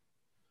saying.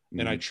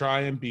 And I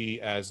try and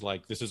be as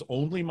like, this is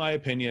only my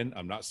opinion.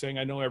 I'm not saying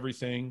I know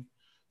everything.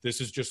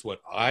 This is just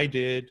what I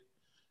did.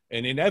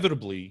 And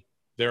inevitably,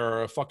 there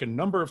are a fucking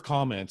number of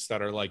comments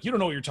that are like, you don't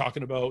know what you're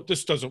talking about.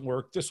 This doesn't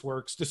work. This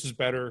works. This is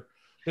better.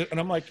 And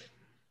I'm like,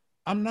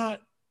 I'm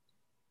not.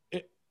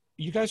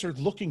 You guys are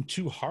looking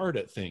too hard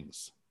at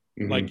things.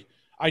 Mm-hmm. Like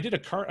I did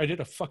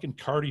a fucking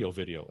cardio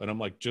video, and I'm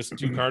like, just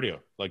do cardio.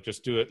 Like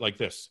just do it like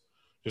this.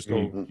 Just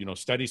go,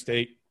 steady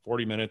state,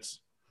 40 minutes.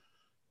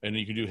 And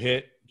you can do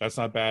HIIT. That's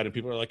not bad. And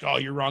people are like, oh,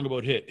 you're wrong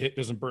about HIIT. HIIT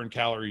doesn't burn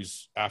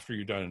calories after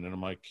you're done. And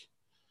I'm like,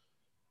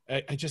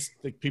 I just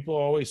think people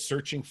are always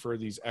searching for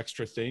these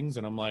extra things.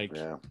 And I'm like,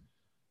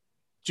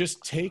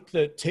 just take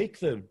the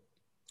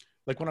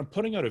like when I'm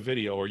putting out a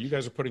video or you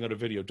guys are putting out a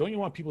video, don't you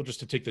want people just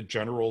to take the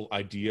general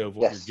idea of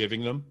what you're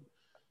giving them?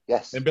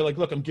 Yes. And be like,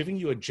 look, I'm giving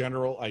you a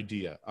general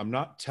idea. I'm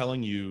not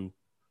telling you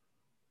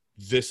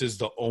this is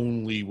the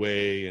only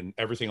way and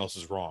everything else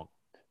is wrong.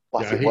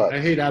 Yeah, I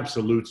hate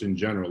absolutes in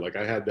general. Like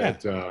I had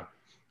that,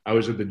 I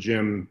was at the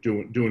gym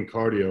doing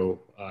cardio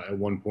at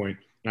one point,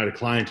 and I had a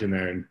client in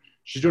there, and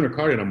she's doing her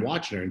cardio, and I'm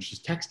watching her, and she's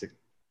texting.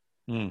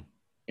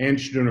 And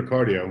she's doing her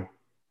cardio.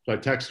 So I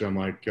text her, I'm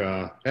like,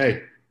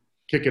 hey,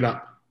 kick it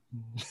up.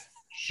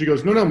 She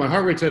goes, no, my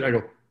heart rate's at. I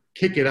go,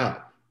 kick it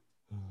up.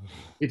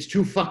 It's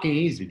too fucking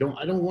easy.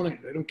 I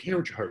don't care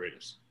what your heart rate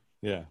is.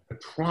 Yeah. I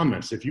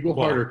promise. If you go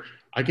harder,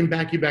 I can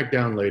back you back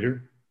down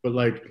later. But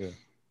like,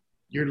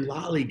 you're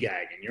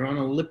lollygagging. You're on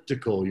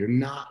elliptical. You're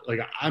not like,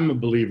 I'm a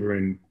believer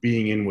in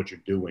being in what you're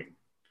doing.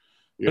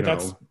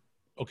 That's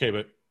okay.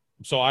 But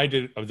so I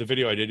did the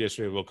video I did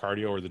yesterday about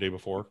cardio or the day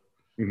before.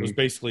 It was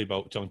basically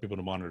about telling people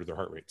to monitor their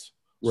heart rates.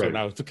 So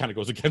now it kind of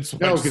goes against what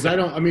because I've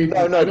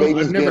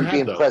never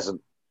had those.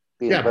 Present.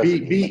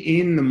 Be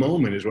in the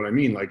moment is what I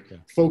mean. Like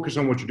focus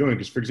on what you're doing.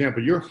 Because for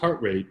example, your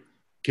heart rate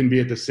can be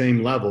at the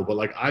same level, but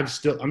like I'm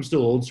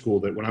still old school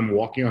that when I'm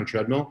walking on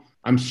treadmill,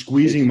 I'm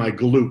squeezing my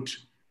glute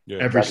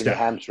every step.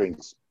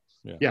 Hamstrings.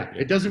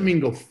 It doesn't mean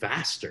go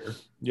faster.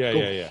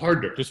 Go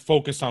harder. Just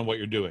focus on what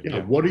you're doing.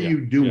 What are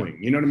you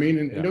doing? You know what I mean?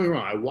 And don't get me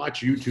wrong, I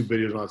watch YouTube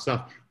videos and all that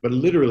stuff, but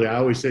literally I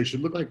always say it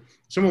should look like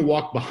someone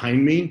walked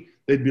behind me.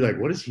 They'd be like,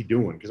 what is he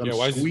doing? Because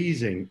I'm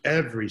squeezing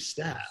every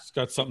step. He's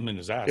got something in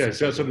his ass. Yeah, he's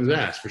got something in his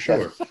ass for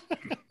sure.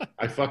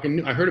 I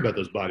heard about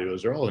those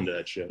bodybuilders. They're all into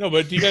that shit. No,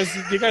 but do you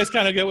guys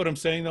kind of get what I'm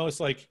saying though? It's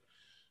like,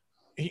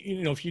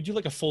 if you do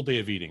like a full day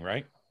of eating,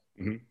 right?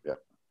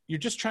 You're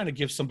just trying to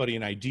give somebody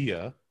an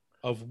idea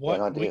of what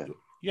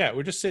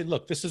we're just saying,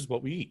 look, this is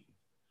what we eat.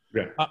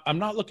 I'm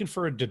not looking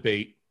for a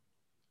debate.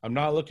 I'm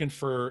not looking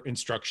for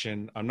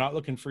instruction. I'm not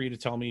looking for you to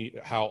tell me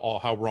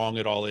how wrong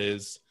it all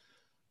is.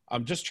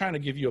 I'm just trying to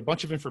give you a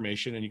bunch of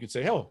information, and you can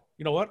say, "Oh,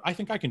 you know what? I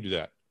think I can do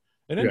that,"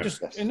 and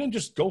then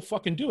just go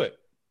fucking do it.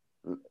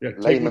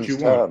 Layman's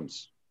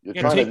terms. You're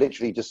trying to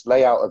literally just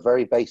lay out a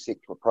very basic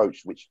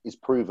approach, which is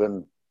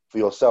proven for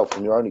yourself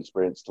from your own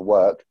experience to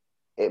work.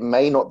 It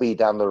may not be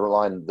down the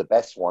line the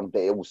best one,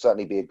 but it will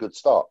certainly be a good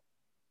start.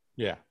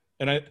 Yeah.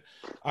 And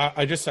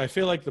I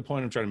feel like the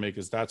point I'm trying to make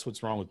is that's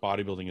what's wrong with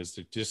bodybuilding is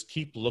to just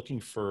keep looking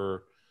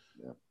for,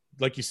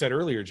 like you said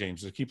earlier,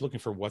 James, to keep looking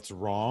for what's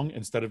wrong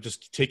instead of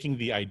just taking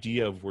the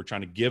idea of we're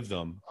trying to give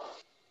them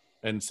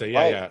and say,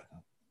 I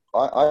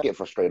get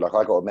frustrated. Like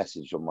I got a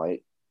message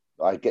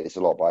I get this a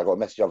lot, but I got a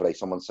message the other day,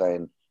 someone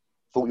saying,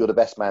 thought you're the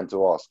best man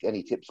to ask.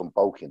 Any tips on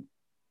bulking?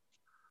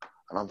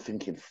 And I'm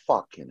thinking,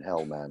 fucking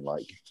hell, man.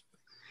 Like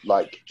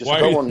just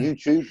go on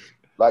YouTube.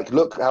 Like,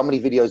 look how many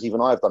videos even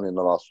I've done in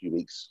the last few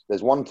weeks.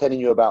 There's one telling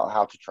you about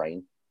how to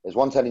train. There's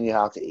one telling you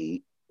how to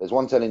eat. There's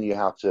one telling you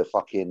how to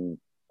fucking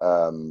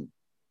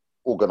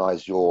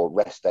organize your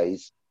rest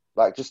days.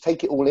 Like, just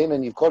take it all in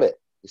and you've got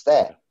it. It's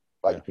there.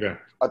 Like,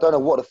 I don't know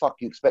what the fuck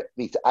you expect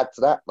me to add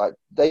to that. Like,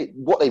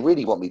 what they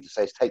really want me to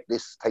say is take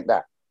this, take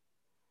that.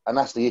 And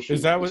that's the issue.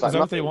 Is that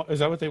what they want? Is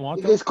that what they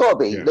want? It's got to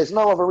be. Yeah. There's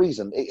no other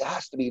reason. It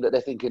has to be that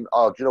they're thinking,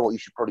 oh, do you know what? You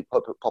should probably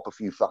pop a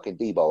few fucking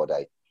Debo a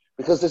day.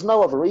 Because there's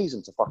no other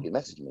reason to fucking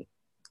message me,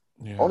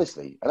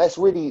 honestly. And that's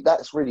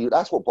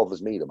what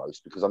bothers me the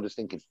most, because I'm just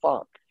thinking,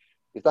 fuck,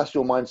 if that's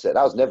your mindset,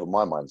 that was never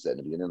my mindset in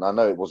the beginning. I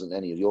know it wasn't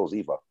any of yours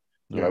either.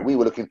 You know, we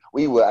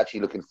were actually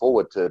looking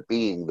forward to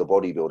being the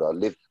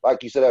bodybuilder.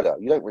 Like you said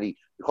earlier, the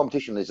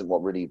competition isn't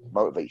what really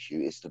motivates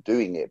you. It's to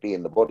doing it,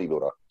 being the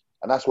bodybuilder.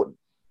 And that's what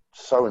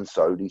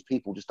so-and-so, these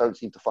people just don't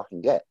seem to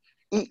fucking get.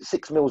 Eat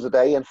 6 meals a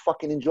day and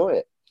fucking enjoy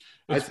it.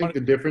 I think the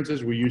difference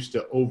is we used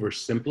to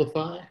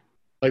oversimplify.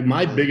 Like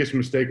my biggest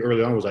mistake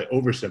early on was I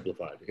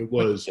oversimplified. It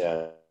was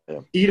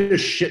eat a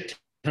shit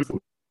ton of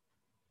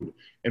food.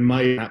 And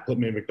my put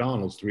me at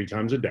McDonald's 3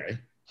 times a day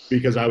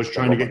because I was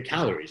trying to get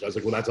calories. I was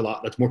like, well, that's a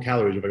lot. That's more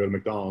calories if I go to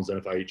McDonald's than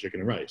if I eat chicken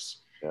and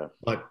rice. Yeah.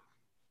 But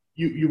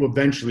you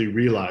eventually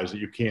realize that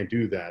you can't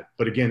do that.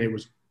 But again, it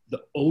was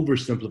the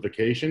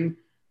oversimplification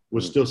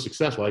was still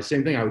successful.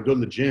 Same thing. I would go to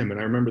the gym, and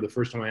I remember the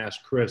first time I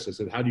asked Chris, I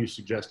said, how do you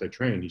suggest I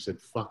train? He said,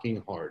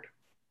 fucking hard.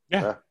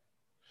 Yeah.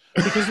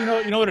 Because you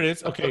know what it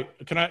is? Okay,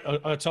 can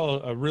I'll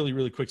tell a really,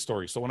 really quick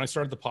story. So when I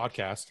started the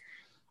podcast,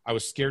 I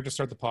was scared to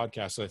start the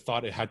podcast. So I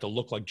thought it had to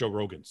look like Joe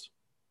Rogan's.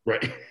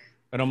 Right.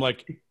 And I'm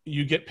like,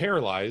 you get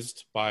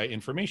paralyzed by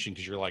information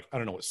because you're like, I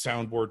don't know what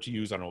soundboard to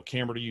use. I don't know what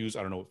camera to use.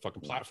 I don't know what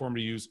fucking platform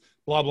to use.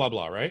 Blah, blah,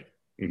 blah, right?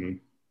 Mm-hmm.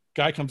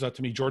 Guy comes up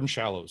to me, Jordan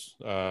Shallows.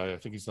 I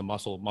think he's the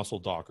muscle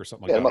doc or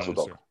something like that. Muscle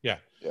doc. Yeah.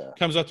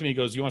 Comes up to me, he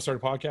goes, you want to start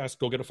a podcast?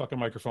 Go get a fucking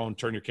microphone,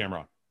 turn your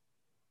camera on.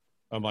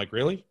 I'm like,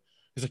 really?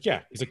 He's like,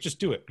 yeah. He's like, just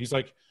do it. He's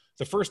like,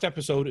 the first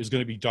episode is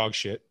going to be dog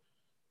shit.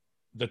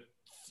 The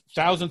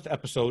 1,000th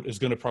episode is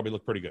going to probably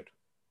look pretty good.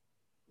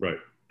 Right.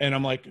 And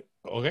I'm like,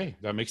 okay,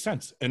 that makes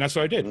sense. And that's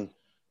what I did.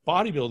 Mm-hmm.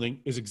 Bodybuilding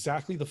is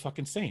exactly the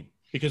fucking same.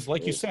 Because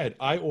like you said,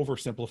 I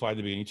oversimplified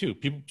the beginning too.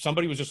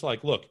 Somebody was just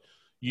like, look,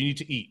 you need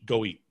to eat,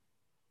 go eat.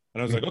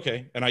 And I was like,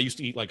 okay. And I used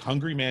to eat like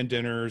Hungry Man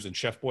dinners and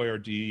Chef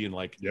Boyardee and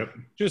like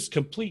just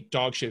complete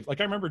dog shit.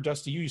 Like I remember,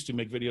 Dusty, you used to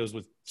make videos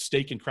with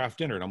steak and craft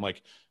dinner. And I'm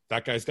like,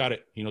 that guy's got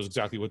it. He knows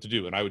exactly what to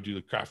do. And I would do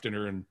the craft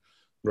dinner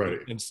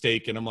and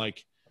steak. And I'm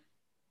like,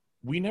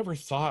 we never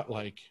thought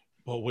like,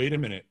 well, wait a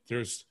minute.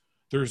 There's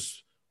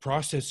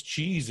processed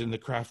cheese in the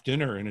craft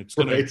dinner, and it's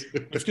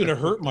gonna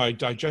hurt my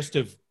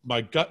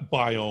gut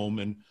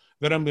biome, and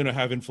then I'm gonna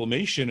have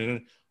inflammation.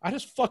 And I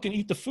just fucking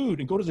eat the food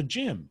and go to the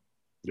gym.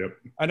 Yep.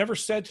 I never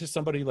said to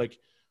somebody like,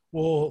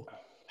 well,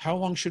 how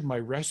long should my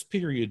rest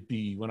period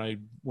be when I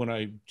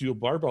do a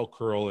barbell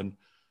curl,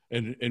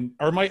 and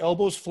are my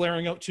elbows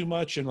flaring out too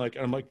much? And like,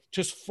 I'm like,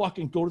 just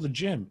fucking go to the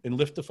gym and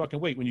lift the fucking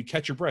weight. When you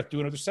catch your breath, do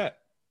another set.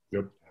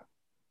 Yep.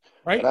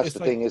 Right. And that's the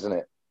thing, isn't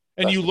it?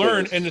 And you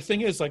learn. And the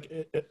thing is,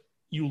 like,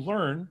 you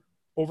learn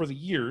over the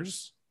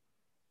years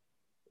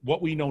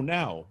what we know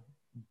now,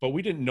 but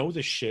we didn't know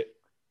this shit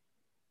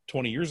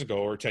 20 years ago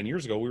or 10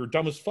 years ago. We were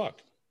dumb as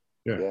fuck.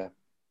 Yeah.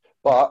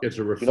 But it's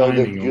a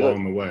refining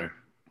along the way.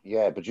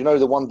 Yeah, but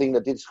the one thing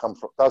that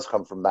does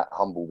come from that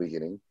humble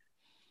beginning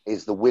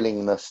is the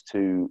willingness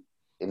to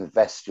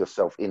invest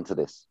yourself into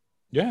this.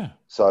 Yeah.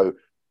 So,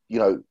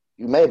 you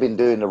may have been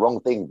doing the wrong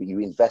thing, but you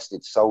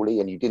invested solely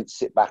and you didn't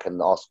sit back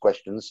and ask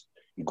questions.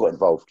 You got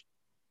involved.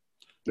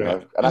 Yeah.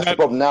 And that's the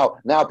problem.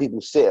 Now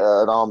people sit at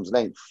an arm's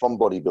length from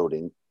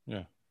bodybuilding.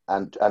 Yeah.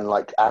 And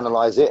like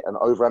analyze it and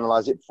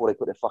overanalyze it before they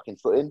put their fucking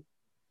foot in.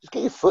 Just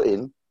get your foot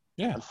in.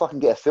 Yeah. And fucking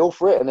get a feel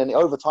for it, and then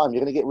over time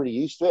you're gonna get really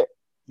used to it.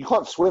 You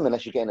can't swim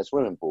unless you get in a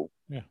swimming pool.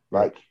 Yeah.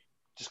 Like,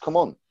 just come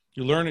on.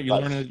 You learn it. You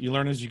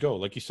learn as you go.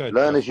 Like you said,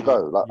 learn as you go.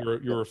 Like,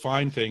 you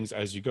refine things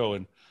as you go,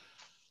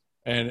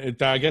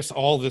 and I guess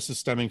all this is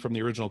stemming from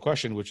the original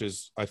question, which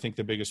is, I think,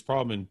 the biggest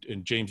problem,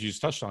 and James, you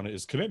just touched on it,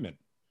 is commitment.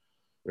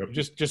 Yep.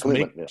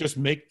 Just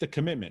make the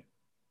commitment.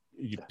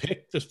 You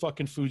pick the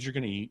fucking foods you're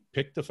gonna eat,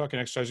 pick the fucking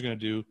exercise you're gonna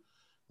do,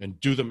 and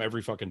do them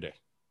every fucking day.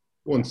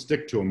 Well, and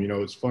stick to them.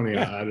 It's funny.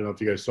 Yeah. I don't know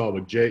if you guys saw,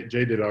 but Jay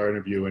did our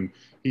interview, and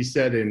he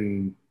said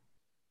in,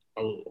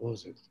 what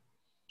was it,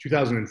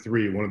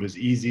 2003, one of his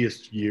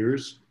easiest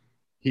years,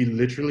 he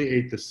literally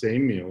ate the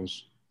same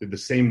meals, did the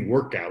same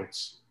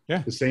workouts,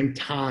 the same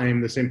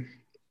time,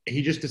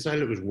 he just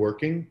decided it was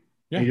working.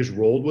 Yeah. And he just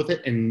rolled with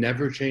it and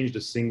never changed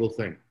a single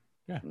thing.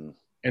 Yeah.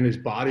 And his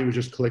body was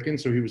just clicking.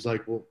 So he was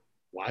like, well,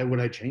 why would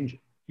I change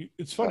it?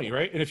 It's funny,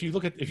 right? And if you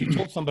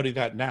told somebody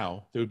that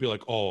now, they would be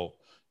like, oh,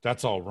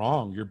 that's all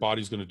wrong. Your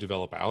body's going to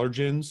develop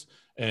allergens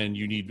and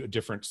you need a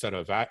different set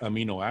of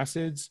amino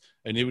acids.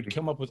 And they would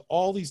come up with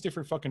all these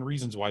different fucking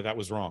reasons why that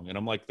was wrong. And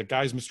I'm like, the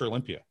guy's Mr.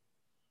 Olympia.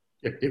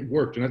 It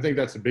worked. And I think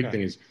that's the big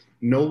thing is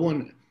no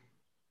one,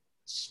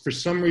 for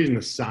some reason,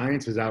 the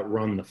science has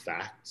outrun the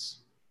facts.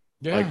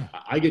 Yeah. Like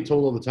I get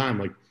told all the time,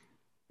 like,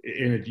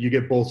 and you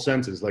get both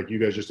senses, like you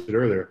guys just did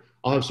earlier.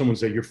 I'll have someone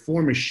say, your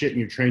form is shit and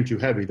you train too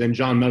heavy. Then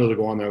John Meadows will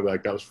go on there and be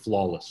like, that was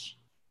flawless.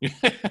 Yeah.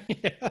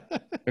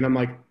 And I'm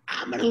like,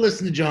 I'm going to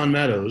listen to John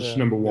Meadows,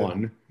 number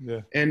one.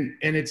 Yeah. And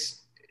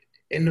it's,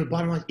 and the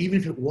bottom line, even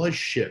if it was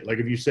shit, like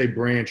if you say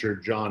Branch or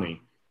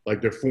Johnny,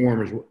 like their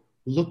form is,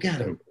 look at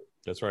them.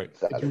 That's right.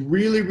 It's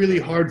really, really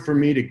hard for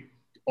me to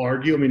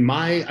argue. I mean,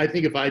 I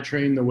think if I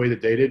trained the way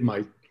that they did,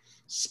 my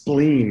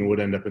spleen would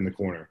end up in the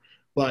corner.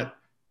 But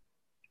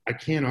I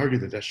can't argue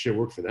that shit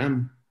worked for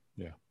them.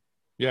 Yeah.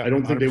 Yeah. I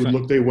don't think 100%. They would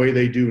look the way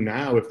they do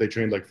now if they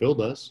trained like Phil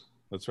does.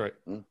 That's right.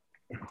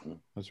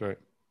 That's right.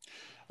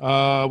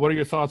 What are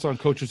your thoughts on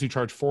coaches who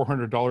charge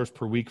 $400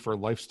 per week for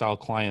lifestyle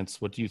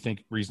clients? What do you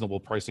think reasonable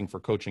pricing for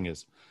coaching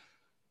is?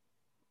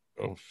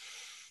 Oh,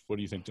 what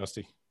do you think,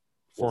 Dusty?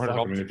 $400.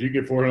 I mean, if you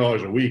get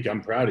 $400 a week,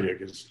 I'm proud of you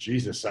because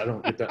Jesus, I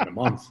don't get that in a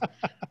month.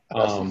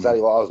 That's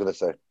exactly what I was going to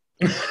say.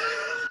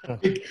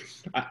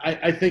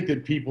 I think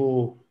that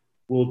people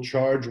will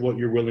charge what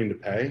you're willing to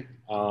pay.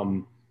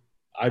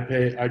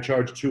 I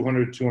charge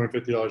 $200,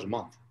 $250 a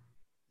month.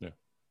 Yeah.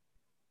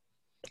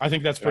 I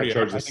think that's pretty. I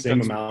charge the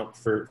same amount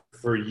for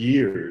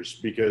years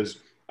because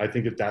I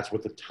think that that's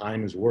what the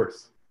time is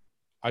worth.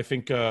 I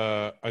think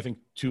 $200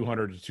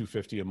 to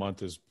 $250 a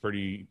month is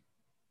pretty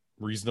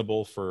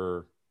reasonable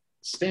for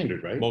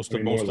standard, right? Most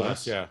of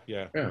us. Yeah.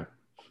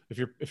 If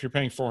you're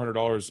paying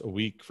 $400 a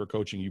week for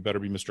coaching, you better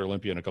be Mr.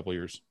 Olympia in a couple of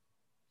years.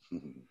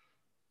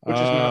 Which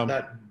is not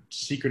that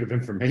secretive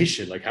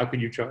information. Like, how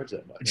could you charge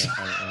that much?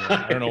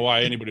 I don't know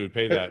why anybody would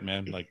pay that,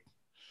 man. Like,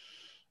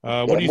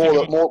 what do you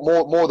think?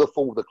 More the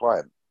fault of the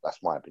client.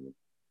 That's my opinion.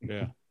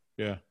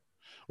 Yeah.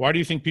 What do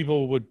you think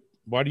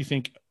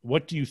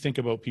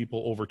about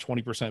people over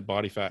 20%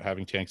 body fat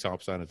having tank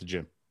tops on at the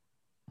gym?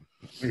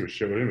 I think it was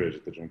shit with image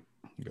at the gym.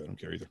 I don't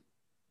care either.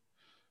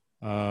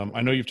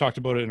 I know you've talked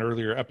about it in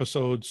earlier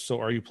episodes.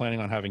 So are you planning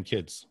on having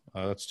kids?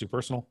 That's too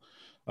personal.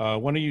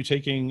 When are you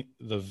taking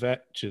the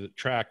vet to the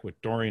track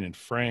with Dorian and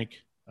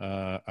Frank?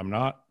 I'm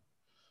not.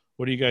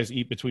 What do you guys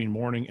eat between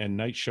morning and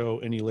night show?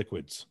 Any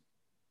liquids?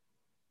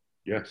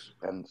 Yes.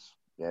 Depends.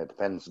 Yeah, it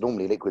depends.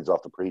 Normally liquids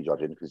after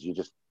pre-judging because you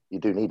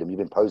do need them. You've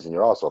been posing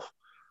your ass off.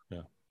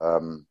 Yeah.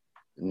 And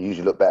you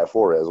usually look better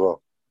for it as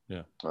well.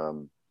 Yeah.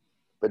 But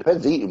it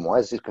depends eating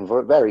wise. It can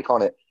vary,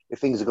 can't it? If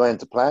things are going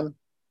to plan,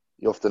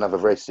 You often have a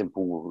very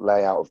simple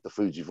layout of the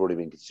foods you've already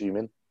been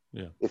consuming.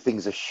 Yeah. If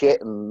things are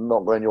shit and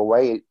not going your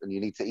way and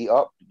you need to eat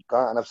up, you go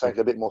out and have something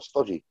a bit more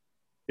stodgy.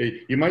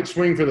 You might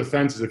swing for the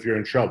fences if you're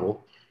in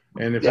trouble.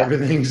 And if Yeah.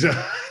 everything's...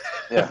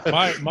 Yeah.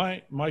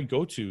 My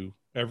go-to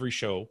every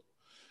show,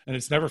 and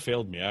it's never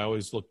failed me. I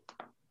always look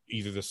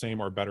either the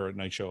same or better at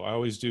night show. I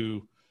always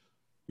do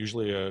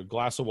usually a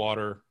glass of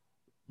water,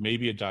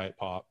 maybe a diet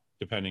pop,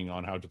 depending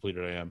on how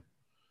depleted I am.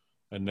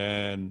 And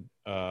then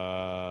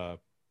a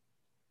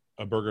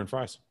burger and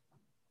fries.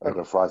 Burger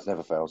and fries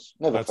never fails.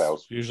 Never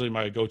fails. Usually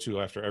my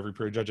go-to after every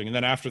period judging. And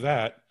then after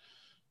that,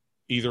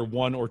 either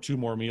one or two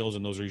more meals,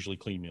 and those are usually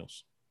clean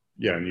meals.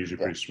 Yeah, and usually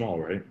pretty small,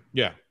 right?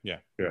 Yeah. Do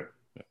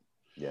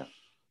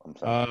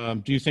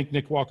you think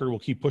Nick Walker will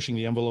keep pushing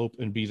the envelope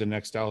and be the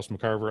next Dallas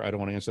McCarver? I don't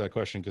want to answer that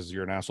question because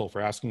you're an asshole for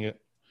asking it.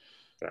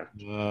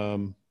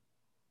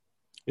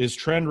 Is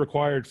Trend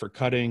required for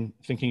cutting?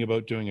 Thinking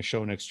about doing a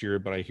show next year,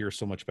 but I hear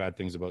so much bad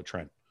things about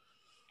Trend.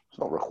 It's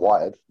not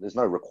required. There's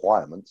no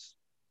requirements.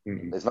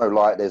 Mm-hmm. There's no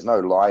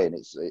lie in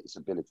its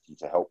ability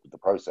to help with the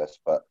process,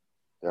 but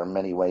there are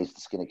many ways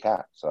to skin a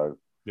cat. So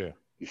yeah,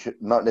 you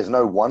should not. There's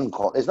no one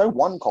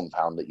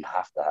compound that you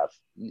have to have.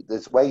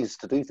 There's ways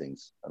to do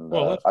things, and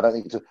I don't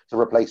think to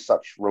replace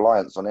such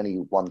reliance on any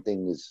one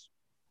thing is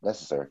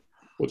necessary.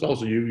 Well, it's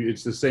also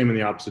it's the same in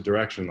the opposite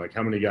direction. Like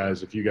how many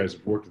guys, if you guys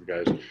have worked with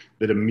guys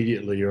that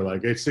immediately you're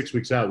like, it's 6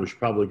 weeks out, we should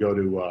probably go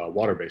to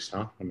water-based,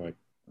 huh? I'm like,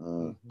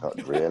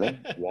 not really.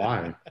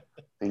 Why?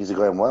 Things are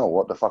going well.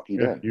 What the fuck are you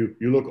doing?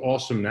 You look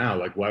awesome now.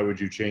 Like, why would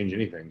you change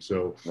anything?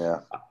 So,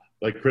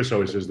 like Chris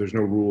always says, there's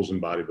no rules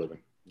in bodybuilding.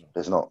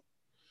 There's not.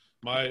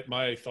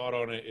 My thought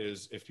on it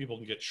is if people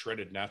can get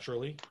shredded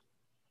naturally,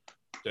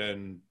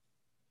 then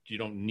you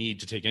don't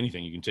need to take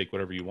anything. You can take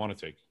whatever you want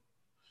to take.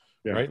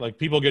 Yeah. Right? Like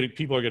people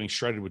are getting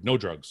shredded with no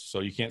drugs. So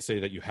you can't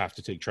say that you have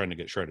to take Trend to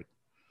get shredded.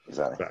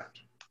 Exactly.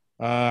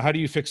 How do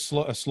you fix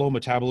a slow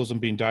metabolism?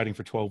 Being dieting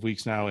for 12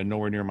 weeks now and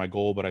nowhere near my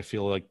goal, but I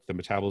feel like the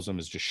metabolism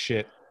is just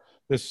shit.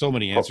 There's so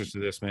many answers to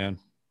this, man.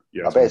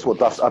 Yeah, I bet it's a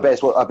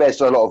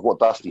lot of what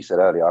Dusty said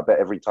earlier. I bet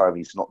every time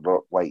he's not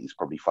dropped weight, he's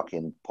probably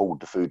fucking pulled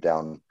the food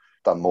down,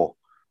 done more.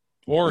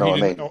 Or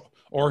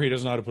he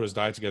doesn't know how to put his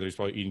diet together. He's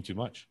probably eating too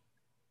much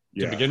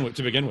to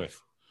begin with.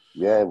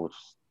 Yeah, well,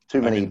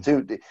 too many.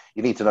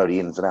 You need to know the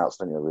ins and outs,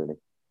 don't you? Really.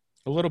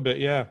 A little bit,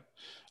 yeah.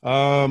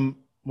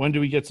 When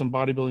do we get some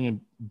bodybuilding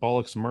and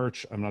bollocks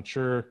merch? I'm not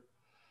sure.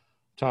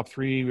 Top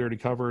 3 we already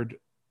covered.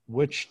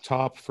 Which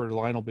top for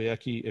Lionel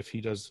Bayecki if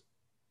he does?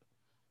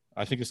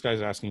 I think this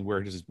guy's asking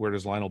where does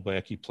Lionel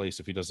Bayecki place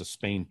if he does a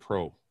Spain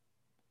Pro?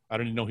 I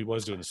didn't even know he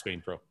was doing the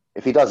Spain Pro.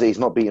 If he does it, he's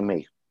not beating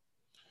me.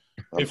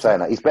 I'm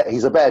saying that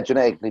he's a better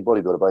genetically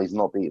bodybuilder, but he's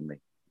not beating me.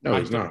 No,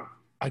 he's not.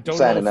 I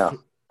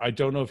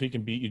don't know if he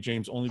can beat you,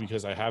 James, only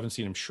because I haven't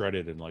seen him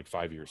shredded in like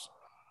 5 years.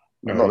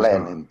 I'm not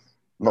letting him.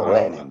 Not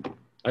letting him.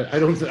 I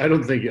don't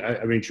think.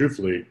 I mean,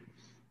 truthfully,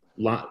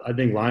 I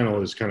think Lionel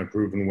has kind of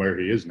proven where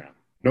he is now.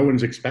 No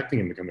one's expecting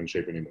him to come in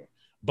shape anymore.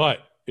 But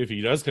if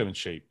he does come in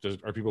shape,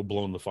 are people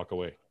blown the fuck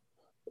away?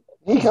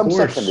 He comes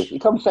second. He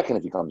comes second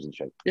if he comes in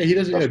shape. Yeah, he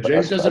doesn't.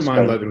 James doesn't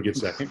mind letting him get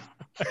second.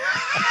 So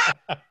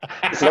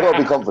I've got to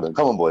be confident.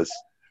 Come on, boys.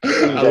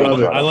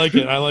 I like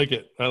it.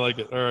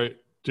 All right,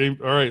 James.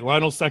 All right,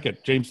 Lionel second.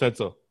 James said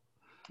so.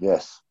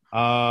 Yes.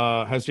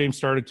 Has James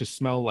started to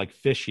smell like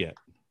fish yet?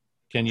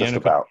 Can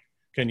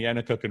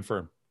Yannicka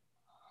confirm?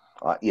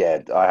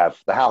 Yeah, I have.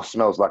 The house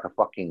smells like a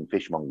fucking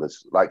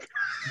fishmonger's. Like,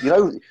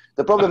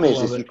 the problem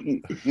is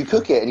you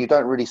cook it and you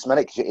don't really smell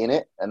it because you're in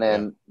it, and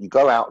then you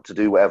go out to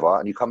do whatever,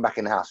 and you come back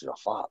in the house and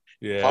you're like, fuck.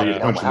 Yeah. Fuck, you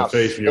punch in the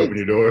face when you open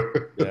your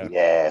door.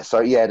 Yeah.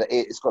 So,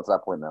 it's got to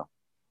that point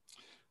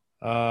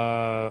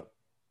now.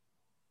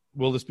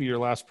 Will this be your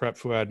last prep,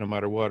 Fouad, no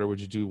matter what, or would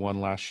you do one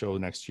last show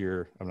next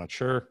year? I'm not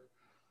sure.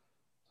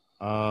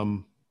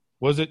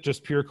 Was it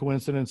just pure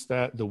coincidence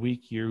that the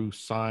week you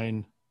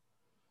sign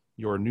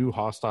your new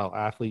hostile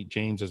athlete,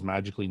 James, is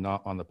magically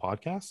not on the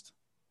podcast?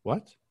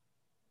 What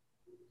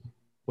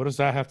does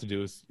that have to do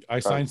with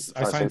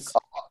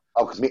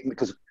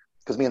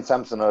because me and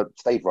Samson are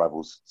stage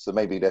rivals, so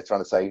maybe they're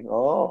trying to say,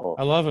 oh.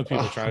 I love when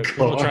people try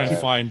to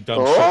find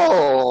dumb shit.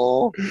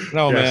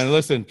 No, yes. Man,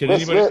 listen.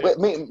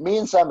 Me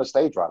and Sam are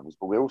stage rivals,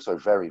 but we're also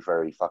very,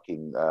 very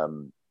fucking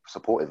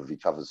supportive of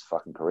each other's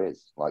fucking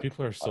careers. Like,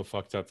 people are so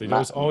fucked up. They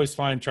always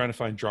trying to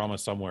find drama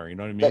somewhere. You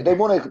know what I mean? They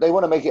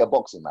want to make it a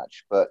boxing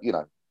match, but it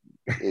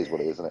is what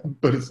it is, isn't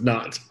it? But it's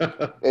not.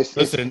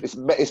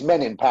 It's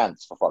men in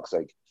pants, for fuck's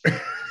sake.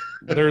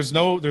 There's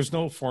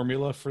no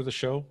formula for the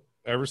show.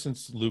 Ever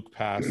since Luke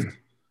passed,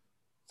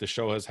 the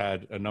show has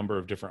had a number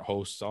of different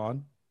hosts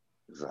on.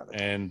 Exactly.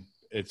 And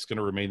it's going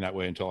to remain that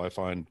way until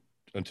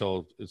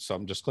it's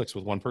something just clicks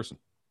with one person.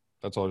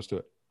 That's all there is to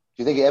it.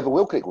 Do you think it ever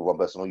will click with one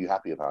person, or are you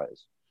happy with how it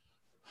is?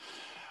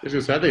 I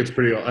think it's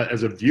pretty,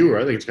 as a viewer,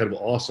 I think it's kind of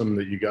awesome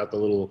that you got the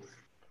little,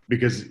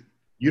 because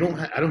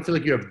I don't feel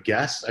like you have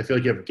guests. I feel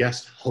like you have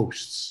guest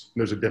hosts.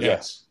 There's a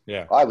difference.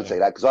 Yeah. I would say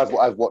that because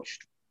I've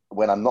watched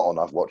when I'm not on.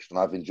 I've watched and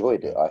I've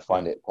enjoyed it. I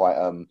find it quite.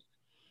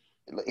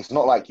 It's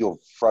not like you're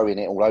throwing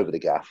it all over the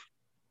gaff.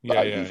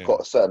 You've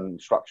got a certain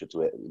structure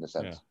to it in a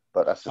sense. Yeah.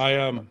 But that's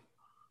just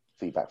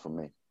feedback from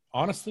me.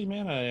 Honestly,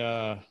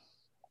 man,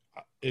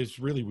 it's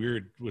really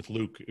weird with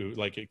Luke.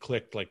 Like it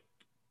clicked. Like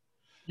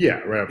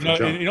right.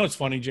 You know, it's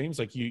funny, James.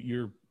 Like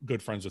you're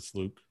good friends with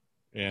Luke,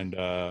 and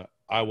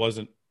I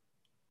wasn't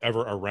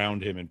ever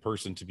around him in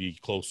person to be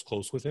close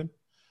with him.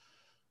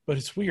 But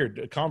it's weird.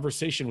 A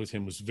conversation with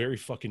him was very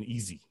fucking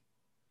easy.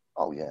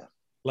 Oh yeah.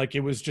 Like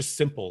it was just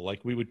simple.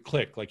 Like we would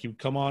click. Like he would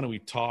come on and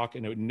we'd talk,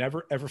 and it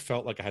never ever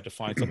felt like I had to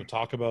find something to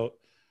talk about.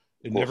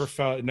 It never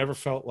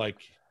felt like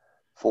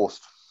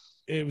forced.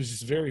 It was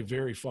just very,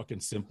 very fucking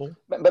simple.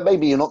 But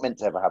maybe you're not meant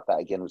to ever have that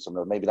again with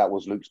someone. Maybe that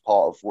was Luke's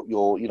part of what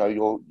your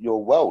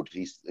world.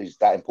 He's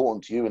that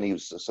important to you, and he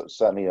was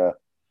certainly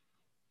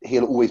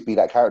he'll always be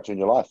that character in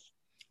your life.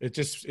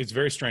 It's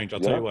very strange. I'll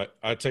tell you what.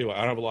 I don't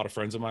have a lot of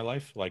friends in my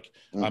life. Like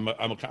I'm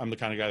the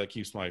kind of guy that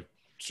keeps my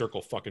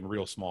circle fucking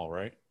real small,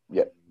 right?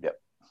 Yep.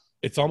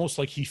 It's almost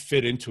like he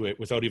fit into it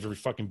without even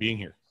fucking being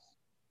here.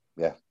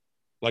 Yeah.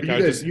 Like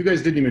you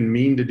guys didn't even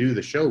mean to do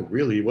the show,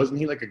 really. Wasn't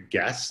he like a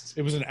guest?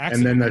 It was an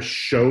accident. And then the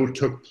show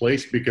took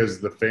place because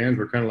the fans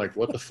were kind of like,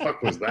 "What the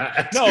fuck was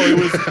that?" No, it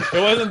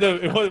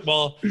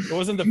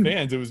wasn't the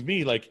fans. It was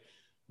me. Like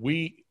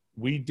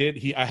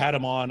I had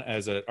him on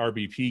as an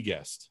RBP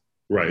guest,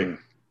 right?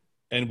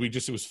 And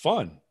it was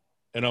fun.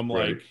 And I'm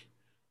like,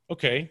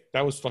 okay,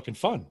 that was fucking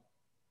fun.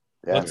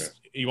 Yeah.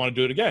 You want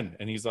to do it again?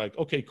 And he's like,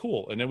 okay,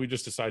 cool. And then we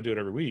just decided to do it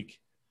every week.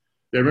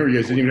 Yeah, I remember you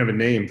guys didn't even have a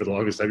name for the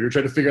longest time. You were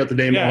trying to figure out the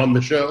name on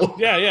the show.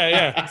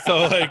 Yeah.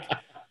 So like,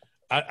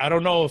 I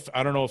don't know if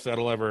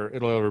it'll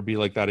ever be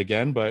like that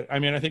again. But I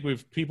mean, I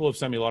think people have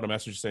sent me a lot of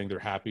messages saying they're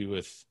happy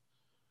with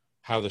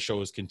how the show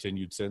has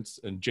continued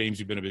since. And James,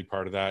 you've been a big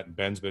part of that. And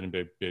Ben's been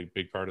a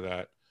big part of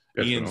that.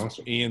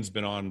 Ian's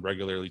been on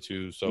regularly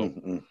too.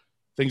 So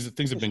things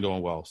have been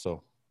going well.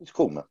 So it's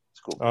cool, man. It's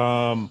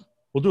cool.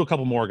 We'll do a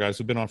couple more, guys.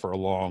 We've been on for a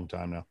long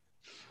time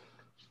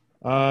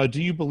now.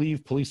 Do you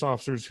believe police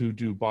officers who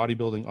do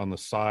bodybuilding on the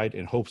side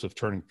in hopes of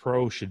turning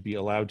pro should be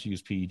allowed to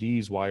use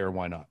PEDs? Why or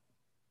why not?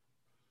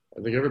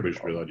 I think everybody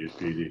should be allowed to use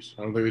PEDs.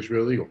 I don't think they should be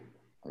illegal.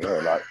 Yeah,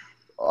 like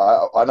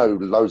I know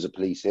loads of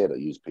police here that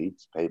use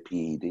PEDs.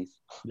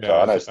 Yeah, so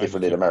I know it's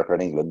different in America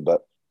and England,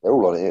 but they're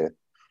all on it here.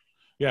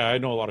 Yeah, I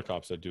know a lot of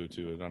cops that do it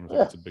too. I don't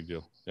think it's a big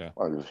deal. Yeah.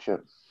 Oh,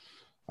 shit.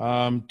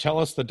 Tell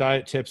us the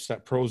diet tips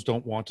that pros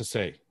don't want to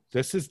say.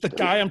 This is the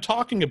guy I'm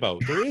talking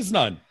about. There is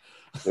none.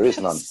 There is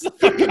none.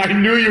 I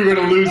knew you were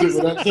going to lose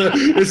it. But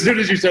as soon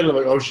as you said it, I'm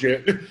like, oh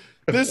shit.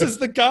 This is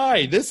the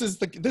guy. This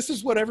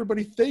is what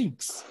everybody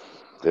thinks.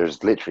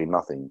 There's literally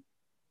nothing.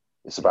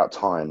 It's about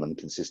time and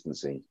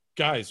consistency.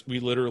 Guys, we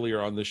literally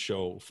are on this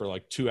show for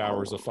like 2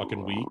 hours a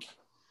fucking week.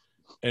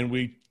 And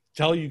we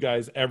tell you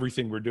guys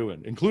everything we're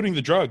doing, including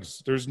the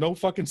drugs. There's no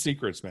fucking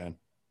secrets, man.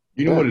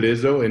 You know what it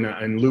is, though?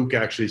 And Luke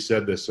actually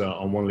said this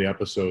on one of the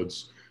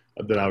episodes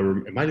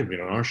that it might have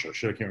been on our show.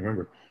 Shit, I can't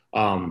remember.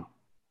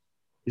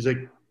 He's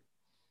like,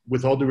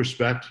 with all due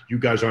respect, you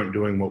guys aren't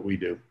doing what we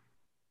do.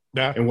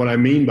 Yeah. And what I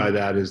mean by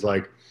that is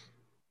like,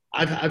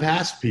 I've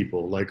asked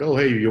people like, oh,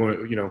 hey, you want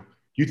to, do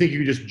you think you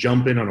could just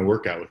jump in on a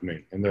workout with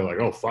me? And they're like,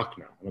 oh, fuck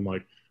no. And I'm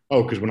like,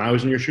 oh, because when I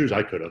was in your shoes,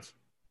 I could have.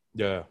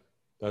 Yeah,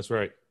 that's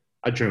right.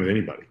 I'd train with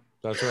anybody.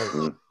 That's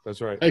right. That's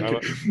right.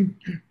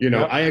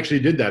 I actually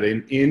did that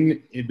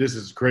in this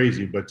is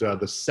crazy, but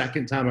the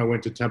second time I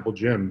went to Temple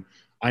Gym,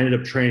 I ended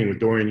up training with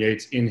Dorian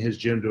Yates in his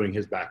gym doing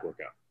his back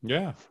workout.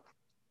 Yeah.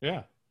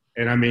 Yeah.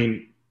 And I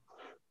mean,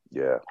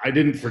 yeah, I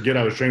didn't forget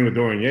I was training with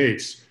Dorian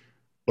Yates,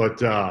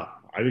 but I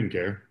didn't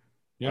care.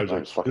 Yeah. I was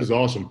like, this is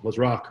awesome. Let's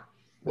rock.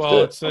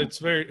 Well, it's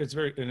very,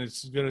 and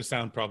it's going to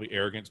sound probably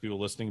arrogant to people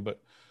listening,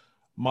 but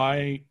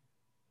mine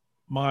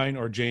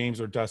or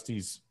James or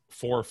Dusty's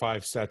 4 or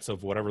 5 sets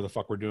of whatever the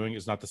fuck we're doing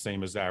is not the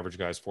same as the average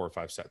guy's 4 or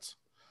 5 sets.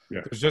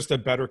 Yeah. There's just a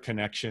better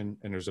connection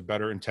and there's a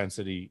better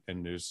intensity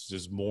and there's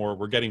just more,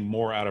 we're getting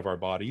more out of our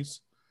bodies,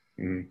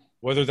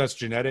 whether that's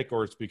genetic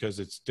or it's because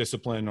it's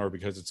discipline or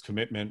because it's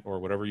commitment or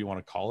whatever you want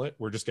to call it.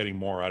 We're just getting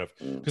more out of,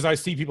 because I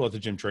see people at the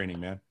gym training,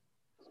 man.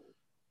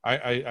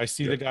 I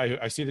see the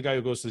guy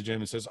who goes to the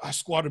gym and says, I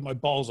squatted my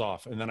balls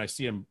off. And then I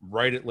see him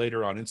write it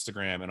later on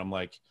Instagram. And I'm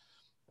like,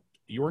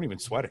 you weren't even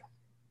sweating.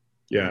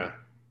 Yeah.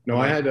 No,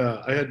 I had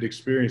the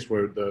experience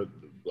where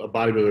a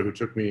bodybuilder who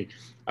took me,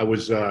 I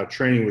was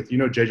training with,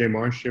 JJ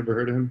Marsh. You ever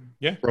heard of him?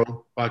 Yeah.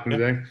 Pro back in the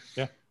day.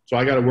 Yeah. So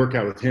I got to work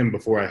out with him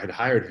before I had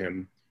hired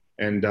him.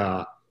 And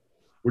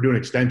we're doing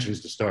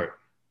extensions to start.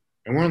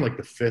 And we're on like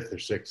the 5th or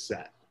 6th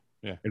set.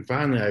 Yeah. And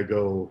finally I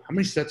go, how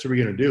many sets are we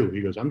going to do?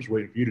 He goes, I'm just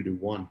waiting for you to do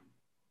one.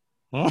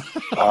 Oh,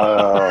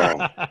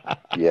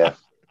 yeah.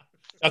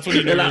 That's when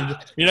you know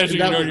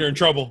you're in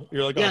trouble.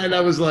 You're like, oh. Yeah, and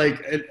I was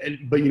like,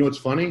 but you know what's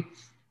funny?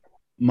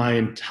 My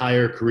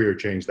entire career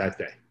changed that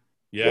day.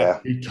 Yeah.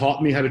 He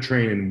taught me how to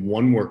train in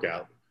one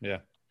workout. Yeah.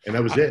 And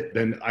that was it.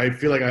 Then I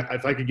feel like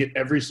if I could get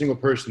every single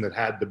person that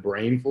had the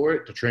brain for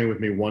it to train with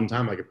me one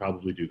time, I could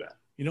probably do that.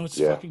 You know, it's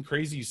fucking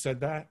crazy you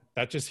said that.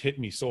 That just hit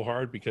me so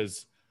hard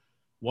because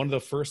one of the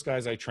first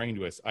guys I trained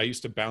with, I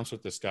used to bounce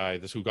with this guy,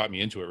 who got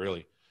me into it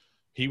really.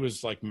 he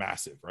was like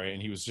massive, right?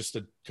 And he was just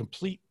a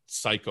complete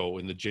psycho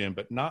in the gym,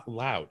 but not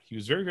loud. He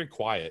was very, very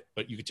quiet,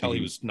 but you could tell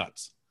he was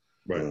nuts.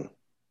 Right.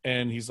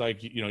 And he's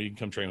like, you can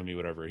come train with me,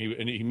 whatever.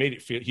 He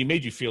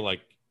made you feel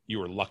like you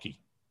were lucky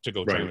to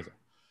go train with him.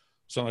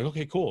 So I'm like,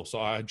 okay, cool. So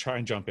I'd try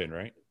and jump in,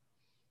 right?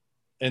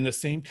 And the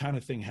same kind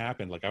of thing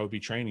happened. Like I would be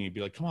training, he'd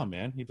be like, come on,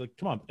 man. He'd be like,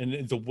 come on.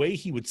 And the way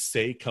he would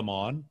say, come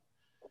on,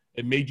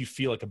 it made you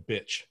feel like a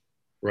bitch.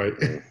 Right.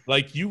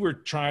 Like you were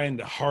trying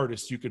the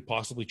hardest you could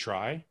possibly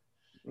try.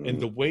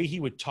 And the way he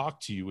would talk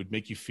to you would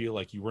make you feel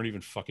like you weren't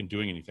even fucking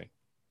doing anything.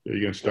 Are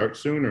you going to start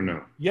soon or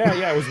no?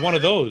 Yeah. It was one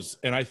of those.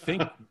 And I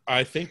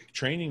think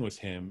training with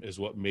him is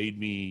what made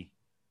me,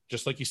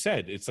 just like you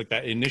said, it's like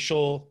that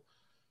initial,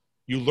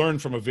 you learn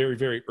from a very,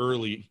 very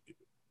early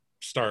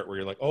start where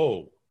you're like,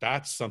 oh,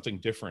 that's something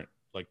different.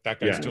 Like that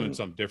guy's doing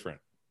something different.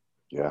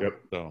 Yeah.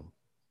 Yep. So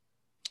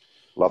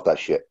love that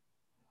shit.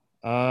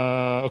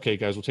 Okay,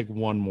 guys, we'll take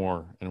one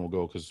more and we'll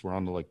go because we're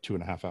on to like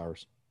 2.5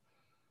 hours.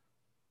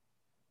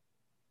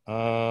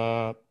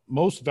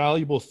 Most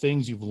valuable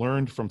things you've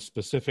learned from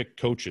specific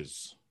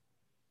coaches.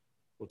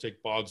 We'll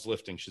take Boggs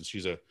Lifting since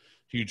she's a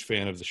huge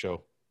fan of the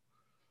show.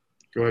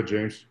 Go ahead,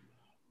 James.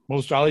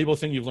 Most valuable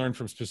thing you've learned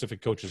from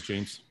specific coaches,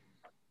 James.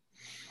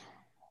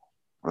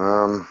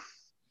 I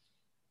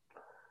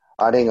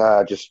think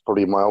just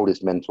probably my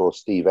oldest mentor,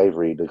 Steve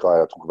Avery, the guy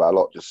I talk about a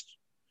lot.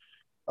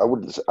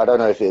 I don't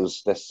know if it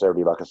was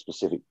necessarily like a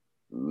specific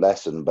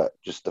lesson, but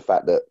just the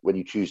fact that when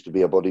you choose to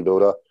be a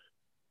bodybuilder,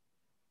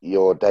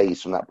 your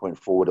days from that point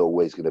forward are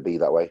always going to be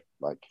that way.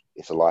 Like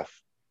it's a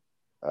life.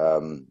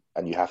 And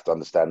you have to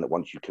understand that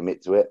once you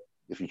commit to it,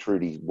 if you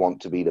truly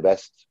want to be the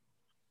best,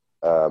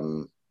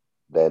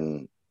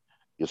 then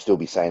you'll still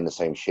be saying the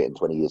same shit in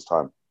 20 years'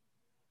 time.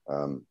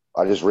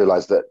 I just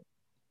realized that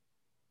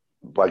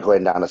by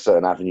going down a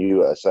certain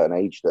avenue at a certain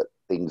age, that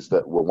things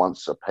that were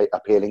once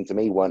appealing to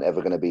me weren't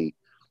ever going to be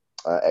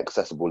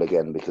accessible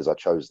again because I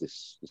chose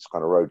this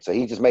kind of road. So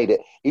he just made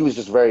it. He was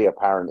just very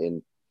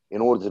apparent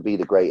in order to be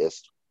the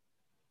greatest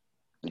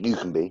that you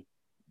can be,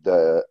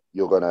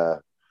 you're going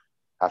to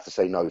have to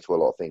say no to a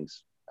lot of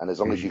things. And as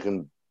long as you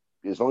can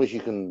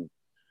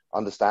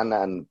understand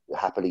that and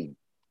happily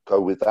go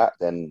with that,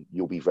 then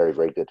you'll be very,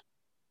 very good.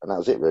 And that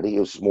was it, really.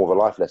 It was more of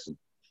a life lesson.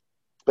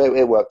 But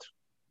it worked,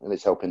 and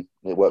it's helping.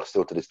 It works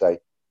still to this day.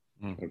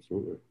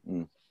 Absolutely.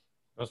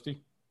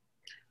 Rusty?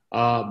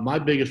 My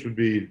biggest would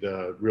be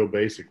the real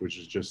basic, which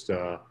is just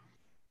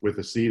with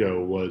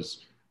Aceto,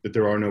 was that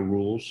there are no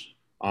rules.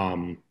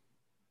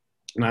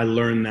 And I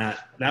learned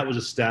that was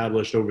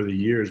established over the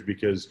years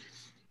because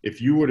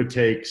if you were to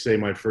take, say,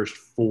 my first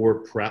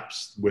 4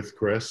 preps with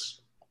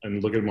Chris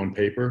and look at them on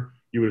paper,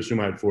 you would assume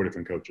I had 4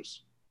 different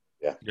coaches.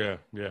 Yeah.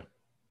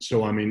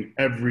 So, I mean,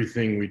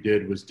 everything we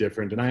did was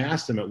different. And I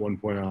asked him at one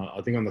point, I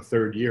think on the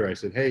 3rd year, I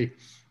said, hey,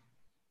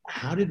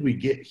 how did we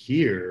get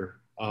here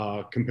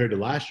compared to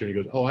last year? And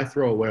he goes, oh, I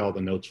throw away all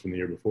the notes from the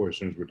year before as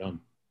soon as we're done.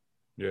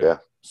 Yeah.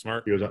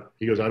 Smart.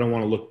 He goes, I don't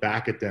want to look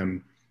back at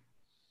them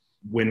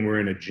when we're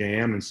in a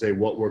jam and say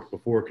what worked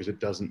before, because it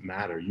doesn't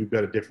matter. You've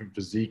got a different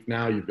physique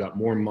now. You've got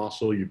more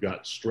muscle. You've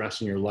got stress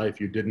in your life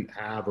you didn't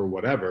have or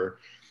whatever.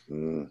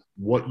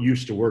 What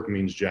used to work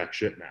means jack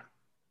shit now.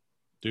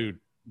 Dude,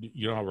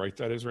 you know how right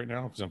that is right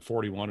now? Because I'm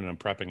 41 and I'm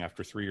prepping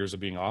after 3 years of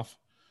being off.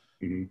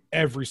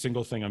 Every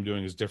single thing I'm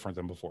doing is different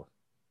than before.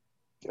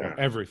 Yeah.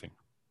 Everything.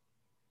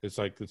 It's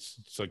like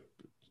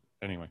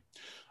anyway.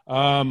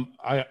 I'm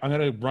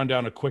going to run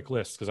down a quick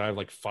list because I have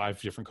like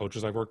 5 different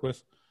coaches I've worked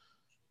with.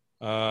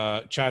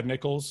 Chad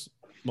Nichols,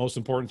 most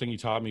important thing he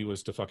taught me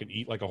was to fucking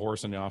eat like a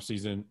horse in the off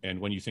season. And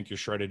when you think you're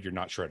shredded, you're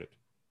not shredded.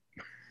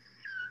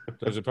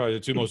 Those are probably the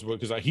 2 most,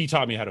 because he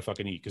taught me how to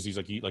fucking eat because he's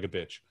like, eat like a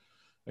bitch.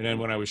 And then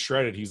when I was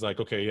shredded, he's like,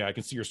 okay, yeah, I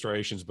can see your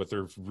striations, but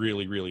they're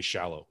really, really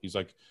shallow. He's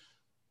like,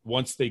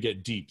 once they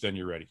get deep, then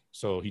you're ready.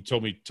 So he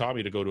taught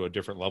me to go to a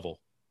different level.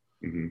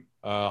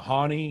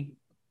 Hani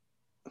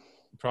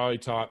probably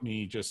taught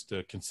me just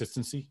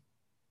consistency,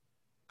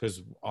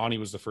 because Ani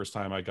was the first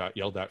time I got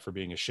yelled at for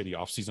being a shitty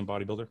off-season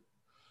bodybuilder.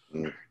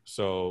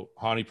 So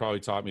Hani probably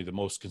taught me the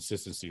most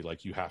consistency.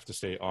 Like, you have to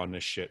stay on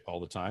this shit all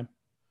the time.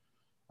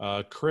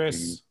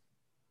 Chris,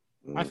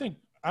 I think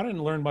I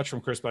didn't learn much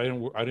from Chris, but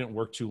I didn't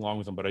work too long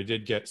with him, but I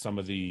did get some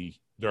of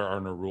there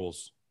are no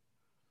rules.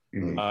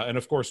 And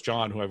of course,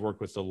 John, who I've worked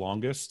with the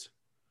longest,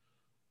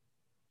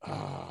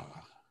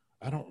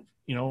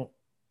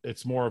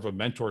 it's more of a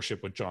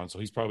mentorship with John. So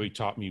he's probably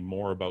taught me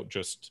more about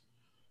just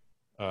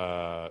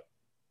the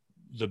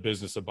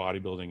business of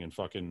bodybuilding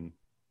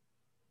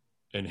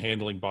and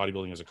handling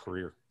bodybuilding as a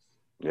career.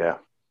 Yeah.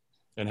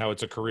 And how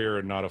it's a career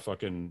and not a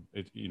fucking,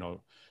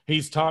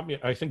 he's taught me,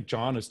 I think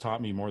John has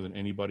taught me more than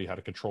anybody how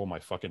to control my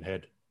fucking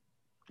head.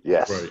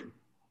 Yes. Right.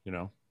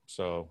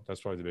 So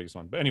that's probably the biggest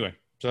one. But anyway,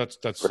 so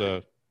that's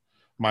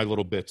my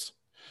little bits.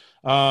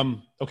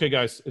 Okay,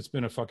 guys, it's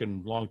been a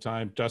fucking long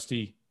time.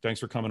 Dusty, thanks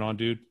for coming on,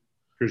 dude.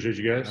 Appreciate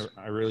you guys.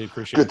 I really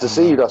appreciate it. Good to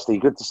see you, Dusty.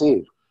 Good to see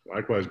you.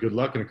 Likewise. Good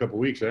luck in a couple of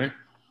weeks, eh?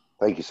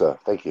 Thank you, sir.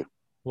 Thank you.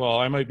 Well,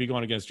 I might be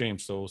going against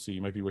James, so we'll see.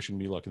 You might be wishing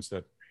me luck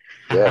instead.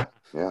 Yeah,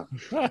 yeah.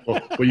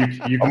 Well, you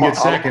can get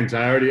seconds.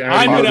 I already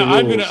I'm know the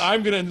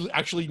rules. gonna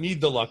actually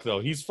need the luck though.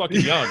 He's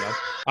fucking young.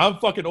 I'm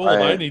fucking old.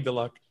 I need the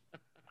luck.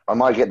 I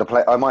might get the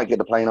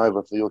plane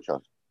over for your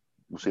chance.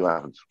 We'll see what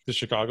happens. To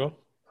Chicago.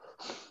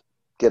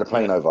 Get a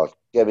plane over.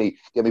 Get me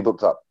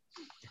booked up.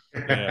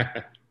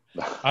 Yeah.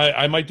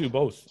 I might do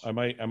both. I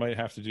might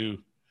have to do.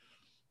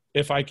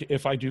 If I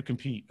do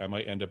compete, I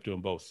might end up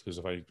doing both because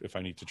if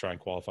I need to try and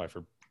qualify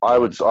for. I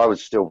would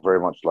still very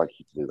much like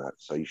you to do that.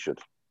 So you should.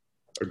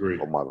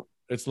 Agreed.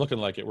 It's looking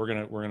like it. We're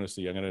gonna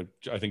see.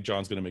 I think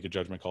John's gonna make a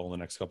judgment call in the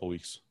next couple of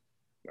weeks.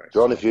 Nice.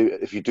 John, if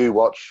you do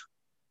watch,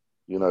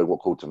 you know what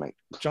call to make.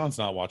 John's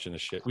not watching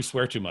this shit. We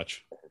swear too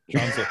much.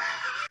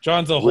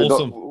 John's a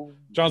wholesome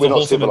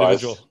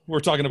individual. We're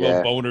talking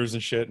about boners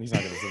and shit, and he's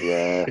not going to see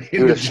it. Yeah,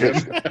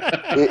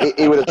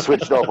 he would have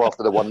switched off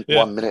after the 1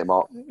 minute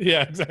mark.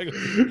 Yeah, exactly.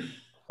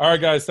 All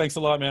right, guys. Thanks a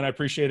lot, man. I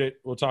appreciate it.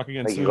 We'll talk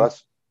again soon. Thank you,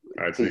 guys.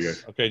 All right, see you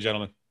guys. Okay,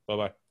 gentlemen.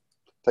 Bye-bye.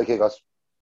 Take care, guys.